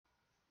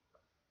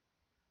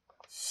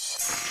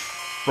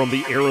From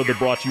the era that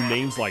brought you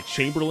names like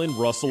Chamberlain,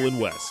 Russell, and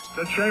West.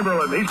 To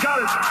Chamberlain, he's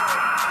got it.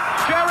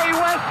 Jerry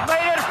West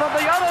made it from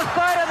the other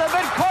side of the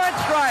midcourt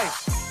stripe.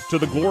 To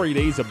the glory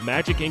days of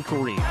Magic and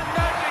Kareem.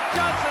 Magic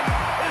Johnson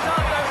is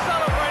out there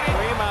celebrating.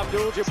 Kareem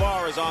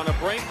Abdul-Jabbar is on the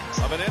brink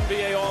of an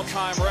NBA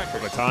all-time record.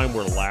 From a time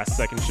where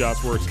last-second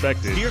shots were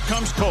expected. Here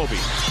comes Kobe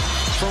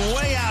from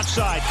way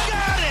outside.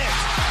 Got it!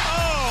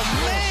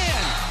 Oh,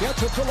 man!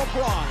 Gets it to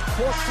LeBron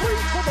for three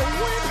for the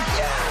win.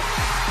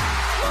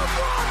 Yes!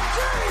 LeBron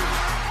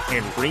James!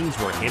 And rings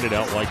were handed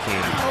out like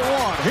candy.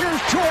 Here's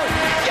Jordan.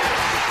 Yes!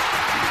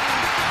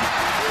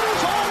 It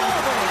is all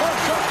over. The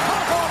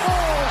Chicago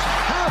Bulls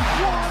have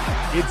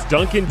won. It's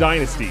Duncan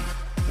Dynasty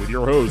with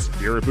your host,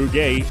 Garrett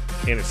Bouguet,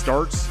 and it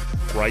starts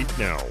right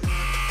now.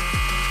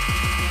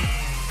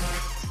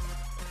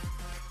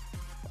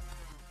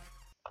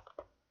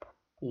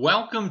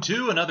 Welcome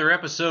to another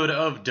episode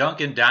of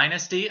Duncan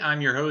Dynasty.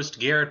 I'm your host,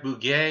 Garrett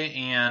Bouguet,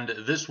 and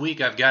this week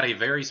I've got a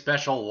very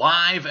special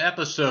live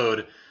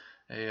episode,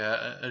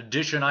 an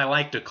edition I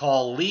like to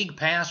call League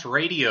Pass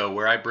Radio,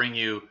 where I bring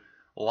you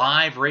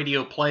live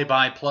radio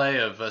play-by-play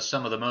of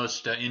some of the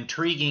most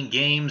intriguing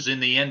games in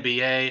the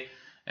NBA,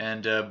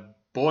 and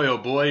boy, oh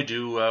boy,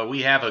 do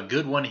we have a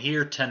good one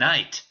here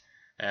tonight,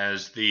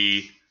 as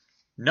the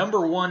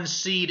number one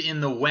seed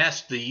in the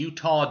West, the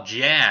Utah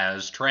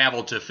Jazz,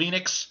 travel to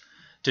Phoenix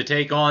to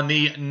take on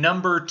the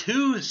number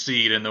two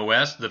seed in the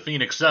West, the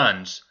Phoenix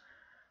Suns.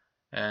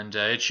 And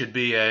it should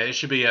be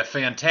a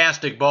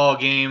fantastic ball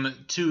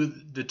game.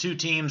 The two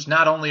teams,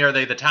 not only are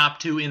they the top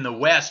two in the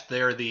West,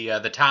 they're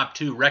the top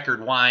two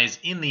record-wise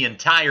in the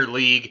entire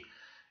league.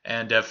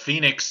 And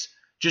Phoenix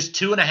just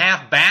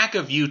 2.5 back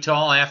of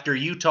Utah after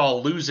Utah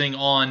losing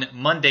on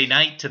Monday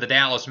night to the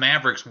Dallas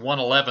Mavericks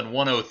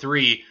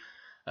 111-103.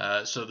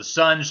 So the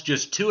Suns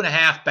just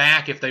 2.5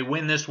 back. If they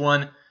win this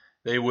one,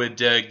 they would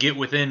get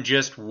within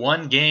just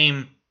one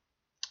game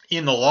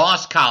in the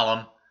loss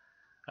column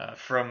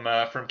from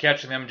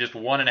catching them just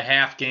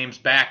 1.5 games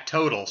back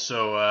total.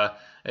 So a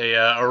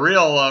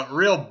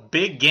real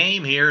big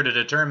game here to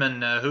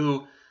determine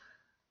who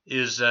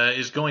is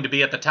going to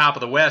be at the top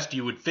of the West.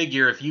 You would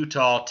figure if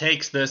Utah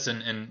takes this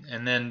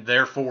and then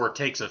therefore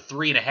takes a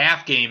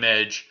 3.5 game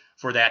edge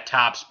for that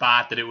top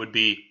spot, that it would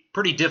be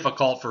pretty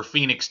difficult for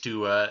Phoenix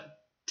to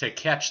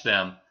catch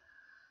them.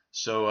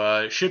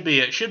 So it should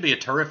be a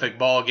terrific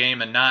ball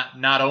game, and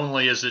not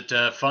only is it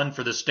fun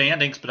for the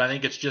standings, but I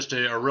think it's just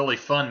a really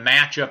fun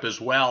matchup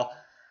as well.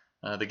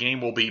 The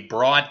game will be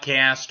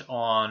broadcast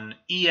on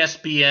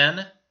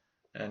ESPN,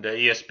 and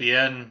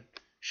ESPN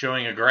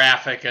showing a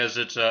graphic as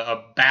it's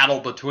a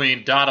battle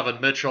between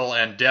Donovan Mitchell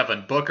and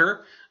Devin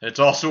Booker. It's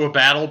also a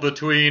battle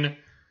between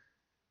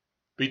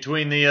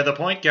the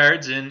point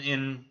guards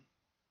in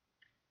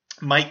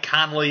Mike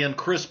Conley and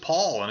Chris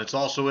Paul, and it's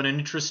also an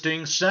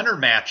interesting center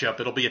matchup.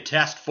 It'll be a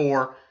test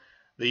for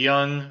the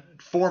young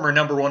former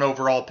number one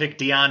overall pick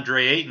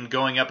DeAndre Ayton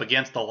going up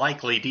against the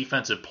likely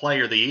defensive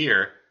player of the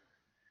year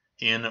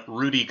in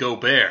Rudy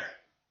Gobert.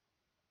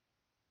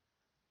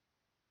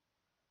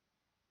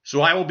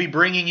 So I will be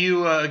bringing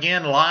you,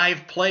 again,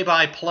 live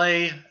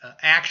play-by-play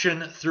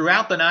action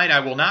throughout the night. I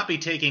will not be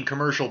taking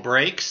commercial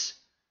breaks.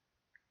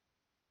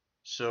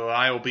 So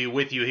I will be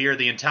with you here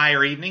the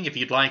entire evening. If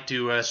you'd like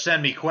to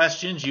send me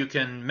questions, you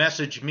can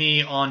message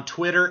me on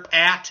Twitter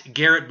at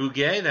Garrett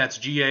Bouguet. That's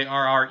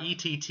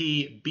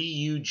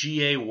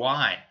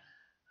GarrettBugay.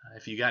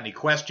 If you got any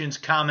questions,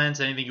 comments,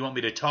 anything you want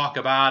me to talk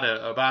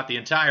about the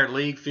entire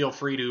league, feel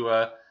free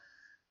to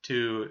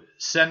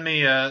send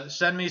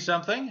me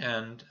something,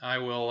 and I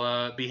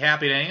will be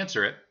happy to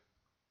answer it.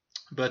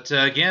 But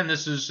again,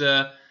 this is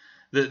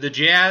the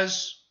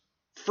Jazz.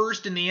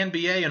 First in the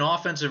NBA in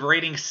offensive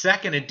rating,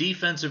 second in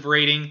defensive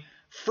rating,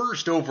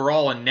 first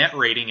overall in net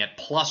rating at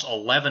plus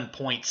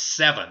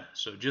 11.7.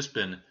 So they've just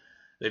been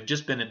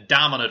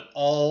dominant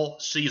all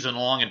season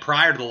long. And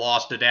prior to the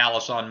loss to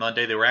Dallas on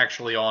Monday, they were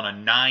actually on a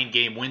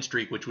 9-game win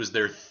streak, which was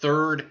their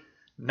third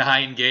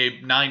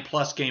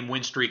 9+ game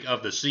win streak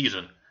of the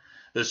season.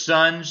 The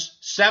Suns,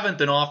 7th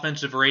in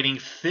offensive rating,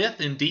 5th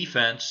in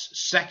defense,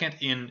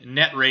 2nd in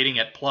net rating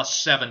at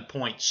plus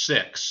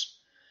 7.6.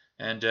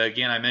 And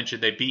again, I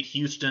mentioned they beat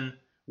Houston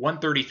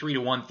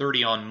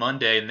 133-130 on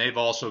Monday, and they've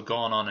also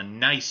gone on a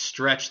nice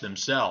stretch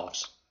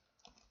themselves,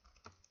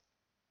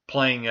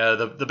 playing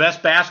the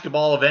best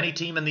basketball of any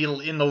team in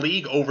the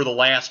league over the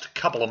last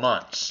couple of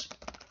months.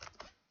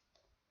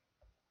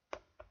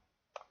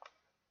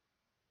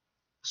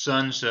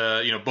 Suns,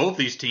 both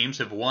these teams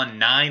have won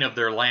 9 of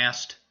their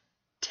last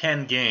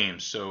 10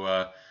 games,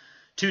 so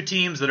two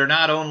teams that are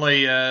not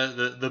only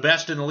the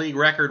best in the league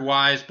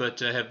record-wise,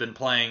 but have been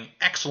playing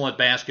excellent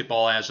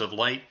basketball as of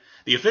late.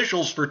 The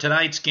officials for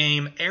tonight's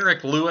game,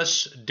 Eric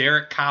Lewis,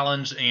 Derek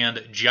Collins,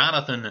 and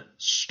Jonathan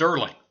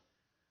Sterling.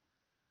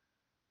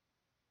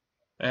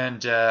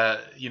 And,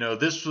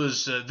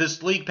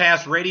 this League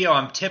Pass Radio,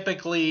 I'm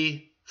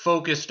typically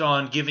focused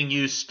on giving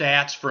you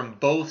stats from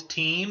both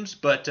teams,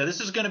 but this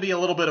is going to be a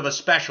little bit of a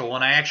special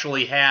one. I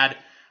actually had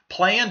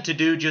planned to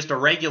do just a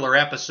regular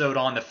episode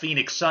on the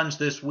Phoenix Suns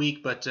this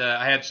week, but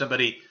I had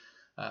somebody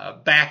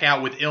back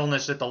out with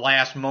illness at the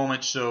last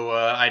moment, so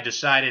I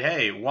decided,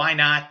 hey, why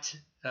not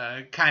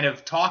kind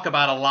of talk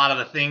about a lot of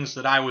the things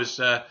that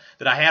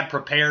I had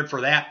prepared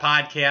for that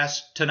podcast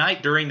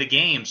tonight during the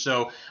game.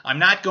 So I'm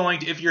not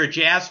going to, if you're a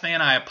Jazz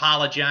fan, I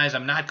apologize.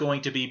 I'm not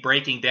going to be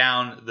breaking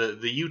down the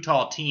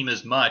Utah team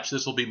as much.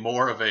 This will be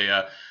more of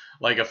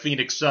a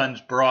Phoenix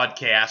Suns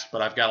broadcast,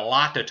 but I've got a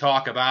lot to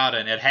talk about.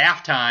 And at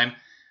halftime,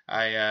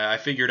 I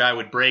figured I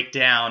would break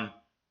down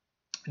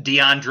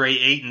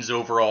DeAndre Ayton's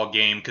overall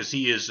game, because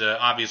he is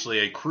obviously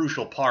a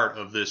crucial part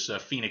of this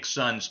Phoenix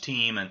Suns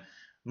team and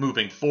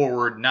moving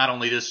forward, not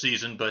only this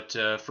season, but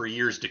for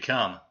years to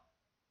come.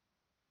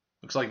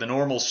 Looks like the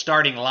normal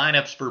starting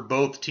lineups for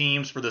both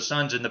teams. For the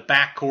Suns in the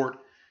backcourt,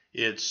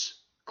 it's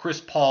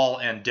Chris Paul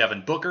and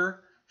Devin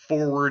Booker.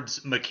 Forwards,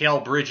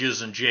 Mikal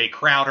Bridges and Jay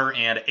Crowder,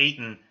 and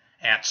Ayton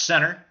at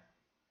center.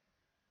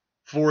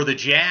 For the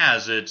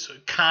Jazz, it's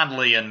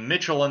Conley and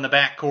Mitchell in the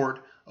backcourt,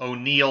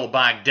 O'Neal,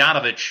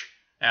 Bogdanovich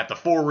at the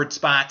forward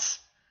spots,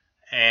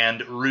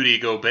 and Rudy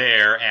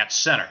Gobert at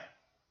center.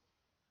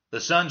 The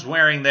Suns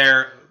wearing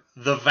the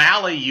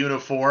Valley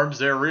uniforms.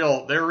 They're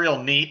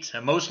real neat,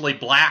 and mostly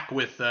black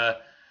with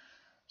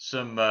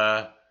some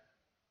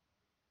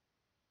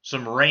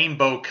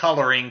rainbow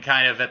coloring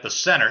kind of at the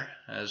center.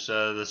 As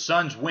the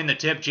Suns win the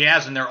tip,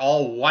 Jazz in their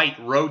all-white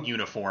road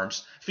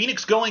uniforms.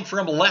 Phoenix going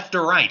from left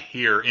to right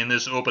here in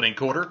this opening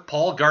quarter.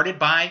 Paul guarded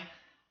by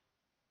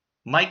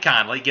Mike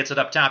Conley, gets it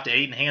up top to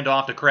Ayton, hand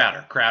off to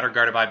Crowder. Crowder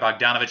guarded by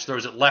Bogdanovich,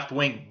 throws it left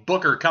wing.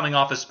 Booker coming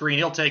off the screen.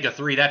 He'll take a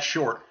three. That's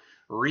short.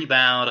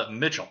 Rebound,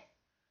 Mitchell.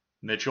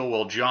 Mitchell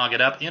will jog it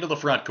up into the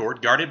front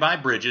court, guarded by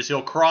Bridges.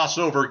 He'll cross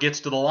over,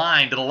 gets to the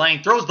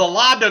lane, throws the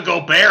lob to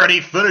Gobert, and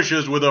he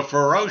finishes with a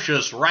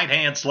ferocious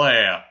right-hand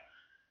slam.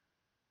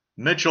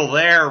 Mitchell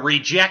there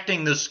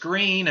rejecting the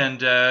screen and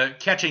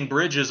catching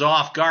Bridges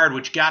off guard,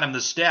 which got him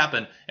the step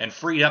and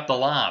freed up the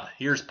lob.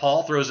 Here's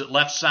Paul, throws it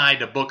left side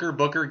to Booker.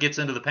 Booker gets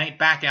into the paint,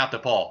 back out to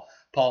Paul.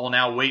 Paul will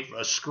now wait for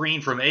a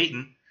screen from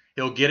Ayton.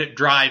 He'll get it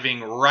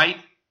driving right,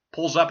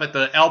 pulls up at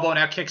the elbow,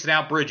 now kicks it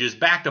out Bridges.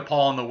 Back to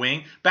Paul on the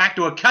wing, back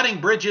to a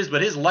cutting Bridges,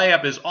 but his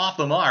layup is off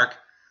the mark.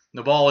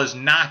 The ball is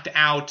knocked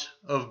out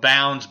of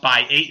bounds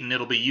by Ayton.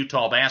 It'll be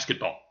Utah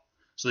basketball.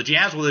 So the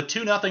Jazz with a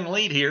 2-0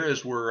 lead here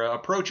as we're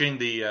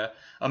approaching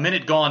a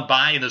minute gone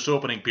by in this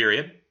opening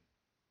period.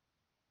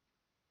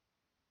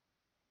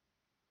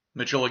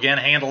 Mitchell again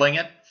handling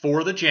it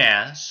for the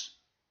Jazz.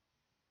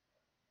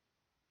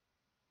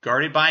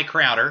 Guarded by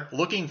Crowder,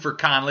 looking for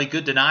Conley.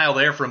 Good denial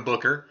there from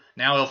Booker.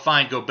 Now he'll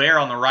find Gobert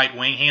on the right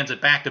wing, hands it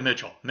back to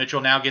Mitchell.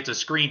 Mitchell now gets a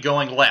screen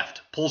going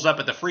left. Pulls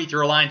up at the free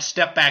throw line,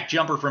 step back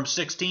jumper from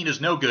 16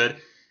 is no good.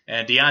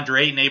 And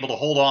DeAndre Ayton able to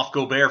hold off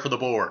Gobert for the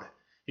board.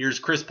 Here's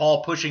Chris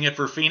Paul pushing it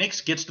for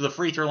Phoenix, gets to the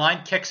free throw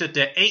line, kicks it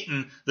to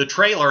Ayton, the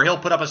trailer. He'll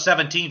put up a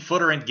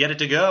 17-footer and get it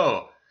to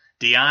go.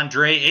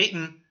 DeAndre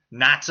Ayton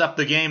knots up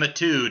the game at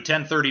 2,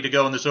 10:30 to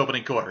go in this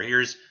opening quarter.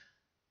 Here's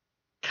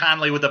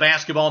Conley with the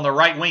basketball on the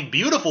right wing.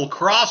 Beautiful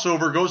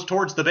crossover, goes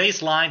towards the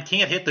baseline,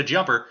 can't hit the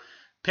jumper.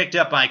 Picked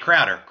up by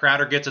Crowder.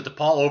 Crowder gets it to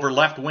Paul over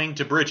left wing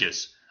to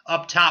Bridges.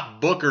 Up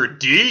top, Booker,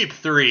 deep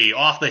three,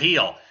 off the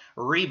heel.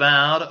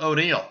 Rebound,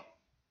 O'Neal.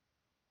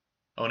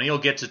 O'Neal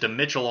gets it to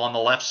Mitchell on the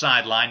left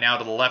sideline, now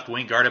to the left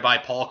wing, guarded by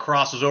Paul,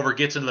 crosses over,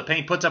 gets into the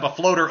paint, puts up a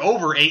floater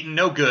over Ayton,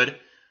 no good.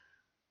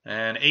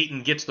 And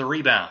Ayton gets the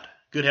rebound.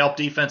 Good help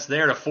defense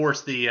there to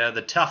force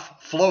the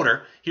tough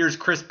floater. Here's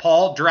Chris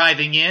Paul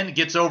driving in,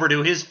 gets over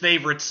to his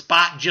favorite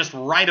spot just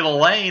right of the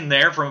lane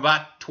there from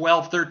about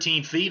 12,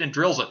 13 feet and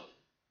drills it.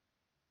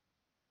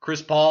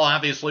 Chris Paul,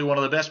 obviously one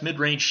of the best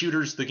mid-range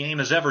shooters the game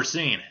has ever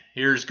seen.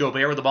 Here's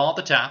Gobert with the ball at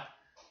the top.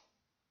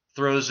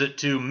 Throws it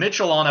to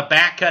Mitchell on a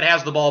back cut,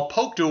 has the ball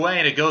poked away,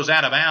 and it goes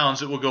out of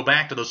bounds. It will go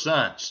back to the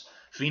Suns.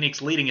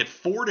 Phoenix leading at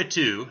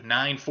 4-2,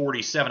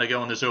 9:47 to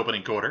go in this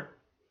opening quarter.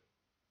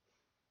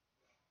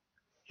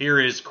 Here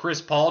is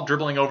Chris Paul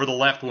dribbling over the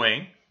left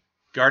wing,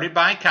 guarded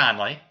by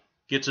Conley.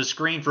 Gets a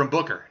screen from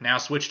Booker, now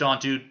switched on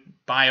to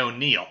by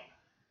O'Neal.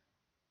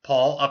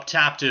 Paul up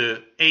top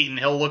to Ayton.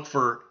 He'll look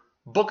for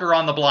Booker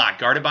on the block,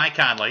 guarded by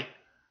Conley.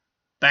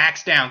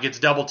 Backs down, gets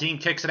double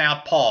teamed, kicks it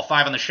out. Paul,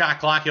 5 on the shot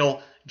clock.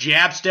 He'll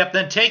jab step,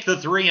 then take the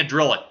 3 and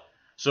drill it.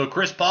 So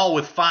Chris Paul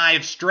with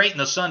 5 straight, and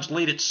the Suns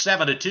lead at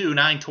 7-2,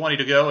 9:20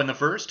 to go in the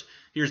first.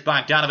 Here's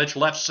Bogdanovich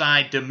left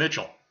side to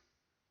Mitchell.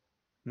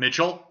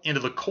 Mitchell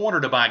into the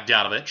corner to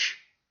Bogdanovich.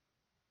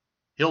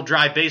 He'll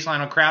drive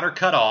baseline on Crowder,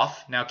 cut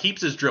off. Now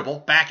keeps his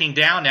dribble, backing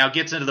down, now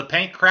gets into the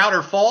paint.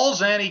 Crowder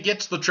falls, and he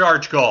gets the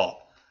charge call.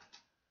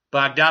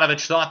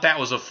 Bogdanovich thought that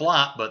was a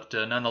flop, but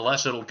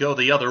nonetheless it'll go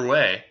the other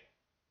way.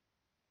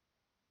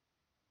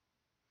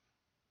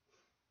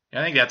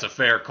 I think that's a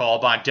fair call.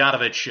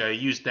 Bogdanovich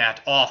used that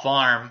off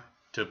arm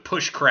to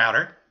push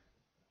Crowder.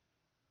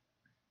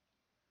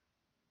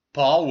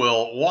 Paul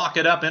will walk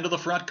it up into the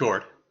front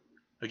court.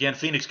 Again,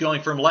 Phoenix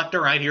going from left to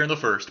right here in the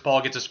first.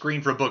 Paul gets a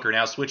screen for Booker,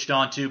 now switched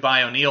on to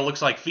by O'Neal.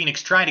 Looks like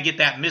Phoenix trying to get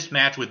that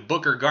mismatch with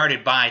Booker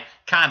guarded by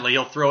Conley.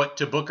 He'll throw it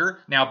to Booker,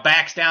 now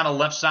backs down on the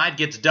left side,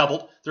 gets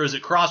doubled, throws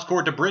it cross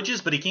court to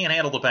Bridges, but he can't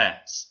handle the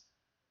pass.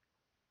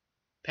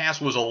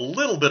 Pass was a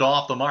little bit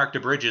off the mark to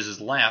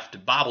Bridges'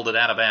 left, bobbled it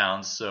out of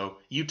bounds, so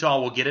Utah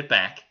will get it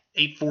back.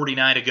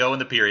 8:49 to go in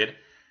the period.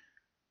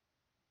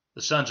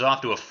 The Suns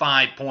off to a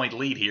 5-point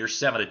lead here,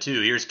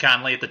 7-2. Here's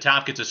Conley at the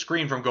top, gets a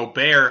screen from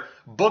Gobert.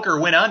 Booker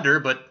went under,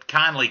 but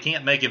Conley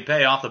can't make him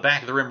pay. Off the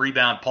back of the rim,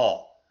 rebound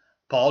Paul.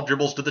 Paul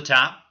dribbles to the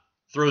top,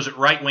 throws it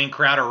right wing,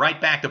 Crowder right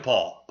back to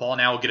Paul. Paul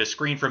now will get a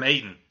screen from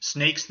Ayton.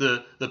 Snakes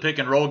the pick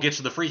and roll, gets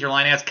to the free throw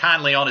line, has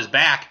Conley on his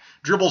back,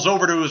 dribbles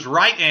over to his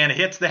right and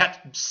hits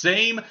that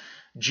same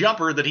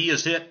jumper that he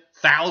has hit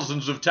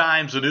thousands of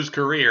times in his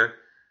career.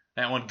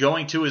 That one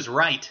going to his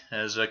right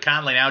as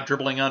Conley now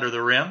dribbling under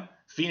the rim.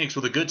 Phoenix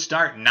with a good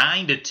start,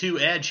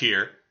 9-2 edge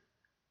here.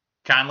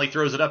 Conley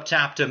throws it up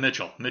top to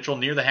Mitchell. Mitchell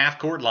near the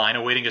half-court line,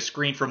 awaiting a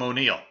screen from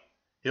O'Neal.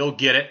 He'll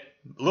get it.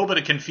 A little bit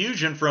of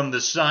confusion from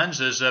the Suns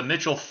as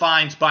Mitchell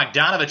finds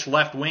Bogdanovich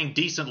left wing.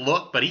 Decent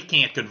look, but he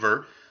can't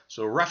convert.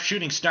 So rough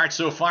shooting start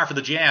so far for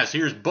the Jazz.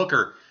 Here's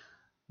Booker.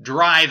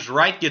 Drives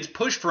right, gets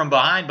pushed from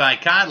behind by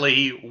Conley.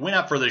 He went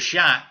up for the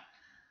shot.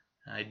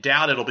 I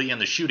doubt it'll be in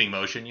the shooting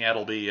motion. Yeah,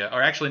 it'll be,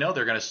 or actually no,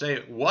 they're going to say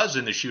it was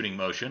in the shooting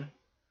motion.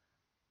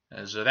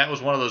 As that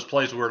was one of those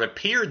plays where it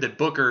appeared that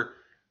Booker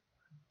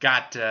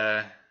got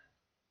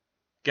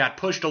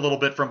pushed a little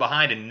bit from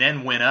behind and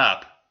then went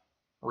up,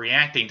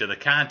 reacting to the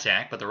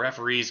contact. But the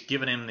referee's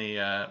giving him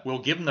will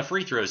give him the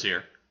free throws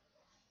here.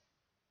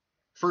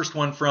 First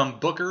one from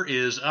Booker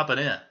is up and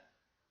in.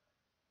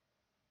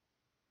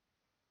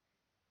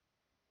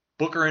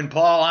 Booker and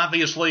Paul,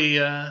 obviously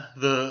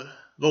the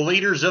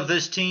leaders of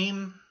this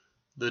team,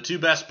 the two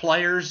best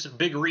players.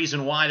 Big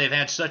reason why they've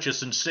had such a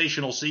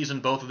sensational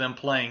season. Both of them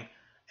playing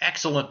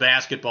excellent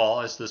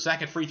basketball. As the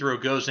second free throw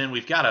goes in,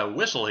 we've got a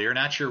whistle here.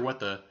 Not sure what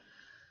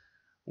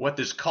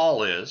this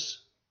call is.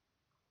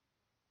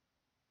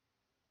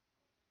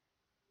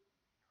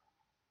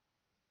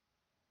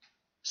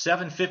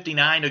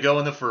 $7:59 to go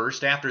in the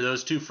first. After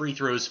those two free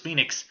throws,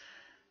 Phoenix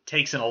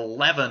takes an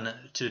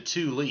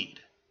 11-2 lead.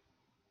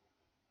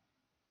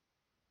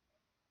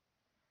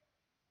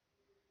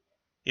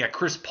 Yeah,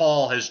 Chris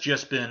Paul has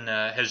just been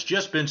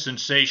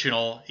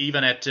sensational.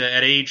 Even at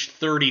age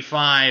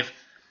 35,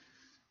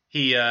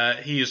 he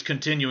is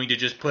continuing to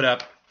just put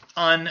up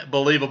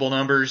unbelievable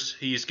numbers.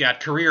 He's got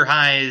career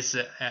highs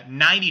at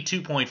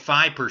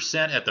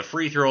 92.5% at the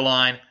free throw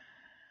line.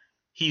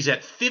 He's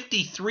at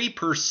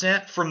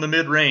 53% from the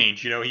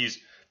mid-range. You know,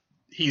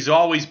 he's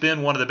always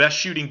been one of the best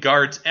shooting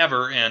guards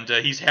ever, and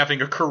he's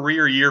having a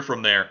career year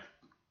from there.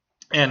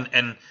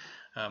 And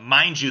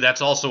mind you,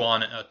 that's also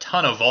on a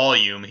ton of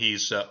volume.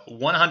 He's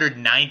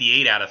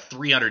 198 out of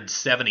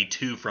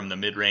 372 from the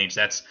mid-range.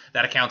 That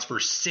accounts for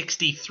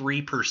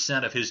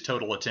 63% of his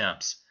total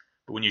attempts.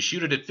 But when you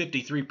shoot it at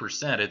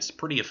 53%, it's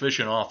pretty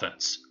efficient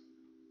offense.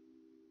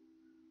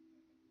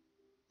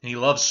 And he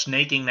loves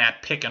snaking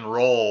that pick and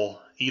roll,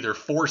 either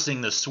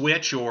forcing the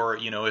switch or,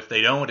 if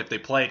they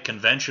play it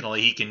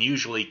conventionally, he can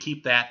usually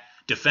keep that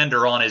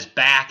defender on his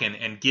back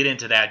and get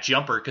into that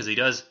jumper because he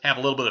does have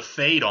a little bit of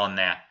fade on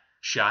that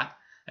shot.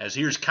 As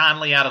here's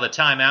Conley out of the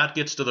timeout,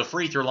 gets to the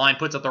free throw line,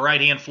 puts up the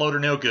right-hand floater,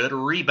 no good.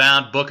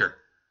 Rebound, Booker.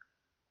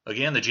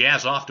 Again, the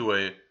Jazz off to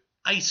a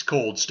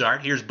ice-cold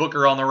start. Here's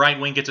Booker on the right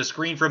wing, gets a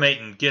screen from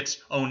Ayton, gets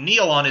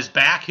O'Neal on his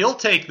back. He'll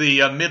take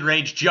the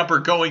mid-range jumper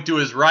going to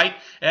his right,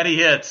 and he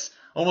hits.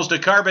 Almost a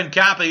carbon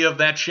copy of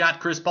that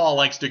shot Chris Paul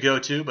likes to go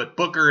to, but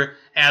Booker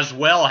as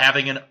well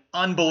having an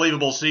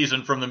unbelievable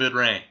season from the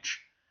mid-range.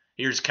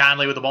 Here's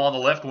Conley with the ball on the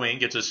left wing,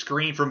 gets a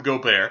screen from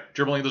Gobert,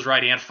 dribbling with his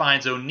right hand,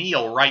 finds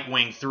O'Neal, right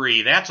wing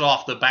three. That's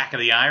off the back of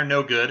the iron,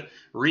 no good.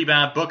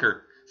 Rebound,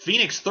 Booker.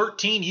 Phoenix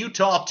 13,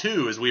 Utah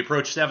 2 as we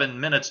approach 7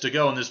 minutes to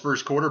go in this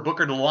first quarter.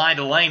 Booker to line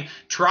to lane,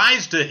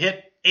 tries to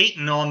hit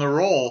Ayton on the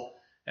roll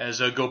as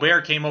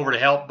Gobert came over to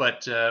help,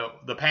 but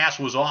the pass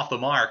was off the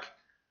mark.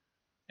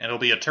 And it'll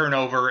be a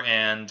turnover,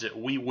 and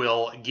we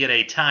will get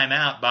a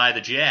timeout by the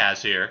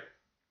Jazz here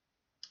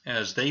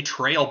as they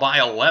trail by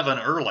 11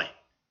 early.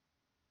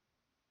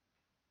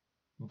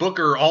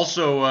 Booker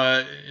also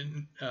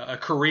a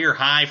career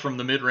high from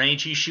the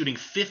mid-range. He's shooting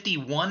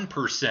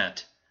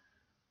 51%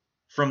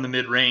 from the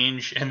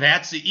mid-range, and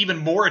that's even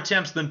more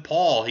attempts than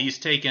Paul. He's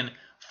taken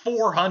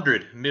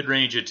 400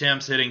 mid-range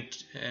attempts, and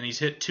he's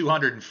hit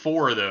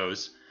 204 of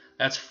those.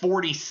 That's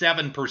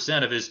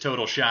 47% of his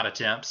total shot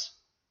attempts.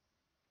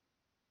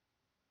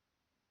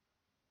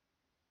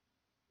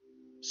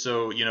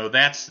 So,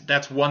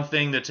 that's one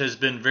thing that has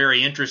been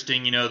very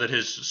interesting, that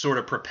has sort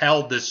of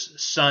propelled this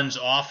Suns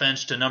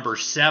offense to number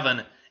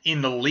 7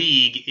 in the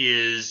league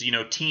is,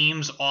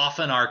 teams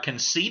often are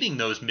conceding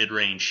those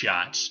mid-range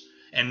shots.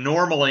 And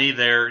normally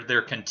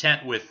they're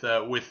content with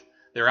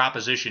their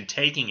opposition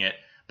taking it.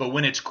 But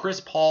when it's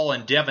Chris Paul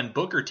and Devin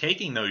Booker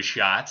taking those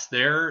shots,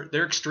 they're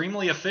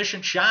extremely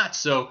efficient shots.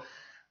 So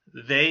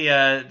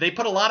they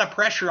put a lot of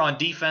pressure on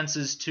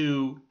defenses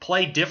to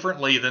play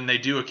differently than they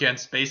do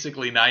against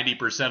basically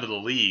 90% of the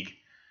league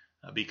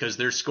because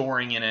they're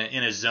scoring in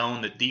a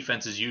zone that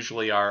defenses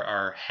usually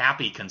are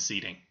happy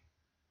conceding.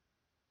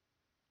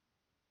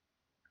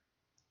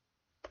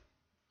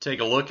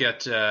 Take a look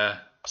at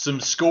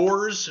Some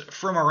scores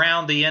from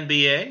around the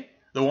NBA.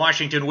 The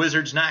Washington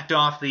Wizards knocked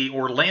off the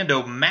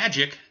Orlando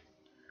Magic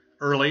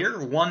earlier,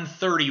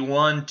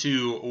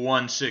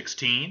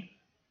 131-116.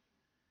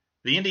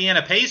 The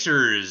Indiana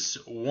Pacers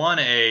won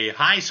a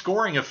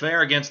high-scoring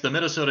affair against the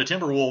Minnesota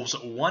Timberwolves,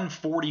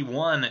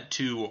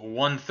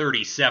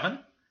 141-137.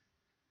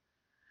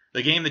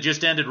 The game that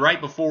just ended right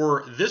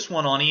before this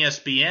one on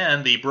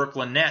ESPN, the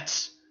Brooklyn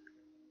Nets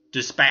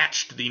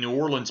dispatched the New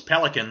Orleans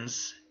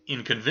Pelicans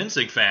in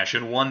convincing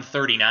fashion,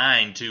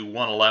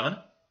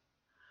 139-111.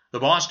 The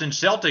Boston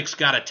Celtics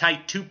got a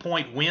tight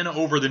 2-point win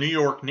over the New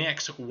York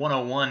Knicks,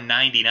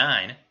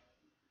 101-99.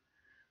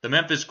 The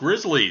Memphis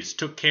Grizzlies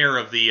took care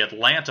of the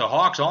Atlanta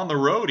Hawks on the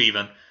road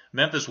even.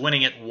 Memphis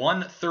winning it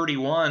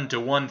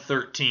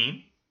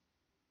 131-113.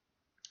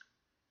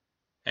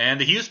 And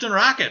the Houston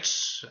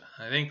Rockets,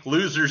 I think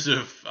losers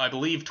of, I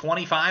believe,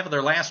 25 of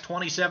their last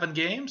 27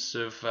 games,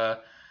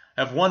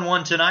 have won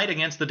one tonight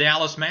against the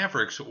Dallas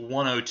Mavericks,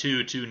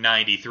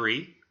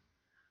 102-93.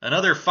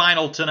 Another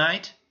final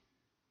tonight.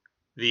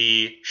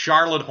 The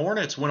Charlotte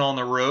Hornets went on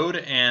the road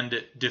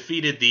and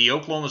defeated the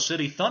Oklahoma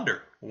City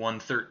Thunder,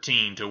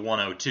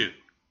 113-102.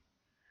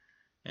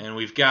 And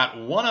we've got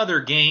one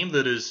other game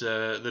that is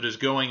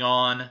going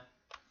on,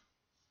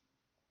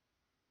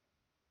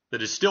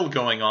 that is still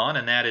going on,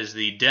 and that is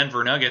the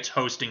Denver Nuggets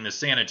hosting the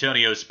San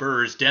Antonio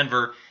Spurs.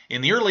 Denver,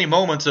 in the early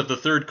moments of the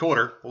third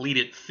quarter, lead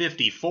it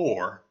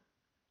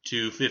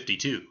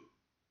 54-52.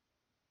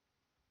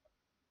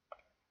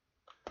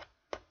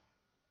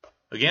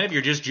 Again, if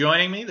you're just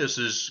joining me, this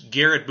is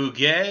Garrett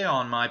Bouguet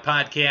on my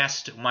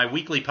podcast, my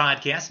weekly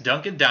podcast,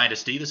 Duncan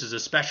Dynasty. This is a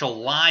special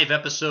live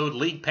episode,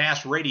 League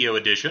Pass Radio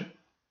edition.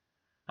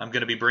 I'm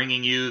going to be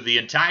bringing you the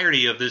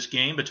entirety of this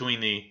game between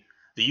the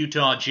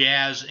Utah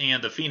Jazz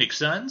and the Phoenix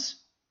Suns.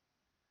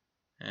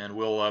 And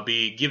we'll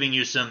be giving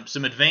you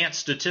some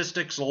advanced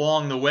statistics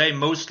along the way,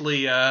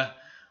 mostly I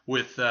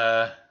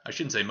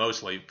shouldn't say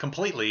mostly,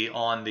 completely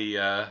on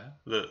the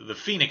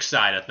Phoenix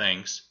side of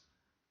things.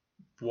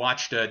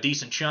 Watched a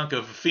decent chunk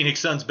of Phoenix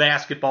Suns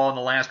basketball in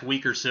the last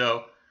week or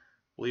so. I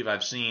believe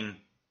I've seen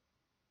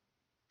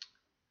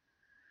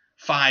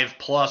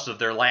 5+ of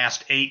their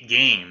last 8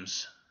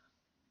 games,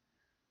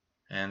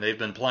 and they've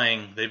been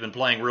playing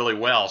really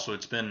well. So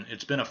it's been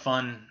a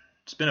fun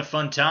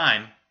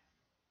time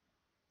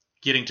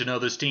getting to know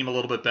this team a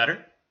little bit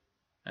better.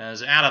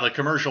 As out of the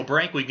commercial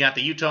break, we've got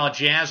the Utah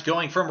Jazz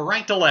going from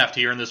right to left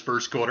here in this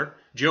first quarter.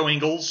 Joe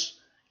Ingles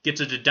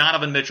gets it to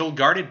Donovan Mitchell,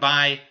 guarded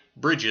by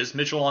Bridges.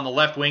 Mitchell on the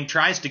left wing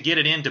tries to get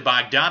it into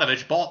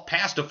Bogdanovich. Ball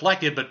pass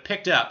deflected but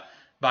picked up.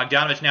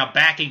 Bogdanovich now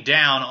backing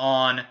down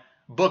on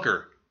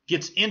Booker.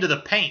 Gets into the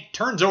paint,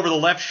 turns over the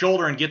left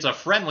shoulder and gets a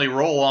friendly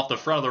roll off the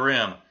front of the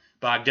rim.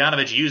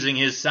 Bogdanovich using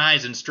his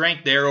size and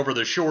strength there over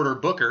the shorter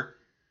Booker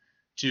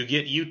to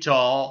get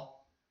Utah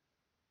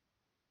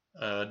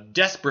a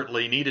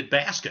desperately needed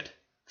basket.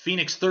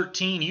 Phoenix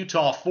 13,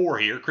 Utah 4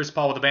 here. Chris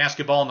Paul with the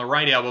basketball on the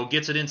right elbow,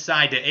 gets it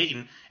inside to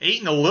Ayton.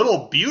 Ayton, a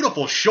little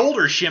beautiful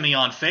shoulder shimmy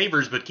on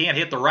Favors, but can't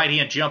hit the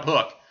right-hand jump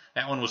hook.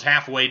 That one was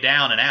halfway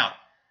down and out.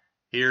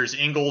 Here's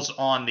Ingles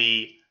on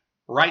the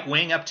right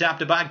wing up top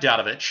to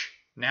Bogdanovich.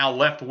 Now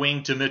left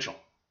wing to Mitchell.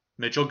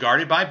 Mitchell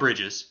guarded by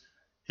Bridges.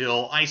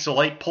 He'll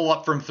isolate, pull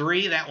up from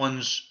 3. That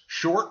one's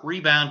short.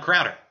 Rebound,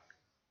 Crowder.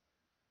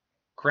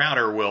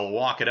 Crowder will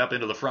walk it up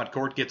into the front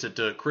court, gets it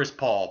to Chris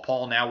Paul.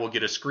 Paul now will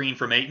get a screen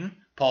from Ayton.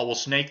 Paul will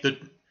snake the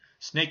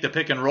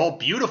pick and roll.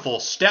 Beautiful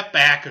step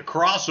back, a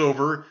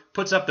crossover,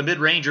 puts up the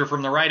mid-ranger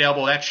from the right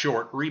elbow. That's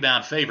short.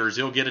 Rebound Favors.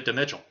 He'll get it to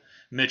Mitchell.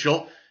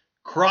 Mitchell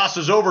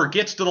crosses over,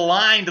 gets to the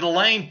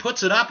lane,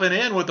 puts it up and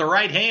in with the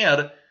right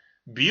hand.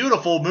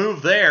 Beautiful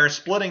move there,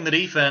 splitting the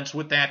defense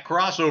with that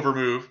crossover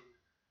move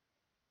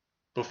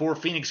before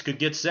Phoenix could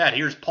get set.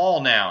 Here's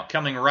Paul now,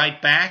 coming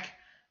right back.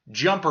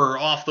 Jumper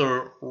off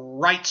the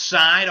right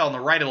side on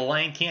the right of the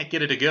lane. Can't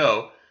get it to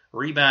go.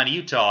 Rebound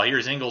Utah.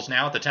 Here's Ingles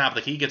now at the top of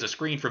the key. Gets a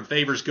screen from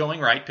Favors going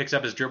right. Picks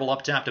up his dribble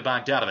up top to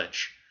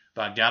Bogdanovich.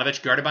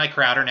 Bogdanovich guarded by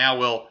Crowder. Now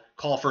will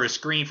call for a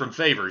screen from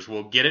Favors.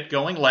 Will get it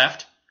going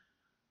left.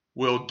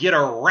 Will get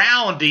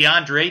around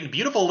DeAndre Ayton.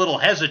 Beautiful little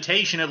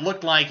hesitation. It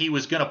looked like he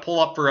was going to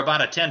pull up for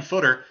about a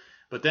 10-footer,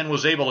 but then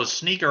was able to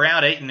sneak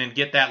around Ayton and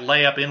get that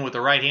layup in with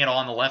the right hand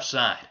on the left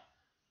side.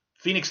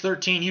 Phoenix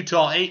 13,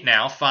 Utah 8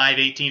 now.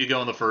 5:18 to go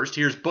in the first.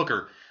 Here's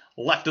Booker.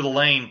 Left of the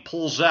lane.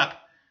 Pulls up.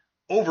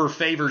 Over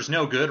Favors,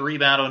 no good.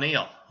 Rebound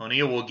O'Neal.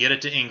 O'Neal will get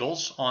it to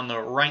Ingles on the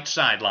right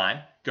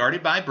sideline.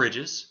 Guarded by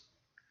Bridges.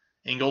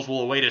 Ingles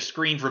will await a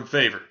screen from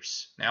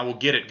Favors. Now will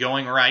get it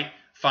going right.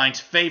 Finds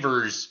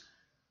Favors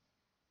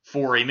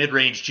for a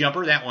mid-range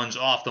jumper. That one's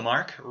off the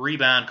mark.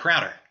 Rebound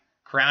Crowder.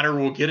 Crowder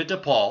will get it to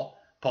Paul.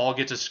 Paul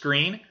gets a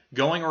screen.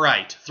 Going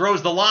right.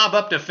 Throws the lob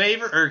up to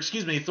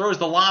throws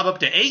the lob up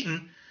to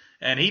Ayton.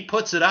 And he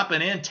puts it up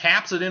and in,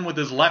 taps it in with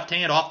his left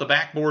hand off the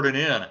backboard and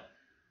in.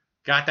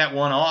 Got that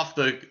one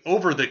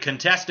over the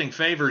contesting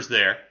Favors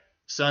there.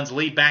 Suns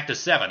lead back to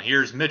 7.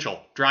 Here's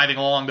Mitchell driving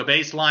along the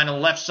baseline on the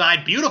left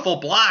side. Beautiful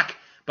block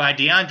by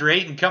DeAndre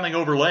Ayton coming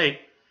over late.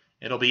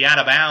 It'll be out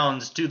of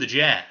bounds to the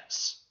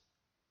Jazz.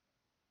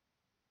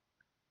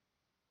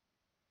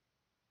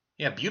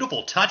 Yeah,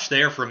 beautiful touch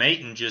there from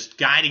Ayton, just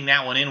guiding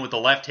that one in with the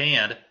left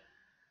hand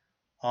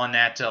on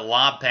that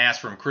lob pass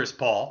from Chris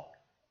Paul.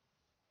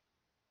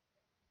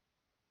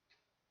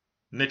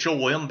 Mitchell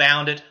will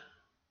inbound it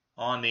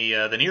on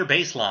the near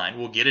baseline.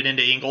 Will get it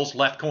into Ingles,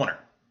 left corner.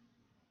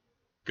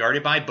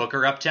 Guarded by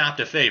Booker, up top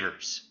to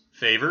Favors.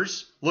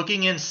 Favors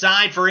looking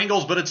inside for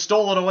Ingles, but it's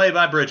stolen away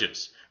by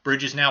Bridges.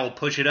 Bridges now will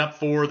push it up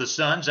for the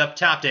Suns, up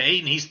top to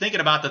Ayton. He's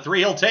thinking about the three.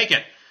 He'll take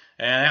it.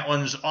 And that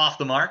one's off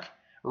the mark.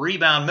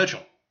 Rebound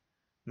Mitchell.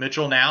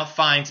 Mitchell now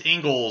finds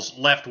Ingles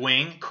left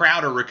wing.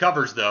 Crowder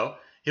recovers, though.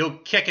 He'll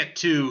kick it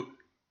to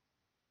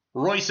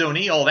Royce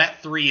O'Neal.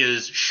 That three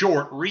is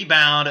short.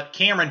 Rebound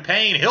Cameron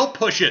Payne. He'll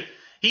push it.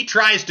 He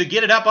tries to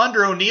get it up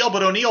under O'Neal,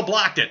 but O'Neal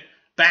blocked it.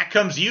 Back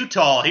comes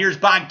Utah. Here's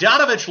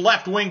Bogdanovich.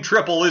 Left wing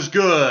triple is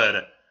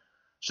good.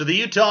 So the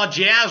Utah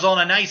Jazz on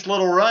a nice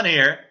little run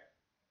here.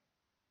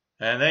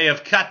 And they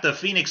have cut the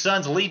Phoenix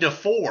Suns lead to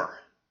 4.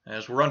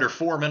 As we're under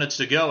 4 minutes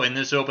to go in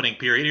this opening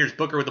period. Here's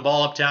Booker with the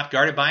ball up top,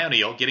 guarded by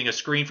O'Neal. Getting a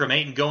screen from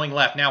Ayton going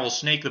left. Now will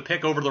snake the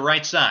pick over to the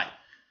right side.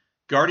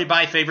 Guarded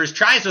by Favors.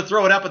 Tries to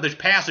throw it up, but the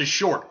pass is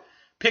short.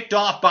 Picked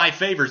off by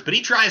Favors, but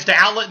he tries to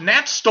outlet, and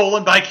that's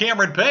stolen by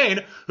Cameron Payne,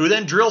 who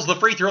then drills the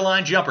free throw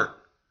line jumper.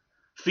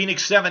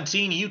 Phoenix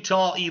 17,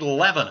 Utah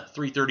 11.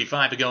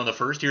 3:35 to go in the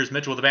first. Here's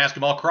Mitchell with the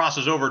basketball.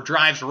 Crosses over,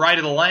 drives right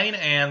of the lane,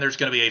 and there's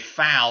going to be a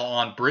foul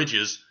on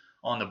Bridges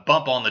on the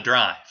bump on the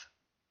drive.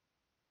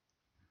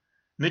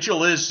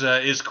 Mitchell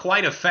is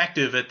quite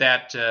effective at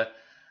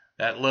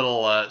that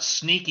little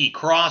sneaky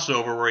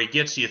crossover where he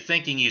gets you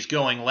thinking he's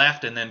going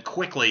left and then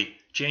quickly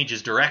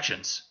changes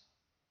directions.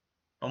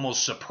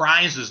 Almost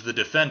surprises the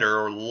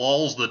defender or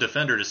lulls the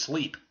defender to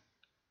sleep.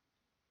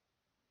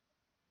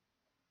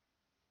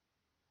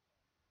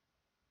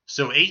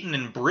 So Ayton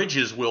and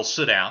Bridges will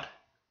sit out.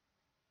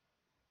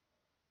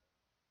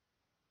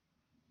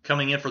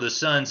 Coming in for the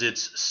Suns,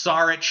 it's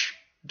Saric,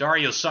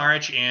 Dario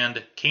Saric,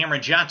 and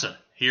Cameron Johnson.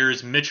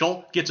 Here's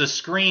Mitchell, gets a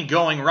screen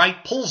going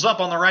right, pulls up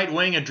on the right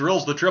wing and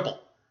drills the triple.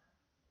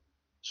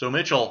 So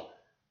Mitchell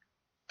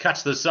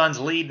cuts the Suns'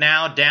 lead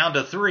now down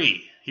to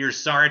 3. Here's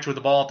Saric with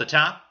the ball at the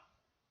top.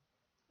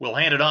 We'll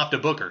hand it off to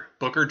Booker.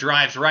 Booker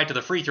drives right to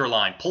the free throw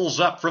line, pulls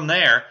up from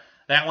there.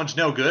 That one's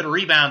no good.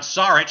 Rebound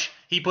Saric.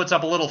 He puts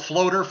up a little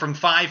floater from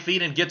 5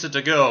 feet and gets it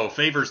to go.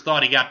 Favors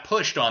thought he got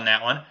pushed on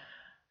that one,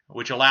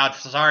 which allowed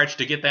Saric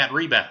to get that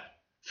rebound.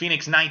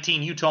 Phoenix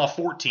 19, Utah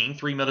 14,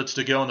 3 minutes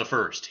to go in the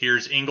first.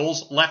 Here's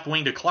Ingles, left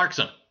wing to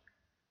Clarkson.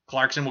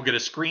 Clarkson will get a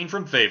screen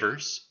from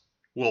Favors.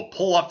 Will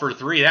pull up for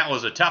 3. That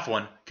was a tough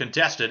one.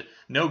 Contested.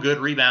 No good.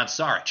 Rebound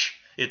Saric.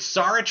 It's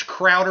Saric,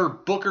 Crowder,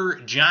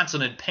 Booker,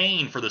 Johnson, and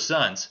Payne for the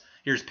Suns.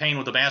 Here's Payne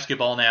with the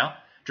basketball now.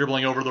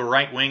 Dribbling over the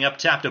right wing, up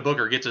top to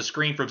Booker. Gets a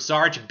screen from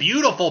Saric.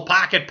 Beautiful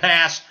pocket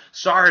pass.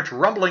 Saric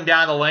rumbling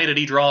down the lane, and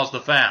he draws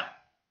the foul.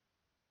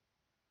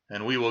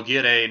 And we will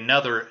get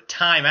another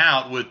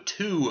timeout with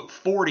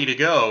 2:40 to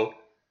go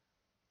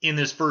in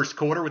this first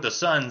quarter, with the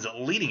Suns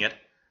leading it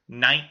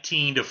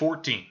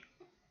 19-14.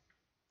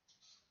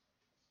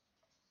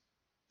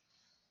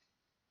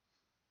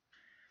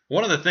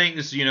 One of the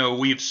things,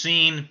 we've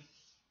seen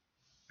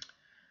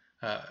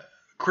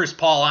Chris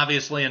Paul,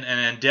 obviously,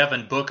 and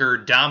Devin Booker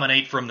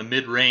dominate from the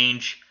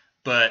mid-range,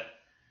 but,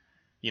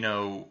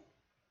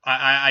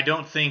 I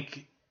don't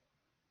think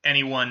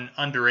anyone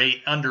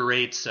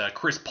underrates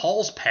Chris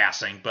Paul's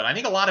passing, but I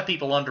think a lot of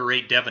people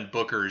underrate Devin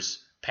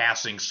Booker's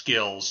passing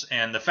skills.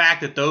 And the fact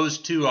that those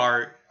two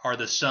are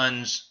the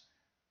Suns'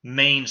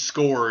 main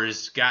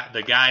scorers,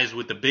 the guys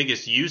with the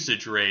biggest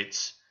usage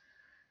rates,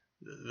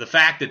 the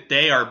fact that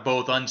they are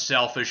both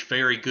unselfish,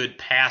 very good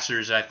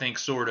passers, I think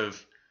sort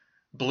of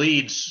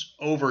bleeds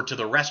over to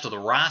the rest of the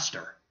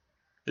roster.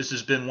 This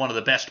has been one of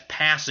the best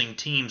passing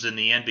teams in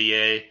the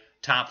NBA,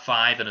 top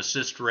 5 in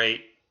assist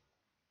rate.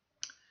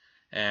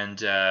 And,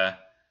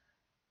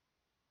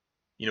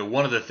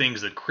 one of the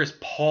things that Chris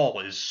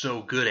Paul is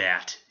so good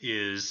at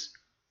is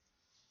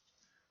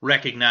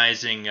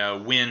recognizing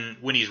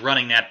when he's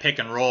running that pick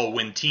and roll,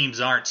 when teams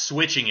aren't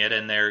switching it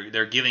and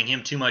they're giving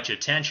him too much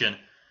attention.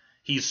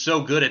 He's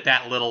so good at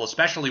that little,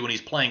 especially when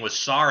he's playing with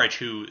Saric,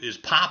 who is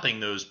popping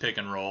those pick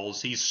and rolls.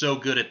 He's so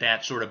good at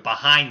that sort of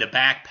behind the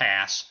back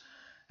pass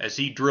as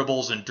he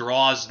dribbles and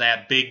draws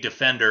that big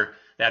defender,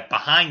 that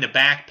behind the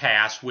back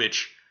pass,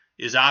 which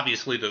is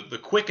obviously the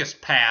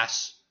quickest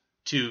pass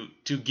to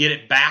get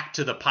it back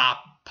to the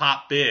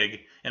pop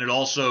big, and it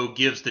also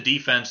gives the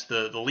defense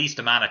the least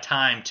amount of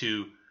time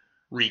to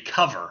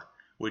recover,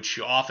 which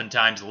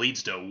oftentimes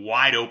leads to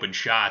wide open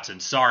shots.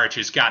 And Saric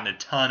has gotten a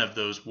ton of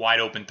those wide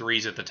open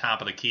threes at the top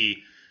of the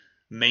key,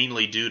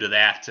 mainly due to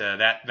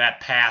that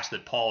pass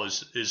that Paul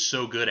is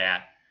so good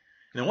at.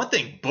 And then one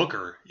thing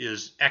Booker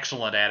is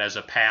excellent at as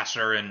a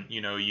passer, and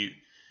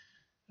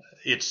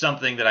it's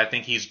something that I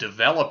think he's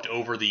developed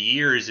over the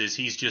years, is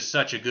he's just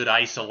such a good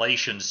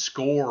isolation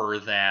scorer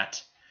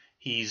that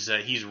he's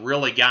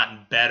really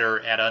gotten better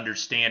at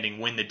understanding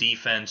when the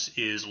defense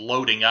is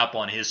loading up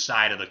on his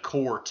side of the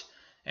court,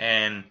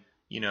 and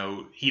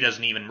he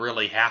doesn't even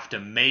really have to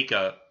make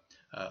a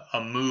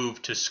a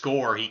move to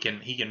score, he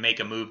can make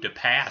a move to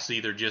pass,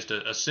 either just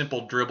a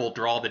simple dribble,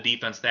 draw the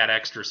defense that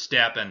extra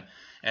step,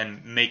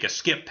 and make a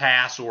skip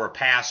pass or a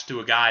pass to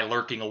a guy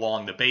lurking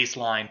along the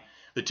baseline.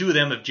 The two of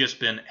them have just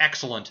been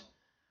excellent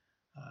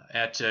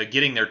at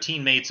getting their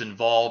teammates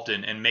involved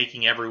and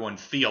making everyone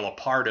feel a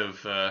part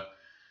of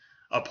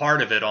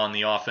it on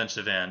the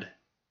offensive end.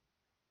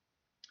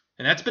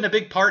 And that's been a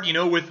big part,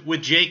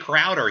 with Jay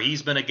Crowder.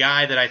 He's been a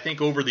guy that I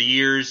think over the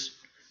years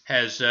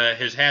has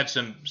had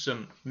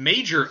some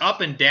major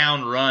up and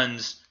down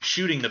runs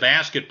shooting the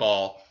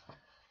basketball.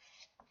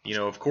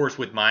 Of course,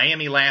 with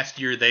Miami last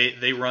year,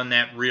 they run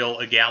that real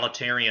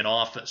egalitarian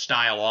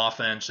style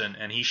offense,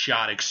 and he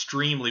shot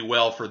extremely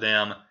well for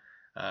them.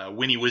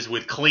 When he was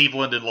with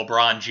Cleveland and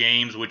LeBron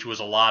James, which was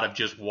a lot of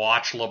just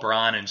watch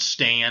LeBron and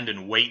stand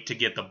and wait to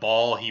get the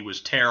ball, he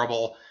was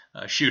terrible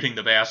shooting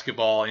the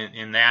basketball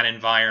in that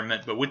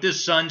environment. But with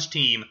this Suns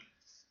team,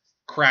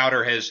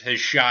 Crowder has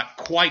shot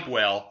quite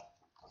well,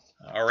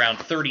 around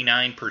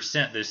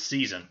 39% this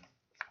season.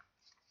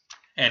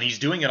 And he's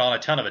doing it on a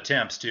ton of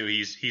attempts, too.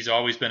 He's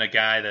always been a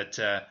guy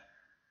that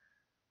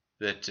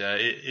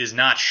is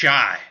not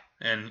shy.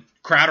 And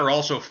Crowder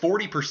also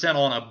 40%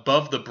 on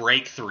above the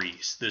break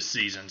threes this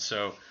season.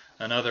 So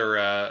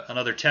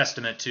another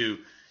testament to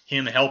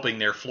him helping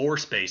their floor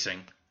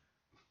spacing.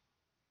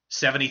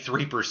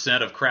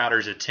 73% of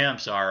Crowder's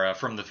attempts are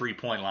from the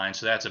three-point line,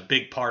 so that's a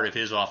big part of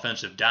his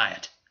offensive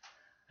diet.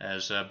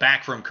 As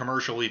back from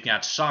commercial, we've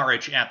got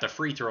Saric at the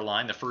free throw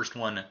line. The first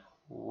one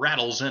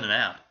rattles in and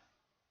out.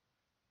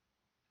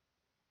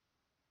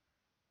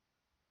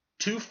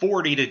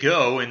 2:40 to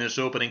go in this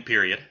opening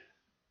period.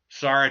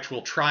 Saric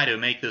will try to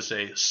make this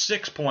a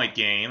 6-point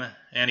game,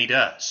 and he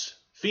does.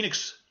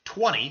 Phoenix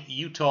 20,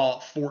 Utah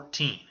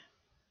 14.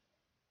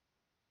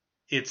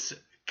 It's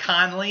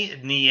Conley,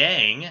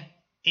 Niang,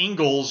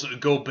 Ingles,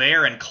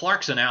 Gobert, and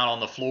Clarkson out on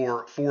the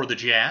floor for the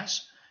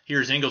Jazz.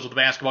 Here's Ingles with the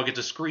basketball, gets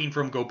a screen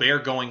from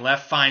Gobert going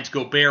left, finds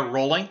Gobert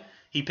rolling.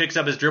 He picks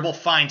up his dribble,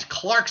 finds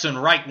Clarkson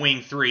right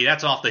wing three.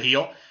 That's off the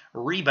heel.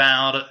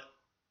 Rebound,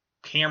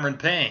 Cameron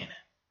Payne.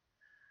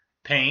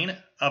 Payne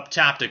up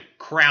top to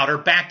Crowder,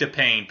 back to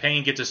Payne.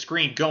 Payne gets a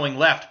screen going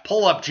left,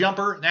 pull-up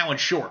jumper, that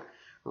one's short.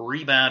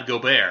 Rebound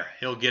Gobert.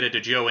 He'll get it to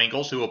Joe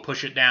Ingles, who will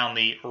push it down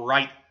the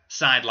right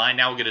sideline.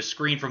 Now we'll get a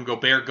screen from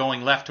Gobert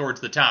going left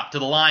towards the top. To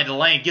the line, to the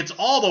lane, gets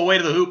all the way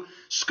to the hoop,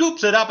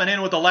 scoops it up and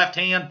in with the left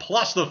hand,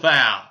 plus the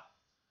foul.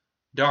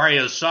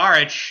 Dario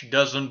Saric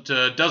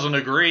doesn't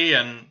agree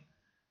and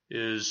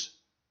is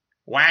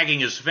wagging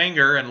his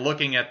finger and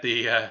looking at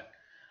the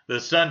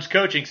Suns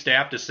coaching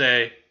staff to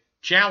say,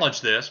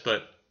 challenge this,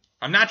 but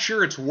I'm not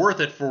sure it's worth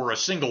it for a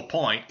single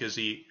point because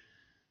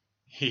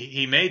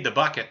he made the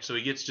bucket, so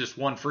he gets just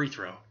one free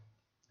throw.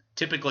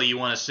 Typically, you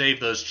want to save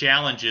those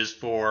challenges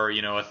for, a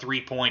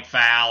 3-point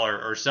foul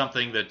or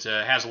something that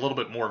has a little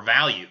bit more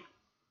value.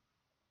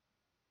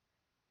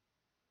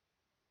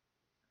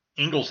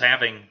 Ingles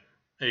having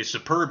a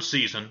superb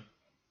season.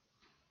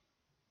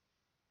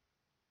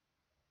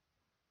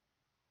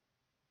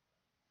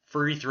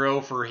 Free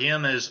throw for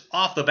him is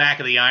off the back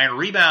of the iron.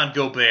 Rebound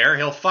Gobert.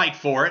 He'll fight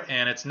for it,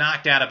 and it's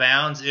knocked out of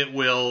bounds. It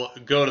will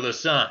go to the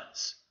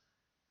Suns.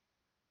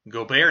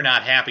 Gobert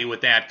not happy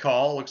with that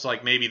call. Looks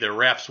like maybe the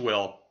refs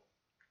will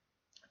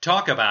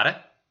talk about it.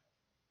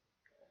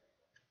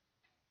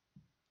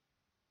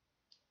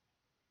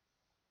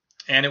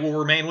 And it will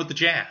remain with the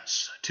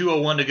Jazz.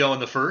 2:01 to go in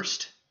the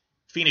first.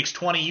 Phoenix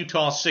 20,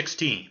 Utah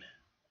 16.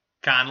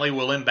 Conley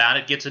will inbound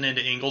it, gets it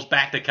into Ingles,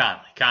 back to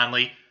Conley.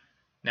 Conley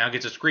now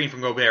gets a screen from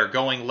Gobert,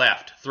 going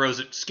left, throws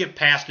it, skip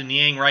past to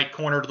Niang, right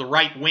corner to the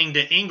right wing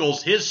to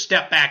Ingles. His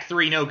step back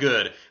three, no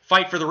good.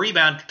 Fight for the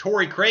rebound.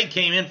 Torrey Craig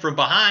came in from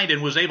behind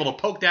and was able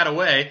to poke that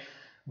away.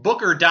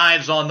 Booker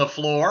dives on the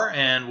floor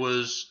and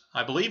was,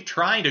 I believe,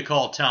 trying to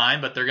call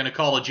time, but they're going to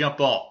call a jump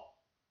ball.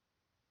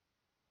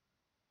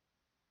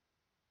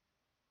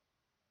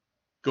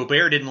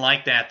 Gobert didn't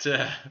like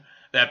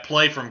that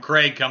play from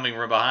Craig coming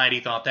from behind. He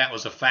thought that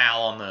was a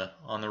foul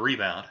on the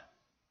rebound.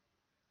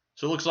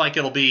 So it looks like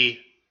it'll be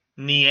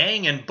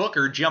Niang and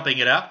Booker jumping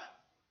it up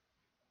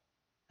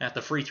at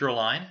the free throw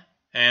line.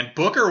 And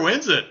Booker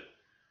wins it.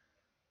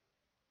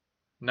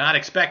 Not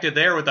expected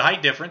there with the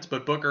height difference,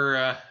 but Booker,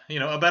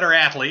 a better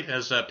athlete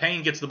as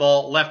Payne gets the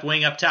ball left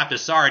wing up top to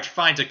Saric,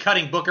 finds a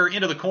cutting Booker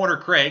into the corner.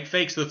 Craig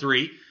fakes the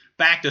three,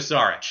 back to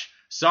Saric.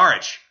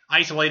 Saric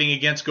isolating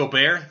against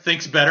Gobert,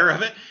 thinks better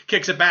of it,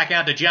 kicks it back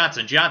out to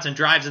Johnson. Johnson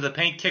drives to the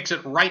paint, kicks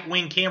it right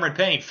wing Cameron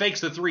Payne,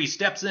 fakes the three,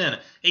 steps in.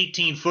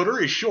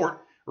 18-footer is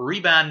short.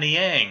 Rebound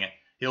Niang.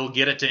 He'll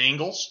get it to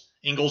Ingles.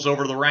 Ingles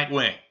over to the right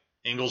wing.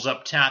 Ingles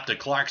up top to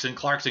Clarkson.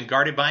 Clarkson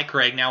guarded by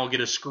Craig. Now we'll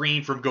get a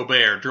screen from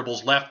Gobert.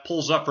 Dribbles left,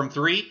 pulls up from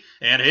three,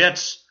 and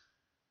hits.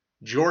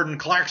 Jordan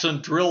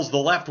Clarkson drills the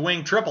left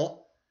wing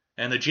triple.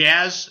 And the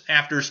Jazz,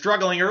 after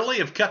struggling early,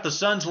 have cut the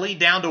Suns' lead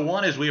down to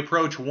 1 as we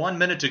approach 1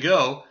 minute to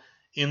go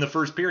in the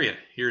first period.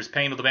 Here's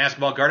Payne with the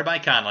basketball, guarded by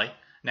Conley.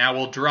 Now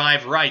we'll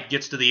drive right,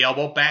 gets to the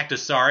elbow, back to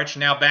Saric.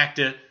 Now back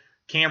to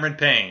Cameron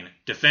Payne.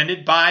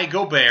 Defended by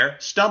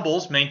Gobert.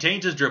 Stumbles,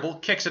 maintains his dribble,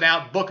 kicks it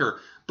out.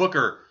 Booker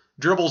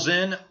dribbles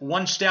in,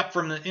 one step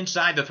from the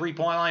inside the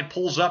three-point line,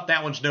 pulls up,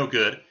 that one's no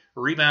good.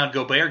 Rebound,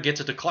 Gobert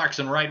gets it to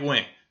Clarkson, right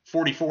wing.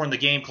 44 in the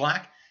game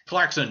clock.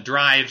 Clarkson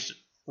drives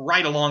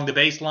right along the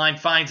baseline,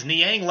 finds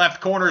Niang,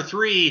 left corner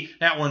three.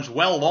 That one's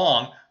well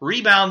long.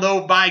 Rebound,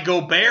 though, by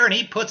Gobert, and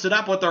he puts it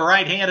up with the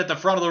right hand at the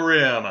front of the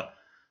rim.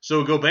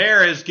 So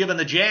Gobert has given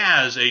the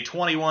Jazz a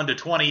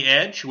 21-20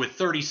 edge with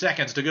 30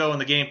 seconds to go in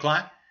the game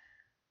clock.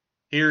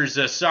 Here's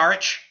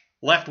Saric,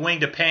 left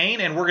wing to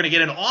Payne, and we're going to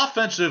get an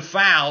offensive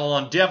foul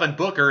on Devin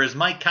Booker as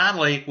Mike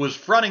Conley was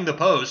fronting the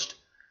post,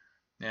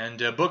 and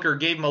Booker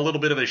gave him a little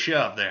bit of a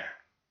shove there.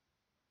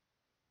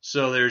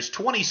 So there's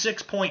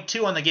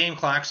 26.2 on the game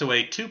clock, so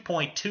a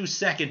 2.2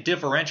 second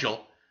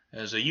differential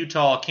as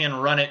Utah can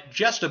run it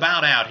just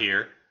about out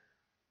here.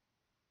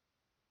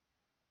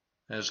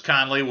 As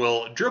Conley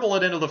will dribble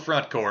it into the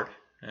front court,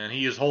 and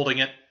he is holding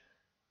it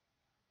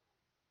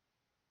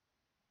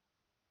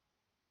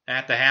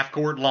at the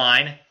half-court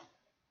line.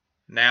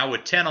 Now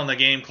with 10 on the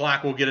game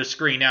clock, we'll get a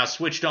screen. Now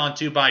switched on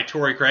to by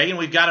Torrey Craig, and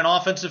we've got an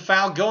offensive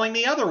foul going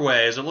the other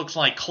way, as it looks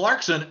like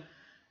Clarkson,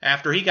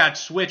 after he got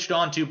switched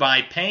on to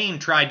by Payne,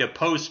 tried to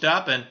post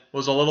up and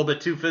was a little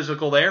bit too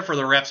physical there for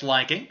the ref's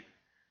liking.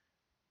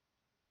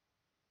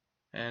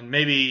 And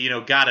maybe,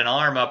 got an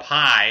arm up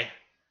high,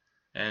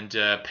 and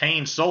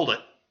Payne sold it.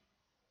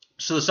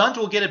 So the Suns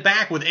will get it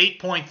back with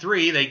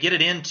 8.3. They get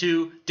it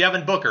into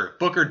Devin Booker.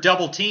 Booker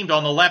double-teamed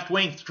on the left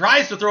wing.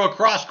 Tries to throw a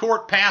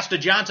cross-court pass to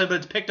Johnson, but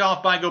it's picked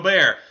off by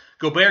Gobert.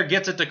 Gobert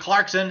gets it to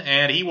Clarkson,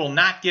 and he will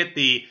not get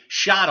the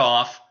shot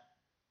off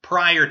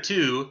prior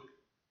to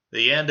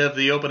the end of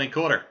the opening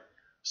quarter.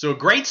 So a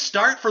great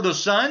start for the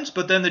Suns,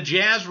 but then the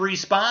Jazz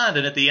respond,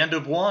 and at the end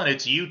of one,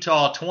 it's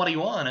Utah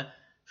 21,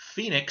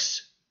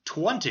 Phoenix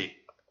 20.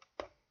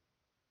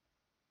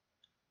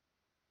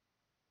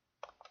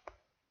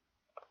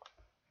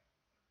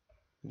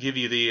 Give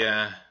you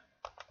the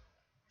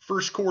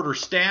first quarter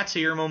stats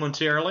here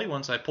momentarily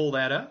once I pull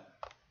that up.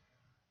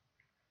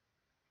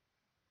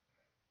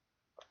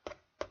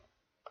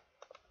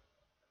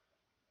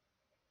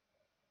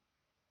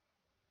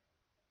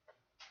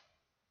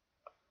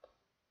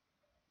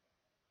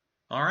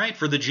 All right,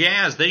 for the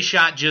Jazz, they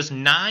shot just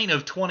 9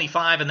 of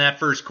 25 in that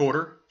first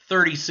quarter,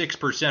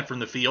 36% from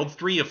the field,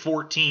 3 of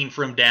 14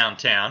 from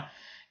downtown.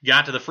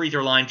 Got to the free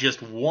throw line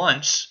just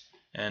once,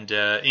 and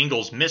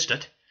Ingles missed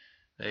it.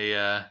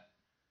 They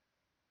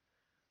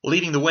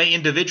leading the way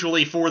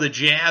individually for the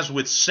Jazz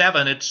with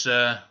 7. It's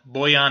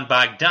Bojan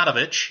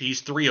Bogdanovic.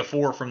 He's 3 of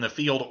 4 from the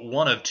field,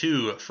 1 of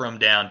 2 from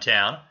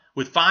downtown.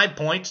 With 5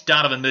 points,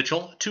 Donovan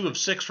Mitchell, 2 of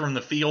 6 from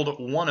the field,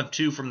 1 of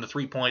 2 from the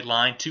three-point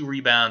line, 2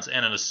 rebounds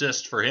and an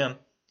assist for him.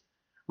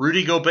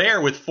 Rudy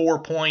Gobert with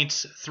 4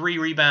 points, 3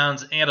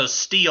 rebounds and a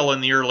steal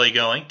in the early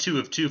going, 2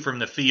 of 2 from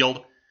the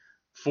field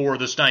for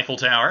the Stifle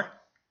Tower.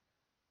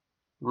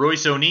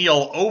 Royce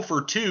O'Neal 0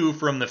 for 2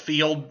 from the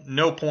field,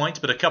 no points,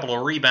 but a couple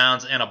of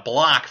rebounds and a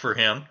block for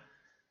him.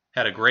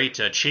 Had a great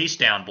chase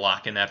down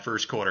block in that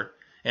first quarter.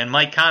 And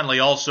Mike Conley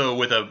also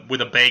with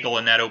a bagel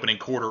in that opening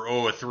quarter,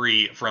 0 of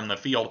 3 from the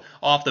field.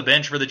 Off the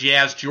bench for the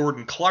Jazz,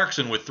 Jordan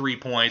Clarkson with 3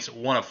 points,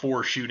 1 of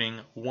 4 shooting,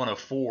 1 of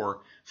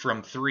 4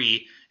 from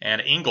 3.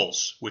 And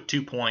Ingles with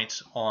 2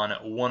 points on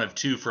 1 of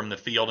 2 from the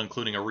field,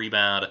 including a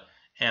rebound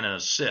and an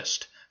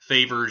assist.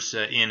 Favors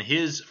in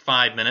his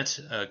 5 minutes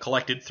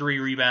collected 3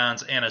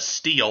 rebounds and a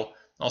steal.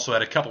 Also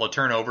had a couple of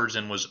turnovers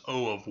and was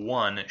 0 of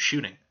 1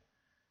 shooting.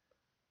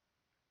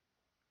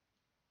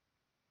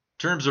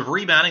 In terms of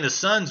rebounding, the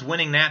Suns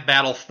winning that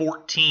battle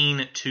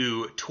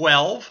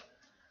 14-12.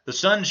 The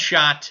Suns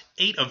shot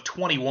 8 of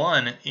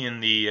 21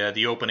 in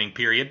the opening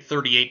period,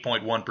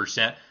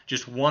 38.1%.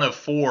 Just 1 of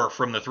 4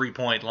 from the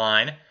three-point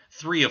line,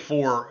 3 of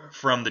 4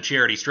 from the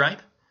charity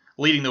stripe.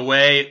 Leading the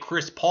way,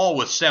 Chris Paul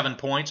with 7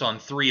 points on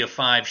 3 of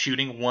 5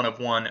 shooting, 1 of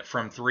 1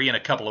 from 3, and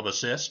a couple of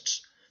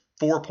assists.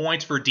 4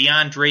 points for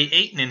DeAndre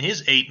Ayton in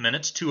his 8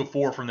 minutes, 2 of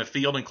 4 from the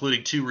field,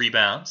 including 2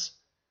 rebounds.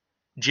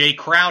 Jay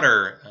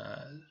Crowder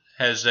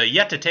has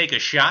yet to take a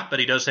shot, but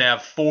he does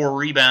have 4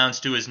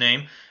 rebounds to his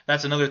name.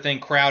 That's another thing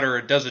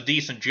Crowder does a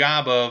decent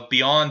job of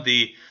beyond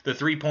the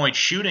 3-point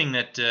shooting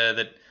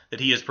that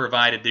he has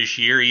provided this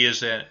year. He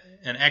is an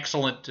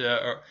excellent,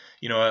 an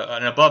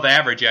above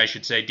average, I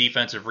should say,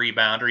 defensive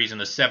rebounder. He's in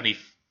the 71st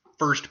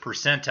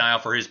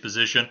percentile for his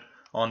position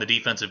on the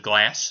defensive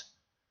glass.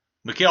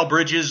 Mikal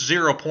Bridges,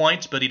 0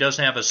 points, but he does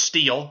have a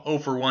steal, 0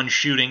 for 1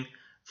 shooting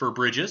for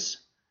Bridges.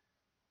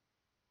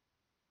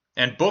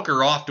 And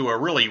Booker off to a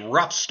really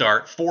rough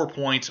start, 4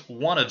 points,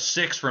 1 of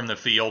 6 from the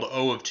field,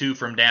 0 of 2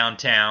 from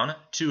downtown,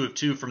 2 of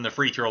 2 from the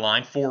free throw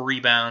line, 4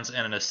 rebounds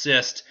and an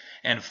assist,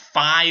 and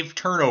 5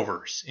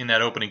 turnovers in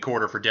that opening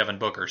quarter for Devin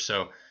Booker.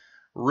 So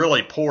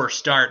really poor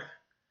start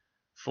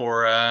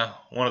for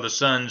one of the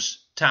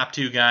Suns' top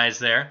 2 guys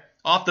there.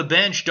 Off the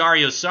bench,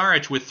 Dario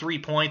Saric with 3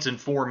 points in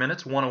 4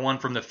 minutes, 1 of 1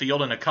 from the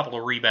field and a couple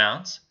of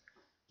rebounds.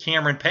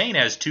 Cameron Payne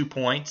has 2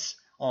 points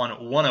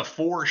on 1 of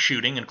 4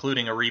 shooting,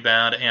 including a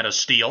rebound and a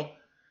steal.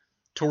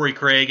 Torrey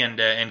Craig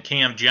and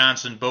Cam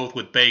Johnson both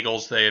with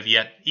bagels. They have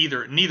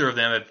neither of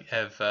them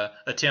have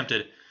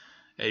attempted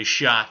a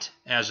shot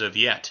as of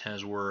yet,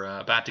 as we're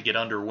about to get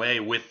underway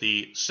with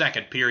the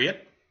second period.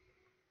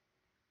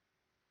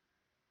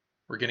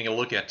 We're getting a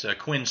look at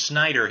Quinn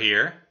Snyder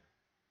here.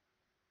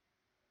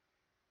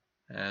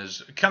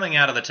 As coming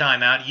out of the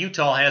timeout,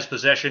 Utah has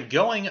possession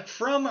going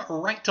from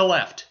right to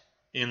left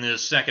in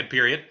this second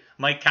period.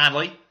 Mike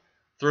Conley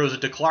throws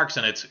it to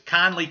Clarkson. It's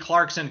Conley,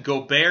 Clarkson,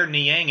 Gobert,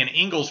 Niang, and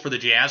Ingles for the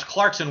Jazz.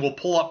 Clarkson will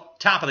pull up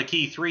top of the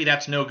key three.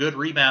 That's no good.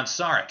 Rebound,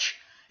 Saric.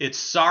 It's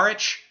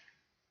Saric,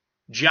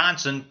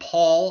 Johnson,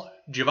 Paul,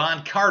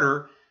 Javon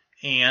Carter,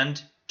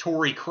 and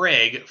Torrey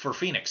Craig for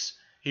Phoenix.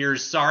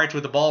 Here's Saric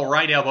with the ball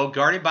right elbow,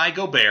 guarded by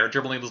Gobert.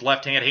 Dribbling with his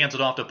left hand, hands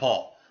it off to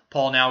Paul.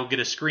 Paul now will get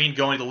a screen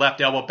going to the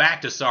left elbow,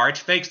 back to Saric,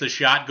 fakes the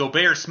shot.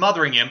 Gobert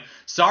smothering him.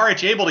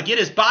 Saric able to get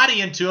his body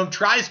into him,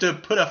 tries to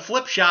put a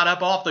flip shot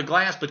up off the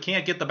glass, but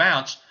can't get the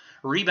bounce.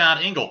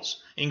 Rebound,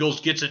 Ingles.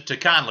 Ingles gets it to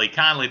Conley.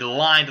 Conley to the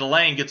line, to the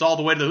lane, gets all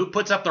the way to the hoop,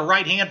 puts up the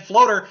right-hand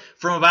floater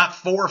from about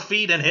 4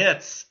 feet and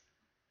hits.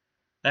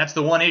 That's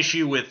the one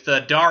issue with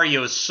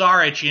Dario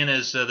Saric in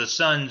as the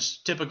Suns'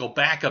 typical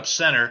backup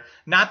center.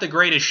 Not the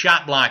greatest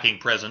shot-blocking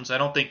presence. I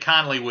don't think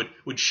Conley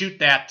would shoot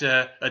that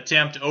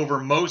attempt over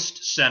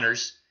most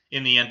centers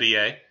in the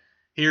NBA.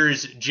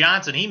 Here's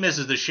Johnson. He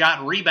misses the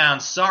shot. Rebound,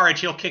 Saric.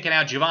 He'll kick it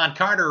out. Javon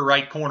Carter,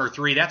 right corner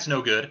three. That's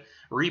no good.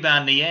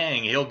 Rebound,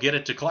 Niang. He'll get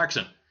it to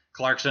Clarkson.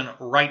 Clarkson,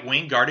 right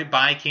wing, guarded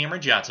by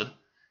Cameron Johnson.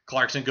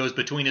 Clarkson goes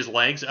between his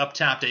legs, up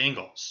top to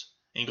Ingles.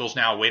 Ingles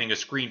now awaiting a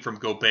screen from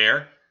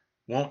Gobert.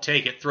 Won't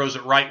take it, throws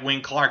it right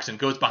wing. Clarkson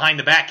goes behind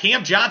the back.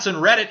 Cam Johnson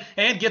read it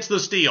and gets the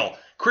steal.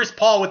 Chris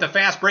Paul with the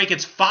fast break.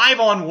 It's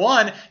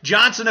 5-on-1.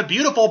 Johnson, a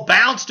beautiful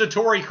bounce to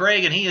Torrey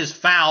Craig, and he is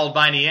fouled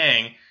by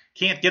Niang.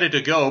 Can't get it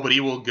to go, but he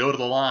will go to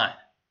the line.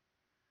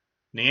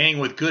 Niang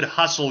with good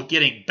hustle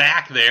getting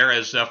back there,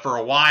 as for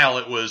a while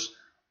it was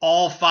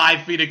all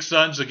 5 Phoenix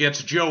Suns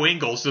against Joe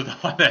Ingles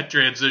on that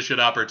transition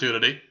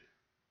opportunity.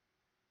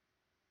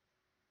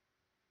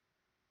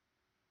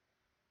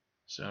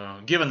 So,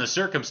 given the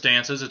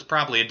circumstances, it's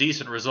probably a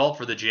decent result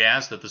for the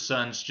Jazz that the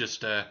Suns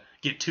just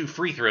get 2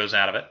 free throws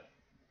out of it.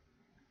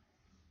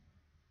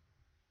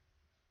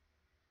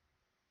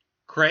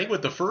 Craig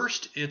with the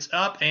first. It's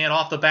up and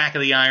off the back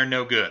of the iron,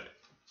 no good.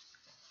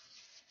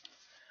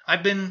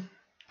 I've been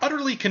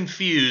utterly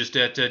confused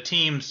at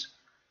teams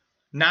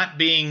not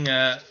being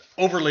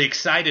overly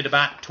excited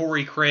about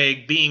Torrey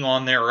Craig being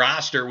on their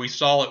roster. We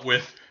saw it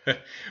with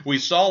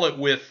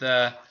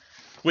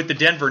the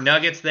Denver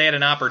Nuggets. They had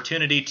an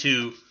opportunity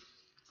to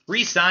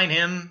re-sign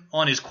him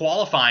on his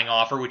qualifying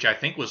offer, which I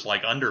think was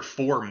like under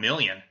 $4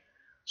 million.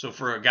 So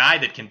for a guy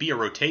that can be a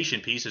rotation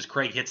piece as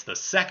Craig hits the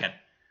second,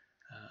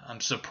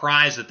 I'm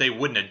surprised that they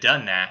wouldn't have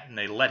done that and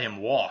they let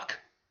him walk.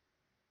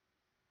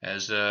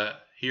 As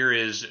here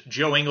is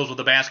Joe Ingles with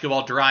the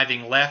basketball,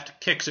 driving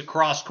left, kicks it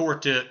cross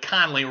court to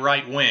Conley,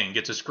 right wing,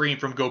 gets a screen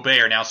from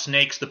Gobert, now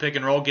snakes the pick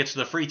and roll, gets to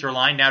the free throw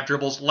line, now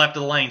dribbles left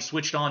of the lane,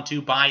 switched on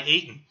to by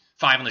Ayton.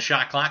 5 on the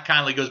shot clock.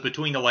 Conley goes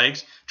between the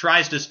legs,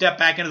 tries to step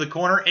back into the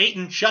corner.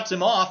 Ayton shuts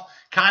him off.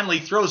 Conley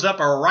throws up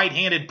a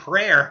right-handed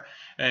prayer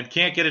and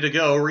can't get it to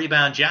go.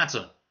 Rebound,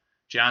 Johnson.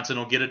 Johnson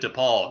will get it to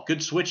Paul.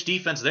 Good switch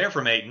defense there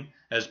from Ayton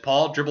as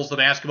Paul dribbles the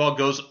basketball,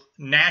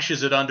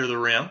 nashes it under the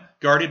rim.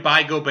 Guarded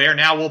by Gobert.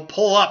 Now will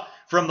pull up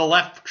from the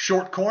left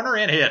short corner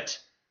and hit.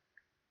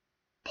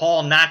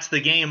 Paul knots the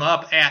game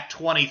up at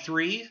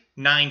 23.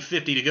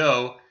 9:50 to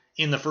go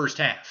in the first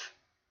half.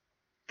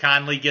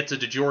 Conley gets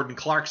it to Jordan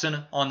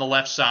Clarkson on the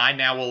left side.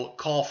 Now we'll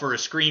call for a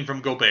screen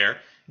from Gobert.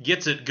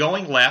 Gets it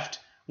going left.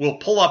 Will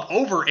pull up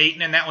over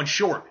Ayton, and that one's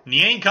short.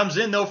 Niang comes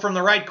in, though, from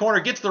the right corner.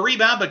 Gets the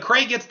rebound, but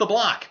Craig gets the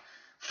block.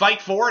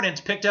 Fight for it, and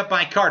it's picked up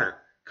by Carter.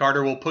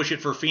 Carter will push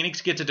it for Phoenix.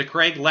 Gets it to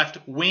Craig.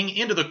 Left wing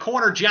into the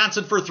corner.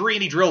 Johnson for 3,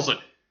 and he drills it.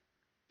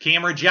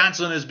 Cameron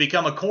Johnson has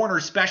become a corner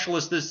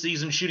specialist this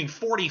season, shooting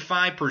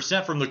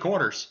 45% from the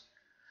corners.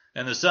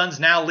 And the Suns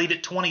now lead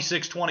at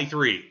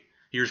 26-23.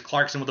 Here's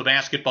Clarkson with the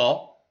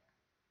basketball.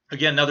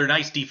 Again, another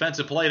nice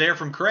defensive play there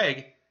from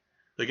Craig.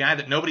 The guy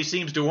that nobody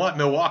seems to want.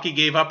 Milwaukee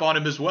gave up on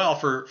him as well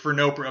for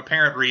no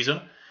apparent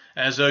reason.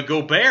 As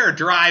Gobert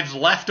drives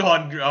left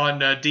on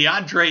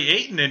DeAndre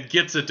Ayton and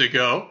gets it to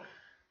go.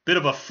 Bit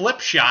of a flip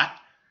shot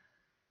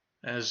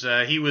as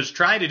he was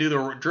trying to do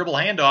the dribble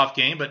handoff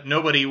game, but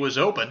nobody was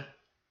open.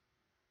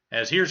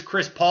 As here's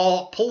Chris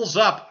Paul, pulls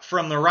up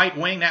from the right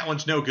wing. That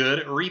one's no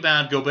good.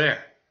 Rebound, Gobert.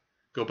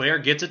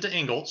 Gobert gets it to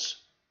Ingles.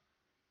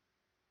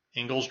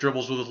 Ingles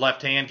dribbles with his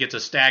left hand, gets a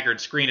staggered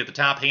screen at the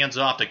top, hands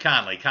off to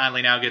Conley.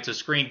 Conley now gets a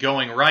screen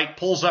going right,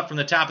 pulls up from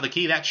the top of the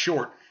key. That's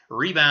short.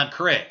 Rebound,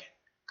 Craig.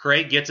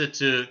 Craig gets it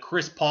to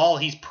Chris Paul.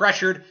 He's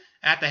pressured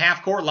at the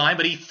half-court line,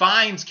 but he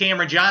finds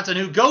Cameron Johnson,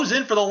 who goes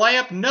in for the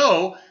layup.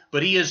 No,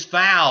 but he is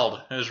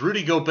fouled as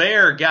Rudy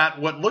Gobert got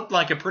what looked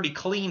like a pretty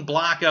clean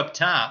block up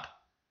top,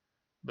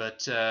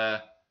 but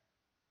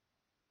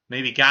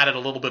maybe got it a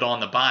little bit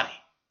on the body.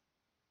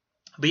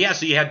 But yeah,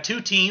 so you had 2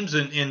 teams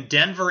in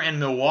Denver and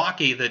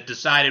Milwaukee that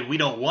decided we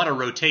don't want a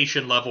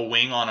rotation level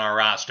wing on our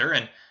roster,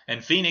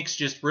 and Phoenix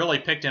just really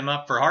picked him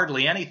up for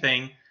hardly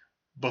anything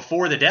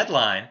before the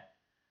deadline,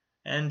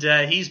 and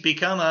he's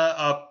become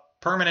a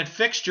permanent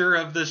fixture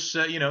of this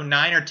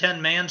 9 or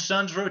 10 man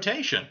Suns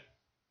rotation.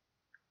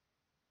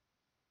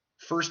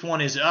 First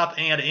one is up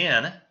and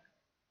in.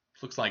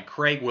 Looks like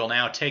Craig will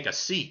now take a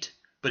seat,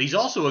 but he's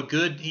also a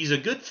good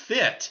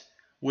fit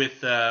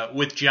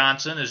with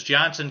Johnson, as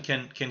Johnson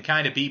can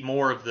kind of be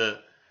more of the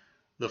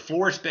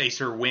floor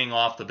spacer wing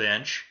off the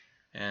bench,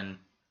 and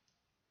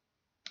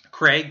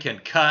Craig can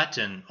cut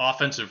and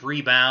offensive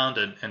rebound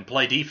and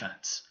play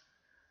defense.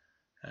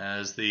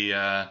 As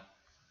the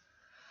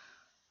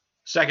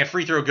second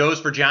free throw goes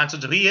for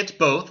Johnson, so he hits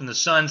both, and the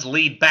Suns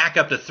lead back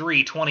up to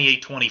 3,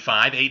 28-25,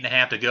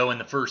 8.5 to go in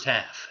the first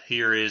half.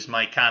 Here is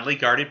Mike Conley,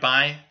 guarded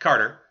by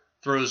Carter.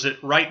 Throws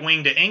it right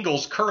wing to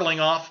Ingles, curling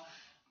off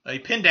a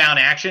pin down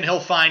action. He'll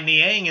find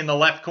Niang in the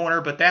left corner,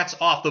 but that's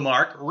off the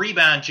mark.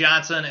 Rebound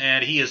Johnson,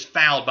 and he is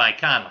fouled by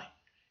Conley.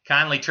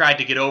 Conley tried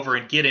to get over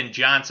and get in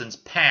Johnson's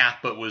path,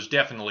 but was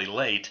definitely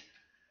late.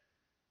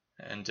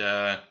 And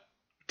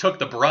took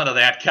the brunt of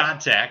that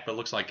contact, but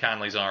looks like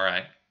Conley's all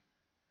right.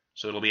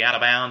 So it'll be out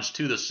of bounds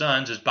to the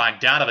Suns as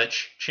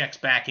Bogdanovich checks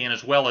back in,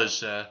 as well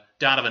as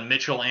Donovan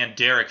Mitchell and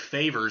Derek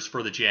Favors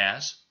for the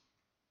Jazz.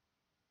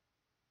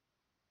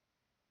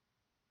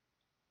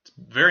 It's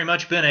very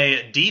much been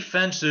a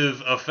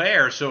defensive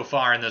affair so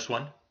far in this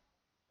one.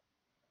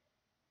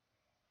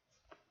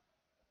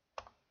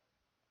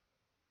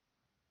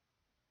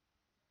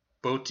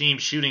 Both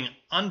teams shooting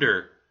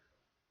under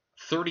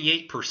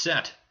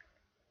 38%.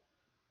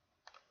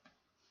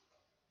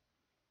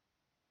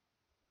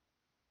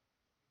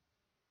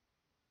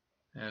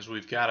 As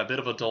we've got a bit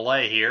of a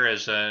delay here,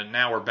 as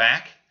now we're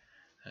back.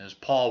 As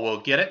Paul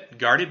will get it,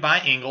 guarded by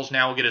Ingles.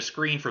 Now we'll get a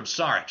screen from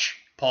Saric.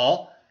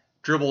 Paul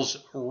dribbles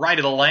right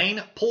of the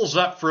lane, pulls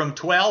up from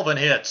 12 and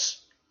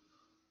hits.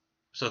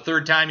 So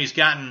third time he's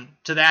gotten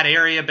to that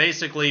area,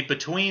 basically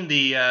between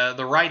the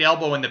right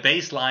elbow and the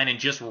baseline and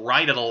just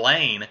right of the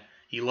lane.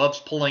 He loves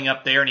pulling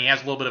up there, and he has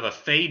a little bit of a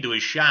fade to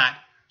his shot,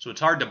 so it's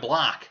hard to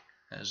block.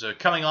 As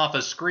coming off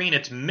a screen,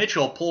 it's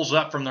Mitchell pulls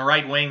up from the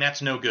right wing.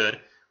 That's no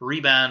good.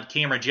 Rebound,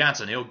 Cameron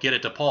Johnson. He'll get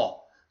it to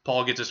Paul.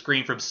 Paul gets a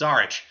screen from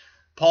Saric.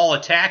 Paul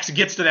attacks,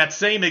 gets to that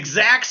same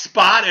exact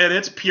spot, and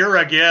it's pure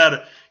again.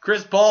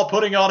 Chris Paul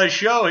putting on a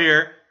show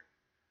here.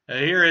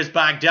 Here is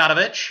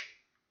Bogdanovich.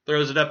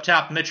 Throws it up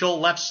top. Mitchell,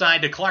 left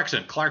side to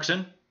Clarkson.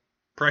 Clarkson,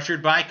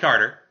 pressured by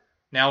Carter.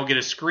 Now we'll get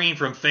a screen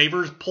from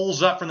Favors.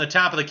 Pulls up from the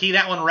top of the key.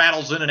 That one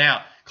rattles in and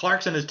out.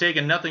 Clarkson has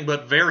taken nothing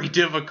but very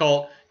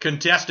difficult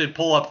contested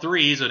pull-up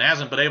threes and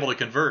hasn't been able to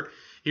convert.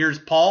 Here's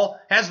Paul,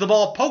 has the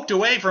ball poked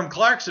away from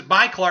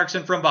by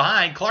Clarkson from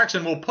behind.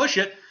 Clarkson will push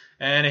it,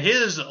 and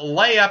his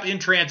layup in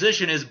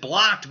transition is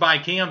blocked by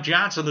Cam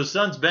Johnson. The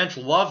Suns bench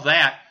love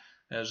that,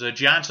 as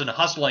Johnson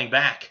hustling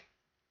back.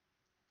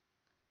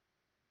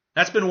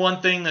 That's been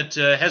one thing that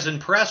has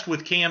impressed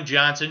with Cam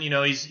Johnson. You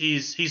know,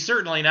 he's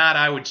certainly not,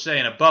 I would say,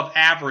 an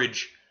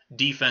above-average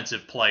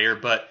defensive player,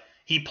 but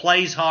he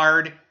plays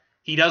hard.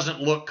 He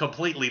doesn't look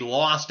completely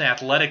lost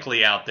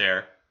athletically out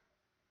there.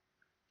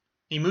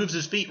 He moves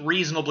his feet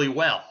reasonably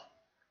well.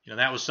 You know,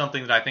 that was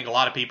something that I think a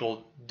lot of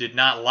people did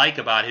not like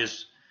about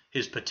his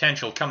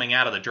potential coming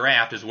out of the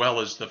draft, as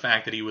well as the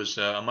fact that he was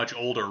a much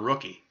older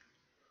rookie.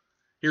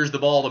 Here's the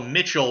ball to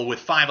Mitchell with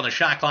 5 on the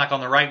shot clock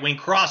on the right wing.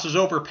 Crosses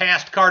over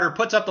past Carter,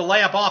 puts up the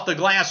layup off the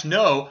glass.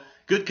 No.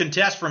 Good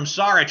contest from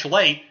Saric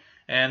late.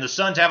 And the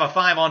Suns have a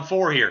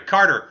 5-on-4 here.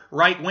 Carter,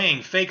 right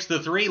wing, fakes the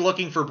 3,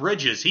 looking for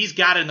Bridges. He's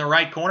got it in the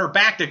right corner.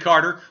 Back to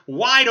Carter.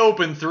 Wide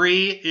open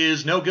 3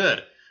 is no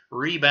good.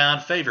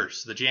 Rebound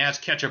Favors. The Jazz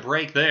catch a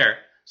break there,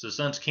 so the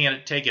Suns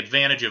can't take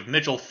advantage of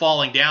Mitchell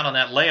falling down on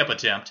that layup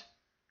attempt.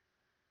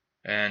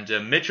 And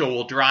Mitchell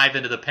will drive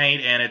into the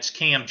paint, and it's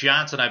Cam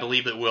Johnson, I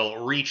believe, that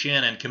will reach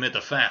in and commit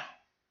the foul.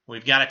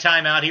 We've got a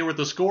timeout here with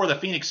the score. The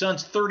Phoenix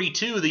Suns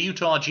 32, the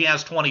Utah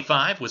Jazz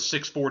 25, with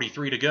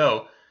 6:43 to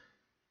go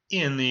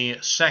in the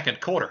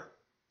second quarter.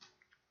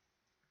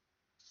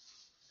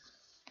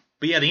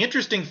 But yeah, the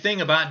interesting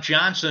thing about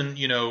Johnson,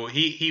 you know,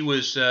 he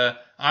was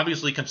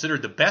obviously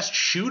considered the best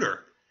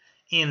shooter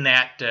in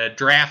that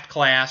draft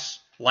class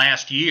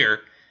last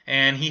year,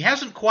 and he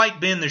hasn't quite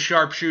been the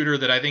sharpshooter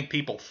that I think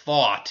people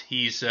thought.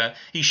 He's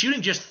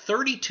shooting just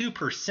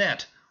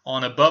 32%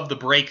 on above the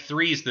break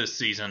threes this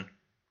season.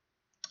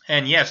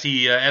 And yes,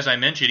 he, as I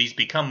mentioned, he's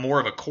become more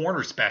of a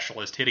corner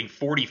specialist, hitting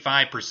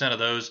 45% of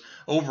those.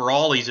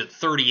 Overall, he's at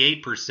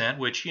 38%,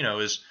 which, you know,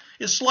 is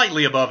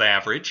slightly above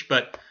average,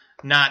 but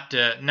not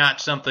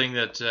something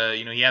that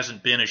he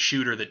hasn't been a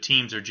shooter that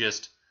teams are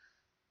just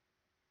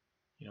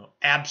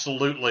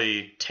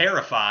absolutely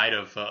terrified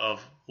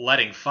of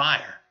letting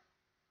fire.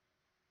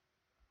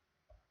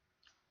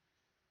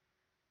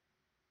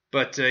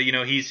 But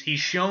he's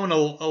shown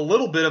a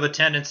little bit of a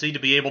tendency to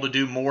be able to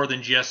do more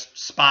than just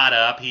spot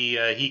up.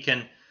 He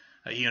can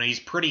he's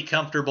pretty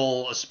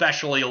comfortable,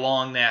 especially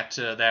along that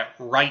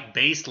right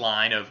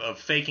baseline of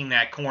faking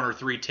that corner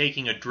 3,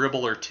 taking a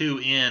dribble or 2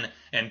 in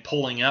and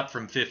pulling up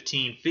from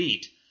 15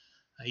 feet.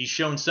 He's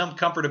shown some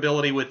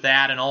comfortability with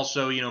that, and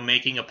also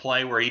making a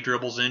play where he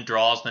dribbles in,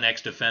 draws the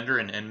next defender,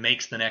 and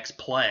makes the next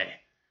play.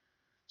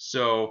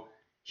 So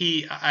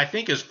I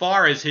think as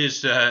far as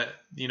his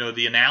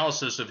the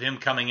analysis of him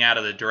coming out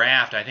of the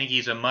draft, I think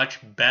he's a much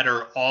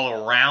better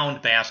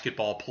all-around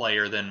basketball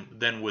player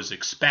than was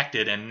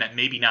expected, and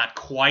maybe not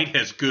quite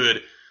as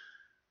good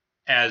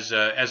as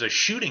a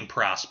shooting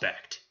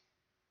prospect.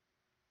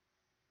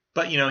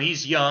 But,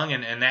 he's young,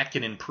 and that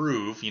can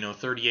improve.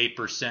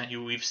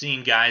 38%. We've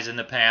seen guys in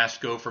the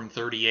past go from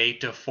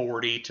 38 to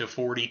 40 to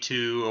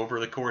 42 over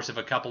the course of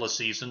a couple of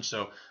seasons.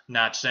 So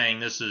not saying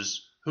this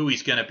is who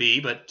he's going to be,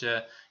 but,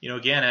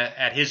 again,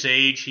 at his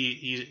age,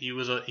 he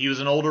was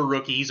an older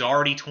rookie. He's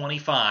already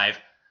 25.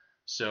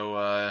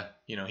 So,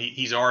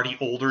 he's already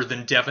older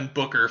than Devin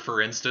Booker,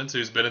 for instance,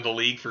 who's been in the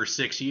league for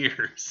 6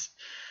 years.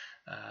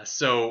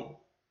 So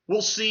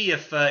we'll see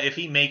if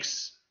he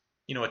makes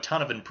a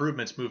ton of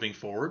improvements moving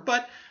forward.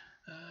 But,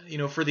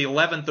 for the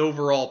 11th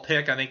overall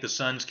pick, I think the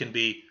Suns can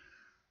be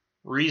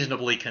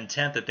reasonably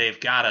content that they've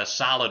got a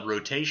solid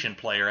rotation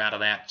player out of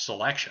that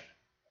selection.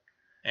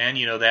 And,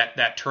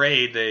 that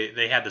trade,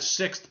 they had the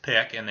 6th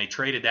pick, and they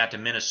traded that to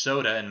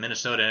Minnesota, and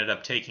Minnesota ended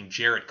up taking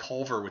Jarrett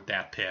Culver with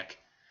that pick.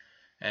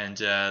 And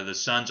the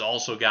Suns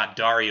also got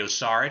Dario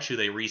Saric, who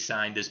they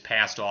re-signed this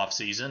past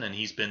offseason, and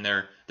he's been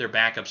their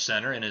backup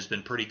center and has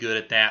been pretty good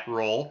at that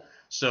role.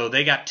 So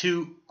they got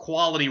 2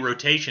 quality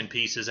rotation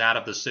pieces out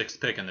of the 6th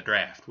pick in the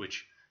draft,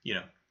 which,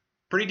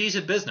 pretty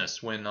decent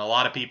business when a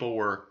lot of people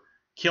were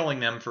killing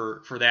them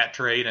for that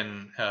trade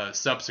and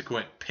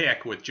subsequent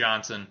pick with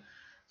Johnson,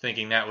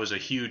 thinking that was a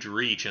huge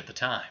reach at the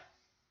time.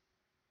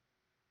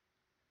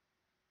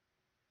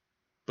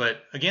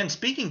 But again,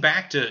 speaking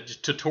back to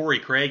Torrey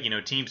Craig,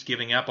 teams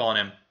giving up on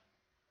him,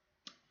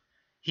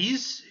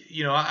 he's,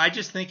 I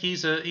just think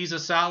he's a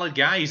solid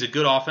guy. He's a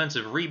good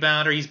offensive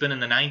rebounder. He's been in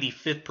the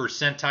 95th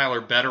percentile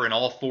or better in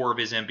all 4 of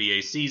his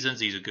NBA seasons.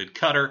 He's a good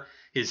cutter.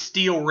 His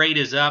steal rate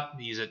is up.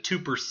 He's at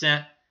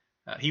 2%.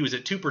 He was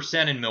at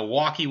 2% in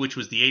Milwaukee, which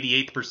was the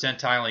 88th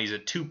percentile, and he's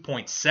at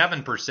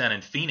 2.7%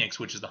 in Phoenix,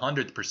 which is the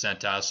 100th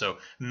percentile. So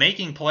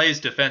making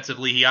plays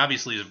defensively, he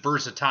obviously is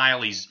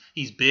versatile.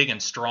 He's big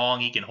and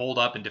strong. He can hold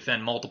up and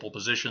defend multiple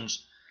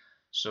positions.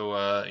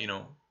 So,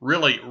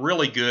 really,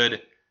 really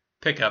good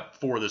pickup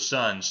for the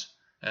Suns.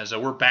 As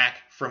we're back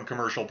from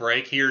commercial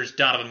break, here's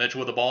Donovan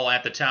Mitchell with the ball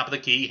at the top of the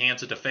key,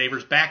 hands it to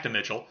Favors, back to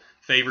Mitchell.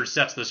 Favors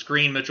sets the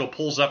screen. Mitchell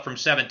pulls up from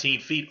 17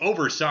 feet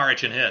over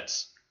Saric and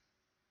hits.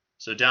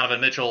 So Donovan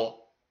Mitchell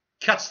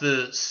cuts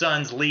the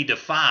Suns' lead to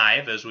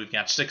 5 as we've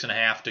got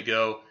 6.5 to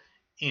go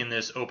in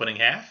this opening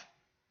half.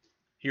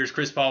 Here's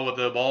Chris Paul with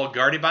the ball,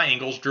 guarded by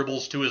Ingles,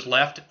 dribbles to his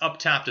left, up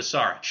top to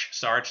Saric.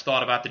 Saric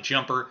thought about the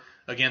jumper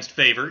against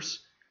Favors.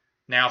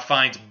 Now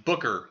finds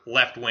Booker,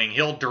 left wing.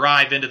 He'll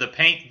drive into the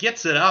paint,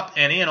 gets it up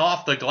and in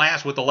off the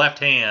glass with the left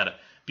hand.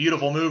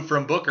 Beautiful move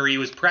from Booker. He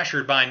was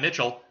pressured by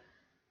Mitchell,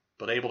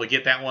 but able to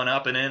get that one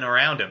up and in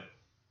around him.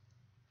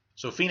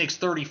 So Phoenix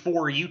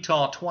 34,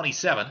 Utah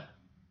 27,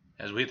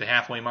 as we hit the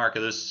halfway mark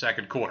of this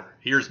second quarter.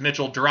 Here's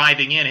Mitchell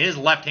driving in. His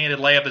left-handed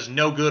layup is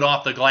no good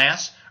off the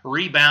glass.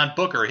 Rebound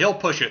Booker. He'll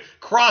push it.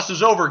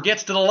 Crosses over,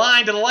 gets to the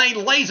line,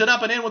 lays it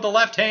up and in with the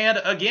left hand,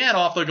 again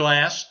off the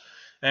glass.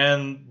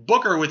 And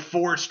Booker with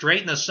 4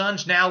 straight, and the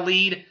Suns now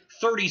lead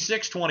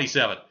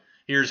 36-27.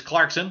 Here's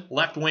Clarkson,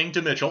 left wing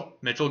to Mitchell.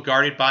 Mitchell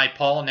guarded by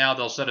Paul. Now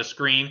they'll set a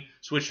screen,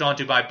 switched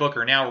onto by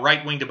Booker. Now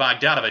right wing to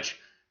Bogdanovich.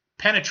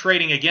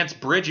 Penetrating against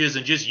Bridges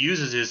and just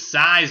uses his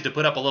size to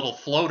put up a little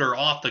floater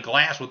off the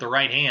glass with the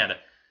right hand.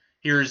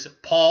 Here's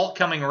Paul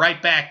coming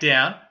right back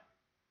down.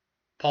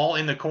 Paul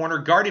in the corner,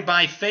 guarded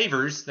by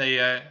Favors.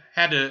 They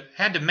had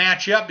to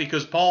match up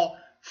because Paul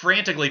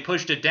frantically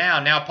pushed it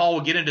down. Now Paul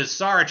will get into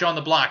Saric on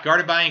the block,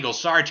 guarded by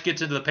Ingles. Saric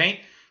gets into the paint,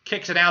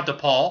 kicks it out to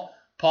Paul.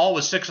 Paul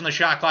with 6 on the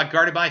shot clock,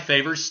 guarded by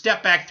Favors.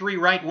 Step back 3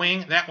 right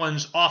wing. That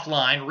one's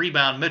offline.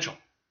 Rebound Mitchell.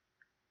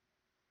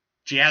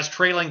 Jazz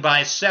trailing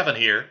by 7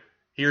 here.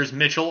 Here's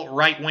Mitchell,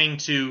 right wing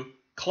to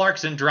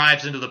Clarkson,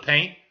 drives into the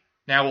paint.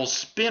 Now will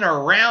spin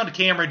around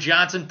Cameron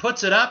Johnson,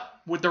 puts it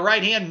up with the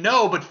right hand.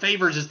 No, but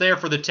Favors is there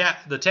for the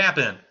tap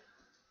in.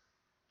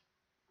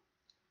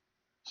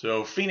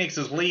 So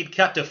Phoenix's lead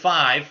cut to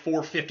 5,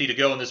 4:50 to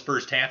go in this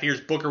first half.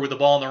 Here's Booker with the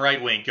ball in the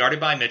right wing,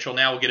 guarded by Mitchell.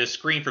 Now we'll get a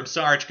screen from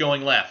Saric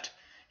going left.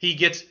 He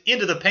gets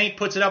into the paint,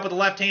 puts it up with the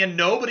left hand.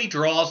 Nobody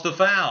draws the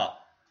foul.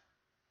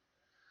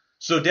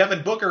 So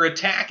Devin Booker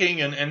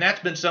attacking, and that's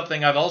been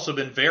something I've also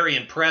been very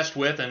impressed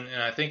with, and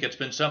I think it's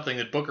been something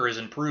that Booker has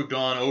improved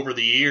on over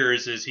the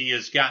years as he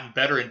has gotten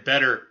better and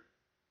better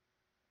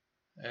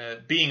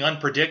being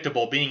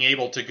unpredictable, being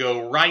able to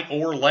go right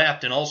or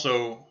left, and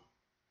also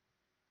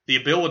the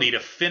ability to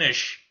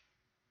finish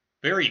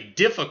very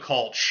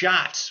difficult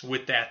shots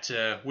with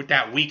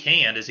that weak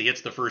hand as he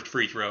hits the first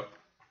free throw.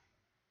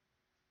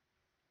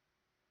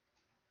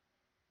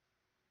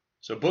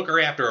 So Booker,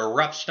 after a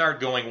rough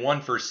start going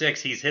 1 for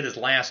 6, he's hit his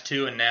last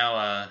 2 and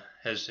now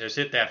has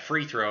hit that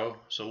free throw.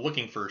 So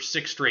looking for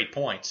 6 straight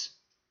points.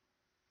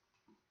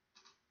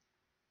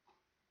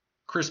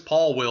 Chris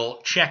Paul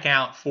will check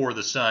out for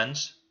the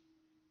Suns.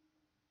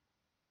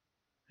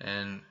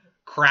 And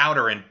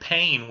Crowder and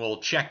Payne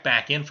will check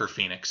back in for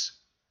Phoenix.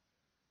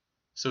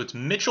 So it's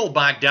Mitchell,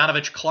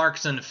 Bogdanovich,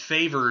 Clarkson,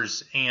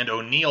 Favors, and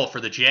O'Neal for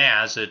the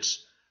Jazz.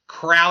 It's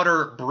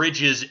Crowder,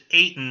 Bridges,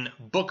 Ayton,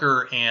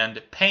 Booker,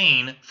 and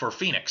Payne for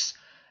Phoenix.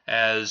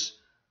 As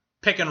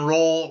pick and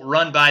roll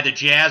run by the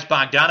Jazz,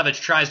 Bogdanovich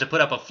tries to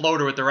put up a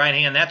floater with the right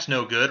hand. That's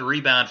no good.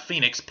 Rebound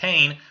Phoenix.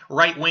 Payne,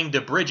 right wing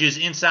to Bridges,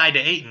 inside to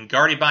Ayton.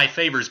 Guarded by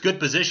Favors. Good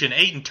position.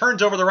 Ayton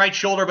turns over the right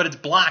shoulder, but it's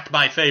blocked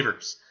by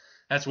Favors.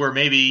 That's where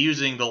maybe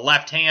using the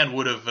left hand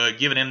would have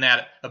given him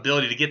that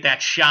ability to get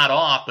that shot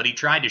off, but he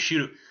tried to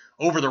shoot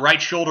over the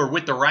right shoulder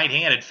with the right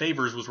hand, and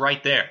Favors was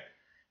right there.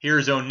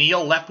 Here's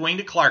O'Neal, left wing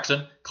to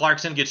Clarkson.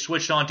 Clarkson gets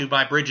switched onto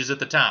by Bridges at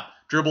the top.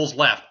 Dribbles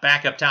left,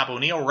 back up top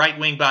O'Neal, right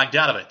wing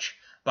Bogdanovich.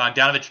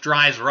 Bogdanovich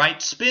drives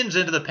right, spins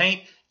into the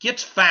paint,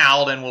 gets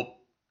fouled, and will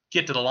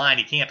get to the line.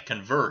 He can't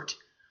convert.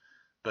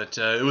 But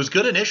it was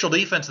good initial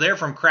defense there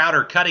from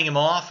Crowder, cutting him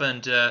off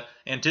and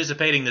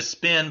anticipating the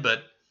spin,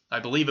 but I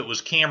believe it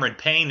was Cameron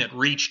Payne that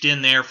reached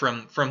in there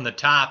from the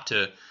top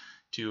to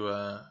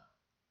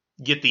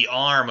get the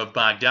arm of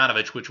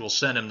Bogdanovich, which will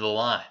send him to the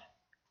line.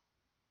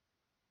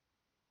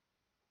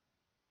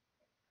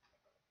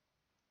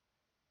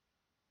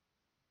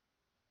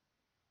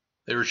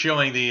 They were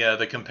showing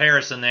the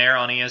comparison there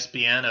on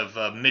ESPN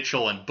of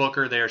Mitchell and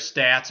Booker. Their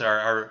stats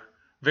are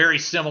very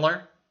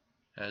similar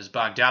as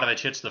Bogdanovich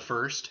hits the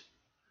first.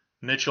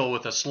 Mitchell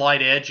with a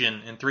slight edge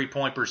in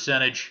three-point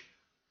percentage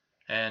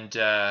and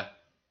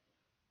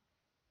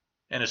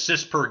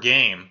assists per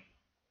game.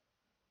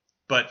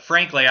 But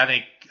frankly,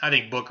 I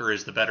think Booker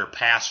is the better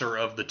passer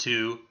of the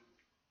two.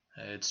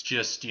 It's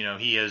just,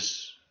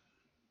 he's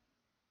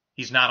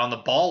not on the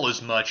ball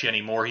as much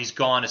anymore. He's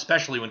gone,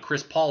 especially when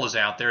Chris Paul is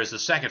out there, as the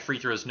second free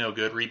throw is no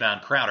good.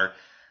 Rebound Crowder.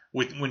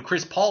 When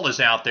Chris Paul is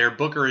out there,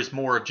 Booker is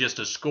more of just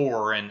a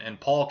scorer, and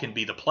Paul can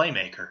be the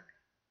playmaker.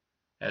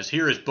 As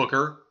here is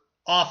Booker,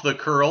 off the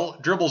curl,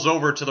 dribbles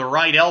over to the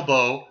right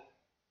elbow,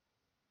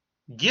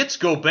 gets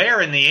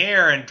Gobert in the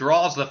air and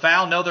draws the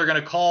foul. No, they're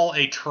going to call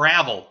a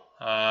travel.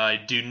 I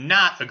do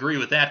not agree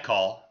with that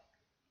call.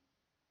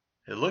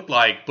 It looked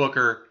like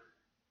Booker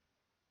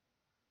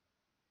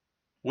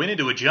went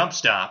into a jump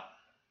stop.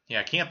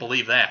 Yeah, I can't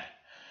believe that.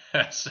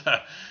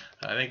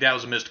 I think that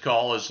was a missed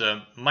call as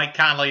Mike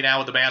Conley now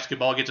with the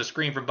basketball gets a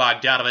screen from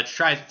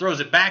Bogdanovich, throws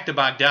it back to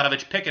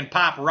Bogdanovich, pick and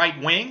pop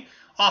right wing,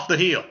 off the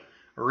heel.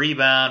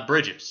 Rebound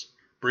Bridges.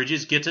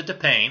 Bridges gets it to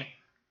Payne,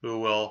 who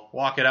will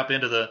walk it up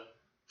into the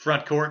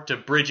front court to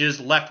Bridges,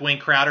 left wing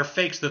Crowder,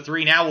 fakes the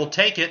three, now will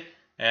take it,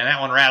 and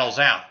that one rattles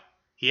out.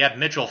 He had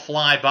Mitchell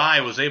fly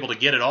by, was able to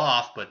get it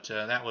off, but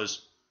that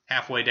was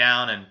halfway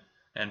down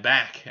and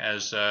back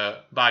as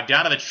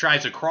Bogdanovich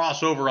tries to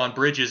cross over on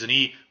Bridges, and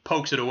he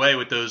pokes it away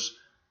with those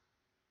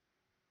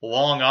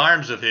long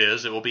arms of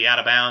his. It will be out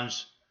of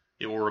bounds.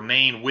 It will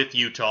remain with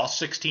Utah.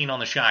 16 on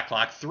the shot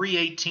clock,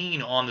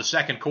 3:18 on the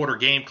second quarter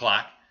game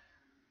clock.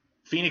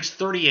 Phoenix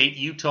 38,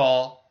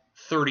 Utah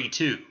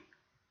 32.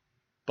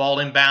 Ball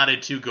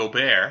inbounded to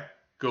Gobert.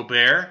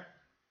 Gobert,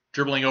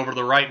 dribbling over to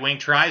the right wing,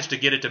 tries to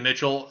get it to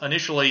Mitchell.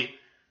 Initially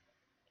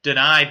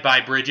denied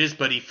by Bridges,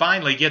 but he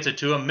finally gets it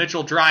to him.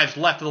 Mitchell drives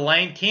left of the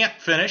lane, can't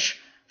finish.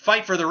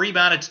 Fight for the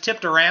rebound. It's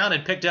tipped around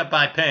and picked up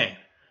by Payne.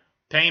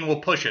 Payne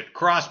will push it.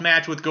 Cross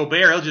match with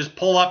Gobert. He'll just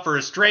pull up for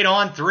a straight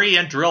on three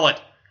and drill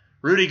it.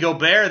 Rudy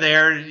Gobert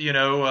there,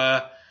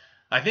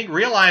 I think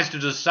realized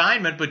his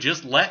assignment, but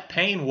just let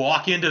Payne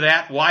walk into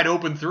that wide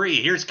open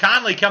three. Here's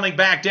Conley coming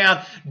back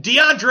down.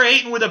 DeAndre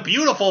Ayton with a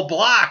beautiful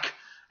block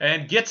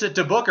and gets it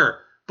to Booker.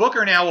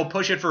 Booker now will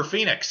push it for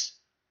Phoenix.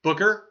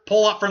 Booker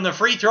pull up from the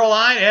free throw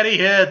line and he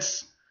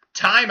hits.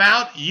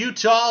 Timeout,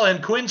 Utah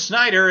and Quinn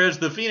Snyder as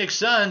the Phoenix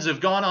Suns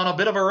have gone on a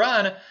bit of a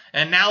run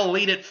and now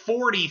lead at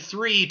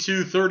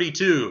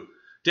 43-32.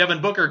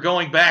 Devin Booker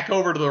going back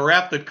over to the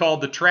ref that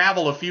called the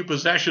travel a few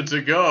possessions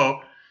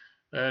ago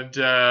and,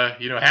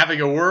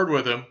 having a word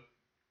with him.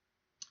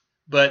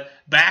 But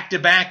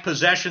back-to-back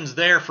possessions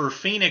there for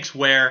Phoenix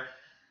where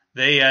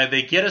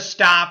they get a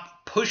stop,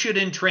 push it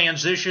in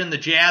transition. The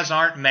Jazz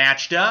aren't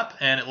matched up,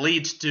 and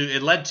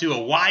it led to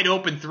a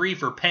wide-open three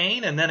for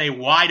Payne and then a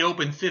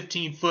wide-open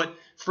 15-foot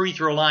free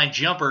throw line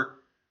jumper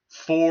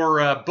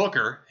for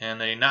Booker, and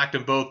they knocked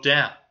them both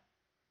down.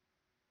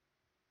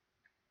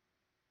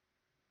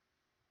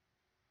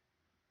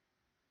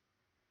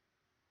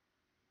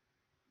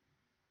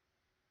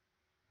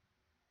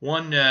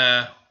 One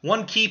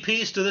key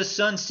piece to this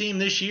Suns team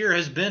this year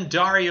has been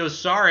Dario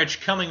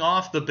Saric coming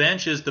off the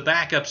bench as the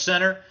backup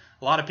center.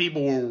 A lot of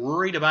people were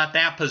worried about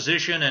that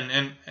position,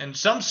 and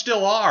some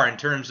still are in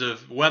terms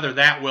of whether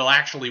that will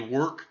actually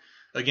work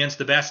against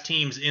the best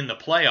teams in the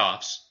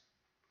playoffs.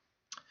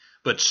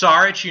 But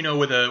Saric,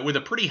 with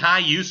a pretty high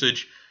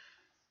usage,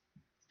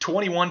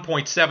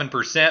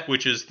 21.7%,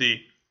 which is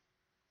the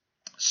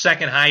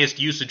second highest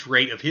usage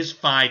rate of his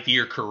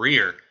 5-year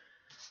career.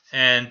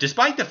 And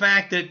despite the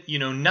fact that,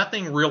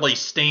 nothing really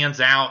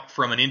stands out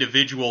from an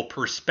individual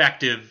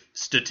perspective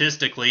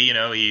statistically,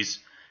 he's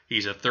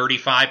a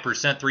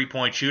 35%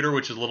 three-point shooter,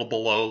 which is a little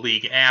below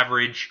league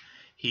average.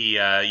 He,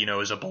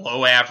 is a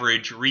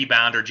below-average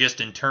rebounder just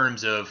in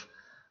terms of,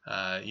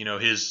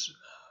 his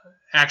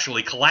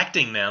actually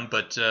collecting them.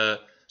 But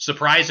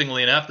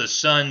surprisingly enough, the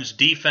Suns'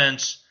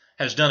 defense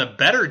has done a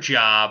better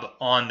job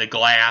on the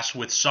glass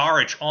with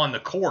Saric on the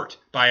court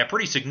by a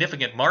pretty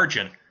significant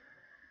margin.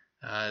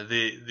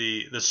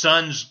 The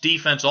Suns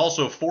defense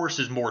also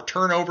forces more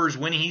turnovers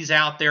when he's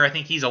out there. I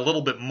think he's a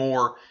little bit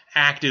more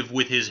active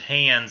with his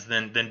hands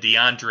than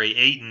DeAndre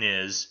Ayton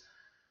is,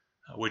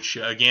 which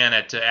again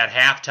at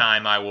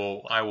halftime I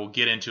will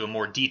get into a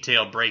more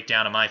detailed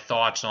breakdown of my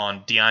thoughts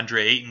on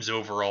DeAndre Ayton's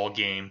overall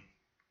game.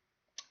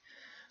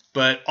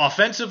 But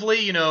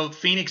offensively,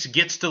 Phoenix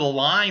gets to the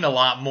line a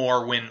lot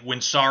more when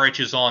Saric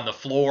is on the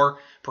floor.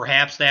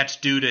 Perhaps that's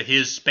due to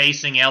his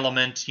spacing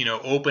element,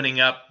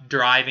 opening up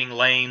driving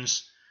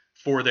lanes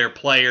for their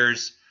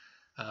players.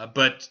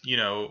 But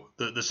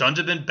the Suns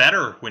have been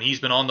better when he's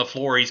been on the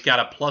floor. He's got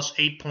a plus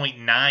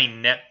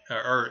 8.9 net,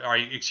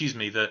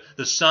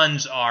 the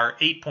Suns are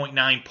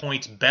 8.9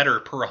 points better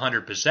per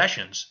 100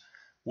 possessions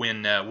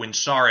when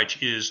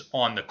Saric is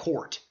on the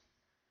court.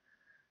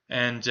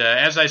 And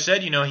as I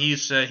said,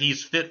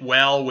 he's fit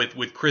well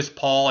with Chris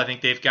Paul. I think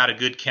they've got a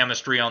good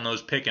chemistry on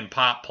those pick and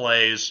pop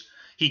plays.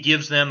 He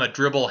gives them a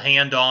dribble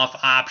handoff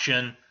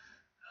option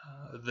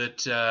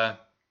that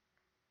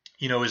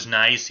is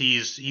nice.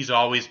 He's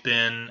always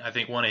been, I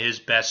think, one of his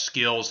best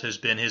skills has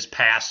been his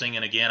passing.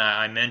 And again,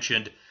 I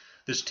mentioned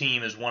this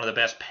team is one of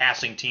the best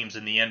passing teams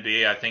in the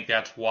NBA. I think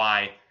that's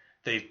why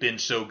they've been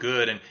so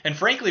good, and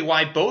frankly,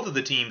 why both of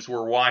the teams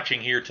we're watching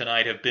here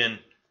tonight have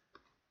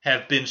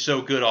been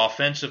so good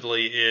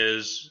offensively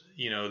is,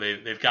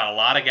 they've got a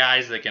lot of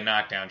guys that can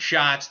knock down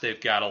shots. They've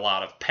got a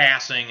lot of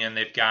passing, and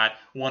they've got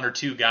one or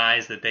two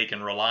guys that they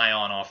can rely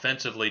on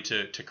offensively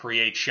to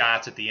create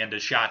shots at the end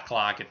of shot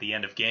clock, at the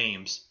end of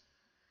games.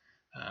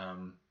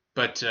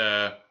 But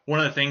one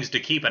of the things to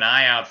keep an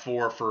eye out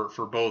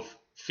for both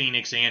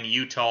Phoenix and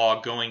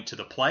Utah going to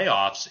the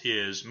playoffs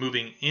is,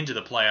 moving into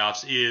the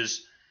playoffs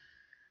is,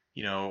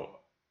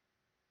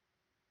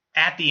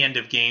 at the end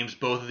of games,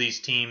 both of these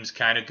teams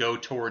kind of go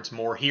towards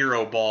more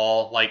hero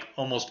ball, like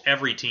almost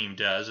every team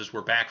does, as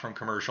we're back from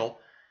commercial.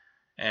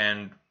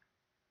 And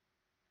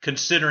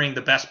considering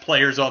the best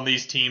players on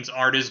these teams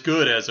aren't as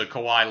good as a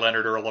Kawhi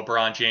Leonard or a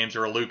LeBron James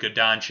or a Luka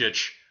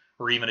Doncic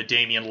or even a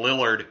Damian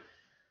Lillard,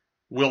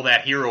 will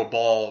that hero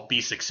ball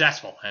be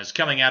successful? As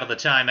coming out of the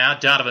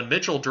timeout, Donovan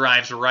Mitchell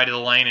drives to right of the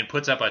lane and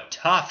puts up a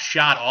tough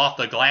shot off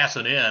the glass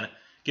and in,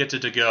 gets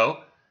it to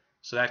go.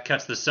 So that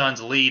cuts the Suns'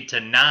 lead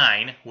to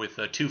 9 with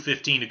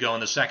 2:15 to go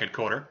in the second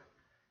quarter.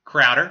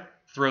 Crowder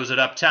throws it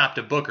up top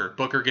to Booker.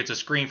 Booker gets a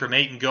screen from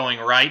Ayton going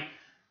right.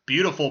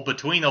 Beautiful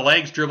between the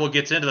legs dribble,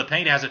 gets into the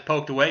paint, has it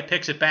poked away,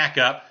 picks it back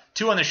up.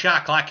 2 on the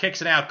shot clock,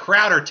 kicks it out.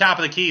 Crowder, top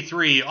of the key,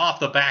 3 off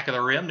the back of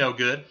the rim, no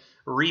good.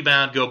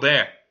 Rebound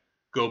Gobert.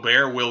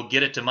 Gobert will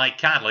get it to Mike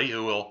Conley,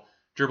 who will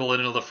dribble it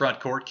into the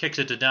front court, kicks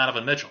it to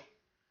Donovan Mitchell.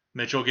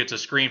 Mitchell gets a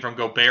screen from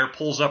Gobert,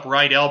 pulls up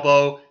right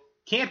elbow,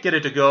 can't get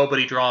it to go, but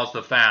he draws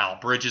the foul.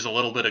 Bridges a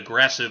little bit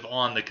aggressive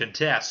on the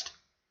contest.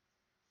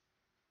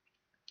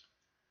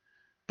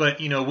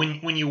 But,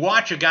 when you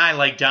watch a guy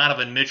like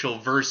Donovan Mitchell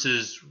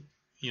versus,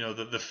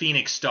 the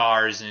Phoenix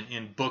Stars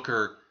in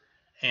Booker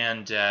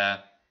and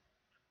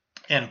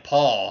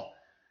Paul,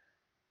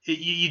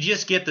 you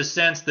just get the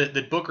sense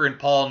that Booker and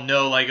Paul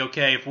know, like,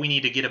 okay, if we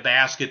need to get a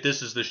basket,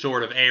 this is the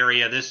sort of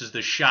area, this is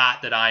the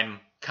shot that I'm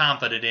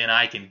confident in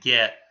I can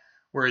get.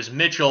 Whereas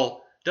Mitchell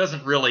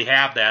doesn't really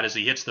have that as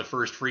he hits the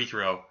first free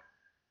throw.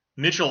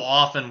 Mitchell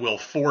often will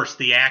force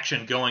the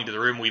action going to the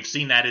rim. We've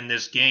seen that in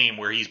this game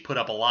where he's put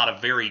up a lot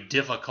of very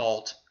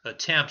difficult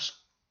attempts,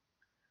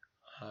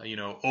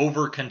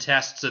 over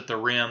contests at the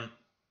rim,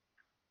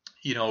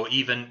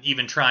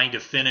 even trying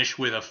to finish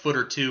with a foot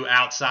or two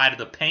outside of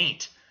the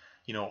paint,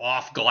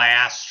 off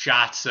glass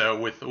shots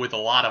with a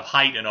lot of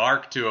height and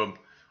arc to him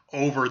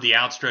over the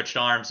outstretched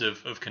arms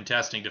of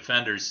contesting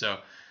defenders. So,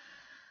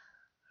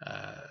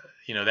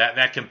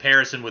 that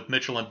comparison with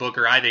Mitchell and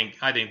Booker, I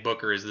think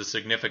Booker is the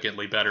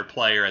significantly better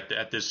player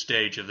at this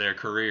stage of their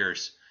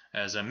careers.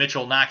 As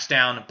Mitchell knocks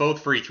down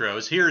both free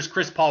throws. Here's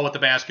Chris Paul with the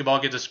basketball,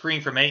 gets a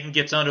screen from Ayton,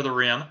 gets under the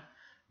rim.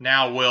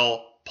 Now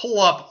will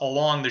pull up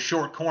along the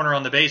short corner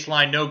on the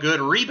baseline, no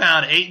good.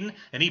 Rebound Ayton,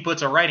 and he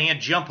puts a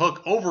right-hand jump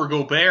hook over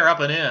Gobert,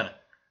 up and in.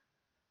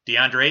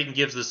 DeAndre Ayton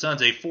gives the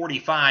Suns a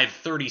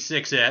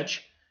 45-36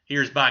 edge.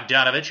 Here's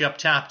Bogdanovich up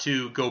top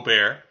to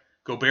Gobert.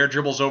 Gobert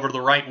dribbles over to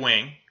the right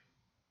wing.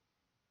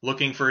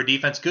 Looking for a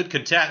defense. Good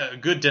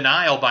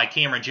denial by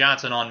Cameron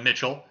Johnson on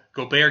Mitchell.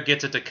 Gobert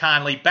gets it to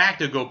Conley. Back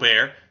to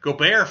Gobert.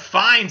 Gobert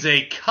finds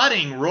a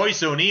cutting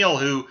Royce O'Neal,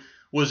 who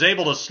was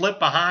able to slip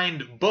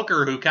behind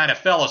Booker, who kind of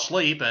fell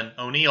asleep, and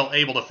O'Neal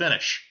able to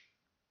finish.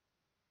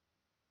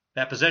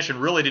 That possession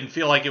really didn't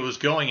feel like it was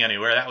going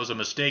anywhere. That was a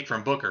mistake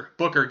from Booker.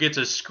 Booker gets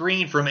a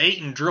screen from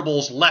Ayton,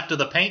 dribbles left of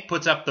the paint,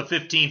 puts up the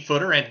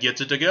 15-footer, and gets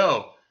it to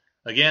go.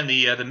 Again,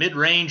 the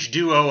mid-range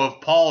duo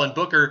of Paul and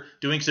Booker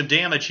doing some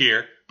damage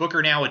here.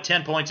 Booker now with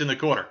 10 points in the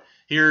quarter.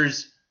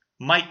 Here's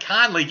Mike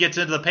Conley, gets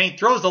into the paint,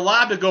 throws the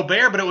lob to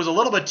Gobert, but it was a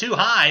little bit too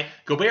high.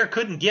 Gobert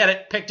couldn't get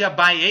it, picked up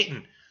by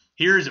Ayton.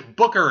 Here's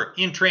Booker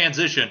in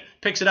transition,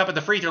 picks it up at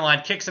the free throw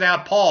line, kicks it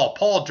out.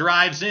 Paul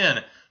drives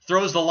in,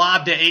 throws the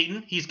lob to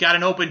Ayton. He's got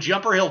an open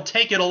jumper. He'll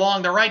take it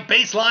along the right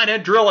baseline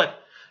and drill it.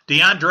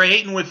 DeAndre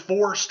Ayton with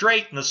 4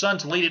 straight, and the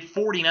Suns lead it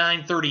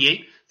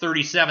 49-38.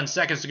 37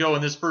 seconds to go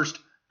in this first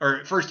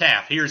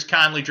half. Here's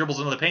Conley, dribbles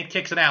into the paint,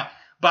 kicks it out.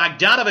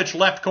 Bogdanovich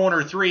left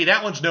corner 3.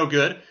 That one's no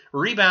good.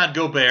 Rebound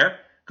Gobert.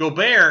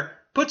 Gobert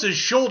puts his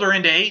shoulder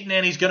into Ayton,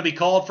 and he's going to be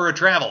called for a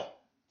travel.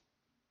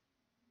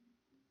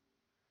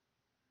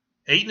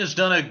 Ayton has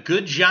done a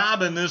good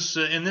job in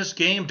this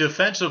game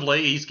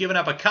defensively. He's given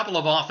up a couple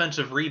of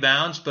offensive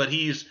rebounds, but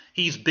he's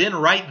been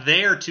right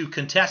there to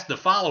contest the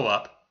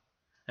follow-up,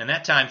 and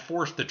that time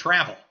forced the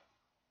travel.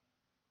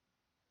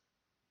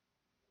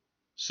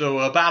 So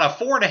about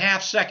a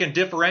 4.5-second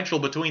differential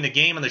between the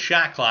game and the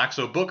shot clock,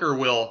 so Booker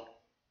will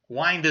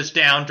wind this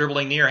down,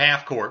 dribbling near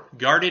half court,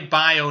 guarded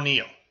by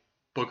O'Neal.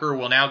 Booker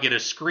will now get a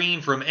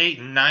screen from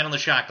Ayton, 9 on the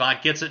shot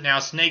clock, gets it now,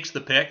 snakes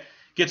the pick,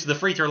 gets to the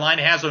free throw line,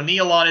 has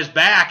O'Neal on his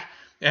back,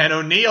 and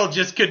O'Neal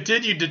just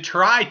continued to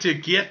try to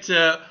get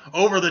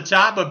over the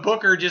top, but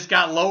Booker just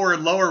got lower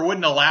and lower,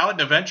 wouldn't allow it,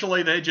 and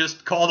eventually they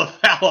just called a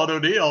foul on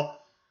O'Neal.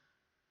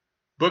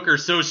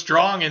 Booker's so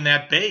strong in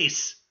that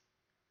base.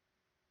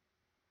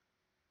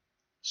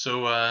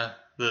 So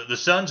the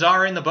Suns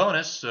are in the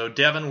bonus, so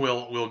Devin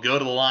will go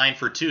to the line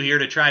for 2 here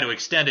to try to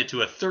extend it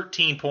to a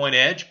 13-point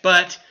edge,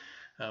 but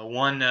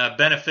one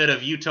benefit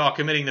of Utah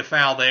committing the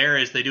foul there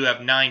is they do have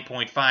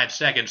 9.5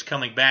 seconds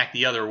coming back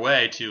the other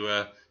way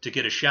to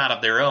get a shot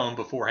of their own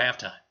before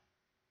halftime.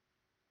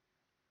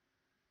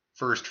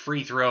 First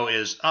free throw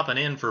is up and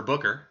in for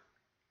Booker.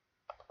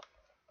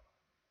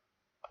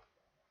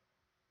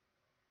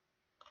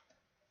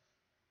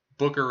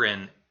 Booker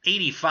an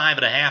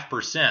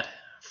 85.5%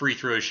 free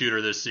throw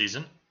shooter this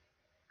season.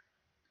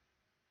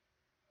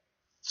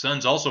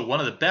 Suns also one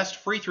of the best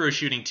free throw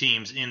shooting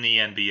teams in the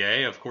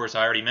NBA. Of course,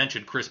 I already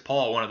mentioned Chris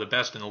Paul, one of the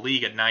best in the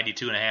league at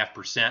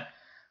 92.5%.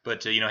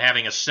 But,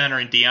 having a center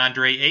in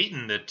DeAndre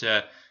Ayton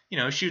that,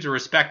 shoots a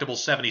respectable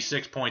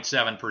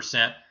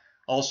 76.7%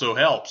 also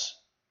helps.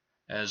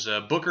 As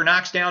Booker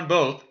knocks down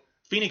both,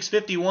 Phoenix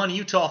 51,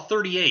 Utah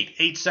 38.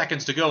 8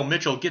 seconds to go.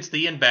 Mitchell gets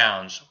the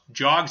inbounds,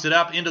 jogs it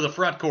up into the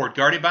front court,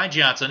 guarded by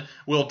Johnson,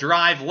 will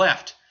drive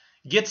left.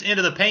 Gets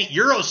into the paint,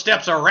 Euro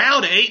steps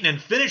around Ayton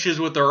and finishes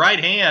with the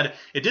right hand.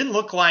 It didn't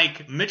look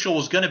like Mitchell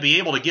was going to be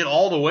able to get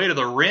all the way to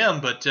the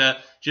rim, but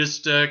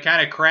just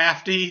kind of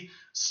crafty,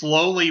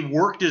 slowly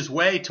worked his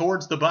way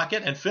towards the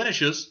bucket and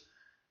finishes.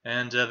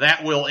 And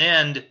that will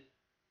end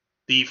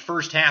the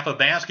first half of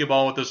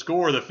basketball with the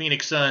score, the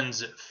Phoenix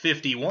Suns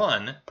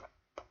 51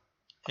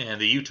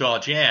 and the Utah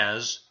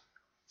Jazz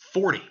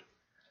 40.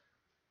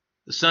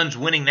 The Suns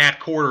winning that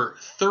quarter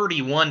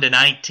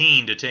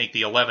 31-19 to take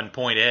the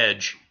 11-point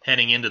edge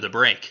heading into the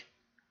break.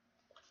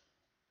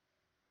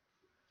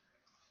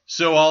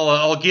 So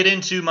I'll get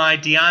into my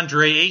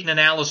DeAndre Ayton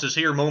analysis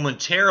here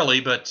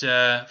momentarily, but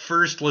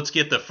first let's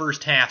get the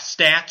first half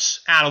stats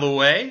out of the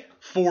way.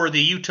 For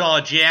the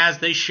Utah Jazz,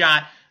 they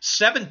shot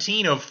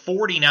 17 of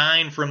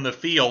 49 from the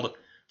field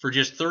for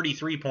just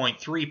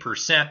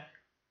 33.3%.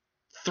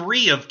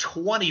 3 of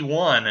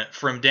 21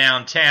 from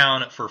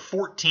downtown for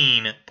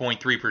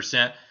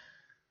 14.3%.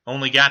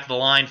 Only got to the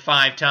line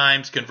 5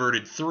 times,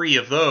 converted 3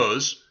 of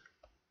those.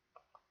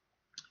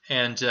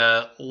 And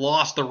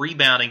lost the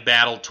rebounding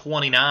battle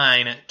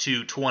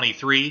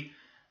 29-23.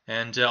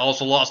 And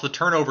also lost the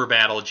turnover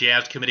battle,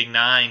 Jazz committing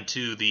 9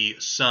 to the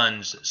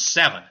Suns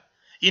 7.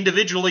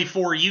 Individually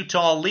for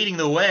Utah, leading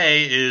the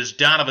way is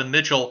Donovan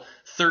Mitchell,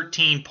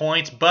 13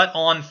 points, but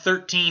on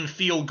 13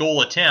 field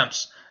goal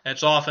attempts.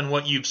 That's often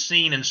what you've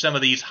seen in some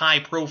of these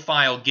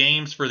high-profile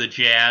games for the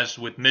Jazz,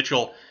 with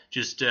Mitchell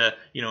just,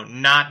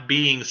 not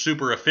being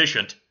super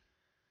efficient.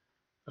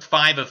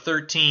 5 of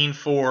 13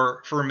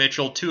 for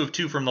Mitchell, 2 of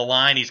 2 from the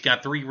line. He's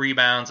got 3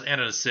 rebounds and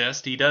an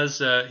assist.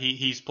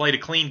 He's played a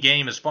clean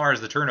game as far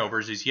as the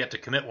turnovers. He's yet to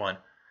commit one.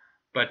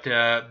 But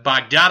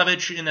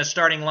Bogdanovich in the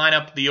starting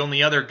lineup, the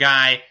only other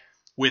guy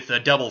with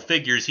double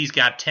figures. He's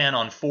got 10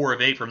 on 4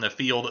 of 8 from the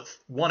field,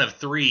 1 of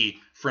 3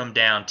 from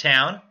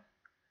downtown.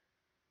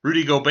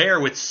 Rudy Gobert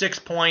with 6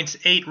 points,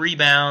 8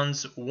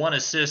 rebounds, 1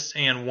 assist,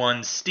 and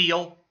 1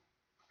 steal.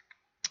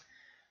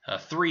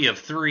 3 of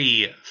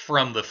 3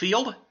 from the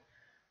field.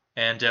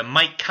 And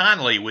Mike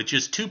Conley with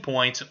just 2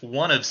 points,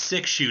 1 of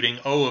 6 shooting,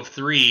 0 of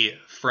 3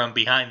 from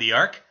behind the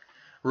arc.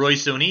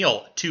 Royce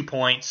O'Neal, 2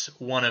 points,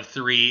 1 of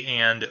 3,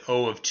 and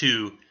 0 of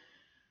 2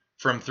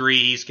 from 3.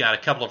 He's got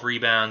a couple of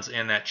rebounds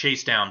and that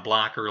chase down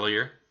block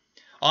earlier.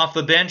 Off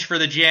the bench for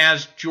the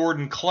Jazz,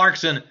 Jordan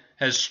Clarkson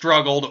has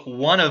struggled,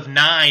 1 of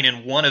 9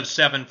 and 1 of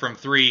 7 from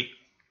 3.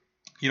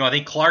 I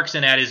think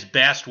Clarkson at his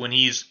best when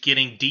he's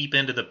getting deep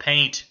into the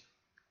paint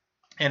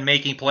and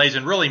making plays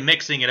and really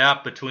mixing it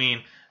up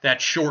between that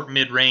short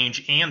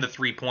mid-range and the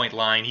three-point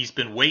line. He's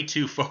been way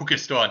too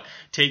focused on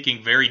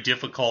taking very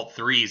difficult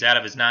threes. Out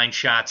of his 9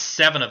 shots,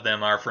 7 of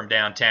them are from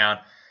downtown.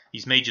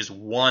 He's made just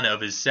 1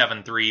 of his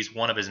 7 threes,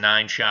 1 of his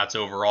 9 shots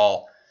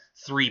overall.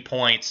 3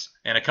 points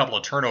and a couple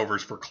of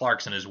turnovers for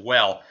Clarkson as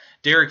well.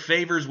 Derek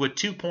Favors with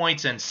 2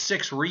 points and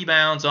 6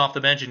 rebounds off the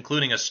bench,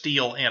 including a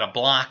steal and a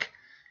block.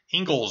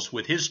 Ingles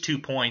with his 2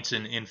 points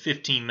in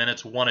 15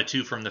 minutes, 1 of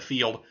 2 from the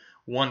field,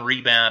 1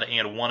 rebound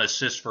and 1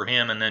 assist for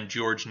him, and then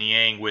George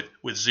Niang with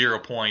 0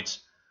 points,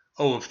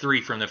 0 of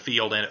 3 from the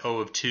field and 0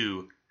 of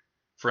 2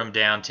 from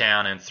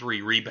downtown and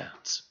 3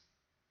 rebounds.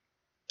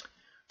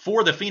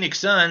 For the Phoenix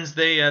Suns,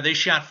 they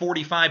shot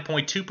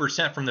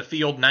 45.2% from the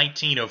field,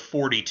 19 of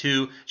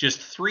 42, just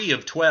 3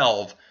 of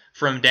 12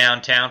 from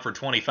downtown for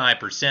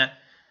 25%.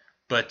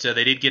 But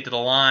they did get to the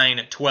line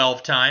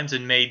 12 times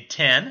and made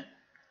 10.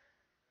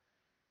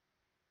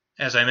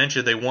 As I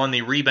mentioned, they won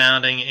the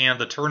rebounding and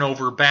the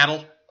turnover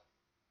battle.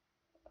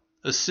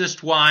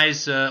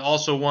 Assist-wise,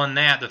 also won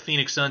that. The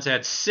Phoenix Suns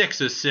had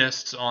 6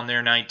 assists on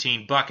their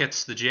 19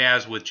 buckets. The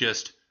Jazz with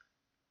just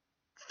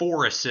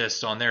 4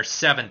 assists on their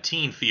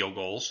 17 field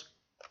goals.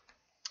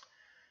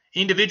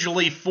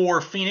 Individually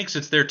for Phoenix,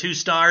 it's their 2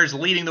 stars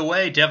leading the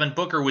way. Devin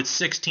Booker with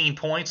 16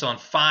 points on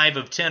 5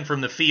 of 10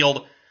 from the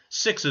field,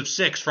 6 of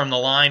 6 from the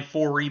line,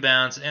 4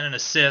 rebounds and an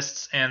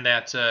assist, and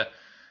that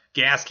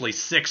ghastly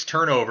 6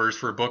 turnovers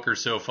for Booker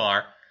so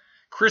far.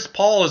 Chris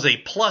Paul is a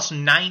plus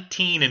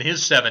 19 in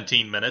his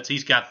 17 minutes.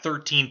 He's got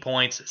 13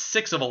 points,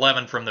 6 of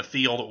 11 from the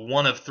field,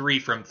 1 of 3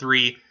 from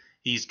 3.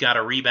 He's got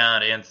a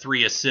rebound and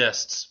 3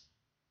 assists.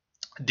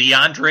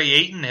 DeAndre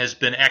Ayton has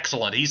been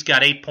excellent. He's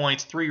got 8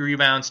 points, 3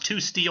 rebounds, 2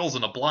 steals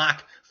and a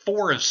block,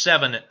 4 of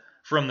 7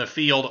 from the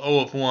field, 0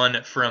 of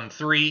 1 from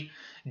 3.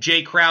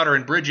 Jay Crowder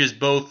and Bridges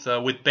both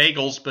with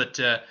bagels, but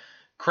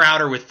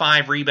Crowder with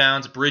 5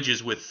 rebounds,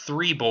 Bridges with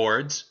 3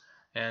 boards,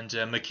 and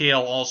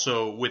McHale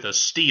also with a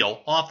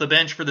steal. Off the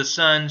bench for the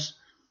Suns,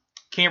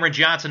 Cameron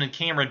Johnson and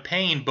Cameron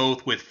Payne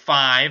both with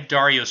 5,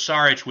 Dario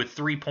Saric with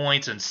 3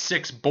 points and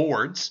 6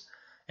 boards,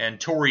 and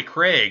Torrey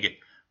Craig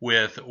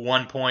with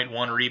 1 point,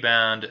 1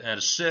 rebound, an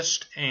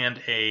assist, and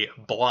a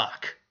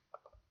block.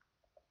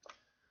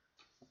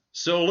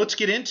 So let's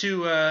get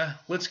into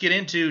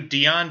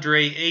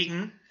DeAndre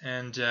Ayton,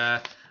 and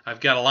I've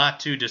got a lot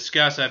to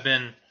discuss. I've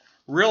been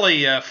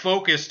really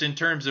focused in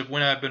terms of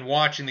when I've been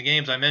watching the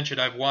games. I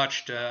mentioned I've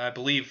watched, I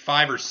believe,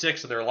 5 or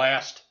 6 of their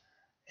last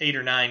 8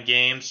 or 9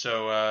 games.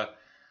 So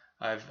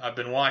I've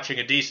been watching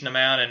a decent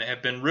amount and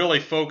have been really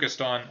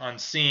focused on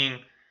seeing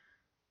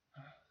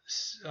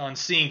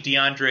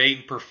DeAndre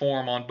Ayton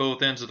perform on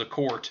both ends of the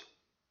court.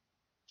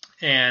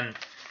 And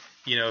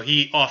you know,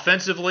 he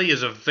offensively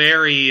is a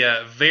very,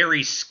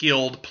 very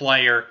skilled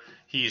player.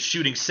 He's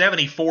shooting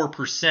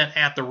 74%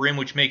 at the rim,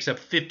 which makes up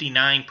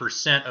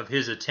 59% of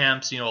his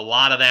attempts. You know, a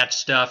lot of that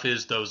stuff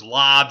is those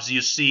lobs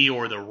you see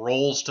or the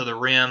rolls to the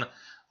rim,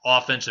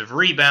 offensive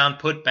rebound,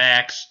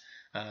 putbacks.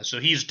 So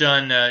he's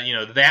done,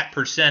 that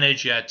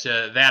percentage at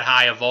that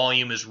high a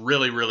volume is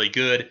really, really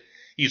good.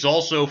 He's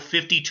also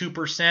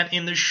 52%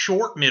 in the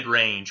short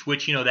mid-range,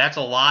 which, that's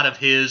a lot of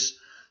his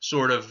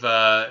sort of,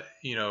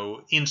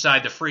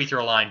 inside the free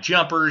throw line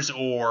jumpers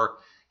or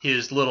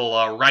his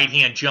little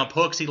right-hand jump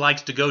hooks he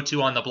likes to go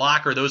to on the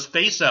block, or those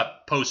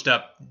face-up,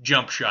 post-up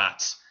jump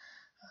shots.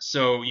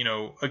 So,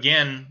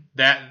 again,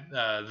 that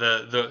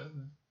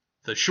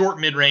the short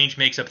mid-range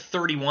makes up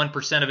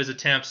 31% of his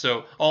attempts.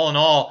 So all in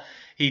all,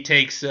 he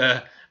takes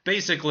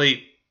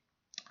basically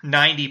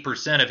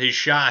 90% of his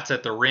shots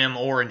at the rim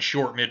or in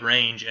short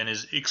mid-range and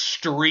is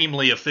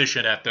extremely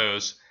efficient at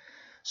those.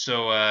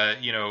 So,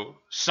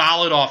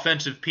 solid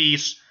offensive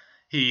piece.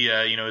 He,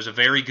 is a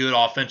very good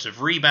offensive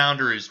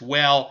rebounder as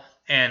well.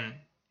 And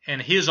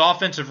his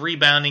offensive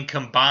rebounding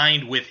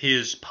combined with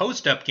his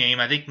post-up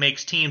game, I think,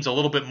 makes teams a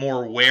little bit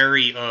more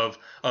wary of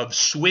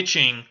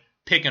switching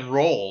pick and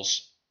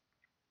rolls.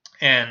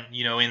 And,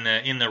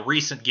 in the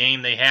recent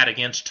game they had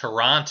against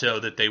Toronto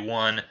that they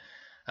won,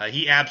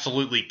 he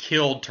absolutely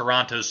killed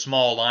Toronto's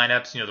small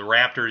lineups. The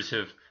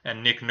Raptors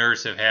and Nick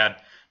Nurse have had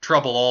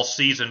trouble all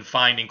season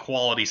finding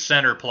quality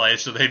center play,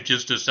 so they've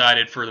just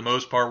decided for the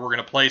most part we're going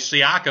to play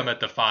Siakam at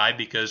the 5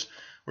 because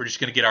we're just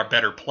going to get our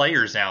better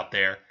players out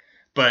there.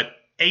 But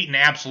Ayton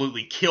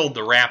absolutely killed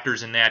the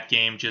Raptors in that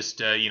game, just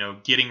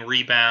getting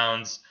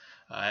rebounds,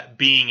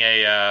 being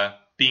a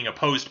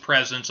post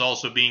presence,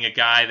 also being a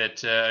guy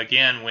that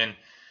again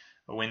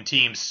when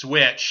teams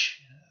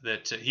switch,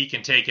 that he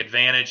can take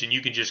advantage and you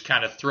can just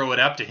kind of throw it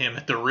up to him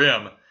at the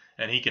rim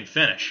and he can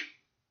finish.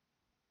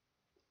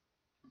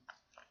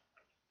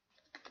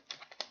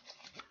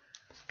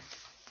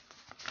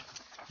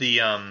 The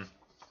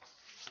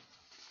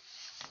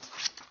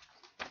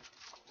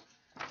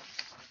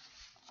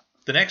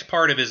next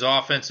part of his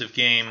offensive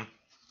game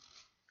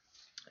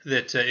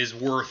that is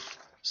worth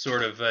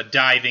sort of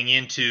diving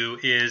into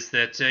is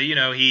that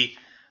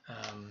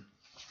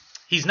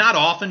he's not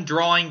often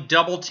drawing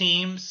double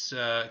teams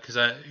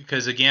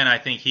because again I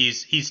think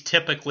he's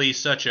typically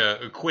such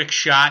a quick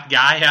shot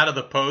guy out of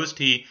the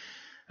post.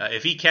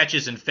 If he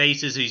catches and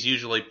faces, he's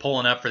usually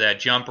pulling up for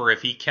that jumper.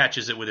 If he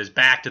catches it with his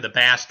back to the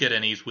basket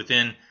and he's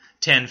within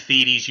 10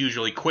 feet, he's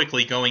usually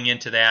quickly going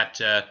into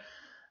that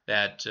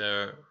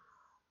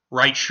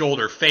right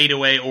shoulder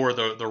fadeaway or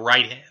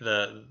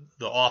the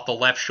off the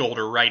left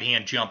shoulder right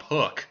hand jump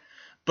hook.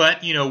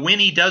 But when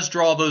he does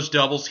draw those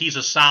doubles, he's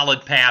a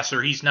solid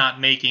passer. He's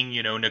not making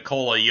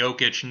Nikola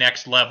Jokic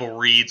next level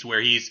reads where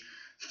he's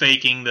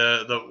faking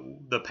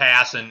the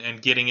pass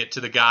and getting it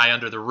to the guy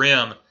under the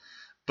rim.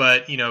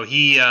 But,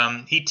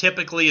 he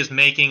typically is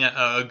making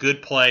a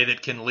good play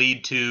that can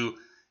lead to,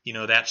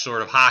 that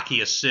sort of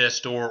hockey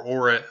assist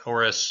or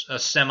a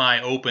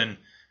semi-open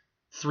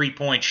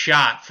three-point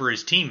shot for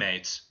his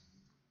teammates.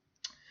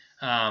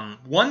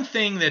 One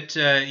thing that,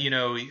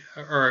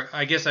 or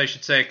I guess I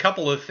should say a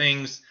couple of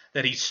things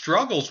that he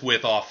struggles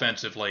with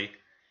offensively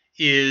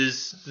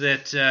is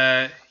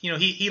that,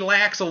 he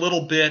lacks a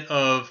little bit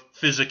of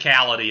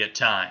physicality at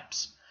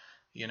times.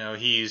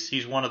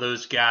 He's one of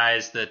those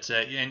guys that,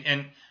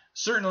 and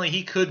certainly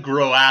he could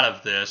grow out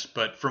of this,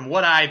 but from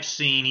what I've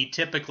seen, he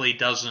typically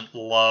doesn't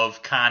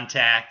love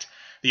contact.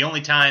 The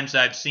only times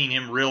I've seen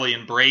him really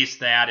embrace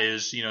that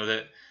is,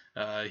 that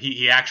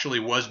he actually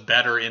was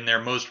better in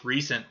their most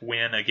recent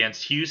win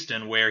against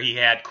Houston, where he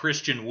had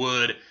Christian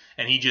Wood,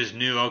 and he just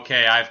knew,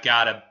 okay, I've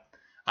got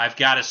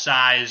a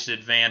size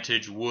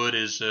advantage. Wood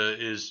is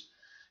a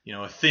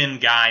thin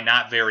guy,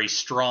 not very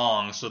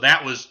strong. So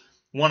that was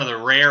one of the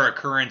rare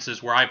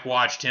occurrences where I've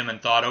watched him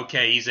and thought,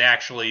 okay, he's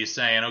actually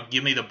saying, oh,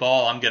 give me the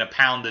ball, I'm going to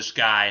pound this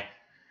guy.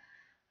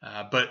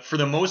 But for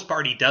the most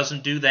part, he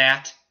doesn't do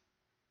that.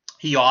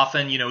 He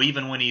often,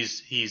 even when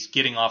he's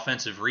getting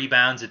offensive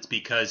rebounds, it's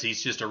because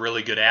he's just a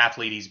really good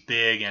athlete. He's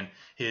big, and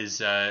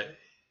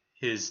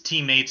his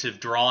teammates have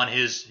drawn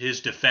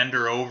his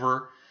defender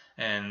over,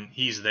 and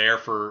he's there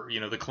for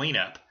the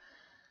cleanup.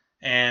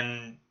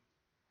 And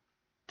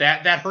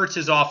that hurts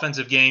his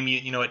offensive game.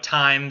 At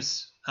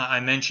times,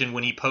 I mentioned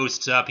when he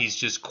posts up, he's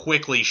just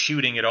quickly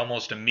shooting it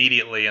almost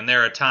immediately. And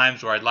there are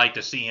times where I'd like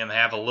to see him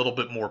have a little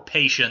bit more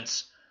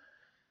patience.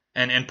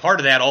 And part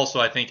of that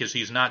also, I think, is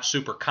he's not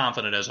super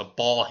confident as a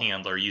ball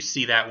handler. You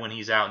see that when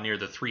he's out near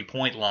the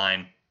three-point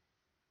line.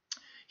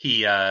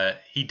 He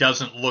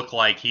doesn't look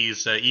like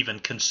he's even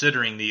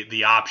considering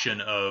the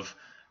option of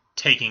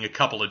taking a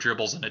couple of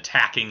dribbles and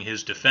attacking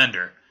his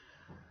defender.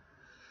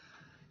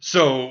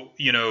 So,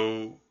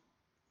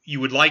 you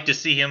would like to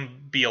see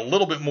him be a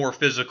little bit more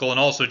physical, and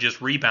also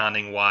just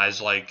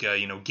rebounding-wise, like,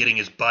 getting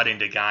his butt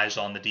into guys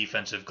on the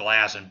defensive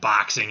glass and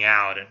boxing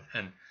out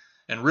and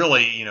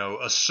really,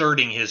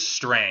 asserting his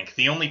strength.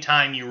 The only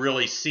time you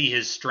really see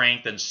his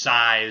strength and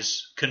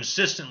size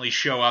consistently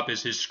show up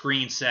is his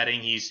screen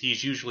setting.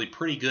 He's usually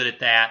pretty good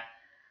at that.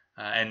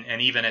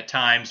 And even at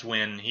times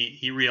when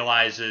he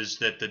realizes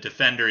that the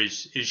defender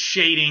is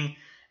shading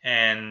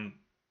and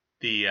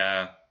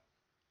the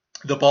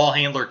ball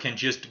handler can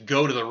just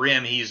go to the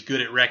rim, he's good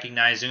at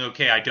recognizing,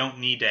 okay, I don't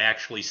need to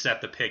actually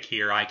set the pick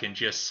here. I can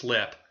just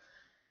slip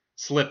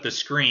the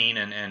screen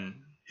and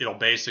it'll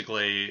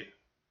basically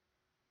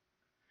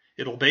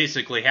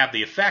have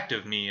the effect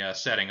of me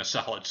setting a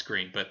solid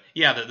screen. But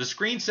yeah, the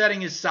screen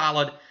setting is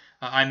solid.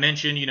 I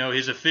mentioned,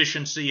 his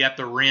efficiency at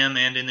the rim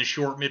and in the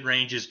short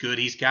mid-range is good.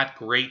 He's got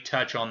great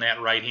touch on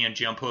that right-hand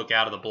jump hook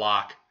out of the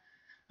block.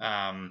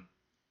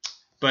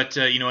 But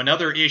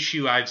another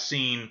issue I've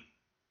seen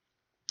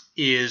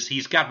is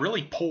he's got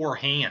really poor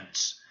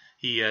hands.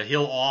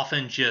 He'll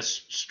often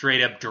just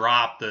straight up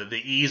drop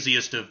the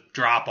easiest of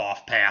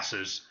drop-off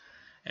passes.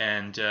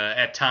 And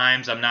at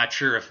times, I'm not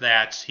sure if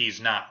that's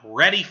he's not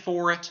ready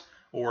for it,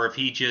 or if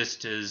he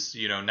just is,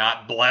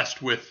 not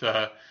blessed with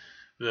the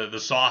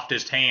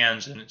softest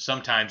hands. And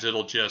sometimes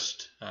it'll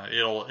just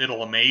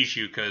it'll amaze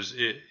you because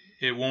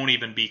it won't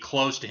even be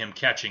close to him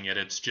catching it.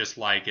 It's just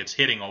like it's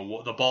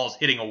the ball's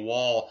hitting a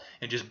wall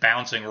and just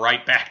bouncing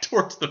right back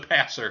towards the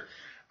passer.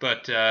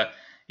 But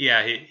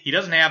he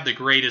doesn't have the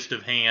greatest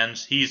of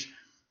hands. He's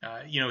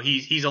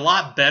a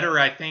lot better,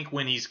 I think,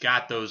 when he's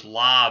got those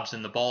lobs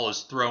and the ball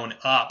is thrown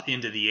up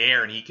into the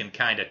air and he can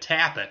kind of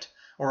tap it,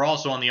 or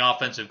also on the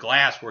offensive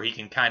glass where he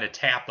can kind of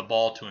tap the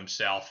ball to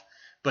himself.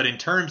 But in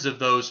terms of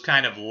those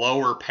kind of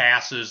lower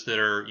passes that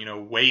are,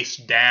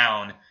 waist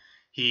down,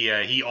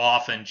 he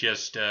often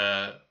just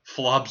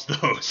flubs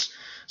those.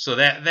 So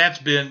that's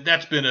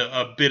been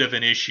a bit of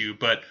an issue.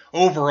 But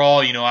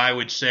overall, I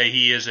would say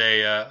he is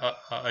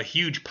a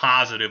huge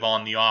positive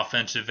on the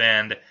offensive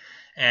end.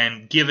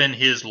 And given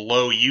his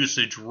low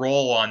usage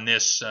role on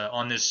this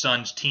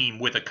Suns team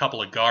with a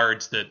couple of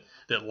guards that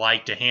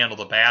like to handle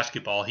the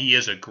basketball, he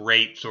is a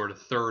great sort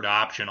of third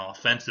option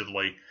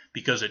offensively,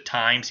 because at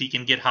times he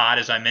can get hot,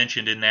 as I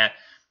mentioned in that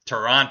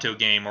Toronto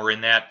game or in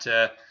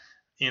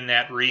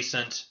that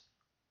recent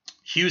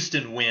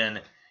Houston win.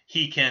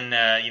 He can,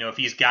 if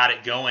he's got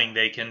it going,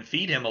 they can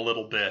feed him a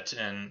little bit,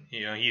 and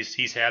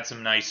he's had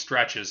some nice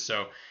stretches.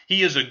 So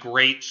he is a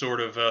great sort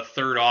of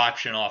third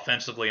option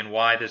offensively, and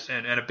why this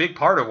and a big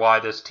part of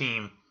why this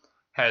team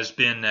has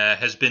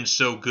been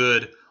so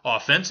good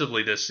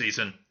offensively this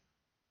season.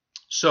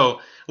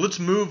 So let's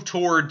move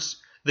towards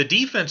the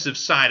defensive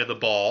side of the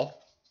ball,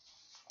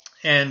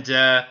 and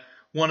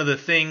one of the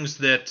things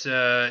that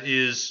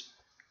is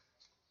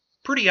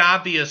pretty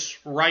obvious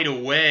right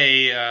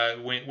away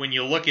when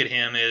you look at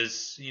him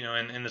is,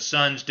 and the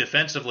Suns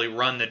defensively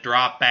run the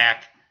drop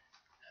back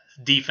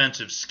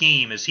defensive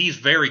scheme, is he's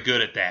very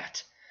good at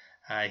that.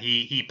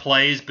 He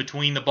plays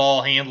between the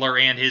ball handler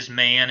and his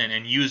man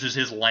and uses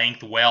his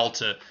length well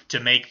to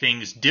make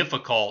things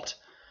difficult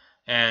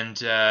and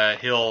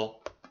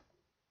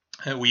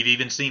we've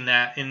even seen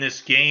that in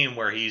this game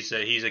where he's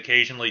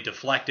occasionally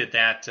deflected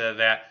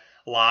that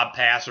lob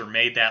pass or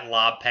made that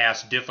lob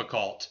pass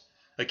difficult.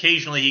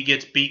 Occasionally he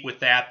gets beat with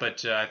that,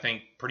 but I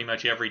think pretty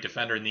much every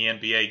defender in the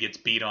NBA gets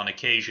beat on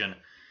occasion.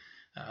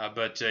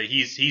 But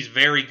he's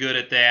very good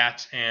at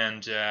that,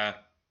 and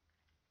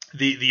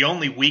the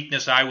only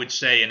weakness I would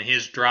say in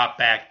his drop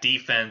back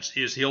defense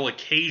is he'll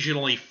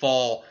occasionally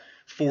fall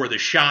for the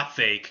shot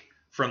fake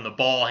from the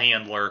ball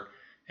handler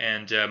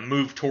and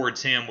move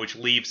towards him, which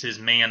leaves his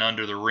man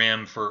under the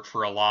rim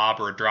for a lob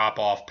or a drop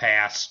off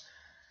pass.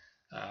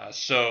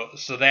 So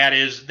that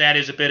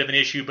is a bit of an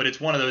issue, but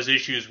it's one of those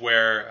issues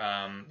where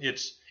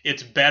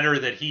it's better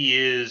that he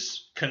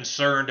is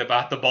concerned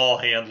about the ball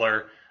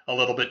handler a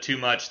little bit too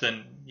much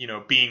than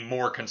being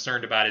more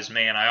concerned about his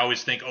man. I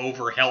always think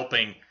over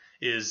helping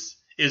is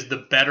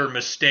the better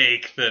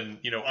mistake than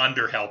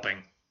under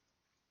helping.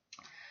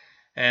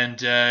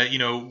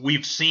 And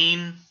we've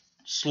seen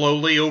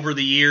slowly over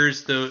the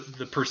years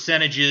the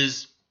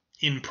percentages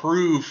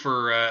improve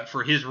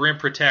for his rim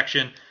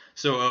protection.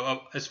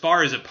 So as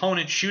far as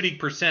opponent shooting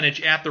percentage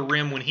at the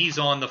rim when he's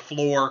on the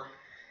floor,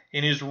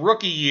 in his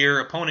rookie year,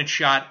 opponent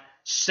shot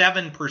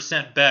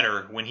 7%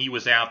 better when he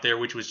was out there,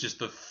 which was just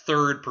the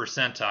 3rd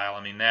percentile.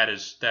 I mean, that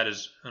is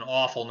an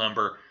awful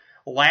number.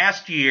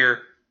 Last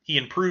year, he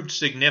improved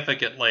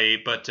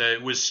significantly, but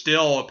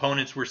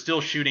opponents were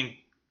still shooting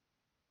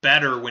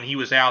better when he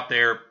was out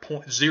there,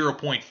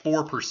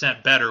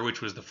 0.4% better,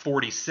 which was the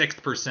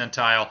 46th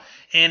percentile.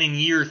 And in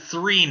year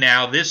 3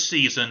 now, this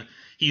season,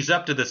 he's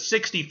up to the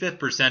 65th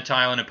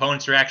percentile, and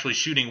opponents are actually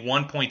shooting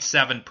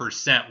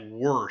 1.7%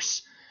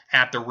 worse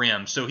at the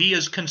rim. So he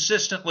has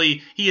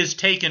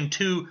taken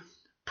 2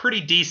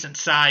 pretty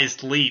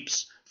decent-sized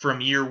leaps from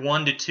year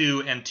 1 to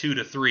 2 and 2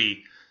 to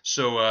 3.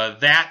 So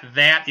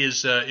that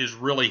is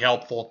really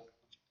helpful.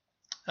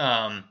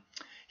 One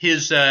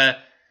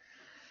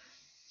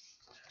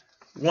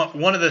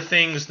of the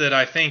things that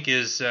I think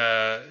is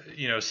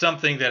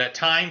something that at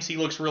times he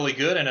looks really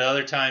good and at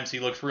other times he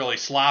looks really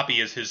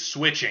sloppy is his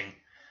switching.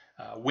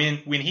 When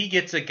he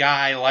gets a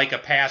guy like a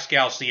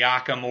Pascal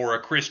Siakam or a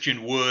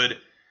Christian Wood,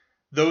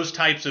 those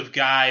types of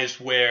guys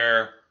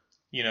where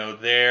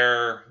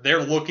they're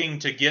looking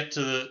to get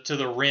to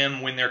the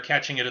rim when they're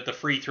catching it at the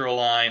free throw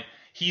line,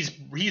 he's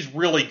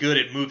really good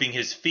at moving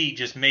his feet,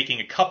 just making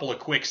a couple of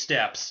quick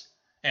steps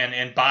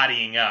and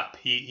bodying up.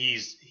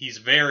 He's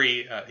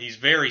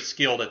very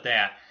skilled at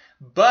that.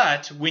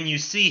 But when you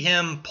see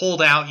him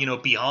pulled out,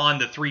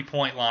 beyond the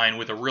 3-point line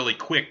with a really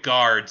quick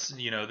guards,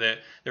 that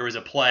there was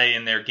a play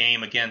in their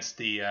game against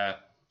the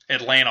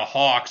Atlanta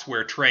Hawks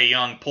where Trae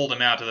Young pulled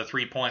him out to the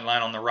 3-point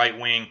line on the right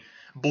wing,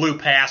 blew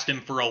past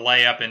him for a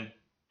layup,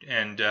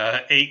 and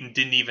Ayton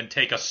didn't even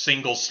take a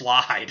single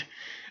slide,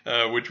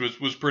 which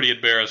was pretty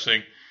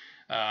embarrassing.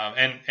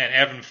 And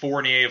Evan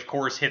Fournier, of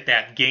course, hit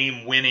that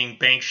game-winning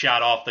bank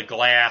shot off the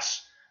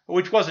glass,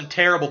 which wasn't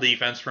terrible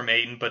defense from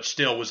Ayton, but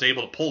still was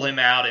able to pull him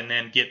out and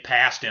then get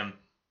past him.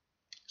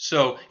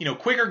 So,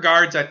 quicker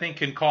guards, I think,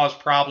 can cause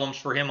problems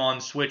for him on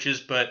switches,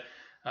 but,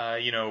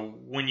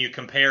 when you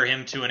compare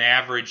him to an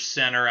average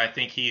center, I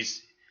think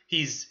he's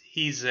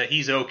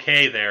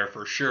okay there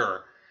for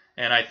sure.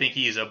 And I think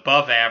he's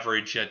above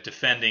average at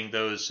defending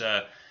those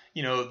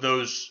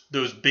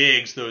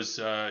bigs, those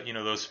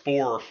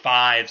 4 or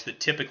 5s that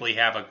typically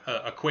have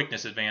a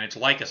quickness advantage,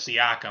 like a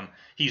Siakam.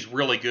 He's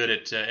really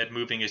good at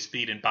moving his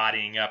feet and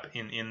bodying up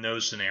in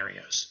those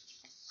scenarios.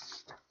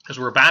 As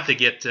we're about to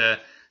get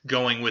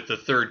going with the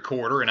third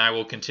quarter, and I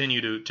will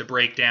continue to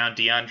break down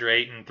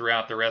DeAndre Ayton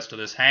throughout the rest of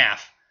this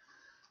half,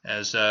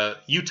 as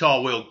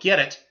Utah will get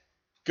it,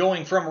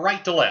 going from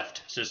right to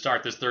left to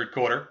start this third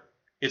quarter.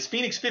 It's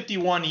Phoenix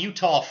 51,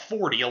 Utah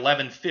 40,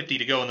 11:50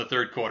 to go in the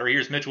third quarter.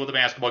 Here's Mitchell with the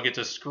basketball, gets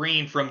a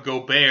screen from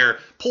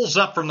Gobert, pulls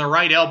up from the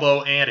right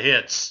elbow and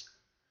hits.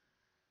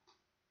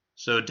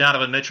 So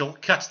Donovan Mitchell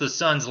cuts the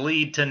Suns'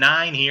 lead to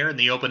 9 here in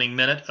the opening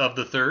minute of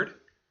the third.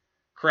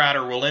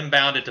 Crowder will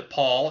inbound it to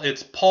Paul.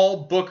 It's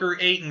Paul, Booker,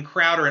 Ayton,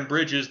 Crowder, and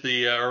Bridges,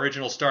 the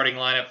original starting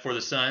lineup for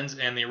the Suns,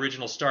 and the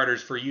original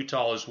starters for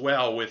Utah as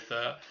well, with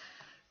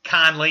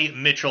Conley,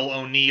 Mitchell,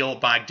 O'Neal,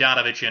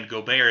 Bogdanovich, and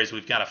Gobert, as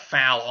we've got a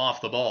foul off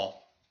the ball.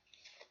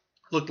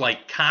 Looked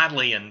like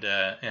Conley and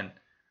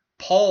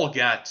Paul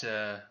got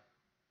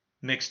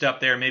mixed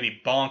up there,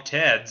 maybe bonked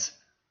heads.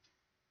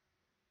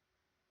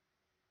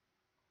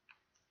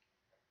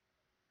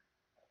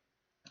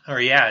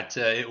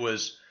 It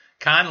was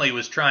Conley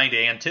was trying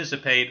to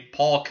anticipate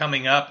Paul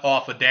coming up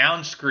off a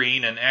down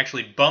screen and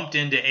actually bumped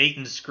into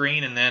Ayton's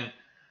screen and then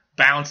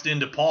bounced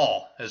into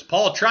Paul. As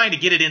Paul trying to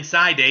get it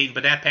inside to Ayton,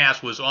 but that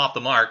pass was off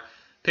the mark.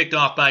 Picked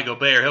off by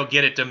Gobert. He'll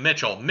get it to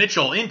Mitchell.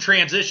 Mitchell in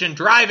transition,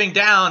 driving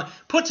down,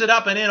 puts it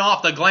up and in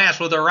off the glass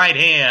with the right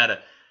hand.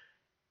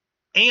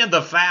 And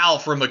the foul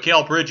from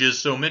Mikal Bridges,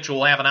 so Mitchell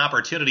will have an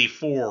opportunity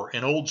for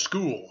an old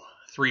school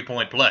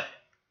 3-point play.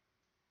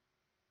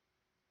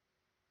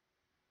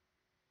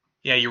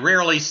 Yeah, you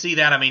rarely see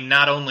that. I mean,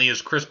 not only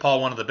is Chris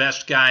Paul one of the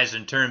best guys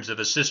in terms of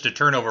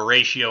assist-to-turnover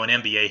ratio in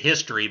NBA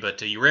history,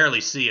 but you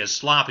rarely see as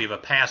sloppy of a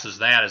pass as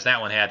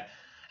that one had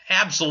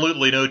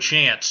absolutely no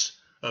chance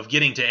of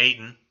getting to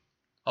Ayton.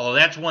 Although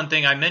that's one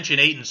thing, I mentioned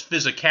Ayton's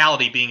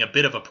physicality being a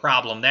bit of a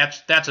problem.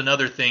 That's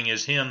another thing,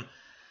 is him,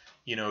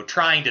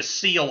 trying to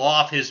seal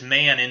off his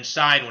man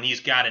inside when he's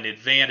got an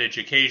advantage.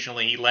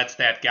 Occasionally he lets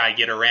that guy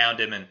get around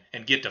him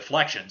and get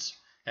deflections.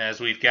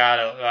 As we've got,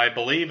 I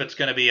believe it's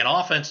going to be an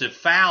offensive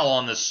foul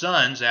on the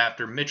Suns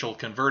after Mitchell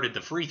converted the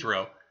free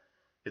throw.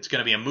 It's going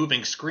to be a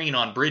moving screen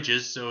on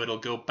Bridges, so it'll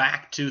go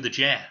back to the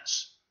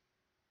Jazz.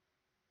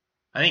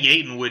 I think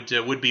Ayton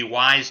would be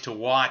wise to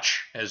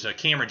watch as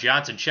Cameron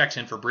Johnson checks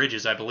in for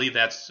Bridges. I believe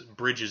that's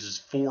Bridges'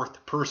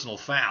 fourth personal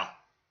foul.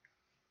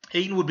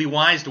 Ayton would be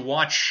wise to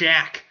watch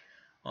Shaq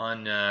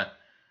on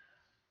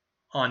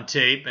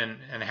tape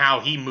and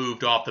how he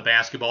moved off the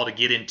basketball to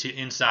get into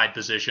inside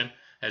position.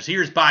 As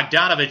here's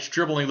Bogdanovich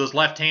dribbling with his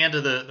left hand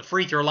to the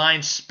free throw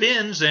line,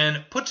 spins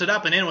and puts it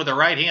up and in with the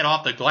right hand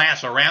off the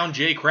glass around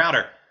Jay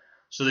Crowder.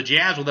 So the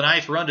Jazz with a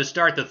nice run to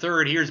start the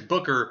third. Here's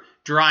Booker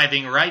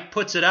driving right,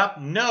 puts it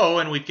up, no,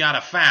 and we've got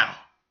a foul.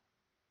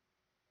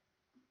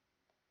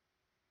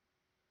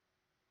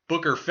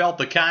 Booker felt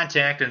the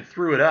contact and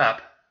threw it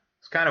up.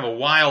 It's kind of a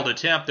wild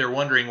attempt. They're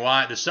wondering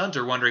why. The Suns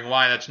are wondering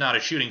why that's not a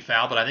shooting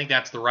foul, but I think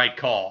that's the right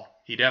call.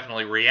 He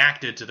definitely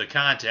reacted to the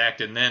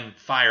contact and then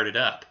fired it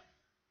up.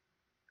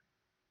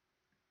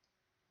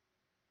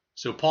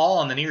 So Paul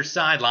on the near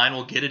sideline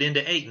will get it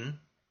into Ayton.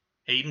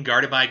 Ayton,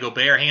 guarded by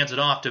Gobert, hands it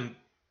off to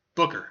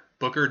Booker.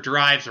 Booker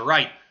drives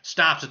right,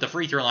 stops at the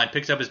free throw line,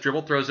 picks up his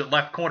dribble, throws it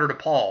left corner to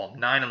Paul.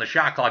 9 on the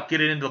shot clock.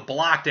 Get it into the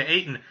block to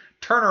Ayton.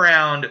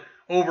 Turnaround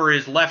over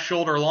his left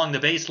shoulder along the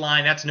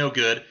baseline. That's no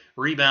good.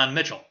 Rebound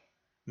Mitchell.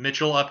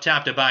 Mitchell up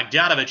top to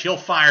Bogdanovich. He'll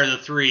fire the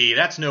three.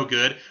 That's no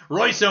good.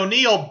 Royce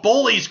O'Neal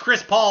bullies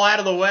Chris Paul out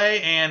of the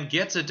way and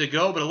gets it to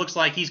go, but it looks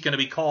like he's going to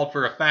be called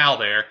for a foul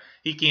there.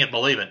 He can't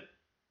believe it.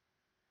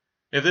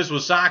 If this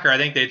was soccer, I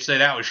think they'd say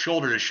that was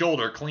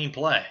shoulder-to-shoulder, clean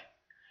play.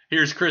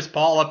 Here's Chris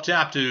Paul up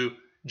top to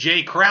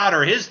Jay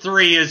Crowder. His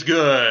three is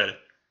good.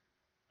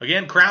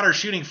 Again, Crowder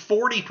shooting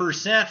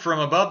 40% from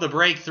above the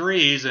break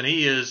threes, and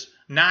he is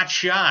not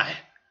shy.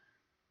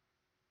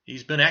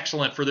 He's been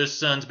excellent for this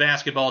Suns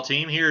basketball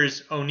team.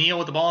 Here's O'Neal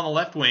with the ball on the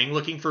left wing,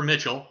 looking for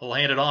Mitchell. He'll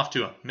hand it off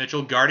to him.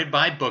 Mitchell guarded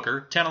by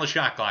Booker. 10 on the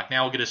shot clock.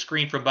 Now we'll get a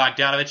screen from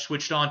Bogdanovich,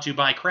 switched on to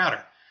by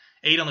Crowder.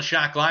 8 on the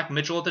shot clock.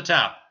 Mitchell at the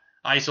top.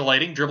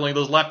 Isolating, dribbling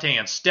those left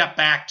hands. Step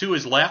back to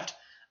his left.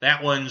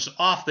 That one's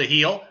off the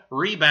heel.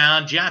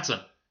 Rebound, Johnson.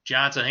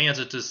 Johnson hands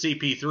it to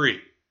CP3.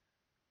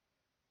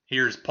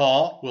 Here's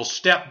Paul. Will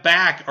step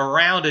back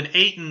around an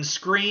Ayton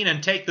screen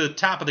and take the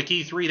top of the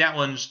key three. That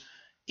one's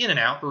in and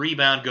out.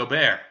 Rebound,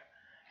 Gobert.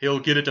 He'll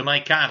get it to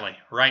Mike Conley.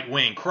 Right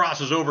wing.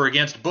 Crosses over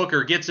against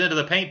Booker. Gets into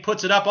the paint.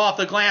 Puts it up off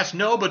the glass.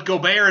 No, but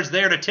Gobert is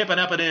there to tip it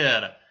up and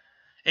in.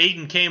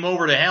 Ayton came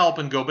over to help,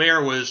 and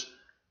Gobert was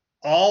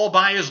all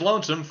by his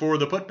lonesome for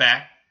the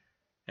putback.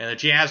 And the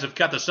Jazz have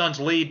cut the Suns'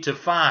 lead to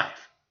 5.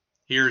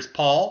 Here's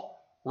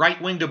Paul. Right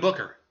wing to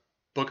Booker.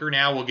 Booker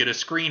now will get a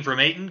screen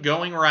from Ayton.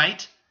 Going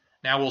right.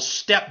 Now we'll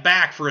step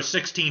back for a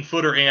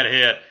 16-footer and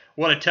hit.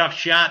 What a tough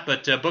shot,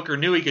 but Booker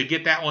knew he could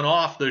get that one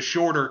off the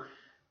shorter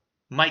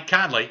Mike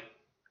Conley.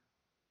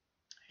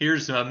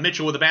 Here's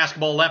Mitchell with the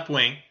basketball left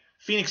wing.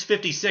 Phoenix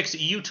 56,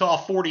 Utah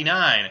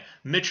 49.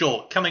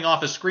 Mitchell coming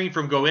off a screen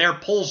from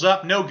Gobert, pulls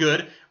up, no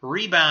good.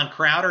 Rebound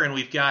Crowder, and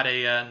we've got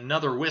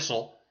another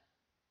whistle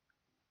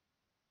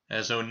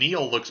as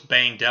O'Neal looks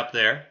banged up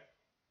there.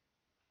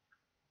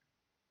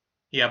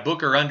 Yeah,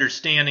 Booker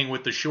understanding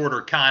with the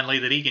shorter Conley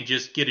that he can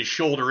just get his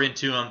shoulder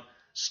into him,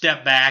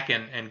 step back,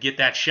 and get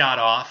that shot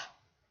off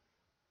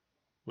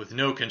with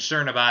no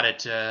concern about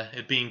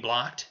it being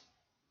blocked.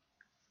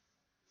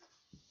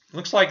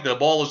 Looks like the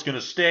ball is going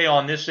to stay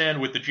on this end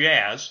with the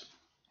Jazz.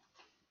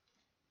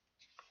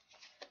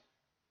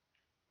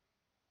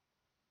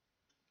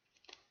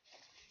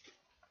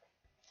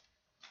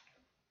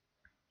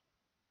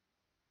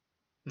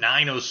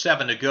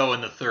 .9:07 to go in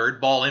the third.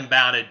 Ball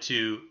inbounded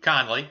to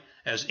Conley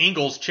as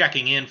Ingles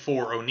checking in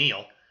for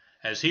O'Neal.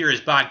 As here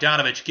is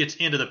Bogdanovich gets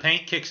into the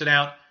paint, kicks it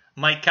out.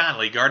 Mike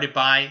Conley guarded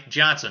by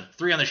Johnson.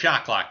 3 on the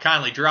shot clock.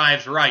 Conley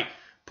drives right.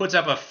 Puts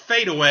up a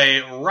fadeaway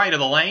right of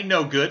the lane.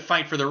 No good.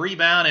 Fight for the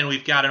rebound, and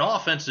we've got an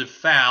offensive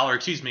foul,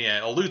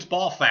 a loose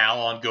ball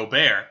foul on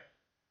Gobert.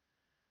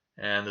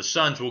 And the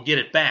Suns will get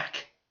it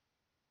back.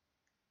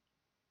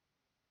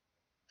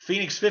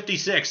 Phoenix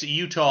 56,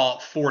 Utah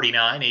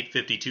 49,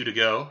 8:52 to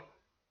go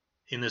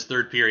in this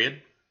third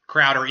period.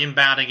 Crowder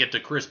inbounding it to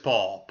Chris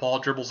Paul. Paul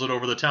dribbles it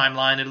over the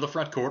timeline into the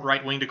front court,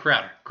 right wing to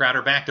Crowder.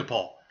 Crowder back to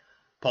Paul.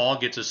 Paul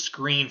gets a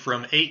screen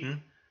from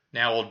Ayton.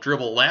 Now will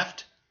dribble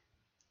left.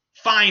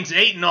 Finds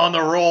Ayton on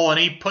the roll, and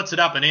he puts it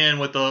up and in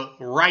with the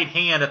right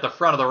hand at the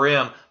front of the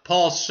rim.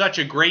 Paul's such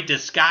a great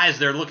disguise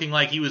there, looking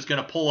like he was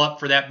going to pull up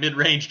for that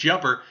mid-range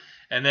jumper,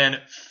 and then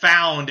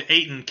found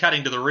Ayton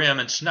cutting to the rim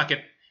and snuck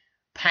it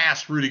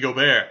past Rudy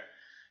Gobert.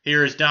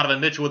 Here is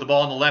Donovan Mitchell with the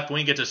ball on the left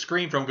wing, gets a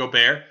screen from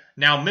Gobert.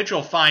 Now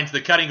Mitchell finds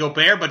the cutting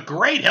Gobert, but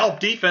great help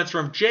defense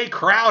from Jay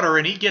Crowder,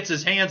 and he gets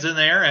his hands in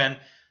there and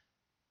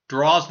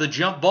draws the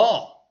jump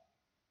ball.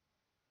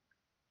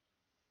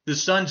 The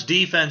Suns'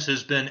 defense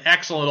has been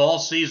excellent all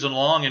season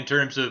long in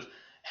terms of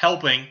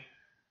helping.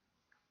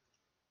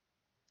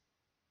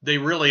 They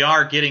really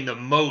are getting the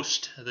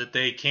most that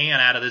they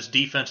can out of this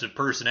defensive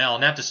personnel.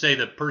 Not to say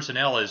that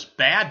personnel is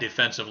bad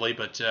defensively,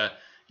 but,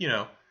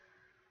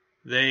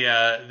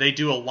 they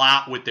do a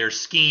lot with their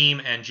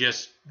scheme and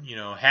just,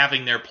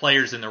 having their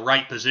players in the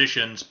right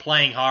positions,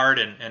 playing hard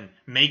and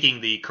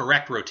making the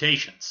correct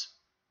rotations.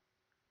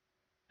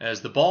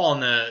 As the ball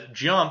on the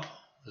jump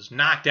is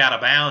knocked out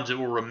of bounds, it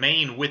will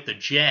remain with the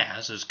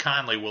Jazz as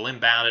Conley will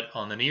inbound it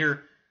on the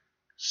near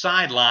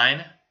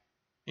sideline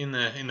in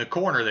the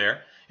corner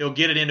there. He'll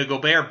get it into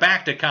Gobert,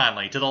 back to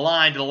Conley, to the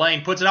line, to the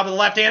lane, puts it up with the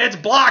left hand. It's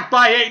blocked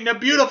by Ayton. A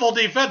beautiful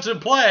defensive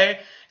play.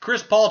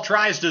 Chris Paul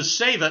tries to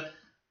save it,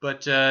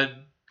 but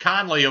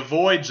Conley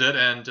avoids it,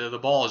 and the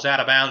ball is out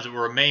of bounds. It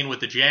will remain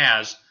with the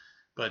Jazz.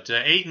 But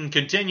Ayton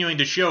continuing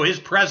to show his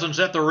presence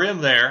at the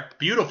rim there.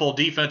 Beautiful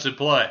defensive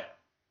play.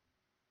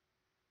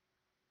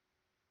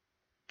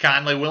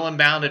 Conley will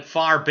inbound at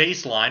far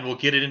baseline. Will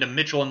get it into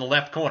Mitchell in the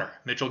left corner.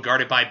 Mitchell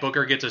guarded by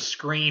Booker, gets a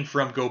screen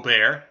from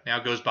Gobert. Now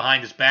goes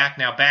behind his back,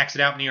 now backs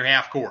it out near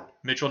half court.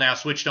 Mitchell now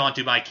switched on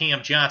to by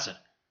Cam Johnson.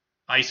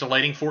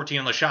 Isolating, 14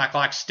 on the shot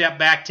clock. Step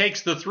back,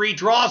 takes the three,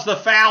 draws the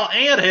foul,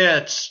 and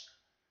hits.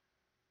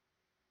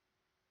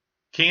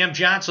 Cam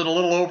Johnson a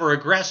little over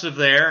aggressive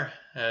there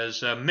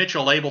as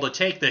Mitchell able to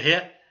take the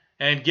hit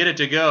and get it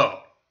to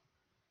go.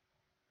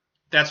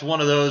 That's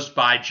one of those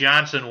by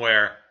Johnson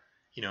where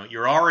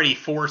you're already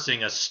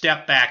forcing a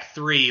step-back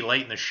three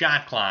late in the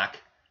shot clock.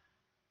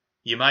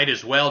 You might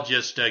as well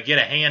just get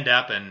a hand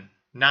up and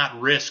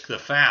not risk the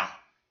foul.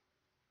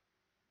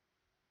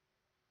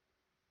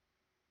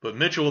 But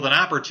Mitchell with an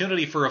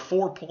opportunity for a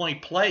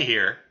 4-point play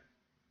here.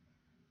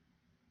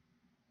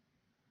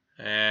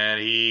 And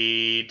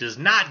he does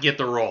not get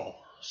the roll.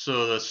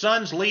 So the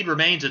Suns' lead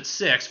remains at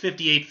 6,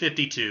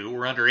 58-52.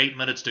 We're under 8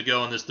 minutes to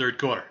go in this third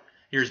quarter.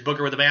 Here's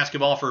Booker with the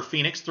basketball for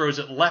Phoenix. Throws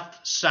it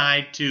left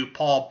side to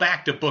Paul.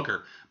 Back to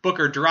Booker.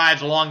 Booker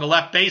drives along the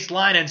left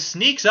baseline and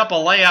sneaks up a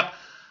layup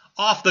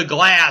off the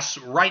glass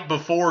right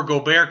before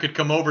Gobert could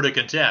come over to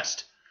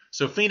contest.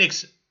 So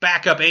Phoenix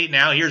back up 8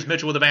 now. Here's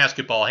Mitchell with the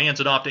basketball. Hands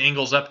it off to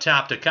Ingles up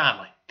top to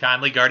Conley.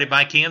 Conley guarded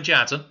by Cam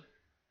Johnson.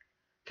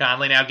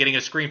 Conley now getting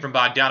a screen from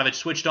Bogdanovich.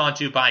 Switched on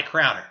to by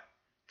Crowder.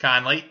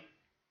 Conley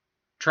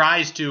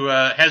tries to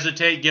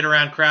hesitate, get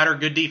around Crowder.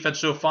 Good defense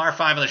so far.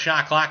 5 on the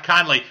shot clock.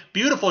 Conley,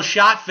 beautiful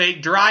shot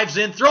fake, drives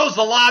in, throws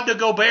the lob to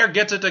Gobert,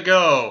 gets it to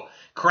go.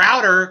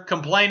 Crowder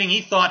complaining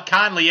he thought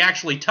Conley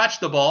actually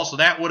touched the ball, so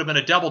that would have been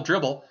a double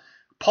dribble.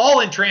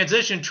 Paul in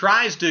transition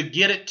tries to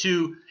get it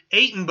to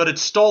Ayton, but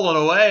it's stolen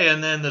away,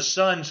 and then the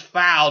Suns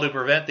foul to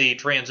prevent the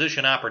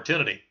transition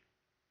opportunity.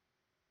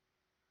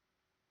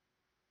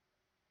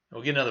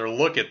 We'll get another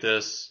look at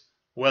this.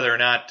 Whether or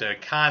not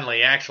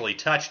Conley actually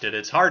touched it,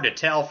 it's hard to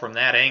tell from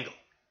that angle.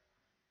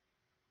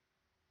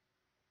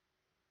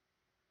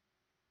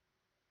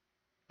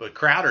 But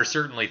Crowder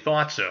certainly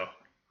thought so.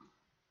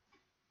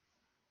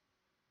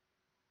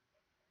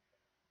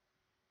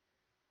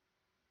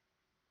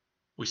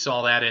 We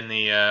saw that in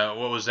the,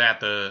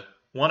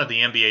 one of the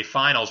NBA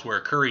Finals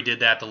where Curry did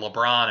that to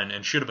LeBron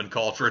and should have been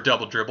called for a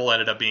double dribble,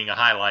 ended up being a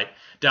highlight.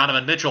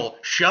 Donovan Mitchell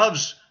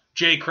shoves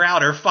Jay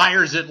Crowder,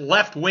 fires it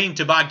left wing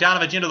to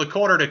Bogdanovich into the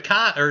corner to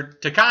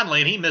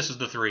Conley, and he misses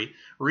the three.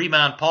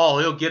 Rebound Paul,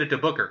 he'll get it to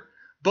Booker.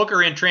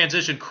 Booker in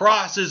transition,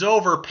 crosses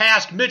over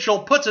past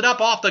Mitchell, puts it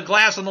up off the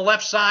glass on the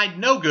left side,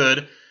 no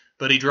good,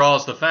 but he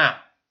draws the foul.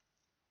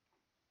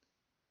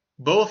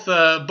 Both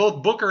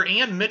Booker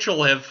and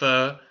Mitchell have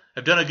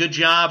done a good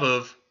job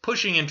of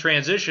pushing in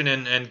transition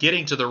and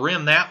getting to the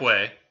rim that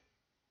way,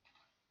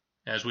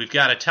 as we've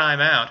got a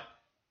timeout.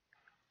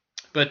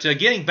 But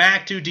getting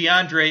back to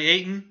DeAndre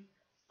Ayton,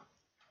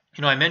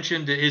 I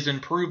mentioned his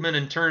improvement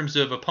in terms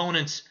of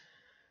opponents'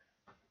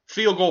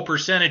 field goal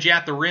percentage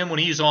at the rim when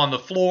he's on the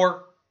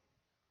floor.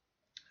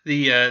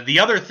 The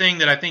other thing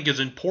that I think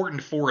is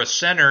important for a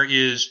center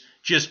is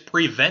just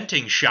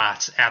preventing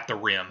shots at the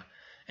rim.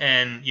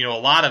 And, a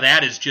lot of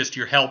that is just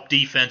your help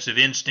defensive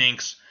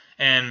instincts.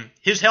 And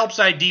his help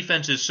side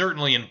defense is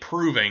certainly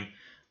improving,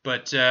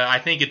 but I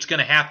think it's going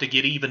to have to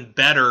get even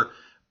better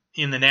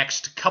in the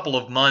next couple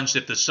of months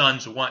if the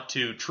Suns want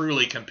to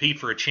truly compete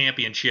for a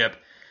championship.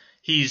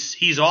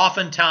 He's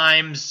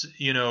oftentimes,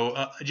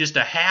 just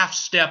a half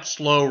step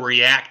slow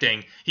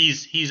reacting.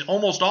 He's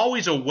almost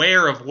always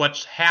aware of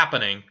what's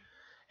happening,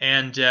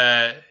 and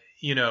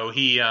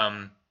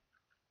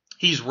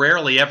he's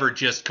rarely ever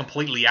just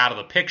completely out of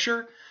the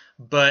picture.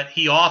 But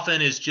he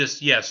often is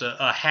just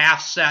a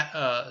half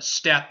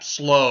step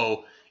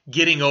slow,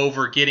 getting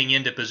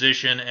into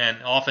position,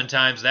 and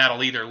oftentimes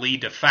that'll either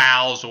lead to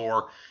fouls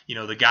or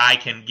the guy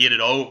can get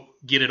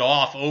it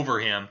off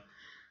over him.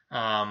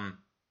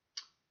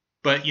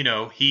 But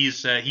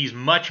he's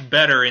much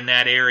better in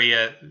that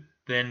area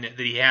than that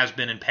he has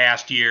been in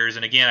past years.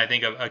 And again, I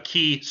think a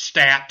key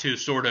stat to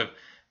sort of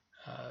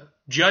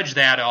judge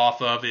that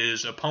off of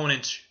is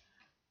opponents'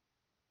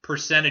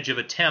 percentage of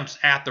attempts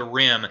at the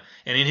rim.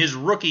 And in his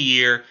rookie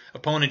year,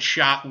 opponents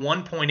shot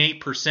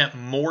 1.8%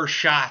 more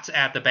shots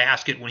at the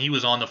basket when he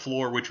was on the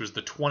floor, which was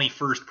the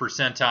 21st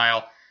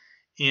percentile.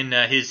 In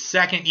his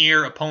second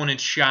year,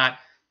 opponents shot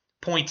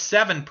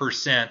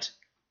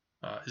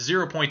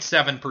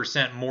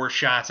 0.7% more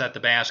shots at the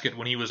basket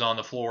when he was on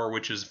the floor,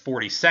 which is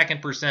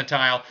 42nd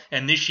percentile.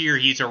 And this year,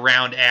 he's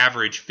around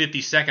average,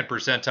 52nd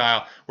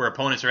percentile, where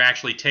opponents are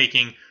actually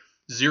taking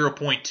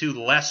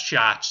 0.2 less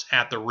shots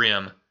at the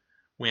rim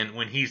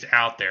when he's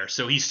out there.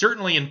 So he's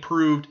certainly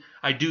improved.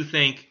 I do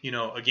think,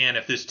 again,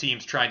 if this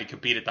team's trying to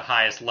compete at the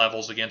highest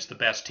levels against the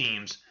best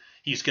teams,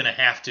 he's going to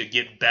have to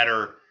get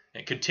better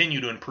and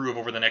continue to improve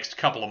over the next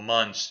couple of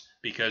months,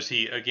 because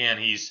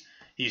he's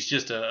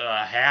just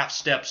a half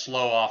step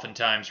slow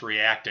oftentimes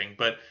reacting.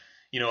 But,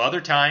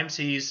 other times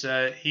he's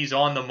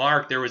on the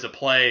mark. There was a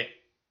play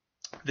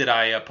that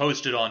I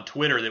posted on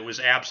Twitter that was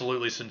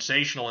absolutely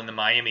sensational in the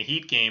Miami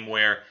Heat game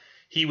where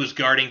he was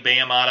guarding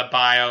Bam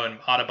Adebayo, and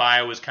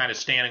Adebayo was kind of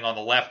standing on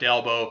the left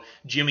elbow.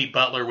 Jimmy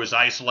Butler was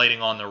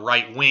isolating on the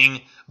right wing.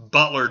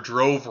 Butler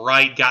drove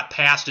right, got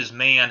past his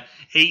man.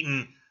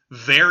 Ayton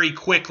very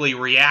quickly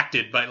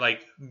reacted, but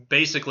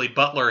basically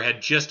Butler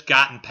had just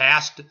gotten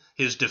past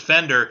his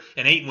defender,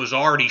 and Ayton was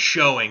already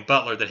showing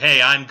Butler that,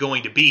 hey, I'm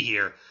going to be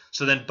here.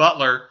 So then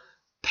Butler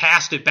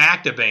passed it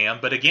back to Bam,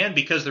 but again,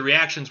 because the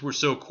reactions were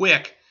so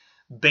quick,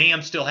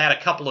 Bam still had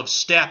a couple of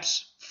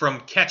steps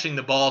from catching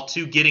the ball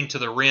to getting to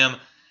the rim,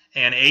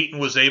 and Ayton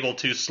was able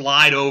to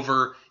slide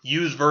over,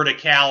 use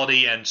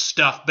verticality, and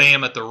stuff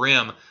Bam at the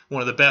rim.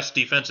 One of the best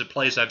defensive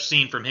plays I've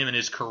seen from him in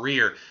his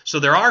career. So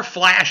there are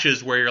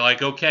flashes where you're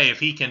like, okay, if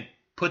he can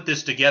put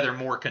this together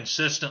more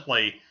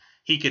consistently,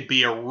 he could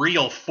be a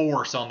real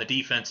force on the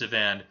defensive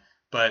end.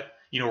 But,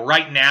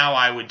 right now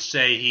I would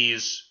say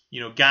he's,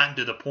 gotten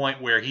to the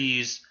point where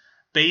he's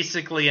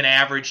basically an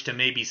average to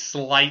maybe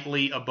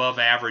slightly above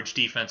average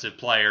defensive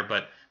player.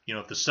 But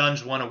if the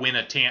Suns want to win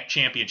a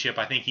championship,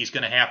 I think he's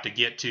going to have to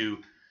get to,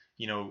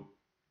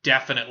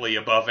 definitely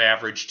above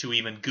average to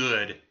even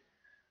good.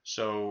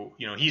 So,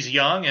 he's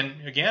young,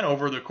 and again,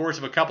 over the course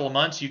of a couple of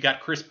months, you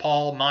got Chris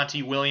Paul,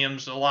 Monty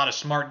Williams, a lot of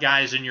smart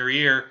guys in your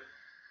ear.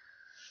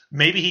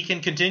 Maybe he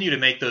can continue to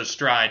make those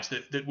strides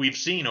that we've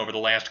seen over the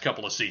last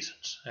couple of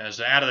seasons. As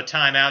out of the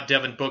timeout,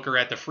 Devin Booker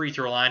at the free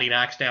throw line, he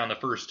knocks down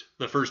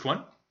the first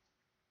one.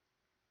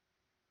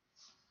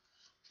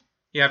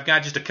 Yeah, I've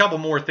got just a couple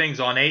more things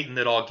on Ayton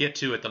that I'll get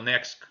to at the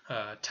next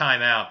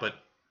timeout, but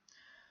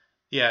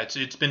yeah,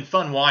 it's been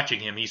fun watching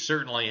him. He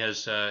certainly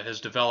has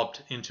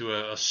developed into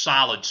a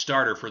solid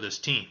starter for this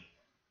team.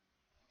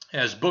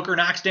 As Booker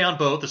knocks down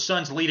both, the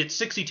Suns lead at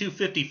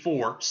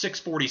 62-54,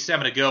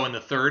 6:47 to go in the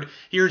third.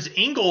 Here's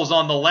Ingles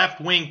on the left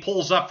wing,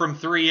 pulls up from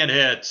three and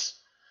hits.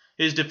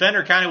 His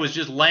defender kind of was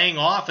just laying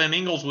off him.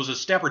 Ingles was a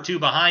step or two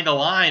behind the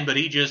line, but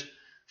he just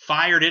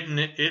fired it and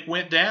it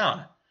went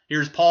down.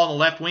 Here's Paul on the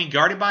left wing,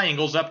 guarded by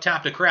Ingles, up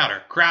top to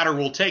Crowder. Crowder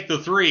will take the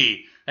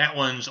three. That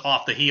one's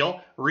off the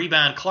heel.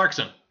 Rebound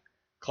Clarkson.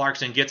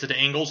 Clarkson gets it to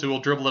Ingles, who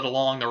will dribble it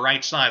along the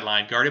right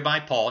sideline, guarded by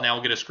Paul. Now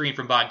we'll get a screen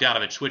from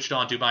Bogdanović, switched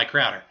on to by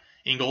Crowder.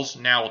 Ingles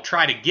now will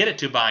try to get it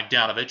to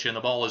Bogdanović, and the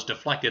ball is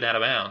deflected out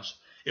of bounds.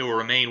 It will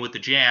remain with the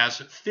Jazz,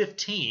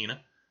 15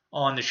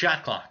 on the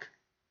shot clock.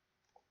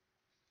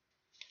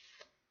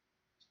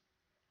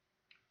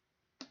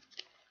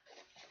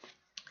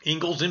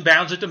 Ingles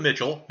inbounds it to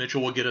Mitchell.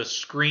 Mitchell will get a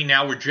screen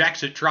now,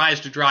 rejects it,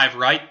 tries to drive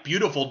right.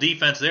 Beautiful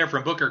defense there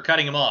from Booker,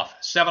 cutting him off.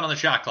 7 on the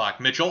shot clock.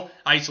 Mitchell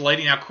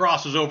isolating, now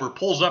crosses over,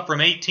 pulls up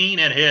from 18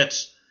 and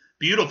hits.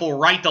 Beautiful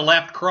right to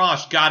left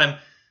cross, got him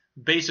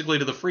basically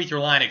to the free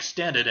throw line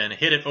extended and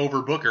hit it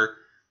over Booker.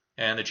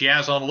 And the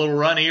Jazz on a little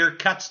run here,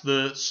 cuts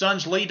the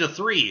Suns lead to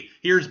 3.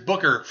 Here's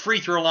Booker, free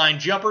throw line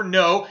jumper,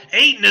 no.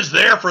 Ayton is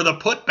there for the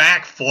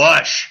putback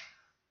flush.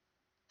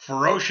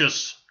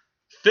 Ferocious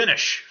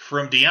finish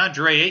from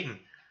DeAndre Ayton.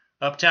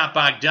 Up top,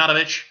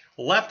 Bogdanović,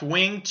 left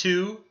wing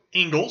to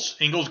Ingles.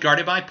 Ingles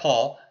guarded by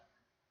Paul.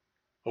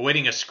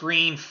 Awaiting a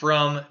screen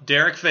from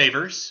Derek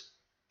Favors.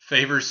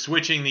 Favors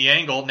switching the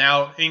angle.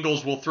 Now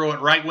Ingles will throw it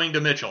right wing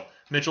to Mitchell.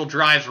 Mitchell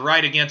drives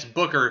right against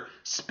Booker.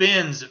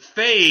 Spins,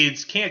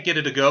 fades, can't get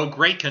it to go.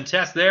 Great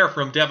contest there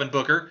from Devin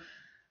Booker.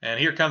 And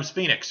here comes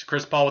Phoenix.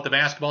 Chris Paul with the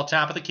basketball,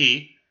 top of the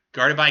key.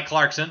 Guarded by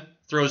Clarkson.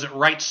 Throws it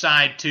right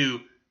side to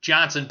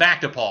Johnson,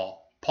 back to Paul.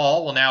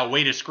 Paul will now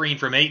wait a screen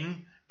from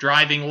Ayton.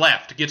 Driving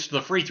left, gets to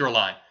the free throw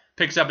line.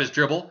 Picks up his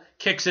dribble,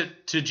 kicks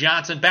it to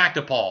Johnson, back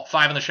to Paul.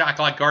 5 on the shot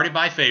clock, guarded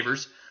by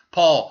Favors.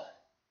 Paul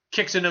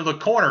kicks it into the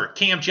corner.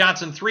 Cam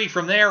Johnson, 3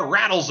 from there,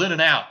 rattles in and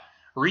out.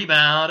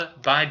 Rebound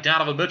by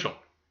Donovan Mitchell.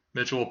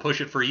 Mitchell will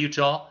push it for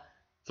Utah.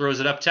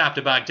 Throws it up top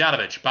to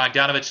Bogdanović.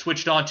 Bogdanović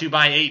switched on to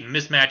by Ayton.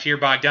 Mismatch here.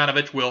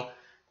 Bogdanović will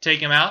take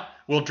him out.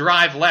 Will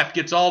drive left.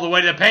 Gets all the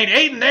way to the paint.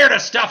 Ayton there to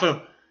stuff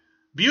him.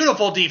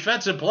 Beautiful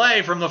defensive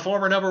play from the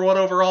former number 1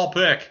 overall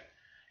pick.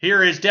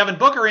 Here is Devin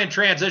Booker in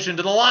transition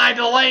to the line,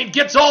 to the lane.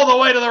 Gets all the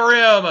way to the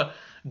rim.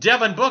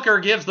 Devin Booker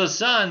gives the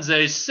Suns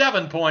a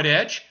 7-point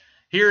edge.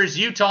 Here's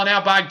Utah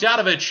now.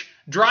 Bogdanovich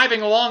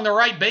driving along the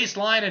right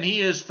baseline, and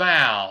he is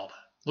fouled.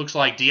 Looks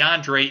like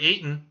DeAndre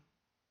Ayton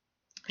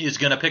is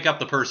going to pick up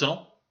the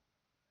personal.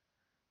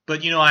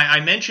 But,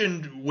 I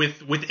mentioned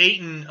with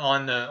Ayton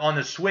on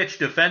the switch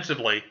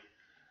defensively,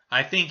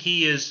 I think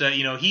he is,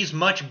 he's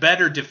much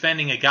better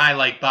defending a guy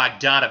like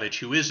Bogdanovich,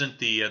 who isn't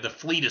the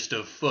fleetest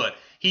of foot.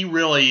 He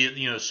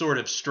really, sort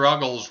of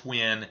struggles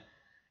when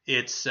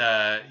it's,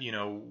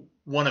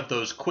 one of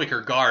those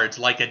quicker guards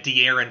like a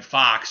De'Aaron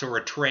Fox or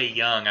a Trae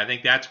Young. I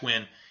think that's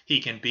when he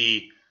can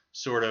be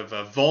sort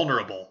of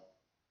vulnerable.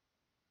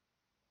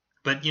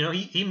 But,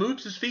 he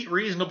moves his feet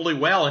reasonably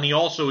well, and he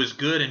also is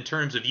good in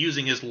terms of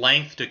using his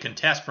length to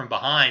contest from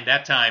behind.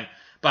 That time,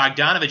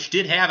 Bogdanovich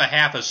did have a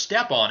half a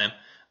step on him,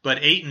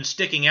 but Ayton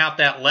sticking out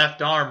that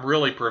left arm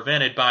really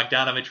prevented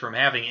Bogdanovich from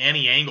having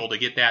any angle to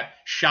get that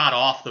shot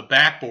off the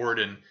backboard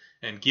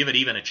and give it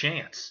even a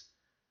chance.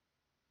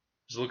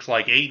 It looks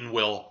like Ayton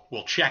will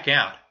check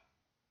out.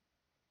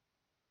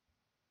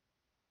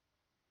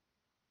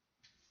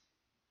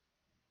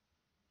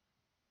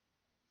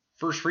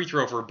 First free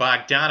throw for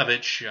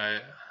Bogdanovich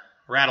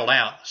rattled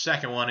out.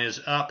 Second one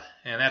is up,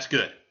 and that's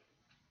good.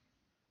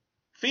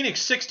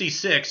 Phoenix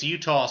 66,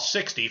 Utah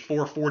 60,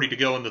 4:40 to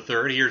go in the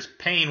third. Here's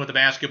Payne with the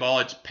basketball.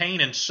 It's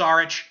Payne and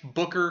Saric,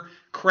 Booker,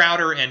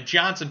 Crowder, and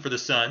Johnson for the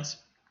Suns.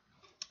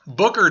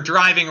 Booker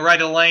driving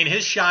right of the lane.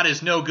 His shot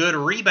is no good.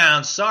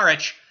 Rebound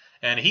Saric,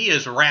 and he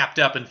is wrapped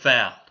up and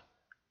fouled.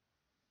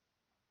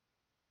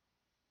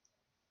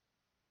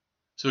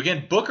 So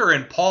again, Booker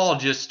and Paul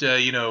just,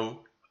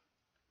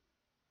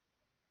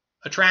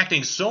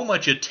 attracting so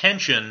much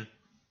attention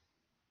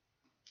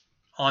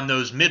on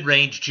those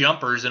mid-range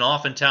jumpers, and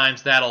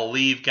oftentimes that'll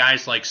leave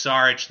guys like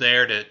Saric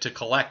there to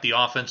collect the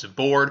offensive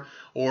board,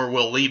 or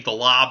will leave the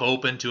lob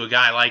open to a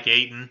guy like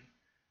Ayton.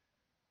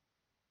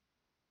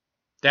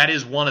 That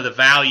is one of the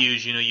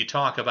values, you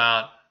talk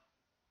about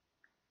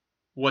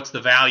what's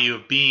the value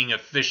of being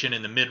efficient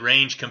in the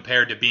mid-range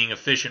compared to being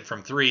efficient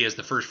from three, as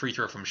the first free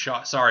throw from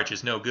Saric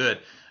is no good.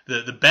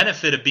 The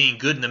benefit of being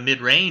good in the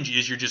mid-range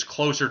is you're just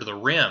closer to the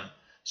rim.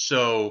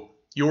 So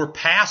your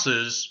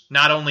passes,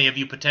 not only have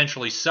you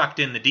potentially sucked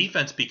in the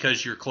defense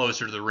because you're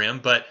closer to the rim,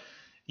 but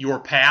your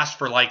pass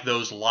for like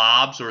those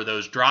lobs or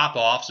those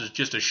drop-offs is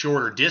just a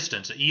shorter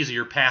distance, an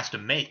easier pass to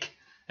make,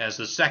 as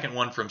the second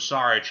one from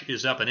Saric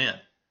is up and in.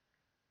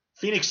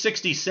 Phoenix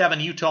 67,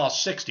 Utah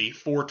 60,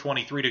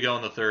 4:23 to go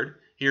in the third.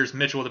 Here's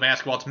Mitchell with the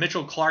basketball. It's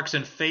Mitchell.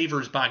 Clarkson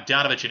favors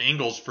Bogdanovich and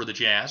Ingles for the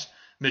Jazz.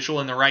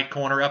 Mitchell in the right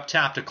corner, up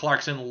top to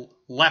Clarkson,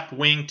 left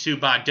wing to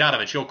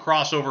Bogdanovich. He'll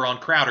cross over on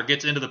Crowder,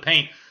 gets into the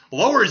paint,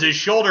 lowers his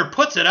shoulder,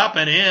 puts it up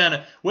and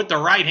in with the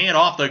right hand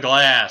off the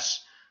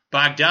glass.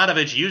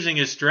 Bogdanovich using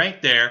his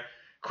strength there.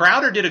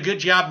 Crowder did a good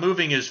job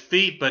moving his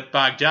feet, but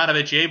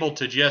Bogdanovich able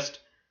to just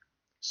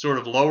sort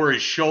of lower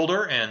his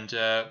shoulder and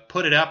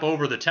put it up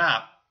over the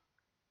top.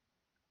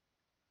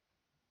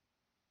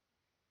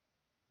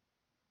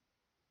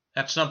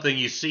 That's something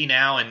you see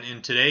now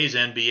in today's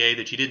NBA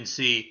that you didn't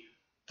see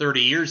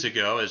 30 years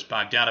ago, as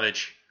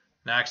Bogdanovich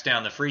knocks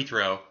down the free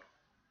throw.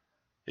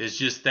 Is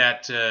just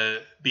that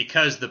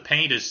because the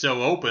paint is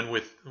so open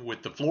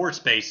with the floor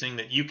spacing,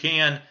 that you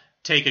can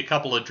take a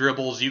couple of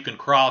dribbles, you can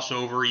cross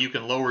over, you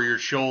can lower your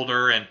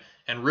shoulder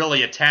and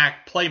really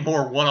play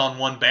more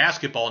one-on-one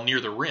basketball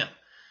near the rim.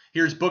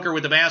 Here's Booker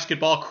with the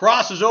basketball,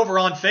 crosses over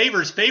on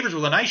Favors. Favors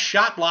with a nice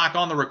shot block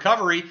on the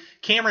recovery.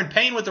 Cameron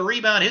Payne with the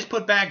rebound. His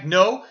putback,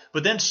 no.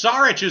 But then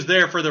Saric is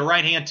there for the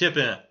right-hand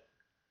tip-in.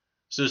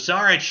 So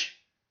Saric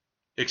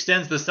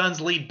extends the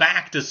Suns' lead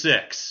back to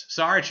 6.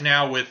 Saric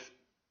now with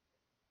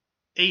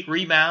 8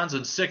 rebounds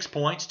and 6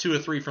 points, 2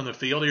 of 3 from the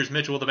field. Here's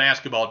Mitchell with the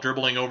basketball,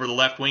 dribbling over the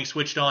left wing,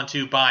 switched on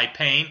to by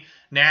Payne.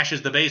 Nash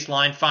is the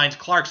baseline, finds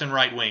Clarkson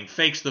right wing,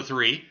 fakes the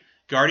 3.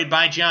 Guarded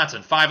by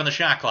Johnson, 5 on the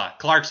shot clock.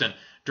 Clarkson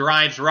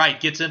drives right,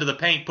 gets into the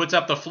paint, puts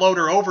up the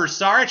floater over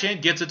Saric,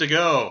 and gets it to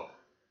go.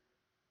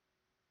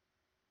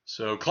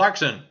 So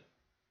Clarkson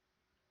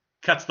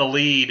cuts the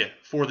lead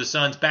for the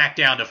Suns back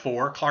down to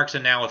 4.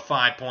 Clarkson now with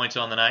 5 points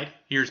on the night.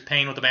 Here's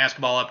Payne with the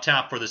basketball up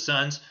top for the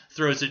Suns.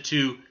 Throws it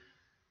to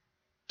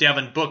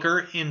Devin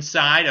Booker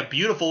inside. A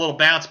beautiful little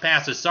bounce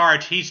pass to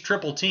Saric. He's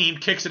triple teamed.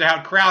 Kicks it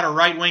out. Crowder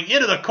right wing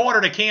into the corner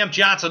to Cam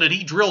Johnson, and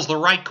he drills the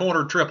right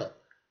corner triple.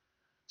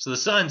 So the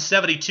Suns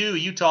 72,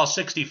 Utah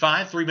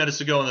 65. 3 minutes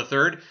to go in the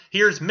third.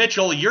 Here's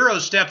Mitchell. Euro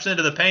steps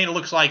into the paint. It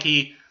looks like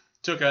he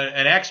took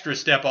an extra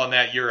step on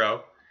that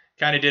Euro.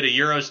 Kind of did a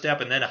Euro step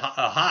and then a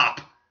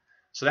hop.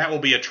 So that will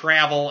be a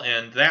travel,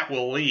 and that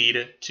will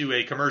lead to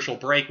a commercial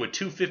break with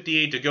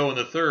 2:58 to go in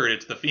the third.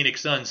 It's the Phoenix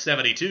Suns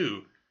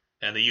 72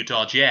 and the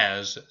Utah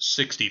Jazz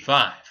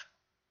 65.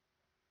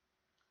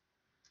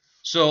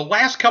 So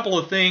last couple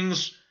of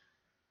things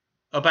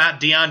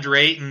about DeAndre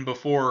Ayton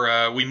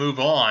before we move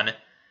on.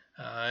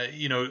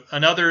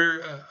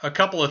 A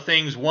couple of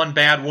things, one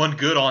bad, one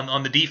good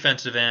on the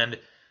defensive end.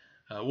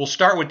 We'll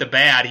start with the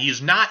bad. He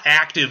is not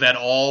active at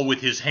all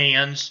with his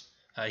hands.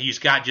 He's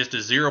got just a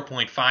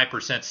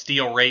 0.5%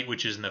 steal rate,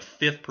 which is in the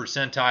 5th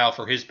percentile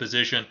for his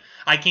position.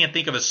 I can't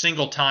think of a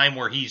single time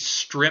where he's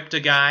stripped a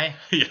guy,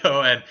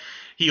 and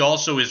he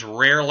also is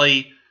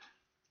rarely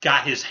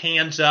got his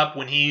hands up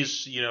when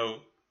he's,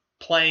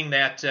 playing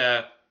that,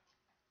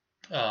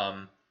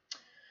 when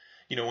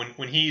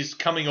he's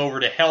coming over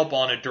to help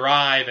on a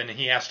drive and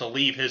he has to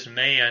leave his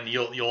man,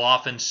 you'll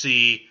often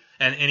see,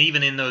 and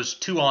even in those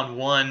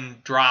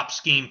 2-on-1 drop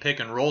scheme pick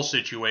and roll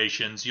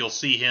situations, you'll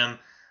see him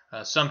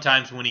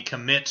sometimes when he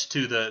commits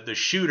to the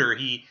shooter,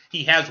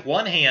 he has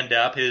one hand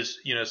up. His,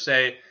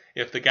 say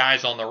if the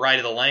guy's on the right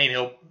of the lane,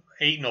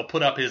 Ayton will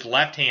put up his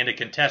left hand to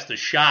contest the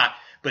shot,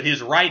 but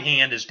his right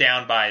hand is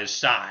down by his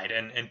side.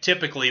 And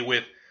typically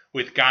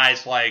with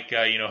guys like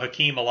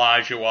Hakeem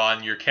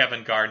Olajuwon, your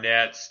Kevin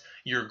Garnett's,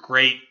 your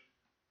great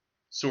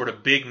sort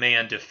of big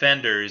man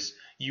defenders,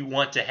 you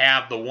want to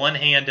have the one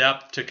hand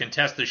up to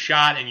contest the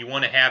shot, and you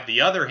want to have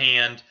the other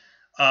hand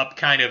up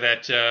kind of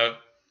at a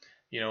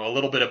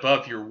little bit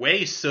above your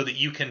waist so that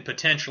you can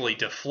potentially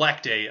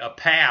deflect a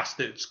pass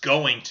that's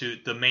going to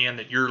the man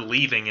that you're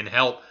leaving in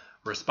help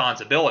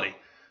responsibility.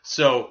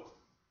 So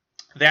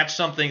that's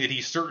something that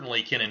he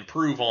certainly can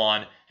improve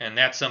on, and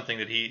that's something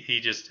that he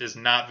just is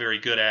not very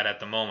good at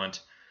the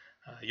moment.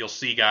 You'll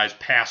see guys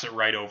pass it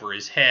right over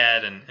his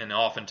head, and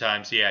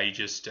oftentimes, he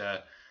just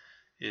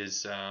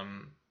is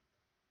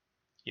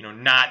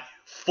not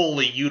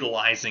fully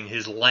utilizing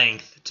his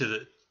length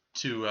to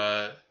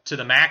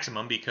the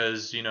maximum,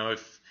 because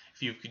if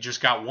you've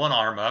just got one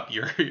arm up,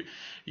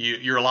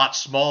 you're a lot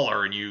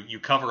smaller and you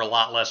cover a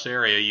lot less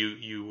area.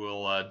 You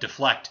will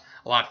deflect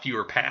a lot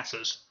fewer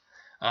passes.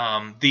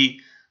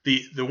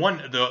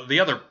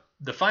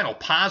 The final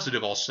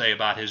positive I'll say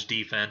about his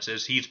defense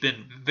is he's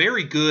been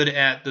very good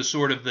at the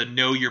sort of the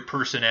know your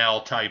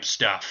personnel type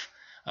stuff.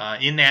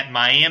 In that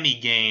Miami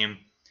game,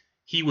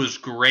 he was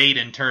great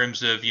in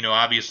terms of,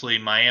 obviously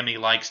Miami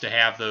likes to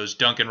have those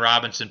Duncan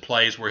Robinson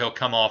plays where he'll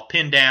come off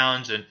pin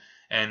downs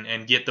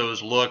and get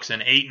those looks.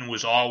 And Ayton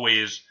was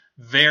always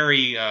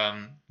very,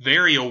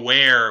 very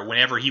aware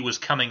whenever he was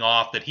coming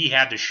off that he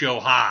had to show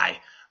high,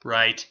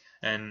 right?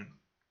 And,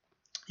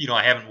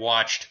 I haven't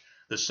watched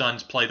the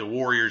Suns play the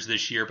Warriors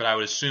this year, but I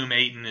would assume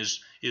Ayton is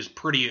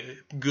pretty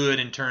good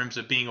in terms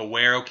of being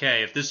aware,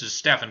 okay, if this is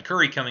Stephen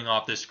Curry coming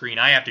off this screen,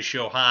 I have to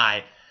show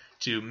high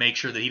to make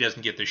sure that he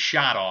doesn't get the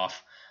shot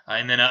off.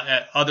 And then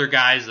other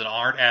guys that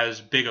aren't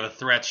as big of a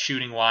threat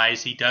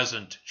shooting-wise, he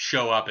doesn't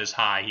show up as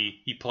high.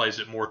 He plays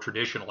it more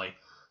traditionally.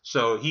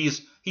 So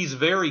he's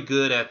very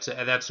good at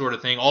that sort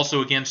of thing.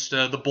 Also against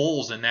the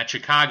Bulls in that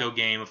Chicago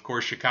game, of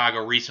course,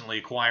 Chicago recently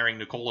acquiring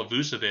Nikola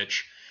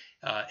Vucevic.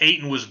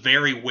 Ayton was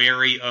very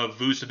wary of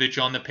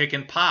Vucevic on the pick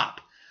and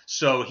pop.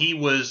 So he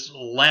was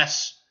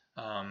less,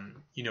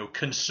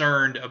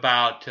 concerned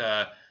about,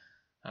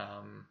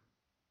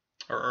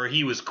 or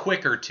he was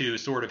quicker to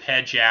sort of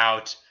hedge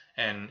out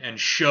and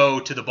show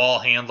to the ball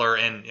handler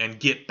and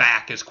get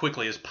back as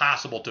quickly as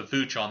possible to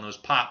Vooch on those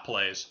pop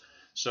plays.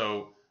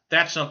 So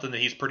that's something that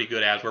he's pretty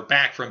good at. We're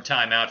back from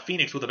timeout.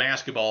 Phoenix with the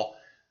basketball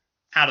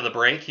out of the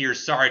break.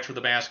 Here's Saric with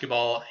the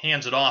basketball.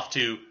 Hands it off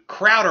to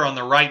Crowder on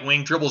the right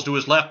wing. Dribbles to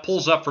his left.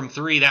 Pulls up from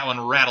three. That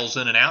one rattles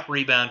in and out.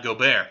 Rebound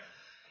Gobert.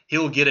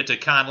 He'll get it to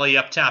Conley.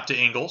 Up top to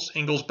Ingles.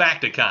 Ingles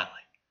back to Conley.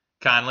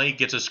 Conley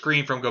gets a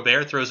screen from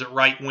Gobert. Throws it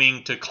right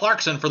wing to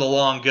Clarkson for the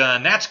long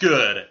gun. That's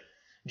good.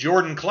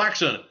 Jordan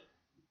Clarkson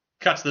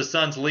cuts the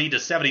Suns' lead to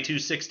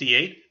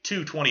 72-68.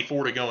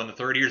 2:24 to go in the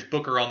third. Here's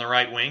Booker on the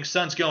right wing.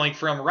 Suns going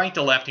from right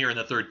to left here in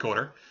the third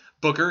quarter.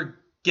 Booker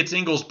gets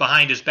Ingles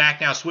behind his back,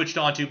 now switched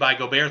onto by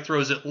Gobert,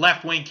 throws it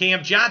left wing,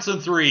 Cam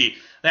Johnson three.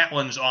 That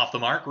one's off the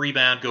mark,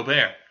 rebound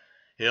Gobert.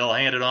 He'll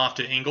hand it off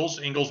to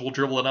Ingles. Ingles will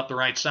dribble it up the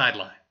right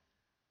sideline.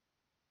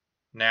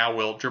 Now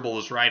will dribble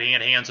his right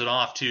hand, hands it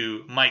off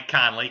to Mike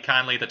Conley.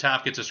 Conley at the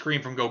top gets a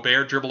screen from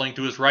Gobert, dribbling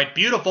to his right.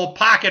 Beautiful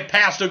pocket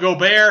pass to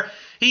Gobert.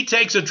 He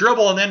takes a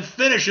dribble and then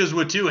finishes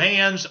with two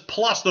hands,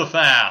 plus the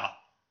foul.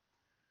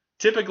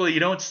 Typically, you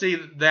don't see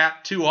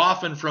that too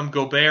often from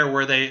Gobert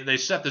where they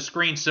set the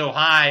screen so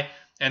high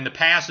and the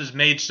pass is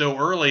made so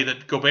early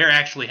that Gobert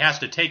actually has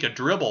to take a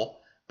dribble,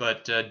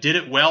 but did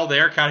it well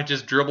there, kind of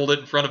just dribbled it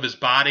in front of his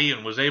body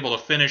and was able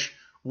to finish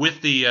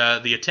with the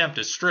attempt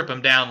to strip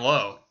him down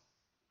low.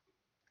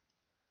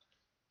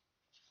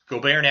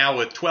 Gobert now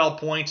with 12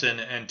 points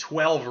and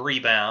 12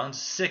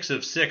 rebounds, 6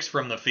 of 6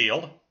 from the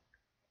field.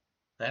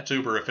 That's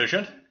uber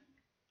efficient.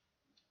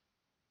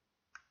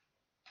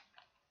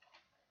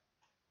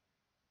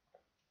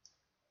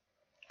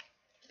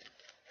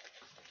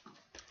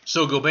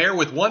 So Gobert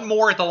with one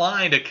more at the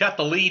line to cut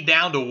the lead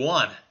down to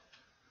 1.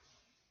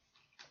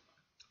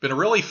 Been a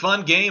really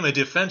fun game, a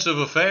defensive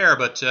affair,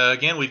 but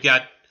again, we've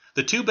got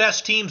the two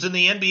best teams in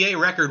the NBA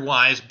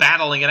record-wise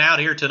battling it out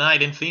here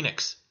tonight in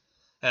Phoenix,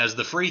 as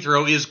the free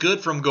throw is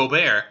good from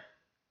Gobert.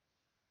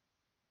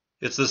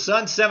 It's the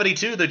Suns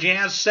 72, the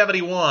Jazz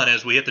 71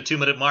 as we hit the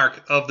 2-minute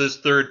mark of this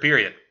third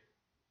period.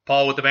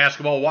 Paul with the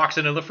basketball walks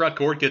into the front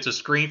court, gets a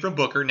screen from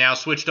Booker, now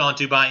switched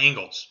onto by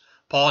Ingles.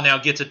 Paul now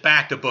gets it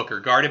back to Booker,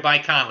 guarded by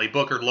Conley.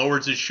 Booker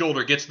lowers his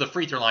shoulder, gets to the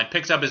free throw line,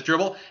 picks up his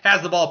dribble,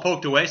 has the ball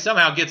poked away,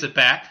 somehow gets it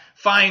back,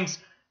 finds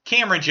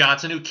Cameron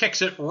Johnson, who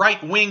kicks it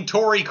right wing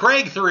Torrey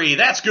Craig three.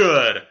 That's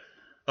good.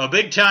 A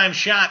big-time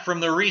shot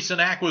from the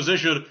recent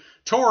acquisition,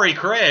 Torrey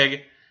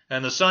Craig,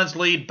 and the Suns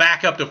lead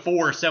back up to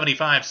 4,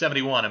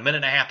 75-71. A minute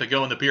and a half to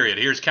go in the period.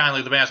 Here's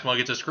Conley with the basketball,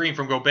 gets a screen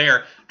from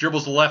Gobert,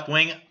 dribbles the left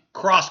wing,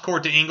 cross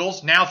court to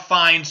Ingles, now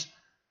finds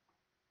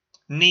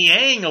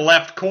Niang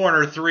left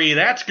corner three.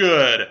 That's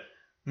good.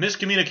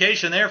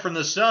 Miscommunication there from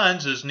the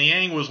Suns as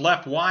Niang was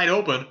left wide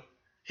open.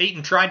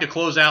 Ayton tried to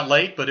close out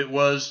late, but it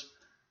was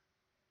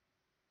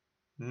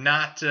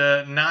not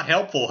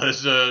helpful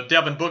as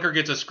Devin Booker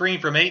gets a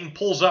screen from Ayton,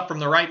 pulls up from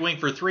the right wing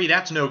for three.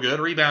 That's no good.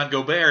 Rebound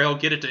Gobert. He'll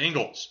get it to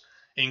Ingles.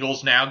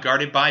 Ingles now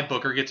guarded by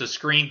Booker, gets a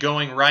screen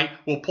going right,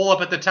 will pull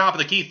up at the top of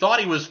the key. Thought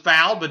he was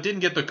fouled, but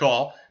didn't get the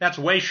call. That's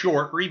way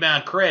short.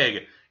 Rebound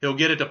Craig. He'll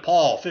get it to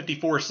Paul.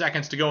 54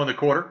 seconds to go in the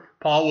quarter.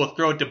 Paul will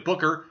throw it to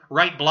Booker.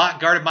 Right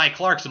block guarded by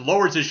Clarkson.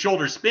 Lowers his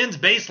shoulder, spins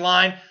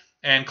baseline,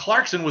 and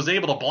Clarkson was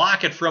able to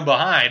block it from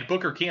behind.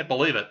 Booker can't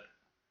believe it.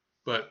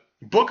 But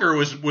Booker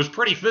was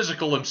pretty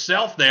physical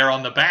himself there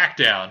on the back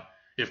down.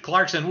 If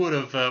Clarkson would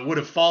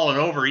have fallen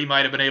over, he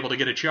might have been able to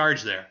get a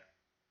charge there.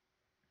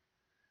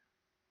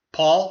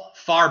 Paul,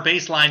 far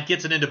baseline,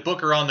 gets it into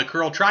Booker on the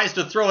curl, tries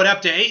to throw it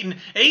up to Ayton.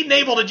 Ayton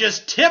able to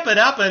just tip it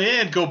up and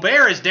in.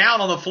 Gobert is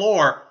down on the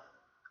floor.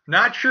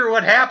 Not sure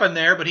what happened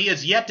there, but he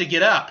has yet to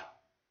get up.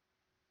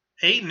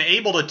 Ayton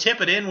able to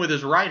tip it in with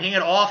his right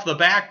hand off the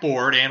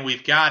backboard, and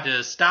we've got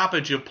a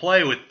stoppage of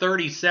play with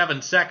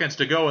 37 seconds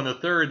to go in the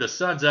third. The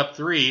Suns up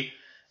 3,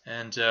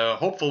 and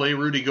hopefully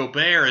Rudy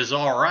Gobert is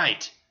all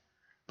right.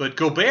 But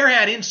Gobert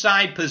had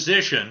inside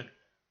position,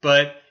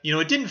 but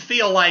it didn't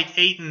feel like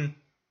Ayton.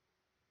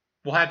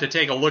 We'll have to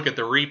take a look at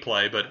the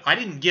replay, but I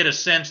didn't get a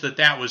sense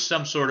that was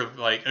some sort of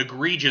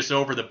egregious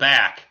over the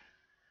back.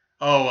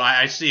 Oh,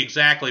 I see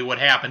exactly what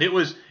happened. It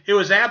was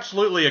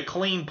absolutely a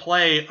clean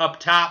play up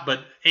top,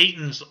 but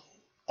Ayton's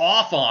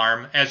off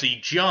arm as he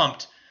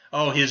jumped,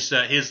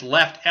 his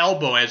left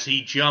elbow as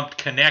he jumped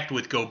connected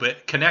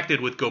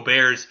with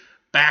Gobert's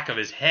back of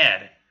his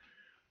head.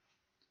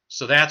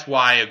 So that's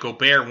why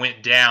Gobert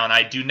went down.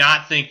 I do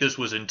not think this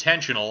was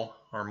intentional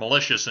or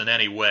malicious in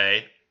any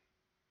way.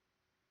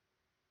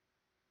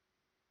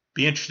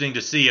 Be interesting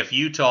to see if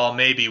Utah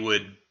maybe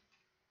would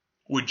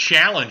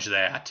challenge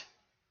that.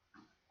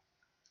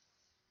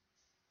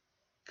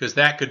 Because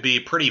that could be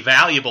pretty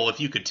valuable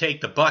if you could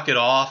take the bucket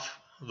off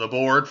the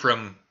board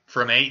from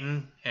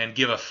Ayton and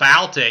give a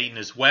foul to Ayton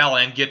as well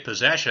and get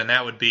possession.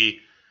 That would be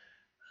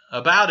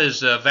about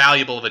as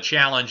valuable of a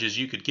challenge as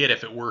you could get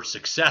if it were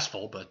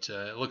successful, but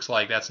it looks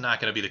like that's not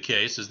going to be the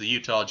case as the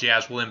Utah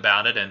Jazz will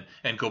inbound it,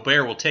 and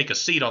Gobert will take a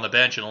seat on the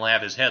bench and will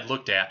have his head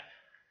looked at.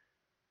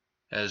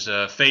 As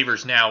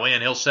Favors now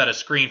in, he'll set a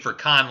screen for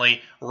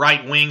Conley.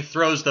 Right wing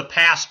throws the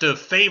pass to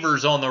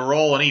Favors on the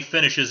roll, and he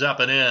finishes up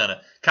and in.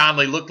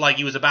 Conley looked like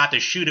he was about to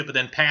shoot it, but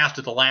then passed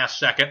at the last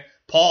second.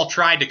 Paul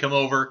tried to come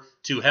over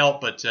to help,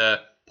 but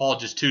Paul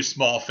just too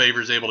small.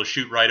 Favors able to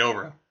shoot right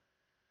over him.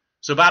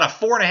 So about a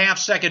 4.5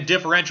 second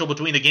differential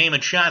between the game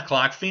and shot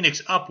clock.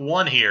 Phoenix up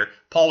 1 here.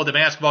 Paul with the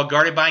basketball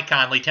guarded by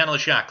Conley. 10 on the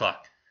shot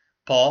clock.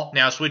 Paul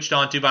now switched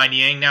on to by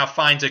Niang. Now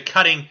finds a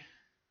cutting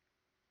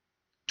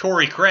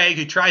Torrey Craig,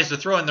 who tries to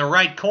throw it in the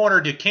right corner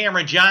to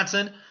Cameron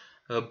Johnson.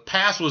 The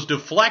pass was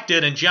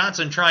deflected, and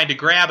Johnson tried to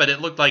grab it.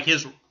 It looked like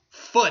his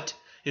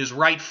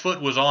right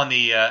foot was on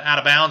the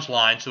out-of-bounds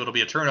line, so it'll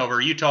be a turnover.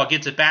 Utah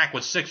gets it back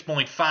with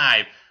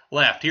 6.5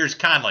 left. Here's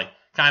Conley.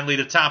 Conley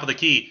to the top of the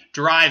key.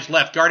 Drives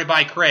left, guarded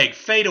by Craig.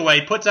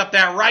 Fadeaway, puts up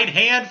that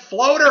right-hand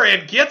floater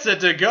and gets it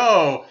to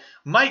go.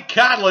 Mike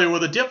Conley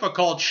with a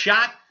difficult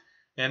shot,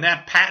 and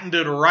that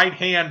patented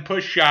right-hand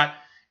push shot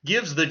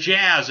gives the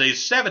Jazz a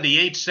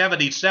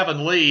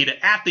 78-77 lead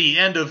at the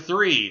end of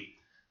 3.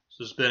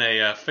 This has been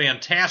a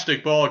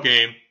fantastic ball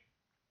game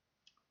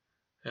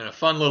and a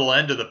fun little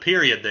end of the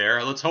period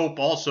there. Let's hope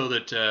also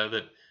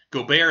that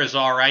Gobert is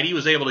all right. He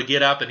was able to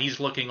get up, and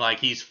he's looking like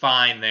he's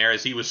fine there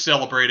as he was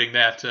celebrating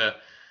that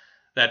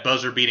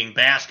buzzer-beating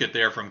basket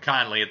there from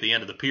Conley at the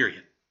end of the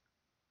period.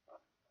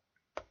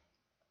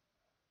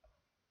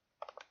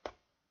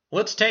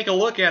 Let's take a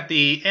look at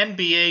the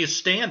NBA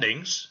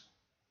standings.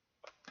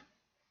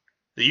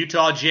 The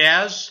Utah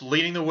Jazz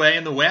leading the way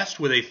in the West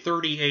with a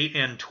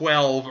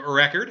 38-12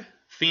 record.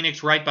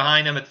 Phoenix right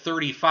behind them at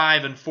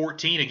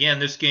 35-14. Again,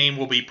 this game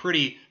will be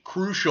pretty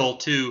crucial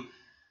to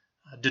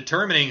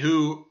determining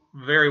who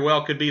very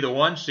well could be the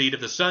 1 seed.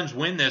 If the Suns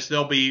win this,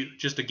 they'll be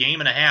just a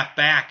game and a half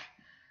back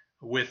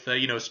with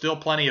still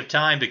plenty of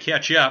time to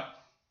catch up.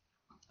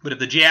 But if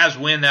the Jazz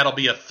win, that'll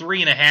be a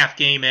 3.5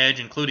 game edge,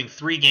 including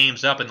 3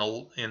 games up in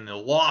the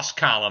loss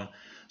column.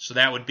 So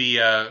that would be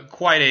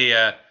quite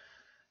a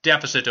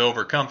deficit to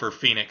overcome for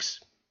Phoenix.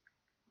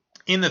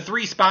 In the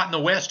 3 spot in the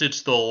West,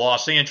 it's the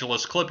Los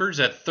Angeles Clippers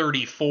at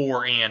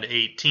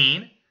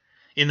 34-18.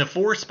 In the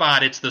 4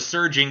 spot, it's the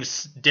surging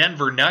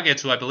Denver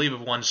Nuggets, who I believe have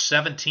won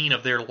 17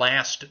 of their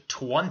last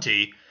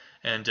 20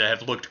 and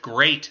have looked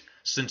great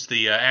since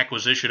the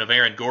acquisition of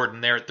Aaron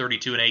Gordon. There at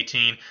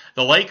 32-18.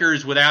 The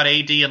Lakers, without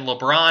AD and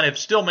LeBron, have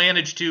still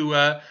managed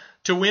to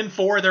win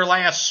 4 of their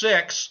last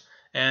 6,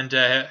 and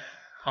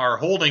are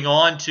holding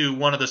on to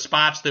one of the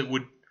spots that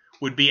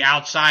would be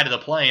outside of the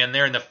play-in.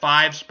 They're in the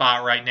 5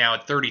 spot right now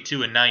at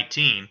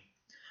 32-19.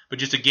 But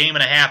just a game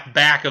and a half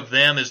back of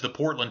them is the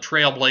Portland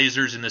Trail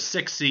Blazers in the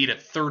 6th seed at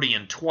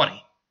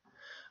 30-20.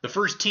 The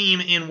first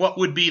team in what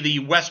would be the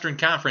Western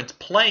Conference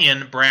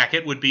play-in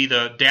bracket would be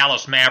the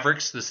Dallas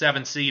Mavericks, the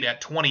 7th seed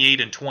at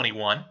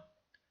 28-21.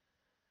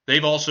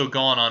 They've also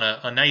gone on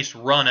a nice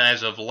run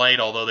as of late,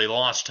 although they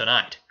lost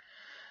tonight.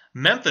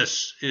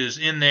 Memphis is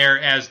in there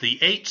as the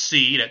 8th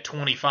seed at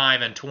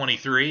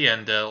 25-23,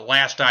 and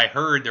last I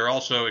heard, they're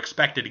also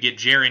expected to get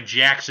Jaren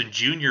Jackson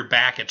Jr.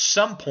 back at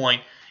some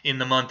point in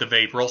the month of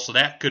April, so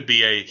that could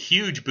be a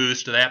huge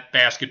boost to that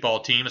basketball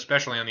team,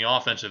 especially on the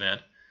offensive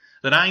end.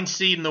 The 9th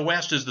seed in the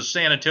West is the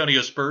San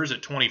Antonio Spurs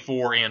at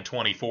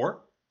 24-24.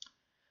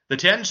 The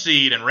 10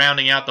 seed and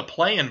rounding out the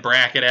play-in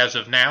bracket as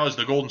of now is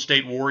the Golden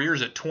State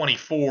Warriors at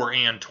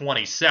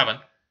 24-27.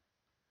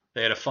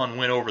 They had a fun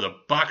win over the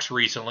Bucks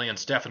recently, and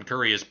Stephen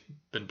Curry has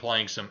been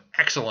playing some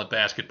excellent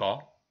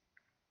basketball.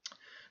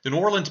 The New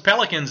Orleans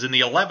Pelicans in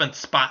the 11th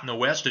spot in the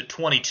West at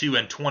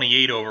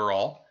 22-28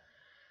 overall.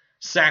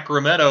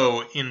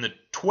 Sacramento in the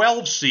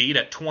 12 seed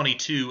at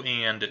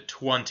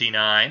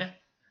 22-29.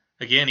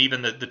 Again,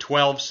 even the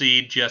 12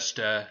 seed just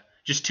 2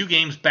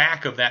 games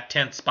back of that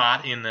 10th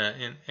spot and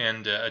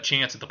a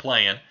chance at the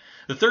play-in.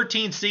 The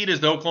 13th seed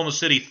is the Oklahoma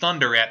City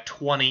Thunder at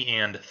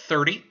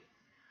 20-30.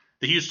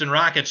 The Houston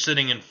Rockets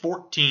sitting in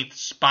 14th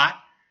spot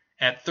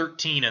at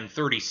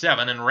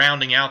 13-37, and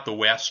rounding out the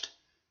West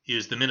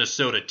is the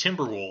Minnesota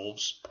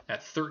Timberwolves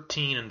at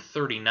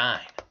 13-39.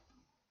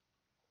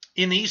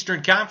 In the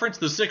Eastern Conference,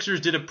 the Sixers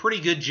did a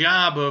pretty good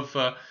job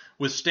of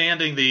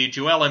withstanding the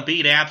Joel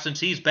Embiid absence.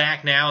 He's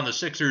back now, and the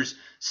Sixers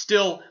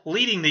still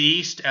leading the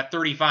East at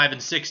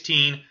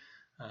 35-16.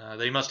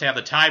 They must have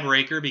the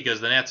tiebreaker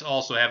because the Nets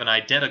also have an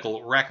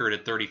identical record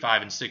at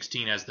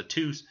 35-16 as the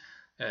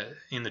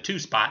in the 2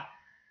 spot.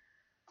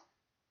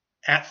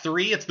 At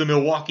 3, it's the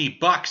Milwaukee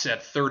Bucks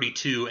at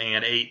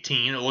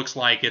 32-18. It looks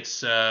like it's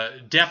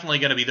definitely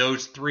going to be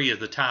those 3 as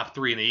the top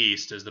 3 in the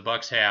East, as the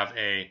Bucks have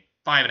a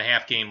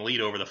 5.5 game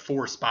lead over the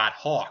 4 spot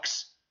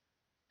Hawks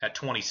at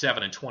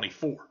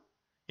 27-24.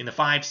 In the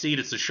 5 seed,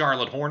 it's the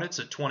Charlotte Hornets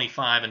at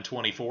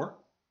 25-24.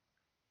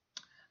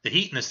 The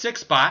Heat in the 6th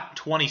spot,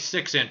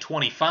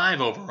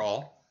 26-25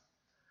 overall.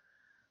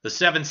 The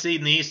 7th seed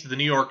in the East is the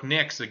New York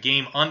Knicks, a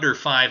game under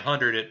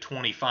 500 at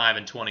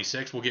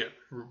 25-26. We'll get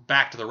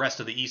back to the rest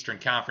of the Eastern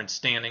Conference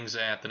standings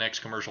at the next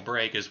commercial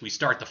break as we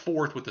start the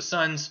 4th with the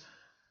Suns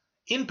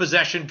in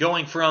possession,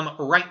 going from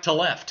right to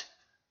left,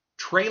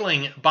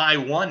 trailing by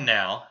 1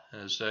 now,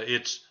 as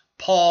it's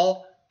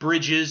Paul,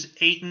 Bridges,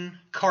 Ayton,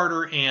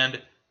 Carter, and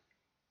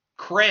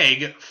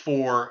Craig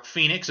for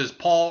Phoenix, as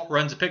Paul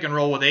runs a pick and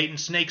roll with Ayton,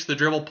 snakes the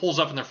dribble, pulls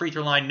up from the free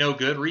throw line, no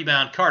good.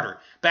 Rebound Carter.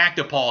 Back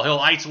to Paul. He'll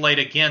isolate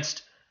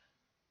against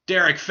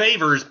Derek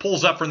Favors,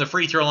 pulls up from the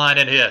free throw line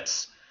and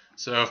hits.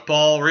 So if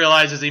Paul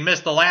realizes he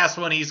missed the last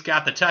one, he's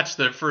got the touch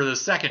for the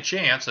second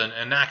chance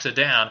and knocks it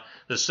down.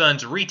 The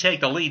Suns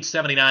retake the lead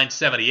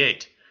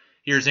 79-78.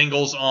 Here's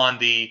Ingles on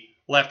the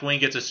left wing,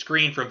 gets a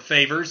screen from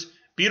Favors.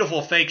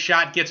 Beautiful fake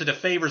shot, gets it to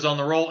Favors on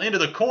the roll into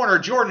the corner.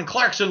 Jordan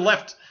Clarkson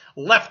left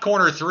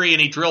corner 3,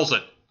 and he drills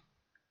it.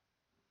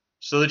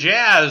 So the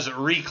Jazz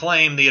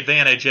reclaim the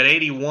advantage at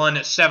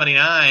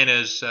 81-79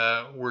 as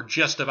we're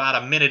just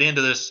about a minute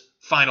into this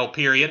final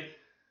period.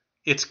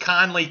 It's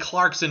Conley,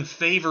 Clarkson,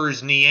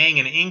 Favors, Niang,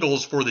 and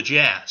Ingles for the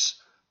Jazz.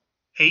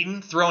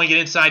 Ayton throwing it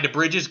inside to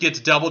Bridges, gets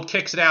doubled,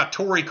 kicks it out.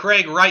 Torrey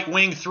Craig, right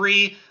wing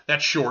 3,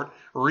 that's short.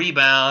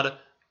 Rebound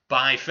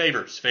by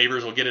Favors.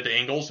 Favors will get it to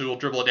Ingles, who will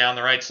dribble it down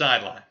the right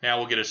sideline. Now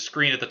we'll get a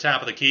screen at the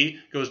top of the key,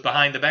 goes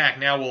behind the back.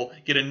 Now we'll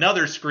get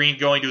another screen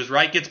going to his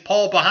right, gets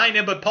Paul behind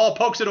him, but Paul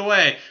pokes it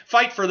away.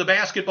 Fight for the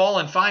basketball,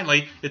 and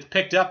finally it's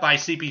picked up by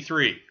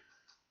CP3.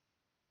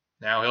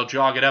 Now he'll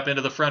jog it up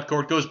into the front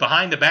court, goes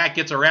behind the back,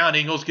 gets around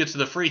Ingles, gets to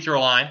the free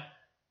throw line.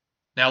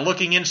 Now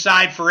looking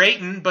inside for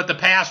Ayton, but the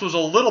pass was a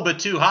little bit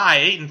too high.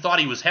 Ayton thought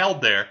he was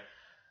held there,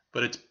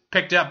 but it's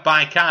picked up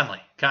by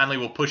Conley. Conley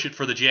will push it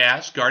for the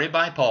Jazz, guarded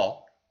by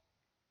Paul.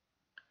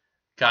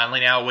 Conley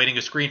now awaiting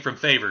a screen from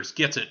Favors.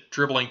 Gets it,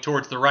 dribbling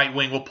towards the right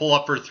wing. Will pull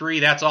up for 3.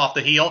 That's off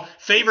the heel.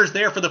 Favors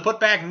there for the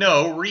putback.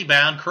 No.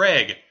 Rebound,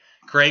 Craig.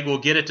 Craig will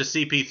get it to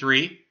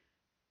CP3.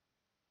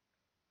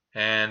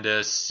 And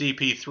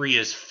CP3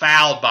 is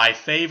fouled by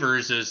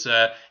Favors as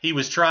he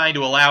was trying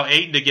to allow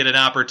Ayton to get an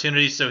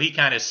opportunity, so he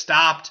kind of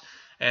stopped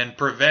and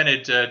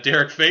prevented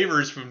Derek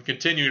Favors from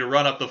continuing to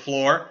run up the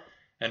floor,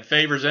 and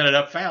Favors ended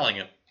up fouling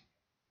him.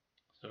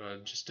 So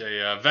just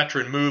a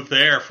veteran move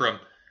there from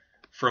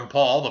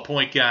Paul, the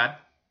point guard.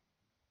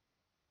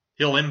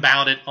 He'll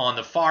inbound it on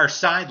the far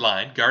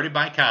sideline, guarded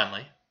by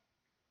Conley.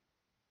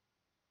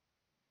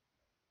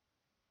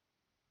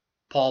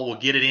 Paul will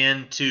get it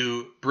in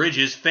to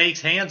Bridges,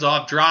 fakes, hands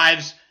off,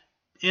 drives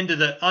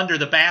under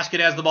the basket,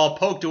 has the ball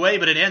poked away,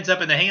 but it ends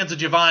up in the hands of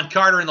Javon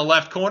Carter in the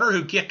left corner,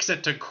 who kicks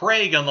it to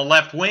Craig on the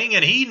left wing,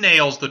 and he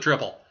nails the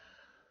triple.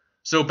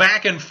 So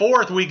back and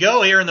forth we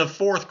go here in the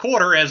fourth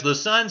quarter as the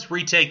Suns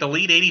retake the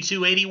lead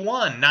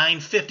 82-81,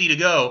 9:50 to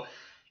go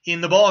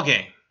in the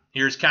ballgame.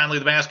 Here's Conley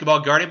the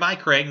basketball, guarded by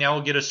Craig. Now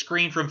we'll get a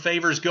screen from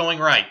Favors going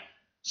right.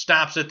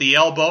 Stops at the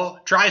elbow,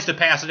 tries to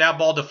pass it out,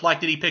 ball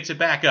deflected, he picks it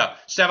back up.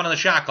 7 on the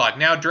shot clock,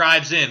 now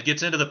drives in,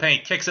 gets into the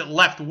paint, kicks it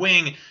left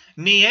wing.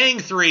 Niang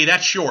three,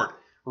 that's short.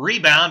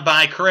 Rebound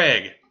by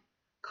Craig.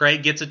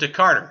 Craig gets it to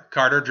Carter.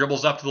 Carter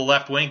dribbles up to the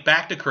left wing,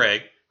 back to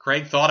Craig.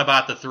 Craig thought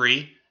about the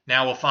three.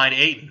 Now we'll find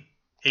Ayton.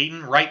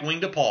 Ayton right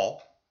wing to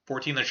Paul.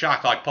 14 on the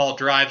shot clock. Paul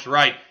drives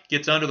right,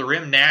 gets under the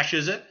rim,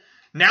 nashes it.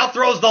 Now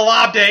throws the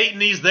lob to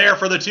Ayton. He's there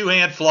for the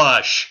two-hand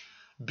flush.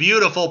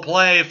 Beautiful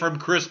play from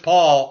Chris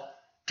Paul,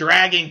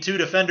 dragging two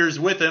defenders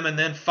with him and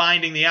then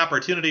finding the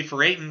opportunity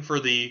for Ayton for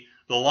the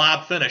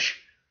lob finish.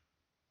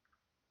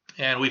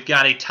 And we've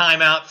got a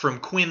timeout from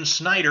Quinn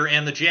Snyder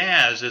and the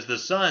Jazz as the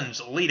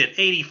Suns lead at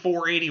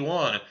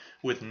 84-81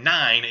 with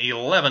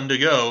 9:11 to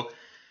go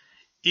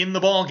in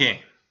the ballgame.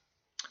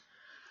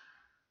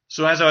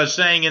 So as I was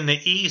saying, in the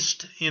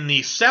East, in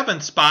the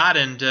 7th spot,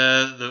 and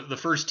the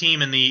first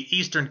team in the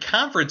Eastern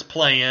Conference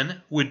play-in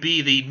would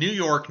be the New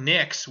York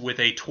Knicks with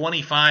a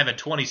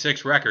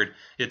 25-26 record.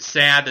 It's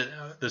sad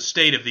that the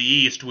state of the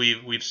East,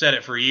 we've said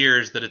it for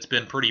years that it's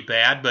been pretty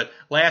bad, but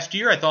last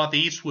year I thought the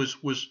East was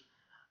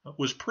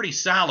pretty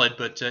solid,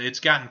 but it's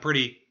gotten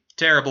pretty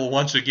terrible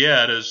once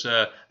again as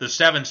the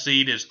 7th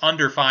seed is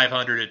under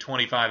 500 at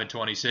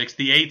 25-26.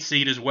 The 8th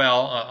seed as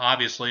well,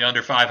 obviously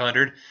under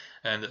 500.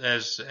 And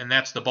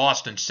that's the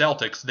Boston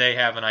Celtics. They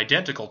have an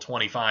identical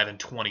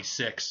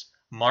 25-26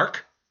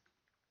 mark.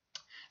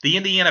 The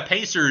Indiana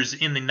Pacers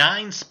in the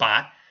 9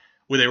 spot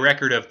with a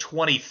record of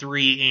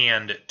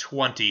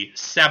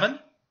 23-27.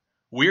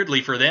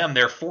 Weirdly for them,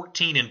 they're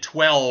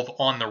 14-12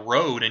 on the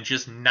road and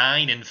just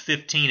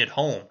 9-15 at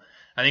home.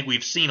 I think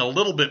we've seen a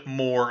little bit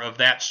more of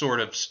that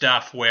sort of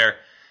stuff where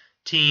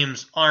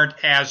teams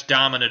aren't as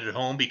dominant at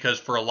home because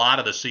for a lot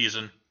of the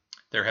season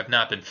there have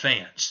not been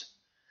fans.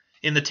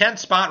 In the 10th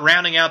spot,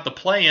 rounding out the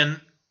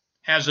play-in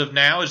as of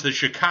now, is the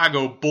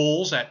Chicago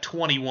Bulls at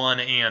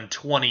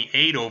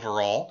 21-28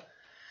 overall.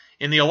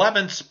 In the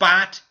 11th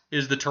spot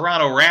is the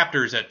Toronto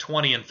Raptors at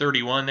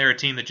 20-31. They're a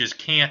team that just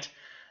can't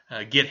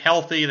get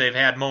healthy. They've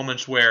had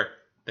moments where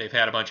they've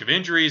had a bunch of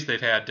injuries. They've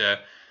had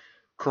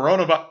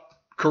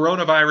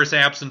coronavirus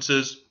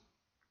absences.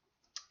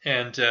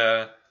 And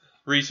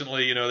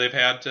recently, they've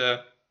had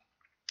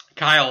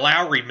Kyle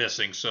Lowry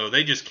missing, so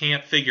they just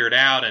can't figure it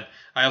out. And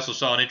I also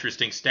saw an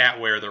interesting stat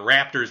where the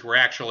Raptors were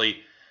actually,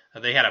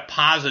 they had a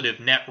positive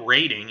net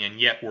rating and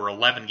yet were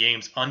 11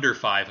 games under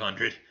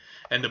 500.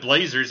 And the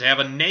Blazers have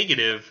a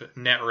negative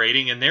net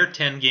rating and they're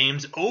 10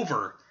 games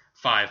over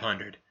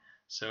 500.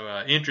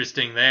 So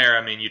interesting there.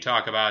 I mean, you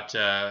talk about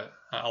a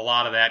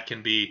lot of that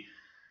can be,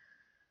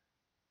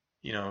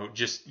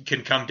 just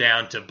can come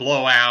down to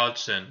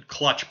blowouts and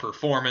clutch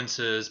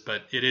performances.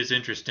 But it is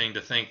interesting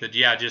to think that,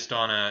 just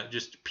on a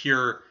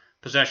pure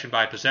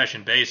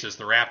possession-by-possession basis,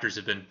 the Raptors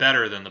have been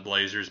better than the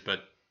Blazers,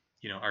 but,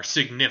 are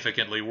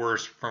significantly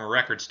worse from a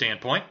record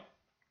standpoint.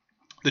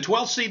 The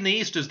 12th seed in the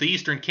East is the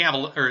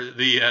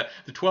the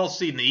 12th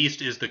seed in the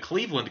East is the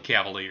Cleveland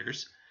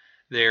Cavaliers.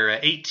 They're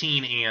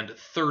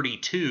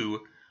 18-32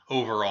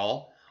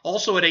 overall.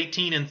 Also at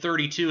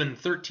 18-32 in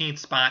the 13th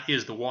spot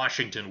is the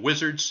Washington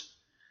Wizards.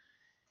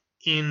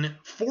 In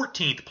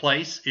 14th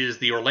place is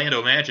the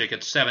Orlando Magic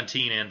at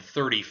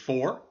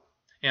 17-34.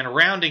 And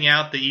rounding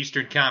out the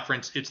Eastern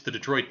Conference, it's the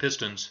Detroit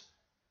Pistons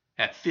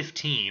at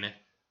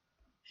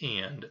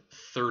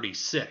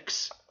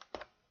 15-36.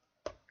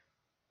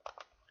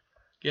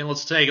 Again,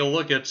 let's take a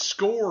look at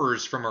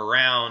scores from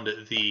around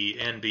the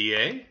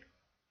NBA.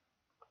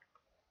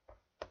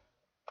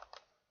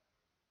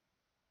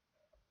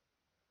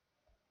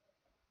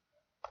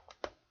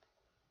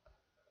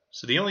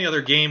 So the only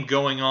other game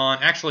going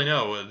on, actually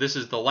no, this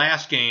is the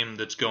last game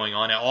that's going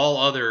on. All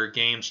other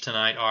games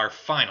tonight are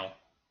final.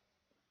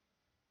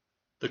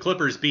 The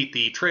Clippers beat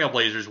the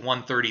Trailblazers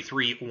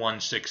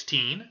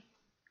 133-116.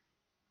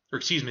 Or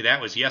excuse me,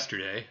 that was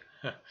yesterday.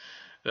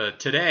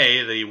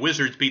 Today, the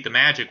Wizards beat the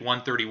Magic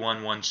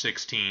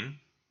 131-116.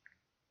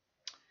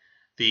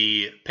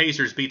 The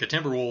Pacers beat the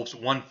Timberwolves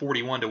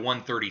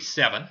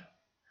 141-137.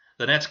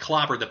 The Nets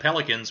clobbered the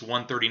Pelicans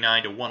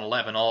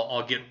 139-111.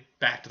 I'll get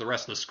back to the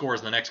rest of the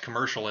scores in the next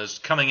commercial. As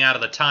coming out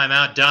of the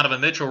timeout,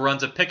 Donovan Mitchell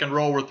runs a pick and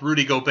roll with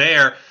Rudy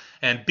Gobert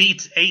and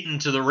beats Ayton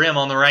to the rim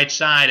on the right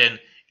side and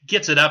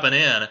gets it up and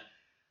in.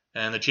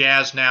 And the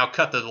Jazz now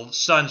cut the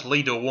Suns'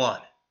 lead to 1.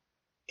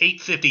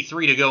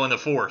 8:53 to go in the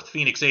fourth.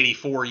 Phoenix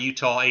 84,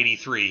 Utah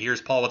 83.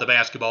 Here's Paul with the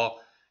basketball.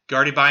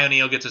 Guarded by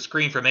O'Neal, gets a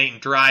screen from Ayton,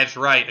 drives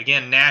right.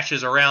 Again, Nash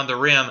is around the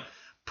rim.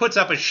 Puts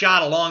up a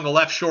shot along the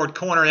left short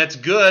corner. That's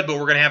good, but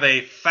we're going to have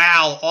a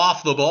foul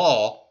off the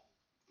ball.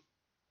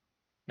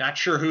 Not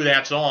sure who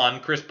that's on.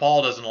 Chris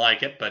Paul doesn't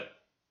like it, but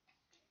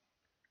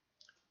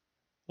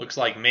looks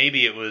like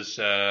maybe it was,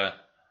 I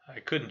I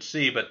couldn't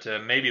see, but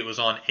maybe it was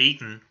on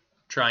Ayton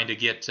trying to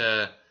get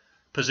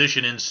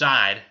position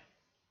inside.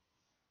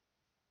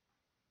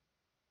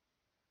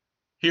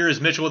 Here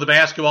is Mitchell with the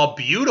basketball.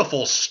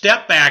 Beautiful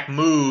step-back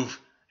move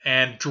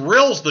and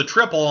drills the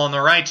triple on the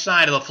right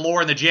side of the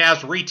floor, and the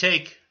Jazz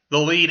retake the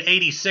lead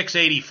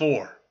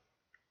 86-84.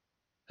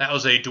 That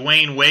was a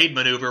Dwayne Wade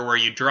maneuver where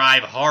you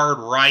drive hard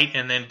right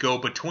and then go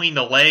between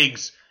the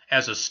legs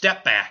as a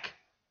step-back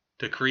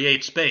to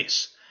create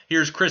space.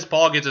 Here's Chris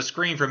Paul, gets a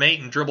screen from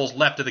Ayton, dribbles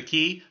left of the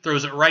key,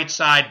 throws it right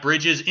side,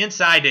 Bridges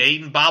inside to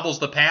Ayton, bobbles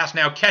the pass,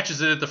 now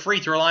catches it at the free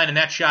throw line, and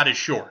that shot is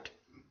short.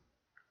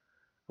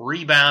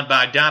 Rebound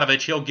by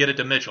Bogdanovich, he'll get it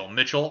to Mitchell.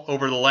 Mitchell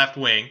over the left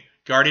wing,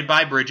 guarded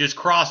by Bridges,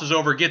 crosses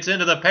over, gets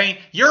into the paint,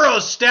 Euro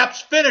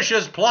steps,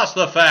 finishes, plus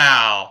the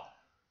foul.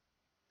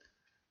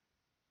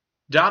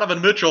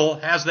 Donovan Mitchell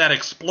has that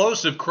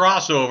explosive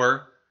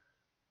crossover,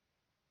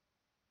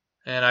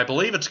 and I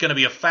believe it's going to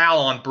be a foul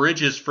on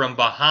Bridges from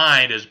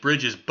behind as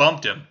Bridges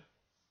bumped him.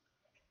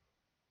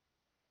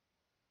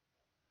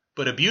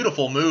 But a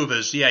beautiful move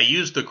as,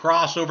 used the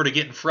crossover to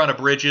get in front of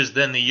Bridges,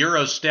 then the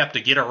Euro step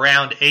to get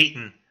around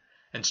Ayton,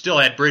 and still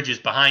had Bridges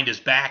behind his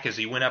back as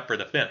he went up for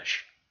the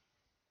finish.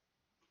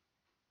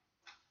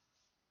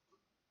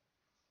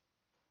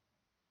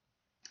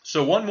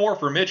 So one more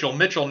for Mitchell.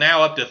 Mitchell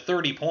now up to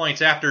 30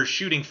 points after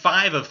shooting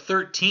 5 of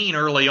 13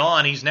 early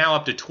on. He's now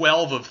up to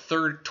 12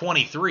 of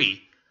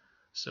 23.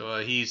 So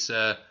he's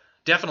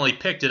definitely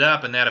picked it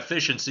up, and that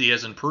efficiency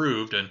has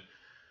improved. And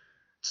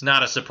it's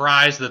not a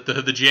surprise that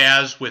the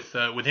Jazz, with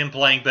him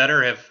playing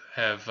better,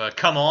 have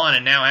come on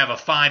and now have a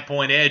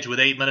 5-point edge with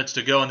 8 minutes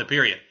to go in the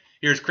period.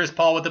 Here's Chris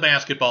Paul with the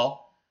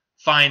basketball.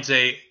 Finds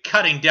a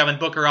cutting Devin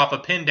Booker off a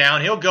pin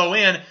down. He'll go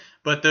in,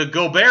 but the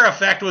Gobert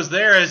effect was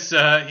there as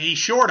he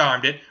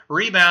short-armed it.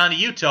 Rebound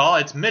Utah.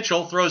 It's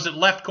Mitchell. Throws it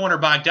left corner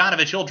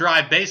Bogdanovich. He'll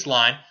drive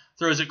baseline.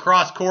 Throws it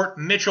cross court.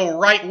 Mitchell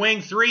right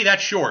wing 3.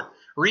 That's short.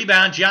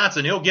 Rebound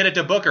Johnson. He'll get it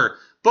to Booker.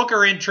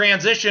 Booker in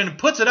transition.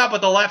 Puts it up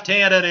with the left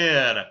hand and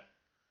in.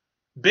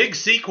 Big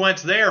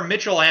sequence there.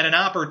 Mitchell had an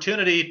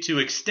opportunity to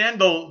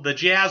extend the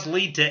Jazz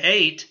lead to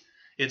 8.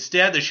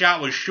 Instead, the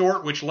shot was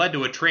short, which led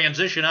to a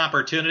transition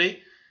opportunity.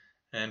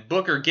 And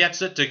Booker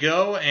gets it to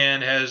go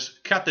and has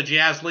cut the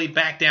Jazz lead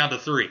back down to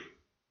 3.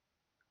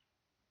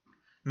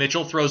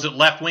 Mitchell throws it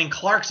left wing.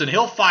 Clarkson,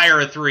 he'll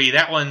fire a 3.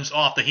 That one's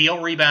off the heel.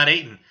 Rebound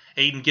Ayton.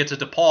 Ayton gets it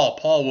to Paul.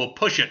 Paul will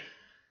push it.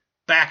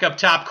 Back up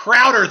top.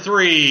 Crowder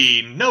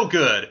 3. No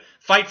good.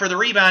 Fight for the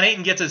rebound.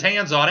 Ayton gets his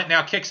hands on it.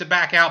 Now kicks it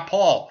back out.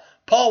 Paul.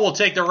 Paul will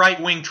take the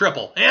right wing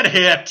triple. And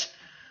hit.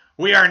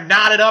 We are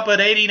knotted up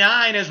at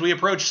 89 as we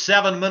approach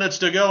 7 minutes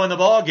to go in the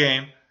ball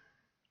game.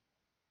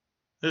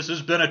 This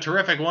has been a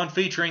terrific one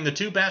featuring the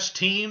two best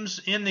teams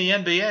in the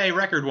NBA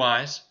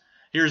record-wise.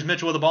 Here's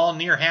Mitchell with the ball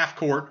near half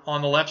court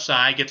on the left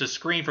side. Gets a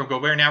screen from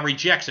Gobert, now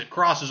rejects it.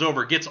 Crosses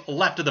over, gets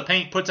left of the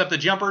paint, puts up the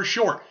jumper,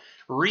 short.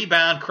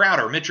 Rebound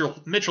Crowder.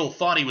 Mitchell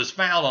thought he was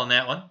fouled on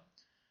that one.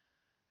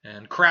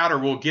 And Crowder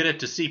will get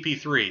it to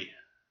CP3.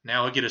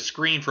 Now he'll get a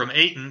screen from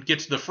Ayton,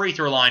 gets to the free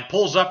throw line,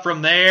 pulls up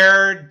from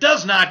there,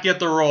 does not get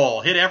the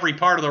roll. Hit every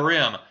part of the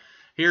rim.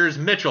 Here's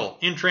Mitchell.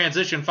 In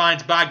transition,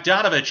 finds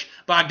Bogdanovich.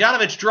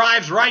 Bogdanovich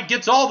drives right,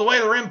 gets all the way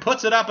to the rim,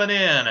 puts it up and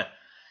in.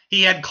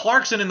 He had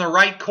Clarkson in the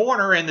right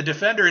corner, and the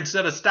defender,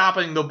 instead of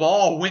stopping the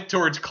ball, went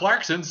towards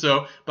Clarkson,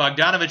 so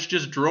Bogdanovich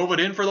just drove it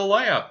in for the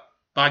layup.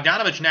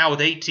 Bogdanovich now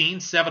with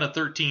 18, 7 of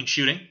 13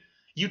 shooting.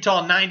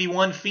 Utah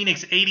 91,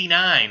 Phoenix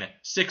 89,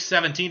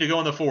 6:17 to go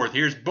in the fourth.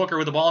 Here's Booker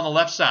with the ball on the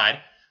left side.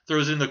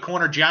 Throws it in the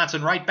corner,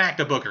 Johnson right back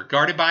to Booker.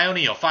 Guarded by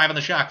O'Neal, 5 on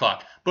the shot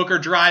clock. Booker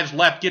drives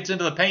left, gets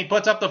into the paint,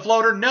 puts up the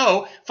floater.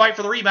 No. Fight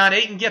for the rebound.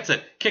 Ayton gets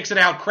it. Kicks it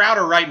out.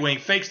 Crowder right wing.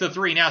 Fakes the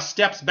 3. Now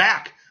steps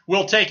back.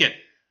 Will take it.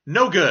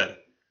 No good.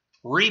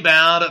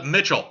 Rebound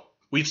Mitchell.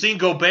 We've seen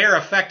Gobert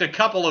affect a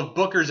couple of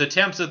Booker's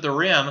attempts at the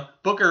rim.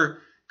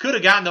 Booker could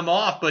have gotten them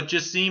off, but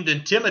just seemed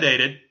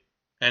intimidated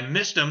and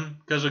missed them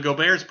because of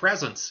Gobert's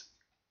presence.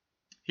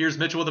 Here's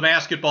Mitchell with the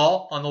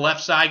basketball on the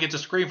left side. Gets a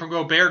screen from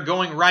Gobert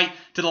going right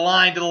to the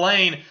line, to the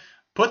lane.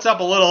 Puts up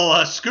a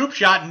little scoop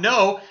shot.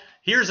 No.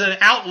 Here's an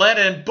outlet,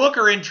 and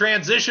Booker in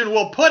transition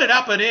will put it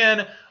up and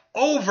in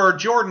over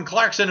Jordan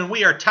Clarkson, and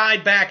we are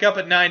tied back up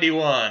at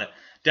 91.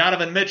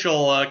 Donovan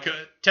Mitchell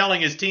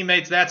telling his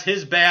teammates that's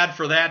his bad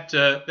for that.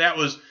 That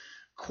was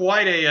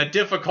quite a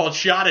difficult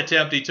shot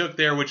attempt he took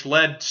there, which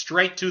led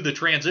straight to the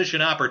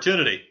transition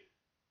opportunity.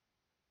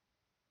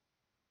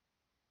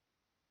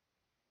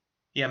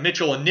 Yeah,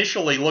 Mitchell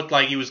initially looked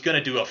like he was going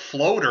to do a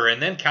floater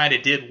and then kind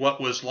of did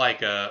what was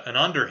like an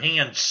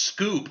underhand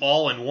scoop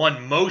all in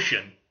one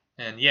motion.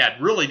 And yeah,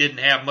 it really didn't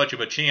have much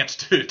of a chance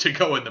to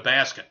go in the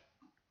basket.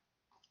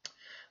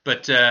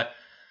 But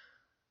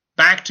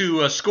back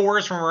to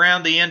scores from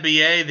around the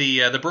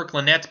NBA. The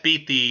Brooklyn Nets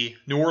beat the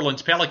New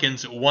Orleans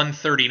Pelicans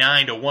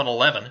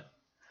 139-111.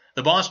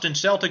 The Boston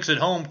Celtics at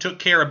home took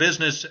care of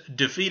business,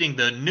 defeating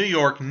the New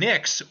York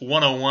Knicks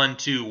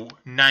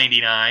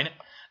 101-99.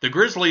 The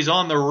Grizzlies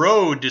on the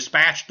road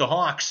dispatched the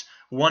Hawks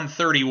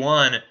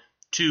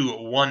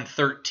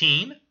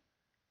 131-113.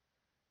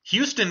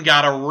 Houston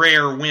got a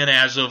rare win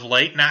as of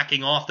late,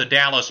 knocking off the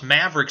Dallas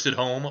Mavericks at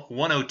home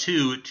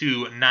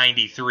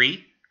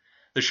 102-93.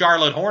 The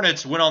Charlotte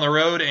Hornets went on the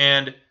road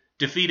and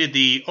defeated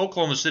the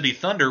Oklahoma City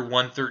Thunder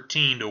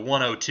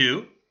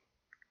 113-102.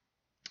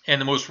 And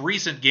the most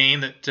recent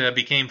game that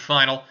became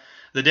final,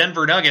 the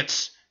Denver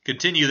Nuggets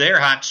continue their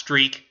hot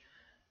streak,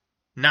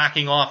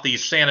 knocking off the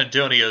San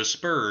Antonio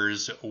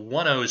Spurs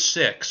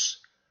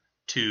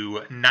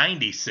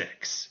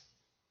 106-96.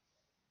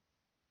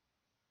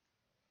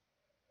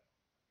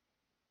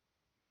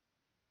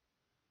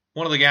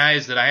 One of the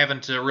guys that I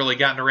haven't really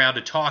gotten around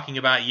to talking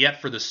about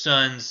yet for the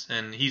Suns,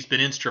 and he's been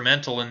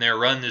instrumental in their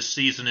run this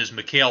season, is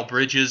Mikal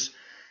Bridges.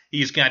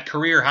 He's got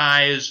career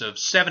highs of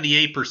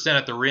 78%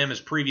 at the rim.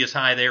 His previous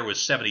high there was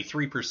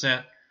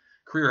 73%.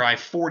 Career high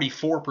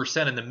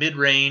 44% in the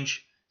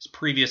mid-range. His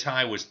previous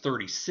high was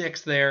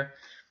 36 there.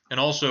 And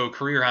also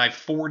career high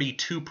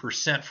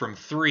 42% from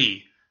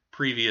three.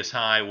 Previous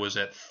high was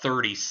at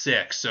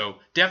 36. So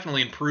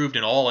definitely improved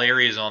in all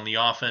areas on the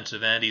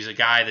offensive end. He's a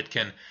guy that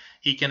can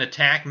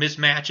attack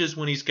mismatches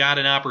when he's got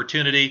an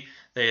opportunity.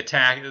 They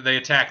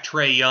attack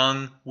Trae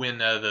Young when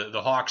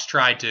the Hawks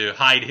tried to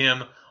hide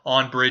him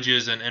on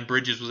Bridges, and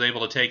Bridges was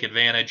able to take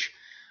advantage.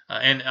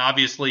 And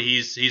obviously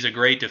he's a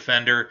great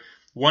defender.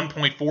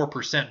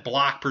 1.4%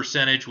 block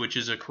percentage, which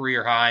is a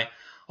career high.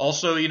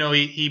 Also,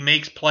 he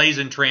makes plays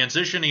in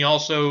transition. He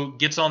also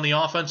gets on the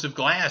offensive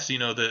glass.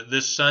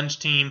 This Suns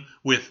team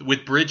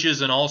with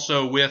Bridges and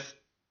also with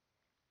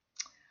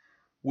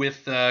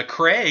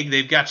Craig,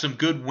 they've got some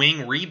good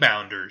wing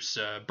rebounders.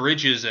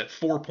 Bridges at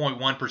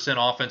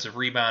 4.1% offensive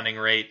rebounding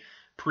rate.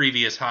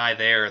 Previous high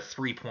there,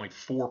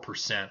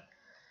 3.4%.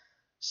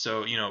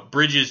 So,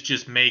 Bridges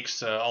just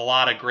makes a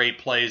lot of great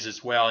plays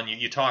as well. And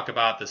you talk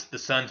about the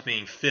Suns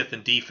being fifth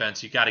in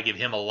defense. You got to give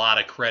him a lot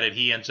of credit.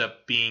 He ends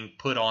up being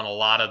put on a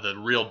lot of the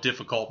real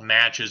difficult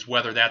matches,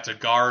 whether that's a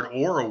guard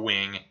or a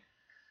wing,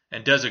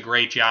 and does a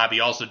great job. He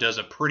also does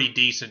a pretty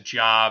decent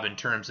job in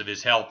terms of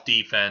his help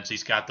defense.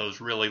 He's got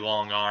those really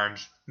long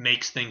arms,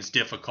 makes things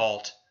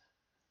difficult,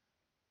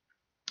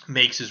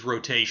 makes his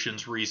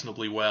rotations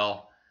reasonably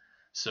well.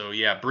 So,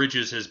 yeah,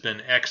 Bridges has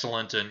been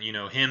excellent, and,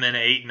 him and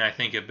Ayton, I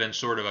think, have been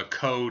sort of a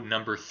code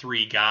number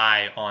 3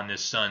 guy on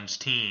this Suns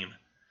team.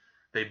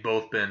 They've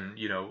both been,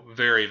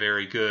 very,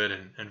 very good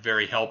and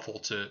very helpful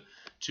to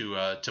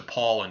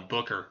Paul and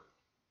Booker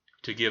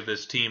to give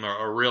this team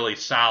a really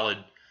solid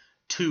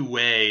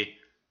two-way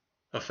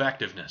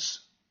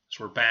effectiveness.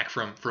 So we're back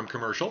from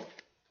commercial.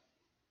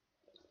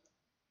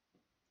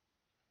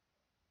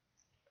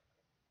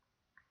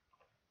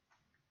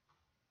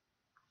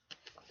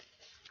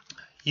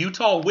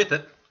 Utah with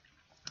it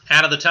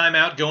out of the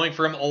timeout, going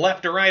from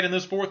left to right in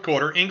this fourth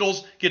quarter.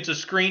 Ingles gets a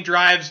screen,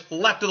 drives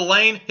left of the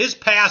lane. His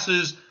pass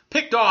is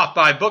picked off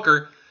by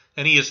Booker,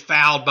 and he is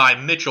fouled by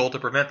Mitchell to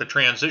prevent the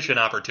transition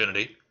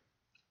opportunity.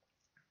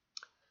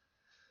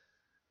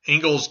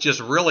 Ingles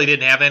just really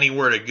didn't have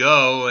anywhere to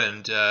go,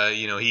 and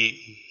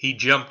he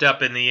jumped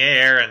up in the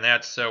air, and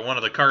that's one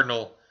of the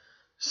cardinal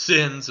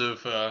sins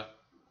of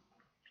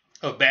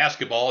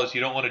basketball is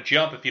you don't want to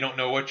jump if you don't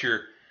know what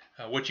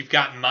you've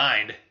got in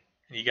mind.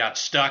 He got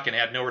stuck and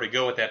had nowhere to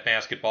go with that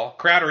basketball.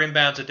 Crowder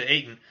inbounds it to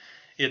Ayton.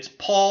 It's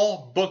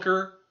Paul,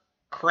 Booker,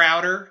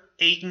 Crowder,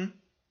 Ayton,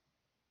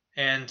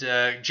 and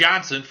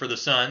Johnson for the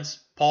Suns.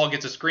 Paul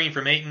gets a screen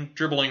from Ayton,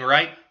 dribbling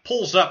right,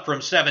 pulls up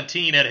from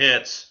 17 and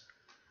hits.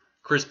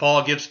 Chris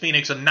Paul gives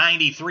Phoenix a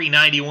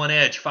 93-91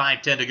 edge,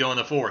 5:10 to go in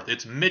the fourth.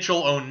 It's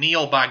Mitchell,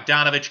 O'Neal,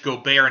 Bogdanovich,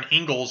 Gobert, and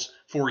Ingles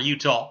for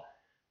Utah.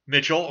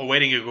 Mitchell,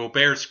 awaiting a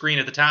Gobert screen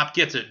at the top,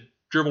 gets it,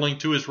 dribbling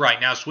to his right,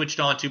 now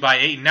switched on to by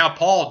Ayton. Now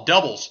Paul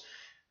doubles.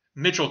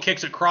 Mitchell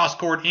kicks it cross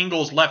court.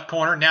 Ingles left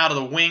corner. Now to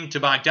the wing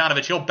to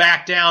Bogdanovich. He'll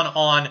back down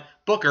on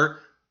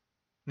Booker.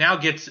 Now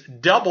gets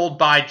doubled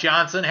by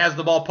Johnson. Has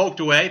the ball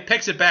poked away.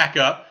 Picks it back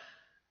up.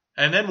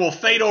 And then will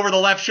fade over the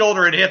left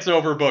shoulder and hits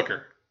over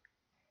Booker.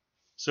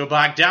 So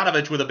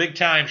Bogdanovich with a big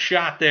time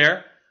shot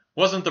there.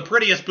 Wasn't the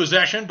prettiest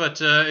possession,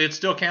 but it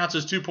still counts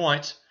as 2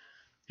 points.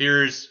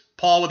 Here's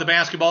Paul with the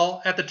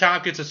basketball. At the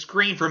top gets a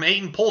screen from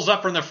Ayton. Pulls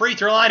up from the free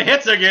throw line.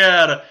 Hits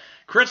again.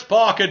 Chris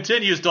Paul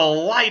continues to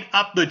light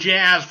up the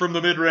Jazz from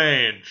the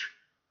mid-range.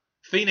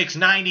 Phoenix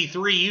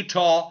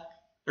 95,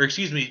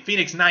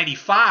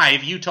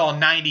 Utah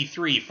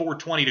 93,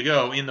 4:20 to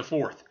go in the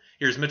fourth.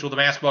 Here's Mitchell with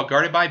the basketball,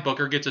 guarded by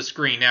Booker, gets a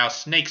screen, now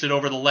snakes it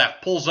over the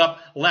left, pulls up,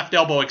 left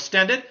elbow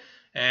extended,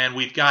 and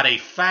we've got a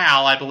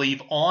foul, I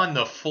believe, on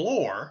the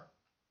floor.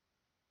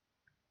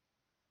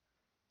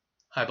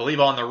 I believe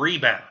on the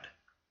rebound.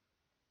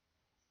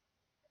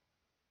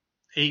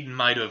 Ayton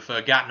might have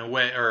gotten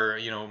away, or,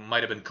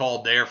 might have been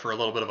called there for a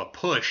little bit of a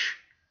push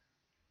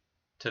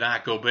to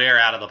knock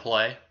Gobert out of the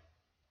play.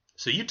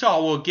 So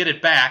Utah will get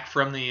it back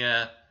from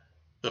the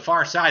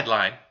far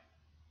sideline.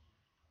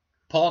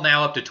 Paul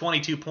now up to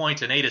 22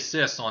 points and 8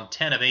 assists on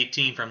 10 of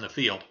 18 from the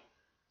field.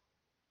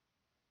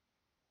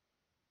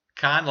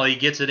 Conley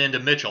gets it into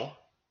Mitchell.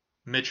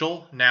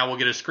 Mitchell now will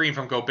get a screen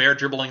from Gobert,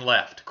 dribbling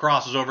left.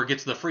 Crosses over,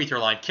 gets to the free throw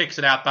line, kicks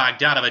it out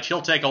Bogdanovich.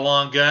 He'll take a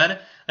long gun.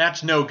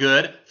 That's no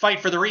good. Fight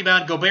for the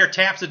rebound. Gobert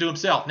taps it to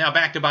himself. Now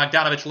back to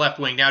Bogdanovich, left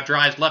wing. Now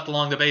drives left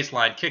along the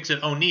baseline. Kicks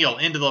it O'Neal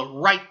into the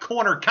right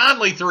corner.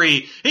 Conley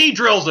three. He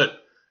drills it.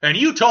 And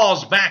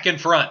Utah's back in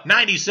front.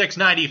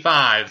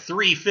 96-95.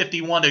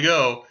 3:51 to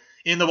go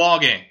in the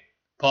ballgame.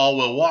 Paul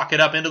will walk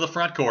it up into the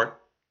front court.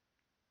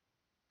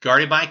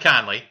 Guarded by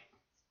Conley.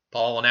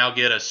 Paul will now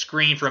get a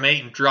screen from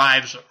Ayton.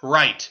 Drives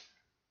right.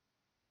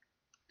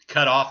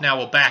 Cut off. Now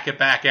will back it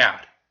back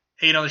out.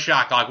 8 on the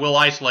shot clock. Will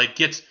isolate.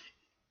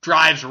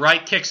 Drives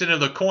right. Kicks into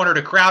the corner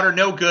to Crowder.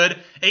 No good.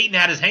 Ayton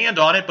had his hand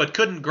on it but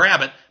couldn't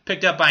grab it.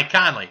 Picked up by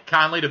Conley.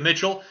 Conley to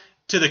Mitchell.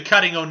 To the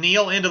cutting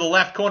O'Neal. Into the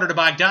left corner to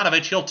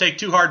Bogdanovich. He'll take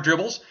 2 hard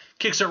dribbles.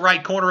 Kicks it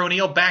right corner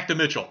O'Neal. Back to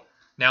Mitchell.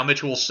 Now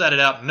Mitchell will set it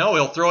up. No,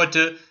 he'll throw it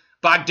to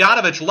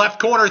Bogdanovich.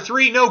 Left corner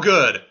 3. No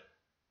good.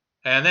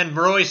 And then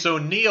Royce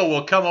O'Neal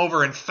will come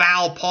over and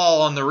foul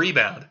Paul on the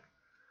rebound.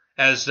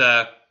 As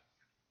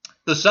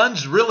the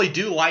Suns really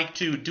do like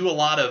to do a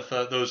lot of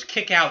those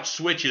kick-out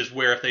switches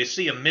where if they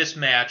see a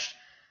mismatch,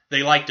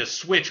 they like to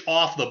switch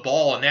off the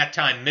ball, and that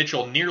time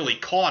Mitchell nearly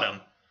caught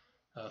him,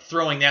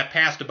 throwing that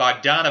pass to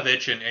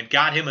Bogdanovich and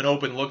got him an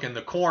open look in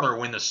the corner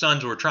when the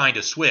Suns were trying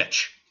to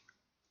switch.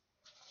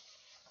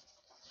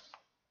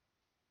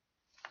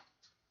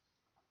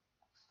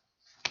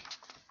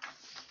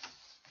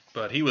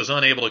 But he was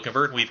unable to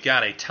convert, and we've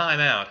got a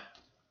timeout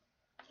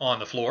on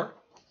the floor.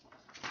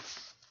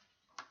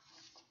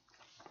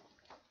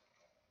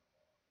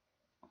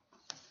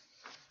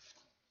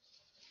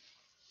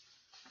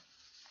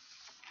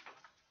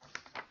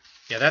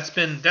 Yeah, that's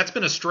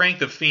been a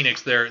strength of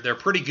Phoenix. They're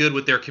pretty good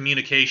with their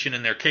communication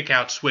and their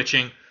kick-out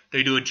switching.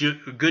 They do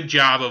a good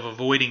job of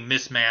avoiding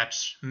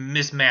mismatches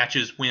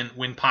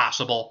when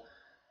possible.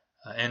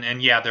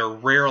 And yeah, they're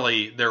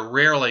rarely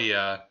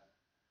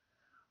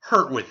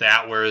hurt with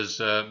that,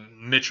 whereas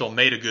Mitchell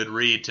made a good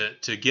read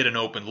to get an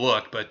open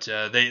look, but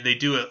they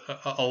do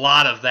a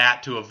lot of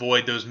that to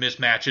avoid those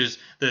mismatches.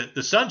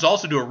 The Suns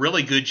also do a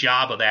really good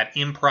job of that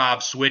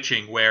improv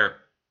switching where,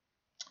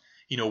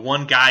 you know,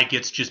 one guy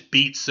gets just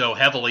beat so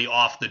heavily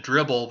off the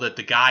dribble that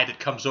the guy that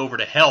comes over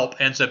to help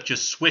ends up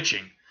just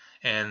switching,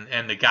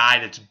 and the guy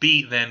that's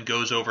beat then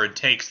goes over and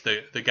takes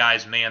the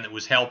guy's man that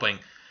was helping.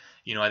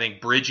 You know, I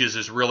think Bridges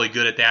is really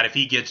good at that. If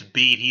he gets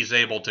beat, he's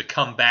able to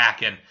come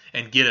back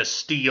and get a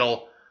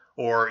steal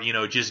or, you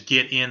know, just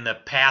get in the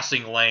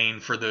passing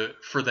lane for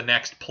the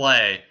next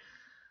play.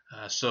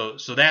 So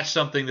that's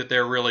something that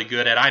they're really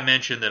good at. I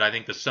mentioned that I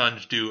think the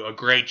Suns do a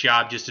great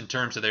job just in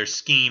terms of their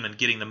scheme and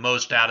getting the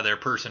most out of their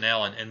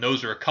personnel, and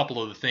those are a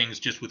couple of the things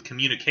just with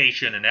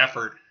communication and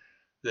effort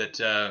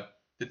that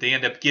they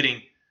end up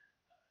getting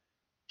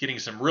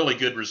some really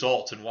good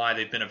results and why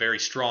they've been a very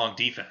strong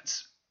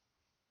defense.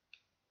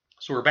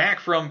 So we're back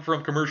from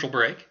commercial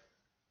break.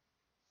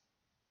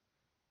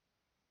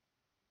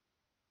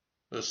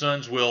 The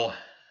Suns will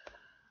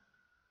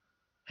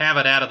have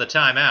it out of the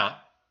timeout.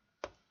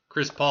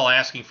 Chris Paul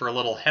asking for a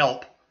little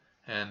help,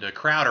 and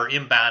Crowder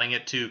inbounding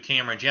it to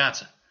Cameron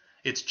Johnson.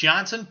 It's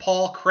Johnson,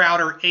 Paul,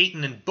 Crowder,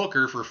 Ayton, and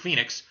Booker for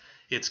Phoenix.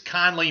 It's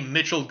Conley,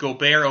 Mitchell,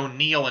 Gobert,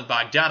 O'Neal, and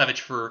Bogdanovich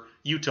for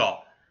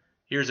Utah.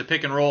 Here's a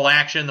pick-and-roll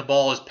action. The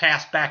ball is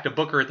passed back to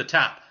Booker at the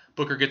top.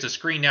 Booker gets a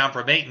screen down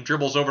from Ayton,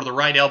 dribbles over to the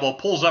right elbow,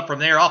 pulls up from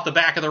there off the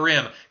back of the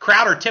rim.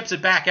 Crowder tips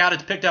it back out.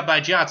 It's picked up by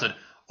Johnson.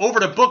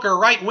 Over to Booker,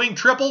 right wing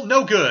triple,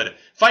 no good.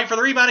 Fight for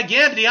the rebound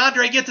again.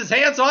 DeAndre gets his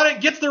hands on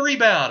it, gets the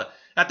rebound.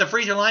 At the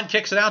free throw line,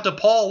 kicks it out to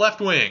Paul, left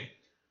wing.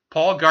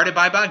 Paul, guarded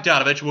by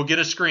Bogdanovich, will get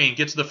a screen,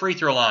 gets to the free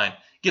throw line,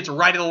 gets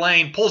right of the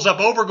lane, pulls up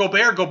over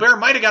Gobert. Gobert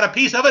might have got a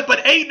piece of it,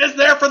 but Ayton is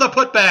there for the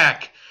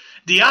putback.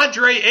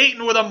 DeAndre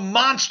Ayton with a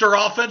monster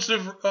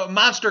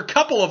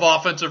couple of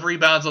offensive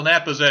rebounds on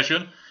that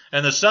possession.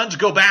 And the Suns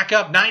go back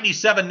up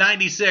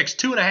 97-96,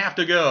 2.5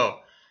 to go.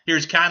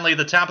 Here's Conley at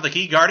the top of the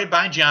key, guarded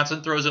by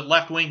Johnson, throws it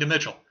left wing to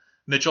Mitchell.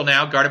 Mitchell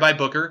now guarded by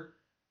Booker.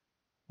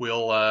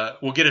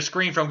 We'll get a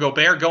screen from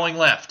Gobert going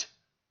left.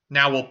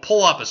 Now we'll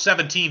pull up a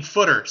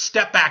 17-footer,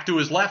 step back to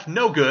his left,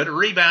 no good.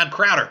 Rebound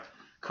Crowder.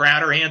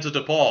 Crowder hands it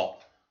to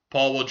Paul.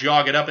 Paul will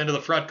jog it up into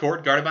the front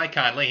court, guarded by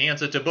Conley,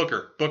 hands it to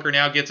Booker. Booker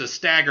now gets a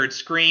staggered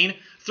screen,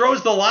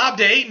 throws the lob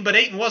to Ayton, but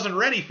Ayton wasn't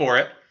ready for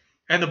it.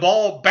 And the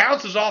ball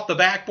bounces off the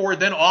backboard,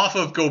 then off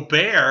of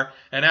Gobert,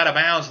 and out of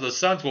bounds. The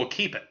Suns will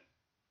keep it.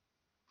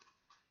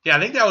 Yeah, I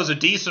think that was a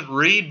decent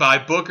read by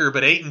Booker,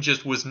 but Ayton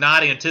just was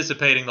not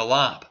anticipating the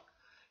lob.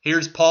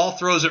 Here's Paul,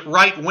 throws it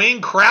right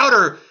wing.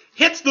 Crowder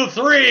hits the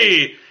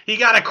three. He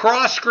got a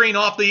cross screen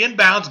off the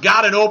inbounds,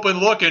 got an open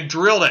look, and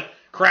drilled it.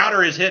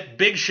 Crowder has hit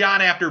big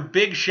shot after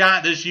big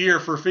shot this year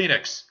for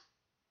Phoenix.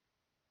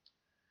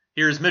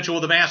 Here's Mitchell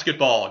with the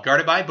basketball,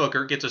 guarded by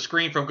Booker, gets a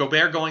screen from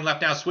Gobert, going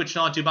left now, switched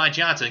on to by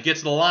Johnson,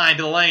 gets to the line,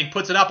 to the lane,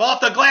 puts it up off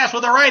the glass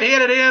with the right,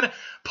 handed in,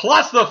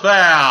 plus the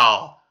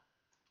foul.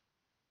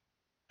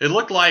 It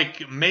looked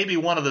like maybe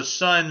one of the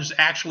Suns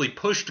actually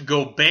pushed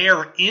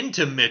Gobert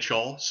into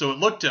Mitchell, so it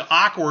looked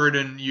awkward,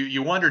 and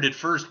you wondered at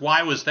first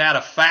why was that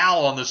a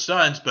foul on the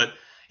Suns, but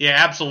yeah,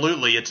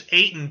 absolutely. It's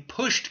Ayton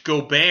pushed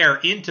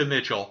Gobert into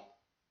Mitchell,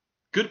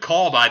 Good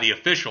call by the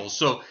officials.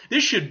 So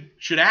this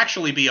should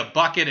actually be a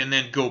bucket, and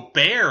then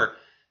Gobert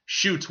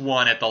shoots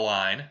one at the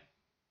line.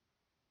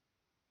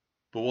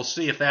 But we'll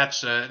see if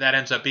that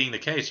ends up being the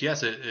case.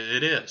 Yes,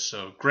 it is.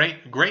 So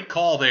great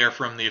call there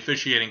from the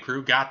officiating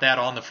crew. Got that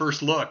on the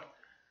first look.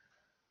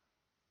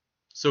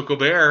 So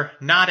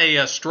Gobert, not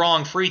a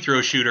strong free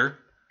throw shooter,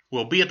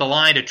 will be at the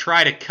line to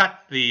try to cut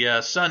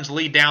the Suns'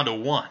 lead down to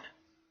 1.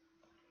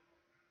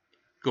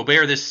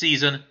 Gobert this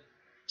season,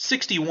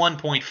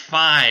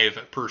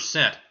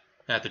 61.5%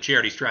 at the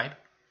charity stripe.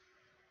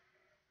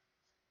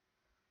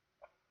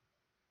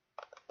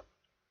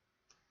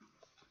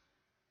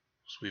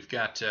 So we've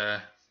got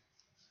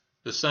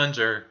the Suns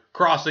are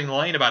crossing the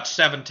lane about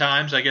 7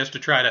 times, I guess, to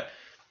try to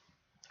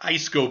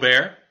ice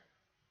Gobert.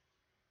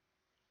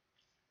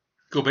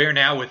 Gobert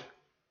now with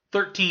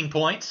 13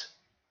 points.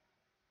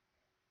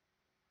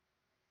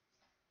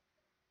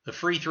 The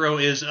free throw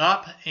is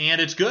up, and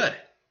it's good.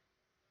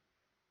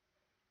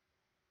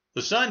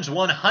 The Suns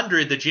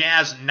 100, the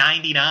Jazz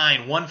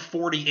 99,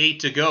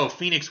 148 to go.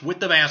 Phoenix with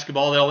the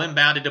basketball. They'll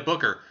inbound it to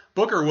Booker.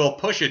 Booker will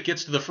push it,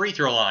 gets to the free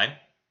throw line.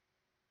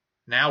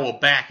 Now we'll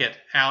back it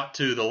out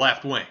to the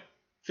left wing.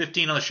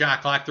 15 on the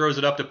shot clock, throws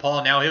it up to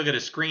Paul. Now he'll get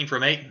a screen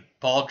from Ayton.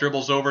 Paul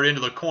dribbles over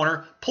into the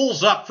corner,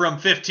 pulls up from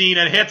 15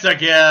 and hits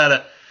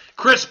again.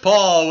 Chris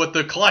Paul with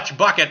the clutch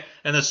bucket,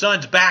 and the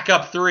Suns back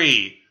up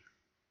 3.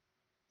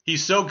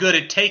 He's so good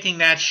at taking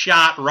that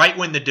shot right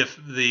when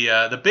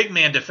the big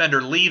man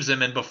defender leaves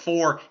him and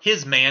before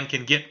his man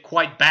can get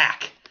quite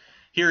back.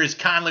 Here is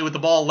Conley with the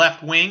ball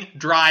left wing,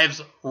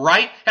 drives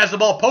right, has the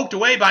ball poked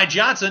away by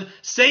Johnson,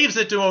 saves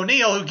it to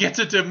O'Neal, who gets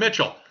it to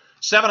Mitchell.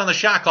 7 on the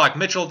shot clock.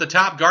 Mitchell at the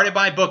top, guarded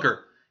by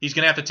Booker. He's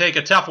going to have to take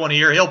a tough one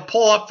here. He'll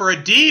pull up for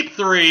a deep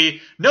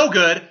 3. No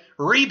good.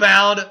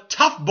 Rebound.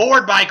 Tough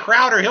board by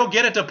Crowder. He'll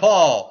get it to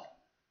Paul.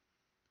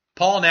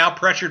 Paul now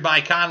pressured by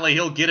Conley.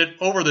 He'll get it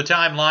over the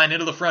timeline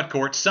into the front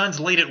court. Suns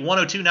lead at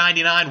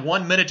 102-99,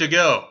 1 minute to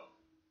go.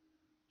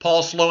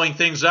 Paul slowing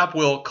things up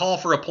will call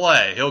for a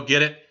play. He'll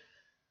get it.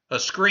 A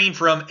screen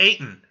from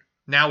Ayton.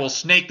 Now we'll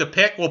snake the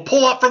pick. We'll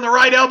pull up from the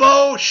right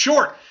elbow.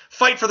 Short.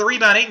 Fight for the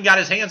rebound. Ayton got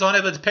his hands on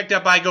it, but it's picked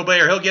up by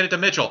Gobert. He'll get it to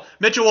Mitchell.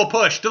 Mitchell will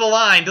push to the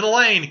line, to the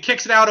lane.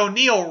 Kicks it out.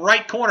 O'Neal,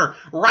 right corner.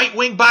 Right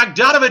wing,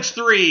 Bogdanovich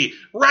 3.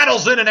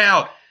 Rattles in and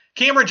out.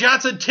 Cameron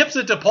Johnson tips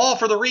it to Paul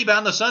for the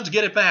rebound. The Suns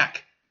get it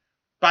back.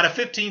 About a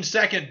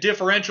 15-second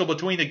differential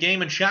between the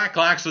game and shot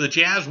clock, so the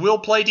Jazz will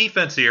play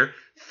defense here.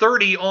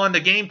 30 on the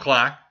game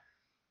clock.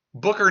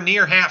 Booker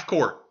near half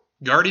court,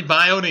 guarded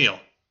by O'Neal.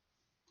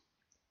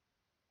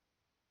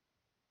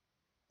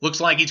 Looks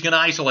like he's going to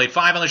isolate.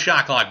 5 on the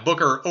shot clock.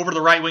 Booker over to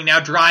the right wing now,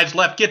 drives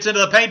left, gets into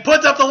the paint,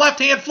 puts up the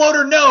left-hand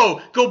floater. No!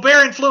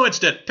 Gobert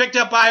influenced it. Picked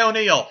up by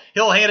O'Neal.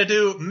 He'll hand it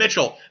to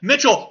Mitchell.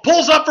 Mitchell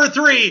pulls up for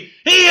 3.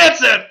 He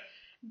hits it!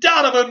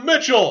 Donovan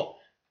Mitchell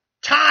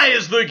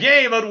ties the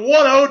game at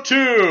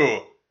 102.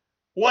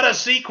 What a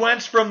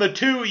sequence from the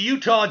 2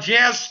 Utah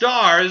Jazz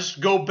stars.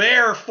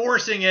 Gobert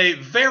forcing a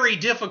very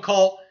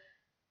difficult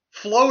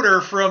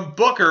floater from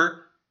Booker.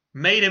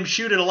 Made him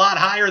shoot it a lot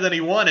higher than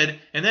he wanted.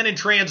 And then in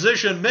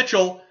transition,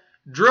 Mitchell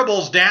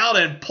dribbles down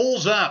and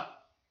pulls up.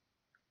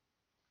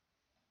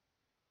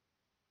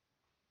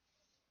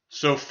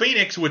 So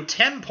Phoenix, with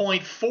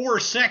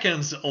 10.4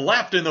 seconds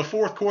left in the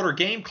fourth quarter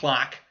game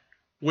clock,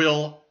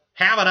 will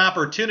have an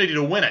opportunity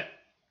to win it.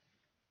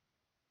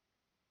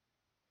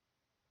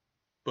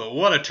 But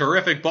what a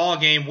terrific ball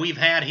game we've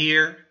had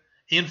here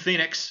in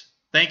Phoenix.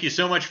 Thank you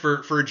so much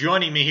for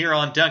joining me here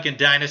on Duncan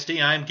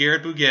Dynasty. I'm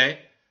Garrett Bouguet.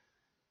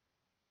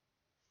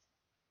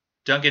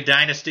 Duncan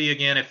Dynasty,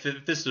 again, if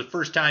this is the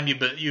first time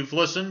you've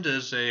listened,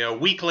 is a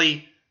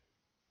weekly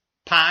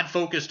pod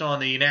focused on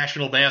the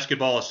National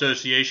Basketball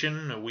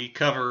Association. We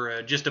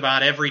cover just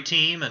about every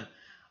team and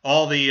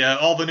all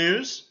the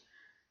news.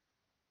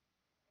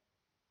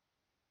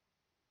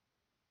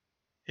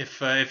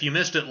 If you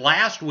missed it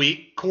last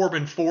week,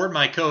 Corbin Ford,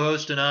 my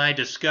co-host, and I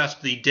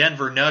discussed the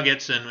Denver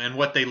Nuggets and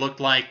what they looked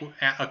like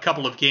a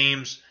couple of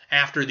games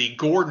after the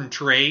Gordon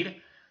trade.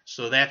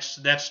 So that's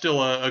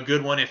still a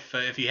good one.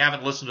 If you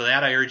haven't listened to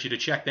that, I urge you to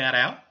check that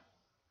out.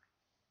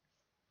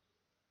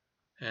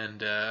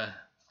 And of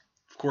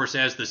course,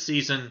 as the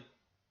season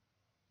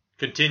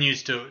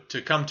continues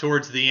to come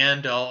towards the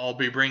end, I'll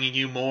be bringing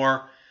you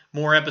more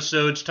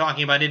episodes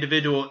talking about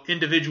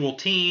individual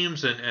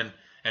teams and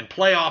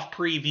playoff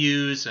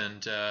previews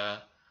and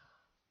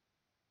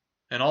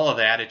all of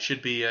that. It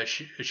should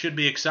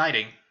be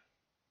exciting.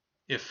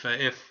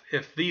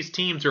 If these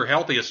teams are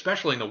healthy,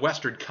 especially in the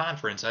Western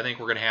Conference, I think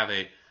we're going to have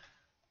a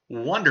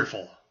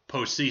wonderful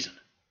postseason.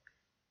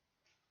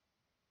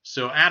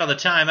 So out of the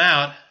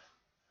timeout,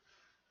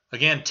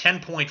 again,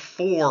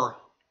 10.4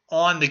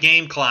 on the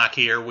game clock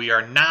here. We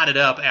are knotted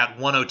up at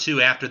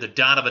 102 after the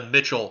Donovan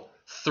Mitchell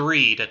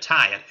 3 to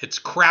tie it. It's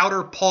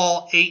Crowder,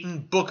 Paul,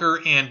 Ayton, Booker,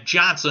 and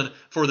Johnson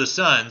for the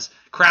Suns.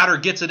 Crowder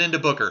gets it into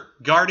Booker,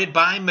 guarded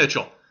by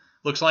Mitchell.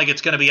 Looks like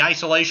it's going to be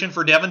isolation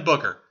for Devin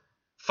Booker.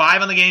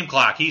 5 on the game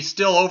clock. He's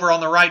still over on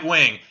the right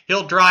wing.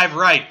 He'll drive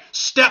right.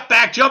 Step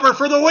back jumper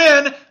for the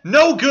win.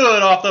 No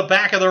good off the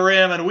back of the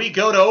rim, and we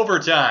go to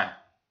overtime.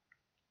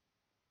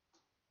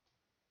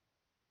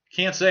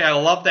 Can't say I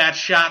love that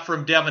shot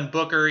from Devin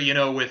Booker. You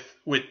know,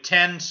 with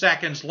 10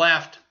 seconds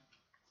left,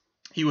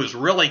 he was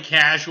really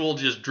casual,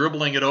 just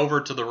dribbling it over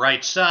to the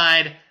right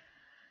side.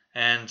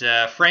 And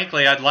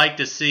frankly, I'd like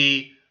to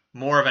see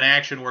more of an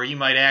action where you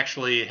might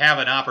actually have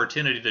an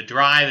opportunity to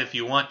drive if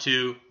you want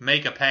to,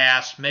 make a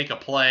pass, make a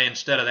play.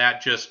 Instead of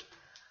that, just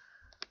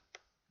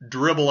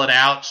dribble it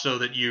out so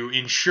that you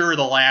ensure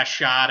the last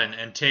shot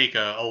and take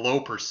a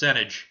low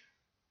percentage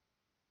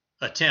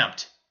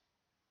attempt.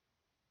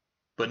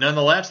 But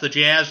nonetheless, the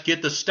Jazz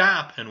get the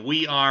stop, and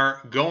we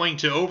are going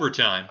to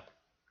overtime.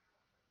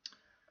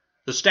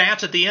 The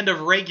stats at the end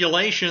of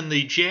regulation,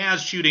 the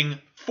Jazz shooting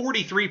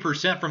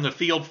 43% from the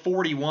field,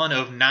 41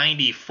 of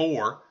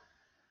 94.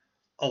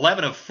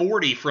 11 of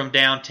 40 from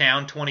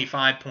downtown,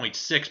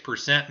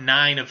 25.6%.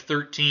 9 of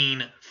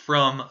 13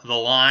 from the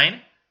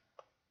line.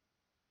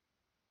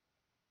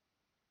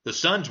 The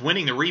Suns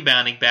winning the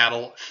rebounding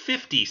battle,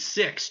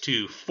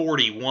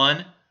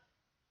 56-41.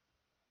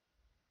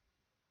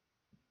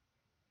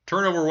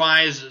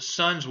 Turnover-wise,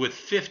 Suns with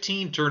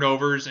 15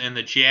 turnovers and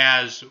the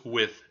Jazz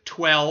with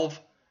 12.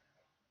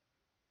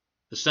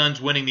 The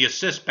Suns winning the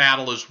assist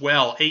battle as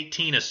well.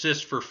 18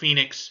 assists for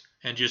Phoenix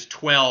and just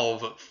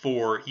 12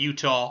 for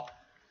Utah.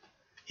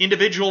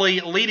 Individually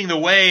leading the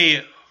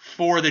way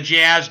for the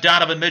Jazz,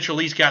 Donovan Mitchell,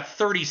 he's got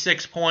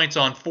 36 points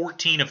on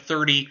 14 of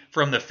 30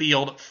 from the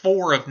field,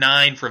 4 of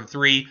 9 from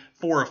 3,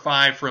 4 of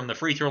 5 from the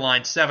free throw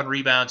line, 7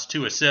 rebounds,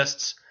 2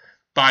 assists.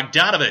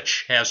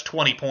 Bogdanovich has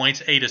 20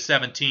 points, 8 of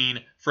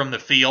 17 from the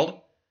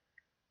field.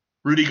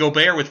 Rudy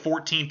Gobert with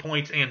 14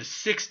 points and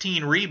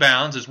 16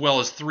 rebounds, as well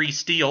as 3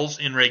 steals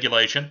in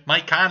regulation.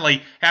 Mike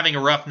Conley having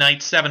a rough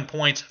night, 7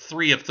 points,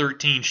 3 of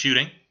 13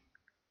 shooting.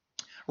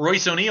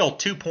 Royce O'Neal,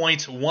 2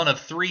 points, 1 of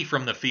 3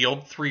 from the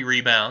field, 3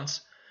 rebounds.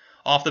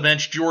 Off the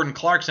bench, Jordan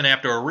Clarkson,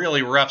 after a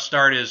really rough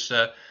start,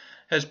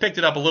 has picked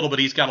it up a little bit.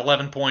 He's got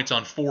 11 points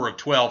on 4 of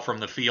 12 from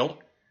the field.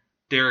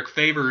 Derek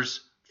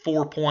Favors,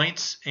 4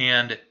 points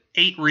and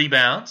 8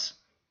 rebounds.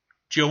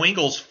 Joe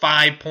Ingles,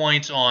 5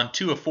 points on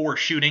 2 of 4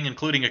 shooting,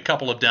 including a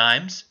couple of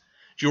dimes.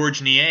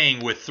 George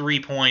Niang with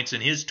 3 points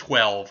in his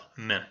 12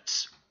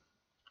 minutes.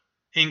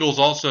 Ingles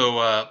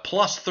also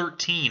plus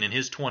 13 in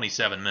his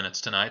 27 minutes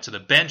tonight, so the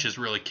bench has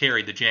really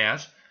carried the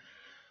Jazz.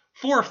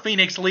 For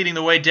Phoenix, leading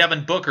the way,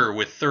 Devin Booker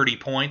with 30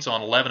 points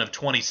on 11 of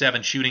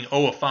 27 shooting,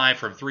 0 of 5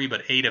 from 3,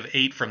 but 8 of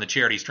 8 from the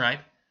charity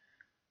stripe.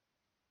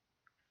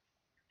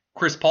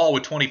 Chris Paul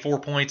with 24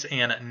 points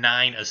and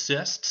 9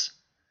 assists.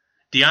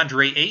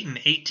 DeAndre Ayton,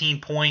 18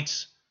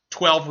 points,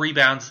 12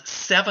 rebounds,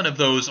 7 of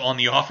those on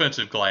the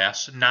offensive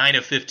glass, 9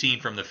 of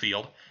 15 from the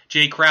field.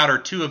 Jay Crowder,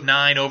 2 of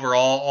 9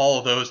 overall, all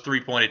of those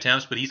three-point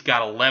attempts, but he's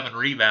got 11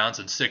 rebounds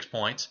and 6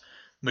 points.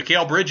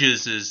 Mikal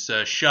Bridges is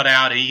shut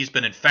out. He's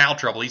been in foul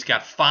trouble. He's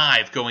got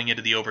 5 going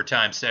into the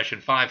overtime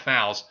session, 5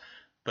 fouls,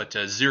 but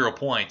 0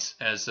 points.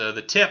 As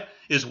the tip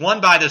is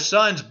won by the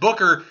Suns,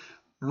 Booker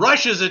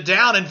rushes it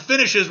down and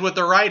finishes with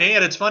the right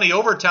hand. It's funny,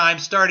 overtime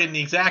started in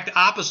the exact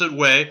opposite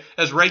way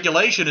as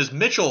regulation, as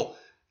Mitchell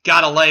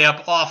got a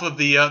layup off of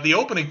the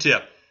opening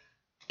tip.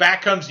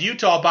 Back comes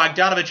Utah.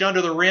 Bogdanovich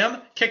under the rim,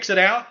 kicks it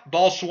out.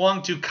 Ball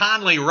swung to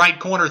Conley, right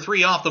corner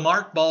 3 off the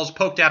mark. Ball's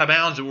poked out of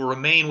bounds. It will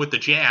remain with the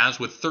Jazz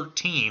with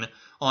 13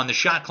 on the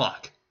shot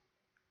clock.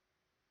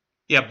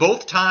 Yeah,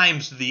 both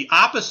times the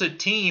opposite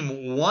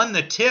team won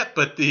the tip,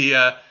 but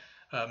the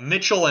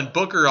Mitchell and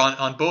Booker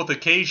on both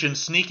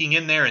occasions sneaking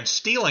in there and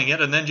stealing it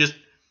and then just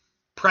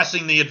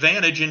pressing the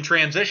advantage in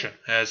transition.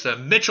 As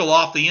Mitchell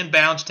off the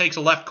inbounds takes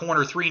a left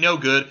corner 3, no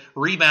good.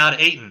 Rebound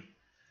Ayton.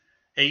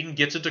 Ayton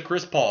gets it to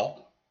Chris Paul.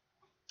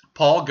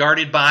 Paul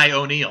guarded by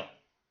O'Neal.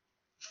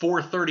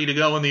 4:30 to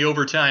go in the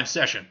overtime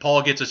session.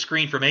 Paul gets a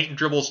screen from Ayton,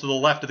 dribbles to the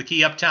left of the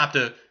key, up top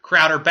to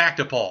Crowder, back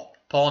to Paul.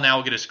 Paul now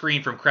will get a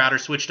screen from Crowder,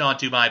 switched on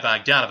to by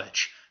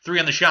Bogdanovich. 3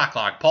 on the shot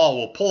clock. Paul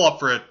will pull up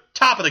for a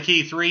top of the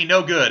key 3,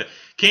 no good.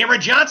 Cameron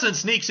Johnson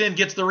sneaks in,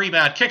 gets the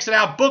rebound, kicks it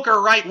out. Booker,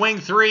 right wing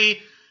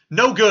 3,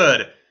 no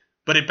good.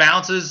 But it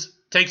bounces,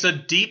 takes a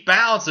deep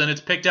bounce, and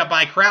it's picked up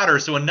by Crowder.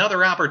 So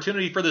another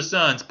opportunity for the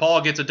Suns.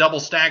 Paul gets a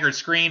double staggered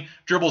screen,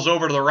 dribbles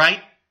over to the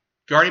right.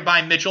 Guarded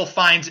by Mitchell,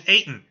 finds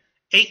Ayton.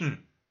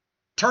 Ayton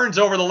turns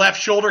over the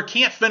left shoulder,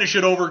 can't finish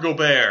it over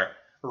Gobert.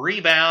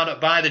 Rebound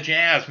by the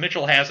Jazz.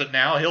 Mitchell has it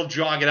now. He'll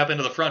jog it up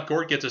into the front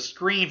court, gets a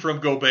screen from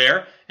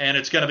Gobert, and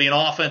it's going to be an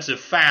offensive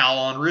foul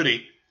on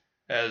Rudy.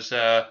 As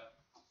I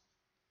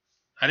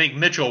think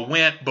Mitchell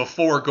went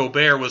before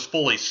Gobert was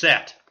fully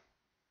set.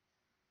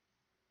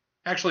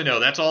 Actually,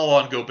 no, that's all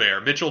on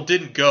Gobert. Mitchell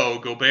didn't go.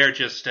 Gobert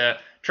just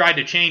tried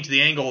to change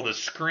the angle of the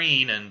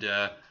screen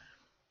and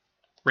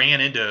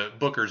ran into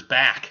Booker's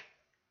back.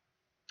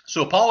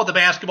 So Paul with the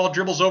basketball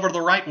dribbles over to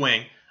the right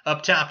wing,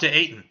 up top to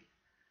Ayton.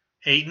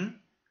 Ayton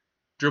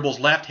dribbles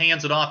left,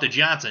 hands it off to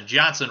Johnson.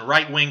 Johnson,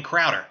 right wing,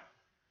 Crowder.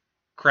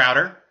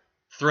 Crowder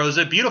Throws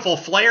a beautiful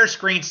flare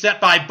screen set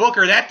by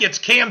Booker. That gets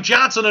Cam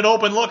Johnson an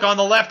open look on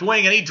the left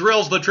wing, and he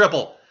drills the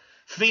triple.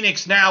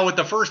 Phoenix now with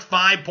the first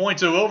 5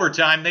 points of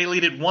overtime. They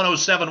lead at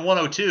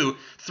 107-102,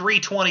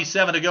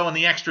 3:27 to go in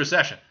the extra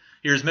session.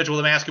 Here's Mitchell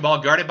with the basketball,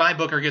 guarded by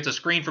Booker, gets a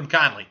screen from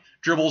Conley.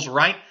 Dribbles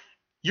right,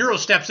 Euro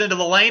steps into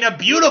the lane, a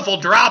beautiful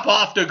drop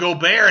off to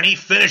Gobert, and he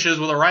finishes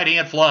with a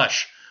right-hand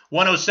flush.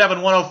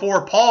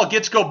 107-104, Paul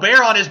gets Gobert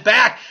on his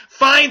back,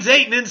 finds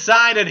Ayton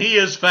inside, and he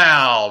is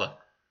fouled.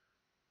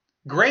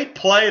 Great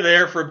play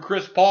there from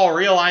Chris Paul,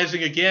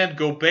 realizing again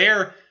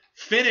Gobert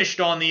finished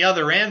on the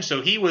other end,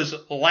 so he was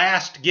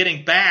last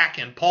getting back,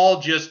 and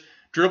Paul just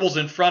dribbles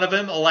in front of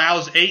him,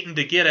 allows Ayton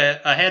to get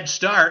a head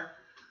start,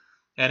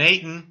 and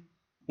Ayton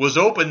was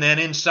open then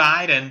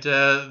inside, and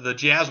the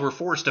Jazz were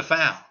forced to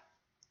foul.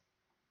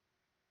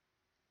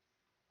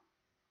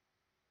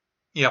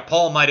 Yeah,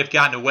 Paul might have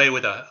gotten away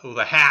with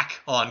a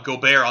hack on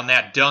Gobert on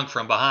that dunk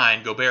from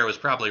behind. Gobert was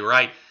probably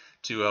right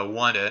to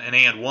want an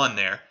and one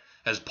there.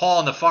 As Paul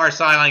on the far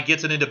sideline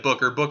gets it into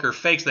Booker. Booker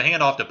fakes the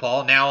handoff to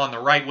Paul. Now on the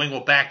right wing will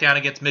back down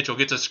against Mitchell.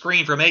 Gets a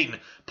screen from Ayton.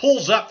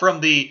 Pulls up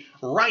from the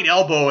right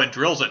elbow and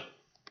drills it.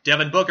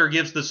 Devin Booker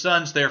gives the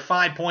Suns their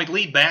 5-point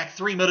lead back.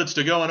 3 minutes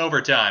to go in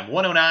overtime.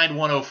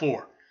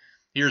 109-104.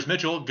 Here's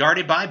Mitchell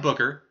guarded by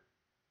Booker.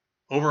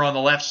 Over on the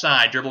left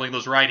side, dribbling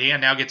those right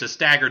hand. Now gets a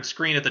staggered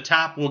screen at the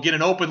top. We'll get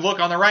an open look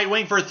on the right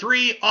wing for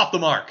 3. Off the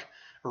mark.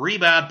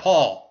 Rebound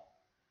Paul.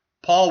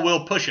 Paul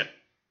will push it.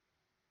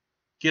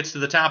 Gets to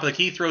the top of the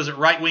key, throws it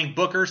right wing.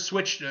 Booker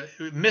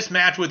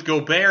mismatch with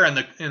Gobert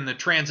in the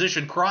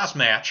transition cross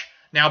match.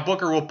 Now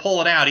Booker will pull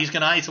it out. He's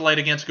going to isolate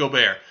against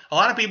Gobert. A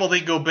lot of people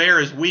think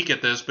Gobert is weak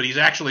at this, but he's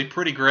actually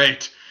pretty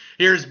great.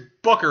 Here's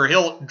Booker.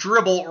 He'll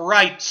dribble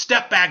right,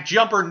 step back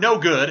jumper, no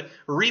good.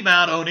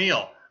 Rebound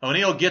O'Neal.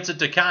 O'Neal gets it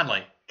to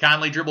Conley.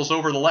 Conley dribbles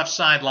over the left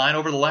sideline,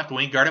 over the left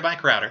wing, guarded by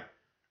Crowder.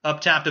 Up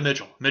top to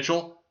Mitchell.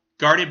 Mitchell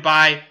guarded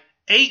by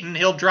Ayton.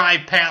 He'll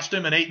drive past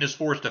him, and Ayton is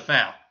forced to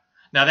foul.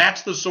 Now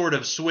that's the sort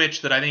of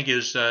switch that I think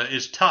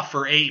is tough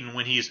for Ayton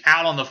when he's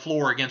out on the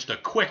floor against a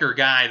quicker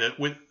guy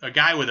with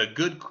a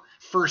good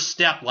first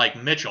step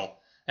like Mitchell.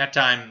 That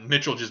time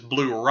Mitchell just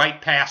blew right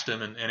past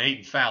him and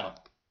Ayton fouled him.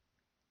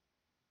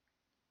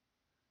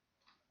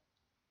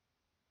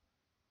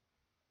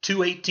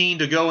 2:18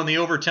 to go in the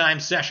overtime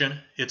session.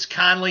 It's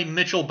Conley,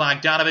 Mitchell,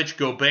 Bogdanovich,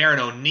 Gobert,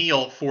 and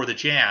O'Neal for the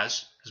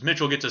Jazz. As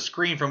Mitchell gets a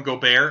screen from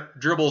Gobert,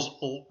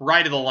 dribbles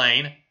right of the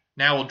lane.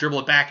 Now we'll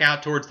dribble it back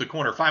out towards the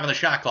corner. 5 on the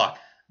shot clock.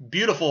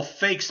 Beautiful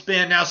fake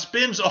spin. Now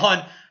spins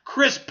on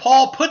Chris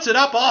Paul. Puts it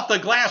up off the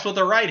glass with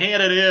the right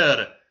hand and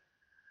in.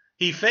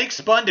 He fake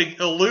spun to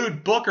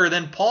elude Booker.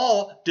 Then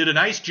Paul did a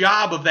nice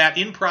job of that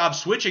improv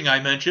switching I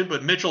mentioned.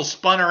 But Mitchell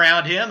spun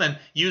around him and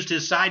used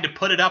his side to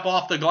put it up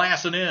off the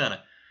glass and in.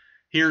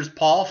 Here's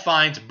Paul.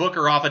 Finds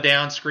Booker off a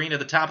down screen at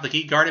the top of the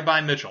key. Guarded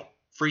by Mitchell.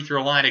 Free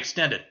throw line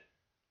extended.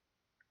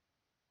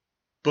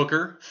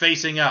 Booker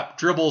facing up,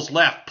 dribbles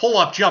left,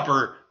 pull-up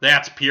jumper,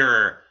 that's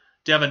pure.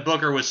 Devin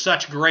Booker with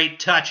such great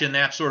touch in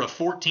that sort of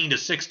 14 to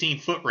 16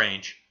 foot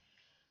range.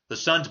 The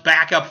Suns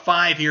back up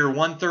 5 here,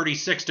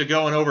 1:36 to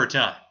go in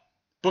overtime.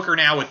 Booker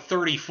now with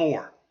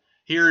 34.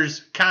 Here's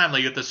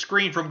Conley with the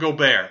screen from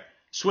Gobert.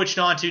 Switched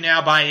onto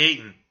now by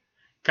Ayton.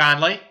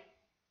 Conley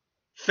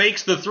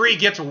fakes the 3,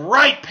 gets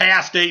right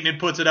past Ayton and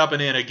puts it up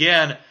and in.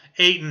 Again,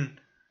 Ayton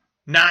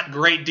not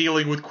great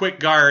dealing with quick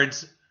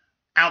guards.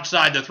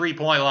 Outside the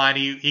 3-point line,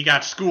 he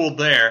got schooled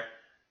there.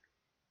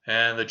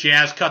 And the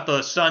Jazz cut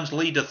the Suns'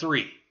 lead to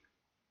 3.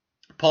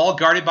 Paul,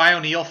 guarded by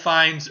O'Neal,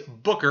 finds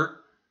Booker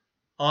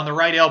on the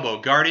right elbow,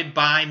 guarded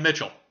by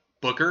Mitchell.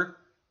 Booker,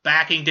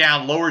 backing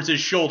down, lowers his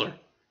shoulder.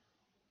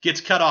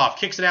 Gets cut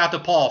off, kicks it out to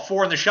Paul.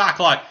 4 in the shot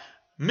clock.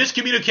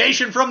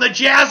 Miscommunication from the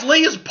Jazz.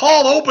 Leaves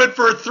Paul open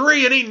for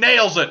 3, and he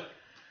nails it.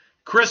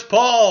 Chris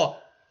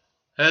Paul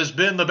has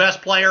been the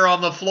best player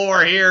on the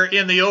floor here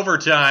in the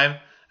overtime.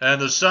 And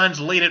the Suns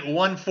lead it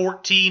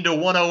 114 to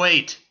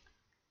 108.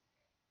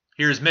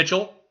 Here's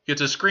Mitchell.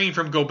 Gets a screen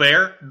from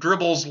Gobert.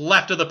 Dribbles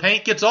left of the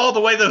paint. Gets all the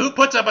way to the hoop.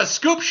 Puts up a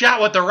scoop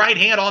shot with the right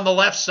hand on the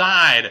left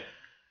side.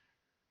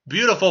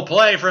 Beautiful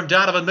play from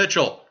Donovan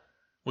Mitchell.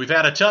 We've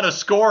had a ton of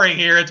scoring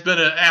here. It's been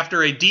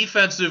after a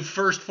defensive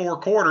first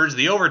 4 quarters.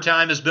 The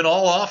overtime has been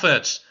all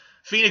offense.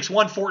 Phoenix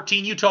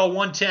 114, Utah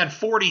 110.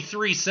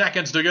 43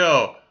 seconds to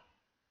go.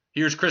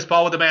 Here's Chris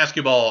Paul with the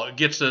basketball.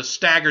 Gets a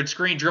staggered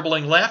screen,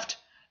 dribbling left.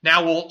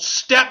 Now we'll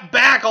step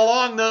back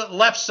along the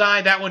left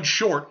side. That one's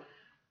short.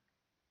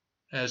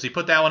 As he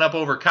put that one up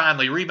over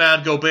Conley.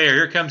 Rebound Gobert.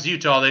 Here comes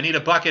Utah. They need a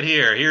bucket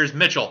here. Here's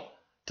Mitchell.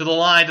 To the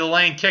line, to the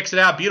lane. Kicks it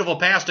out. Beautiful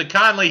pass to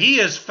Conley. He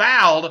is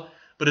fouled,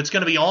 but it's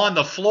going to be on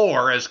the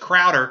floor as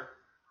Crowder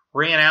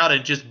ran out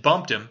and just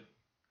bumped him.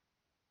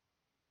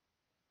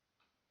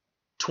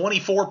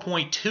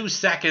 24.2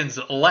 seconds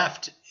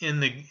left in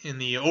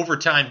the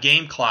overtime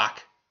game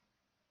clock.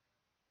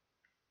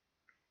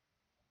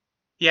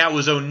 Yeah, it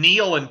was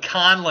O'Neal and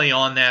Conley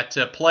on that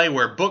play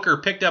where Booker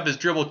picked up his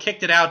dribble,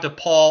 kicked it out to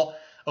Paul.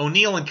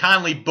 O'Neal and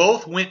Conley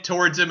both went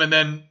towards him, and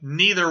then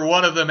neither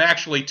one of them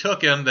actually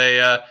took him.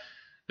 They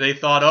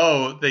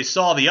thought, they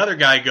saw the other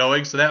guy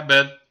going, so that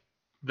meant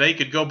they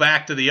could go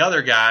back to the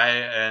other guy,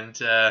 and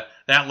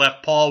that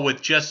left Paul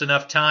with just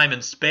enough time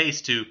and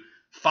space to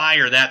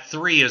fire that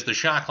three as the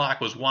shot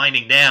clock was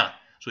winding down.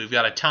 So we've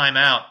got a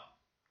timeout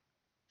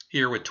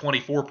here with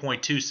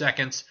 24.2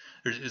 seconds.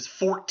 There's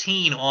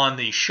 14 on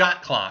the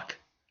shot clock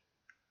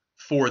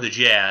for the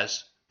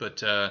Jazz,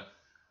 but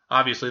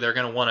obviously they're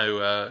going to want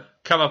to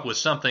come up with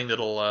something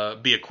that'll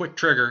be a quick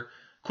trigger,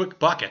 quick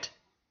bucket.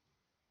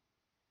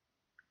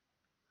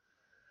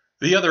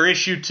 The other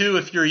issue, too,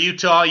 if you're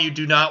Utah, you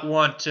do not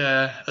want,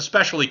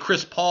 especially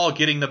Chris Paul,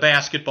 getting the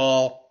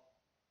basketball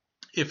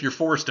if you're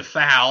forced to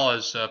foul,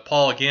 as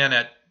Paul, again,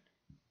 at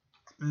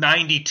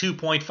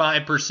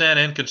 92.5%,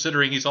 and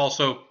considering he's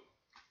also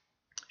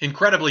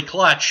incredibly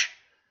clutch,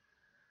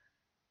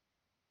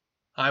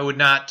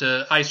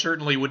 I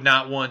certainly would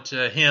not want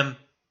him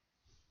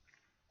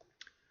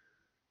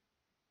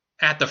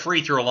at the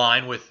free throw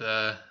line with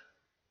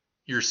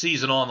your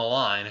season on the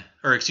line,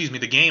 or excuse me,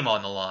 the game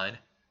on the line.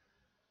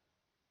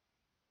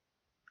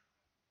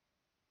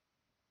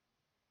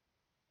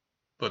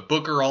 But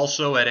Booker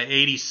also at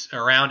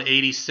around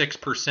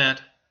 86%.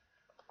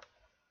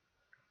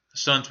 The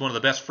Suns, one of the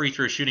best free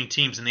throw shooting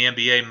teams in the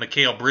NBA.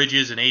 Mikal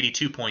Bridges, an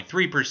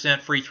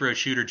 82.3% free throw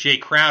shooter. Jay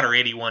Crowder,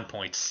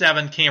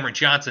 81.7%. Cameron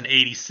Johnson,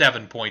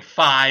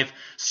 87.5%.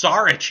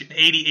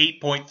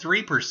 Saric,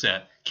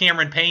 88.3%.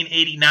 Cameron Payne,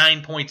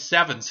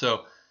 89.7%.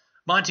 So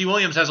Monty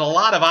Williams has a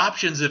lot of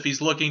options if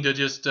he's looking to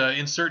just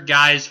insert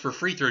guys for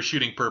free throw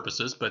shooting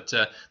purposes. But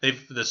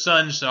the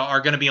Suns are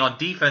going to be on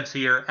defense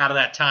here out of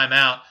that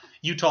timeout.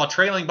 Utah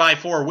trailing by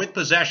 4 with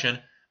possession.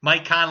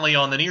 Mike Conley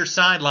on the near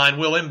sideline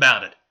will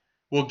inbound it.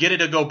 We'll get it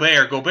to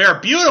Gobert.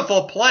 Gobert,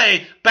 beautiful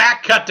play.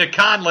 Back cut to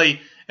Conley.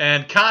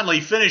 And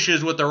Conley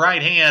finishes with the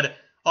right hand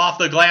off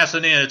the glass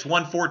and in. It's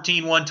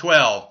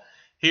 114-112.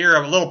 Here,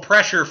 a little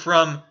pressure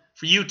for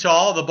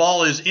Utah. The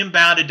ball is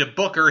inbounded to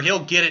Booker.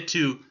 He'll get it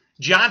to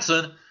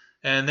Johnson.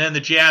 And then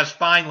the Jazz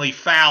finally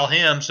foul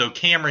him. So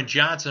Cameron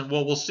Johnson,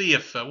 well, we'll see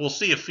if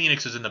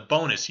Phoenix is in the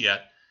bonus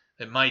yet.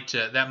 That might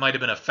have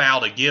been a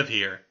foul to give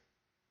here.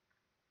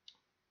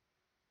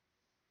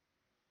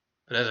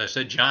 But as I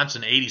said,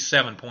 Johnson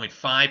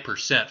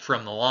 87.5%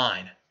 from the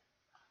line.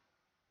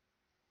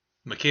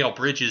 Mikal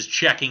Bridges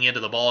checking into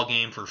the ball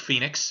game for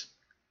Phoenix.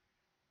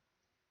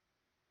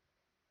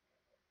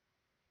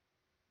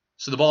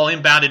 So the ball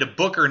inbounded to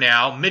Booker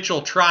now.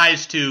 Mitchell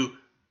tries to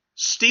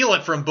steal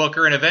it from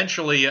Booker and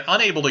eventually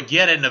unable to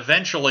get it, and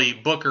eventually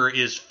Booker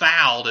is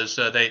fouled as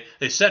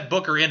they set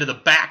Booker into the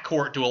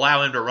backcourt to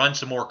allow him to run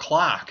some more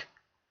clock.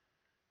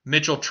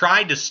 Mitchell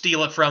tried to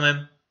steal it from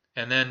him,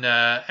 and then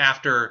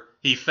after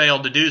he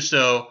failed to do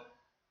so,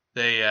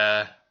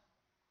 they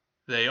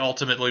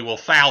ultimately will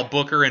foul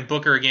Booker, and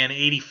Booker again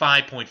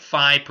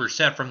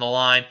 85.5% from the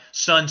line.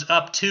 Suns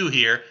up 2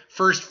 here.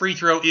 First free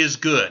throw is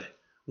good.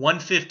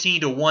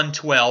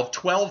 115-112,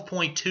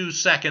 12.2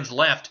 seconds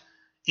left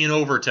in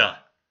overtime.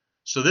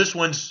 So this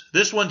one's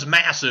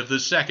massive,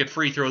 this second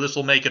free throw. This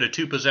will make it a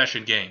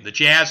 2-possession game. The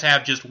Jazz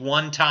have just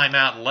 1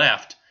 timeout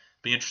left.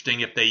 Be interesting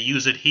if they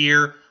use it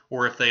here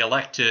or if they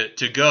elect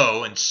to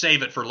go and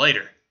save it for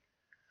later.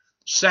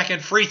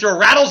 Second free throw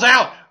rattles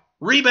out.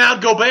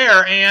 Rebound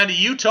Gobert, and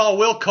Utah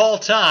will call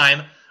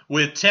time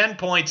with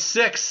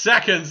 10.6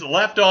 seconds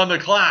left on the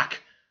clock.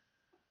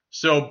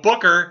 So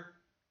Booker,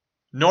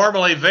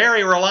 normally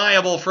very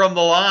reliable from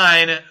the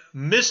line,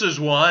 misses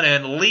one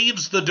and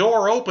leaves the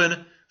door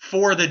open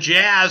for the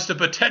Jazz to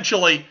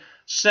potentially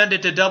send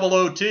it to double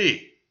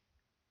OT.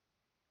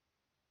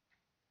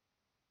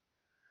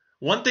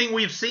 One thing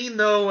we've seen,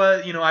 though,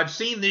 I've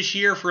seen this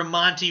year from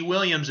Monty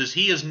Williams is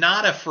he is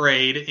not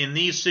afraid in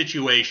these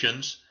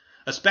situations,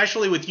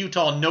 especially with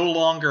Utah no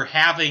longer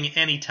having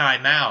any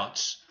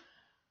timeouts,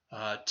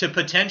 to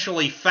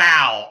potentially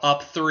foul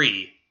up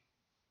 3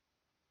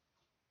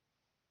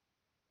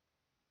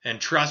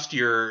 and trust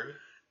your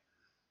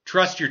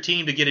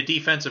team to get a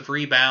defensive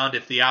rebound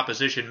if the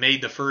opposition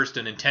made the first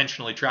and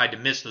intentionally tried to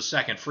miss the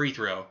second free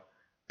throw.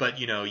 But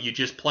you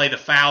just play the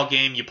foul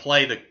game. You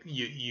play the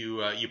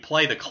you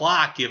play the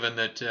clock, given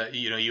that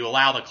you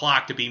allow the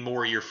clock to be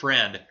more your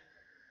friend.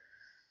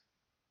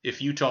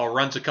 If Utah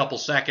runs a couple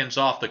seconds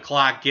off the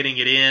clock, getting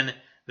it in,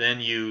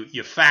 then you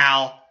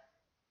foul.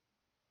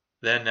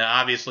 Then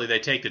obviously they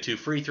take the 2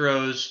 free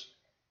throws.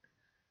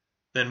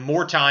 Then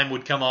more time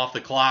would come off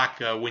the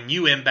clock when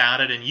you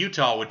inbound it, and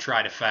Utah would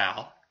try to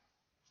foul.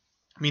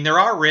 I mean, there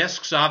are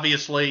risks.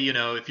 Obviously,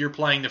 if you're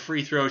playing the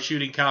free throw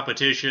shooting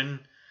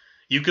competition,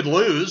 you could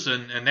lose,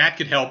 and that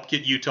could help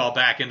get Utah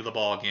back into the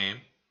ball game.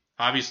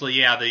 Obviously,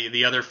 yeah,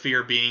 the other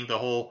fear being the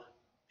whole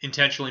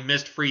intentionally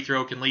missed free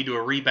throw can lead to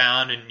a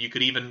rebound, and you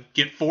could even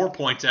get 4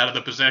 points out of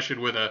the possession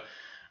with an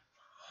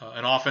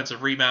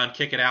offensive rebound,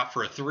 kick it out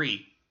for a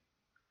 3.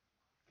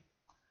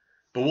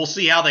 But we'll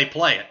see how they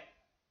play it.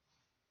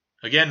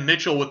 Again,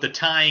 Mitchell with the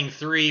tying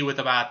 3 with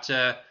about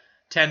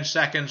 10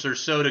 seconds or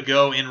so to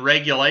go in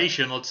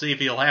regulation. Let's see if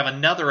he'll have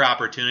another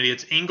opportunity.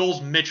 It's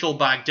Ingles, Mitchell,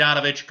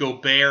 Bogdanovich,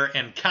 Gobert,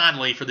 and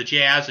Conley for the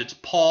Jazz. It's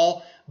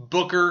Paul,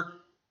 Booker,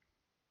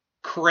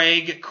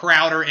 Craig,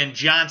 Crowder, and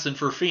Johnson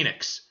for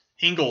Phoenix.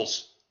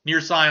 Ingles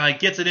near sideline,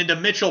 gets it into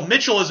Mitchell.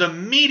 Mitchell is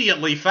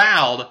immediately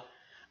fouled.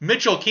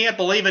 Mitchell can't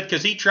believe it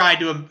because he tried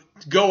to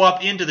go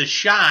up into the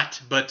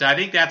shot, but I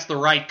think that's the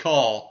right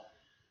call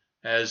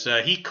as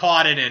he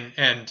caught it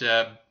and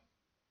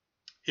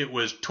it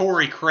was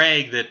Torrey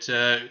Craig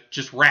that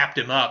just wrapped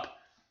him up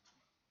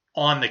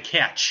on the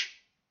catch.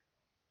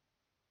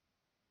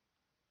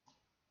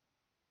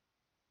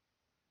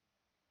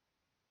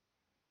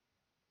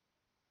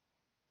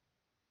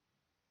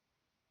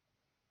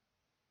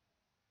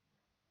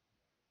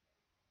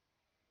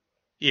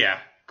 Yeah,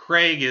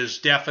 Craig is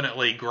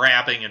definitely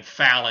grabbing and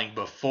fouling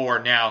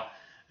before. Now,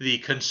 the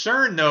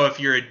concern, though, if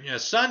you're a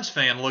Suns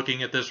fan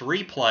looking at this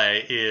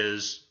replay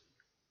is,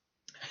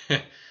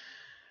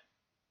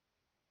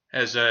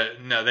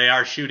 no, they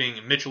are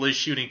shooting, Mitchell is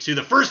shooting too.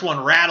 The first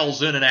one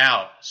rattles in and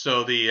out,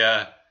 so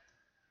the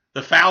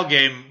foul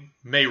game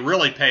may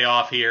really pay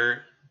off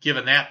here,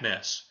 given that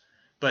miss.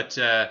 But,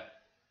 yeah,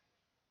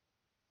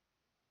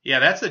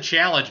 that's the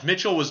challenge.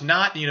 Mitchell was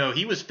not,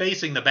 he was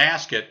facing the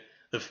basket.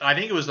 I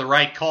think it was the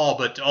right call,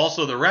 but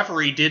also the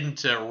referee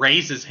didn't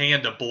raise his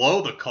hand to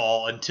blow the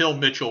call until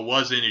Mitchell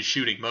was in his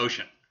shooting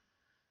motion.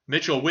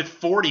 Mitchell with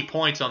 40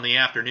 points on the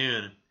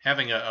afternoon,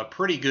 having a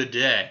pretty good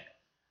day.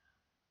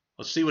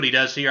 Let's see what he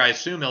does here. I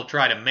assume he'll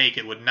try to make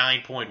it with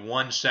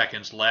 9.1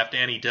 seconds left,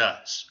 and he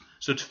does.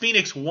 So it's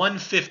Phoenix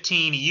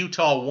 115,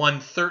 Utah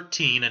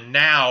 113, and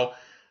now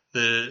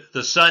the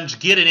Suns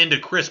get it into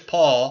Chris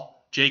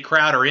Paul. Jay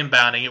Crowder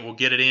inbounding it will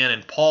get it in,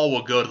 and Paul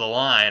will go to the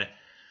line.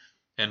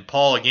 And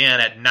Paul, again,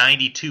 at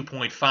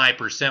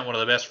 92.5%, one of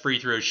the best free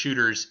throw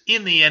shooters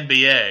in the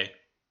NBA,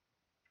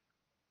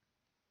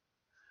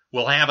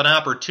 will have an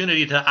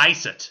opportunity to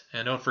ice it.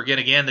 And don't forget,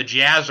 again, the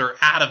Jazz are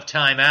out of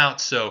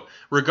timeout, so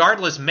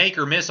regardless make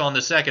or miss on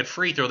the second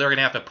free throw, they're going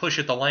to have to push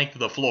it the length of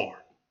the floor.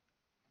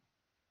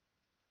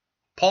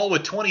 Paul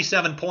with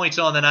 27 points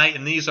on the night,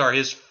 and these are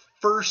his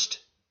first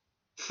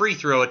free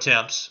throw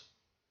attempts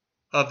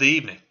of the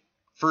evening.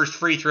 First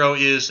free throw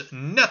is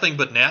nothing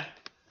but net.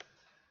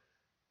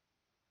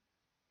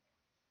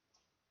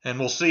 And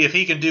we'll see if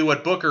he can do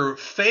what Booker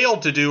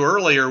failed to do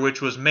earlier,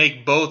 which was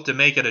make both to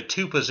make it a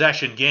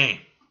two-possession game.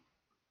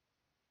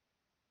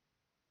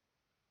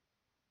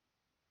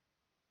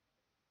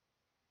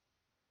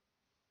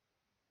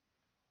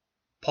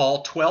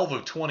 Paul, 12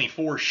 of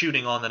 24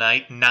 shooting on the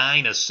night,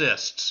 9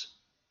 assists.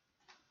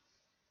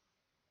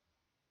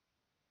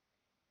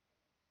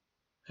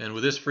 And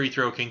with this free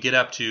throw can get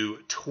up to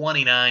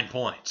 29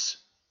 points.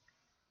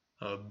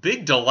 A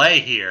big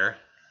delay here.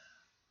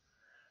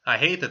 I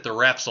hate that the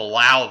refs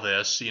allow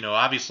this.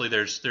 Obviously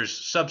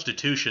there's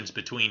substitutions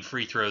between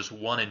free throws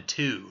 1 and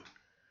 2.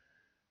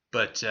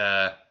 But,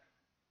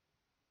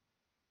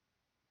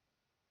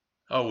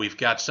 we've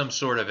got some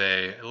sort of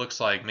it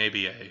looks like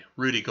maybe a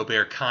Rudy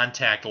Gobert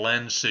contact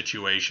lens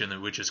situation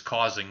which is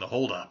causing the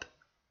holdup.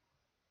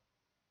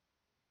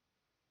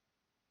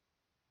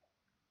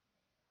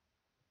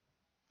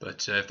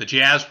 But if the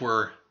Jazz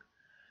were,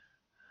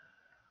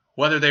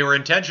 whether they were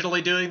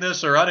intentionally doing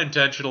this or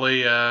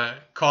unintentionally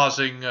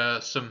causing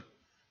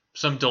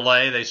some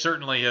delay, they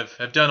certainly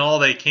have done all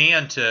they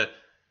can to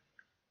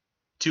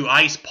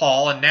ice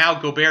Paul. And now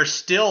Gobert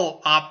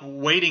still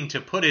waiting to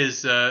put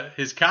his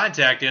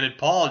contact in, and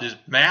Paul is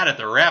mad at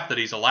the ref that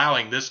he's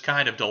allowing this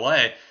kind of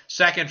delay.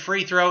 Second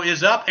free throw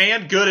is up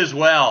and good as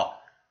well.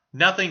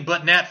 Nothing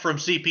but net from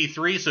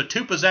CP3, so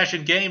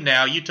two-possession game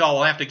now. Utah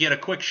will have to get a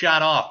quick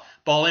shot off.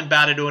 Ball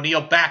inbounded to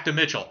O'Neal, back to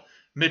Mitchell.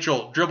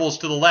 Mitchell dribbles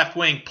to the left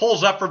wing,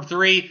 pulls up from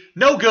three,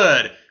 no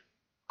good.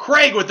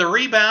 Craig with the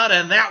rebound,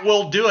 and that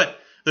will do it.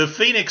 The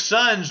Phoenix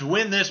Suns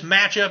win this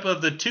matchup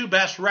of the two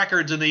best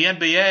records in the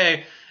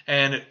NBA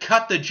and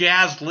cut the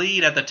Jazz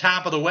lead at the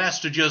top of the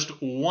West to just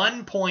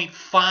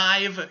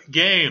 1.5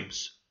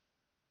 games.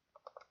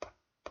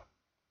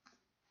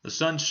 The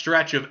Suns'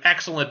 stretch of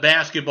excellent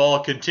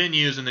basketball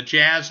continues, and the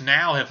Jazz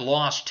now have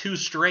lost 2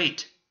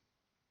 straight.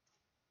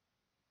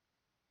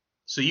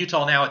 So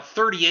Utah now at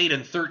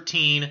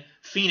 38-13,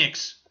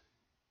 Phoenix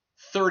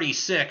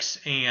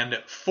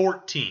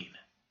 36-14.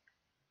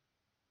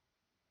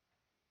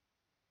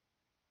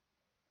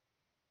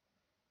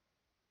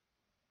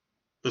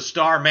 The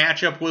star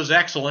matchup was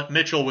excellent.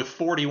 Mitchell with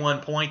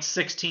 41 points,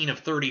 16 of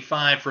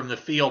 35 from the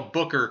field.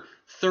 Booker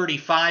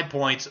 35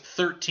 points,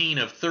 13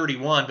 of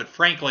 31. But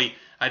frankly,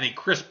 I think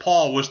Chris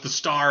Paul was the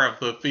star of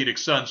the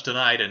Phoenix Suns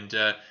tonight. And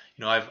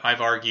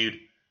I've argued,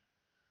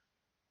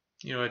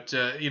 not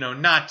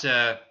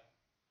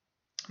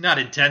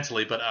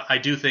intensely, but I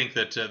do think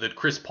that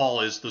Chris Paul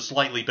is the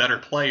slightly better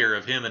player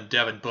of him and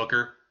Devin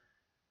Booker.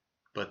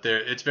 But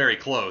it's very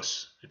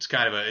close. It's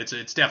kind of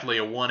it's definitely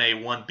a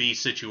 1A, 1B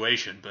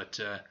situation. But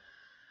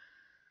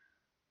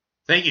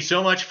thank you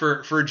so much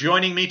for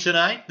joining me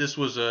tonight. This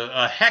was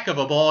a heck of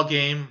a ball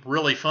game.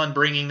 Really fun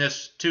bringing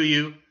this to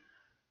you.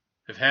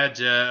 I've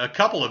had a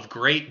couple of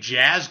great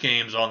Jazz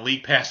games on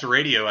League Pass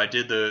Radio. I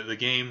did the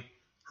game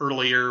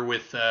earlier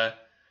with the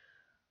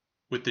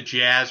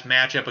Jazz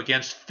matchup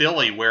against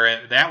Philly,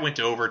 where that went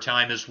to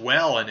overtime as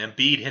well, and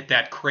Embiid hit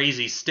that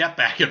crazy step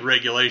back in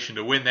regulation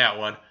to win that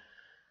one.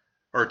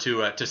 or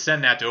to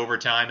send that to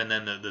overtime, and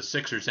then the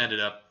Sixers ended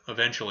up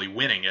eventually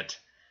winning it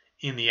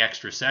in the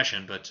extra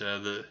session. But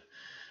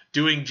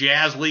doing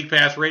Jazz League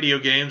Pass radio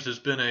games has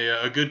been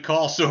a good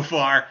call so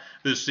far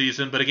this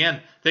season. But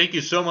again, thank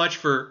you so much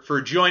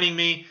for joining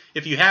me.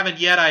 If you haven't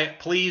yet,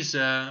 please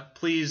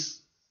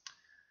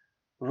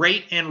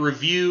rate and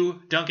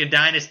review Duncan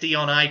Dynasty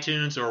on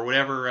iTunes or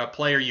whatever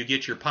player you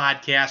get your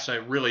podcasts. I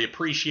really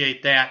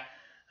appreciate that.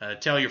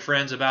 Tell your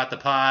friends about the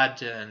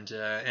pod, and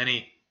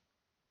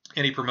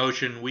any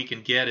promotion we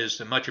can get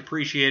is much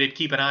appreciated.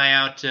 Keep an eye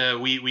out.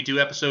 We do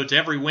episodes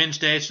every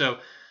Wednesday, so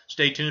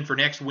stay tuned for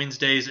next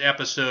Wednesday's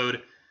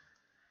episode.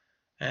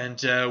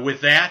 And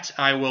with that,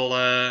 I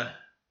will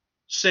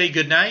say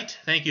goodnight.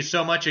 Thank you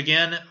so much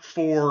again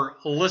for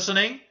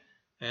listening,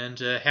 and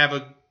have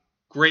a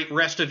great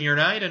rest of your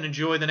night, and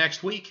enjoy the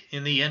next week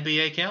in the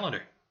NBA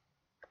calendar.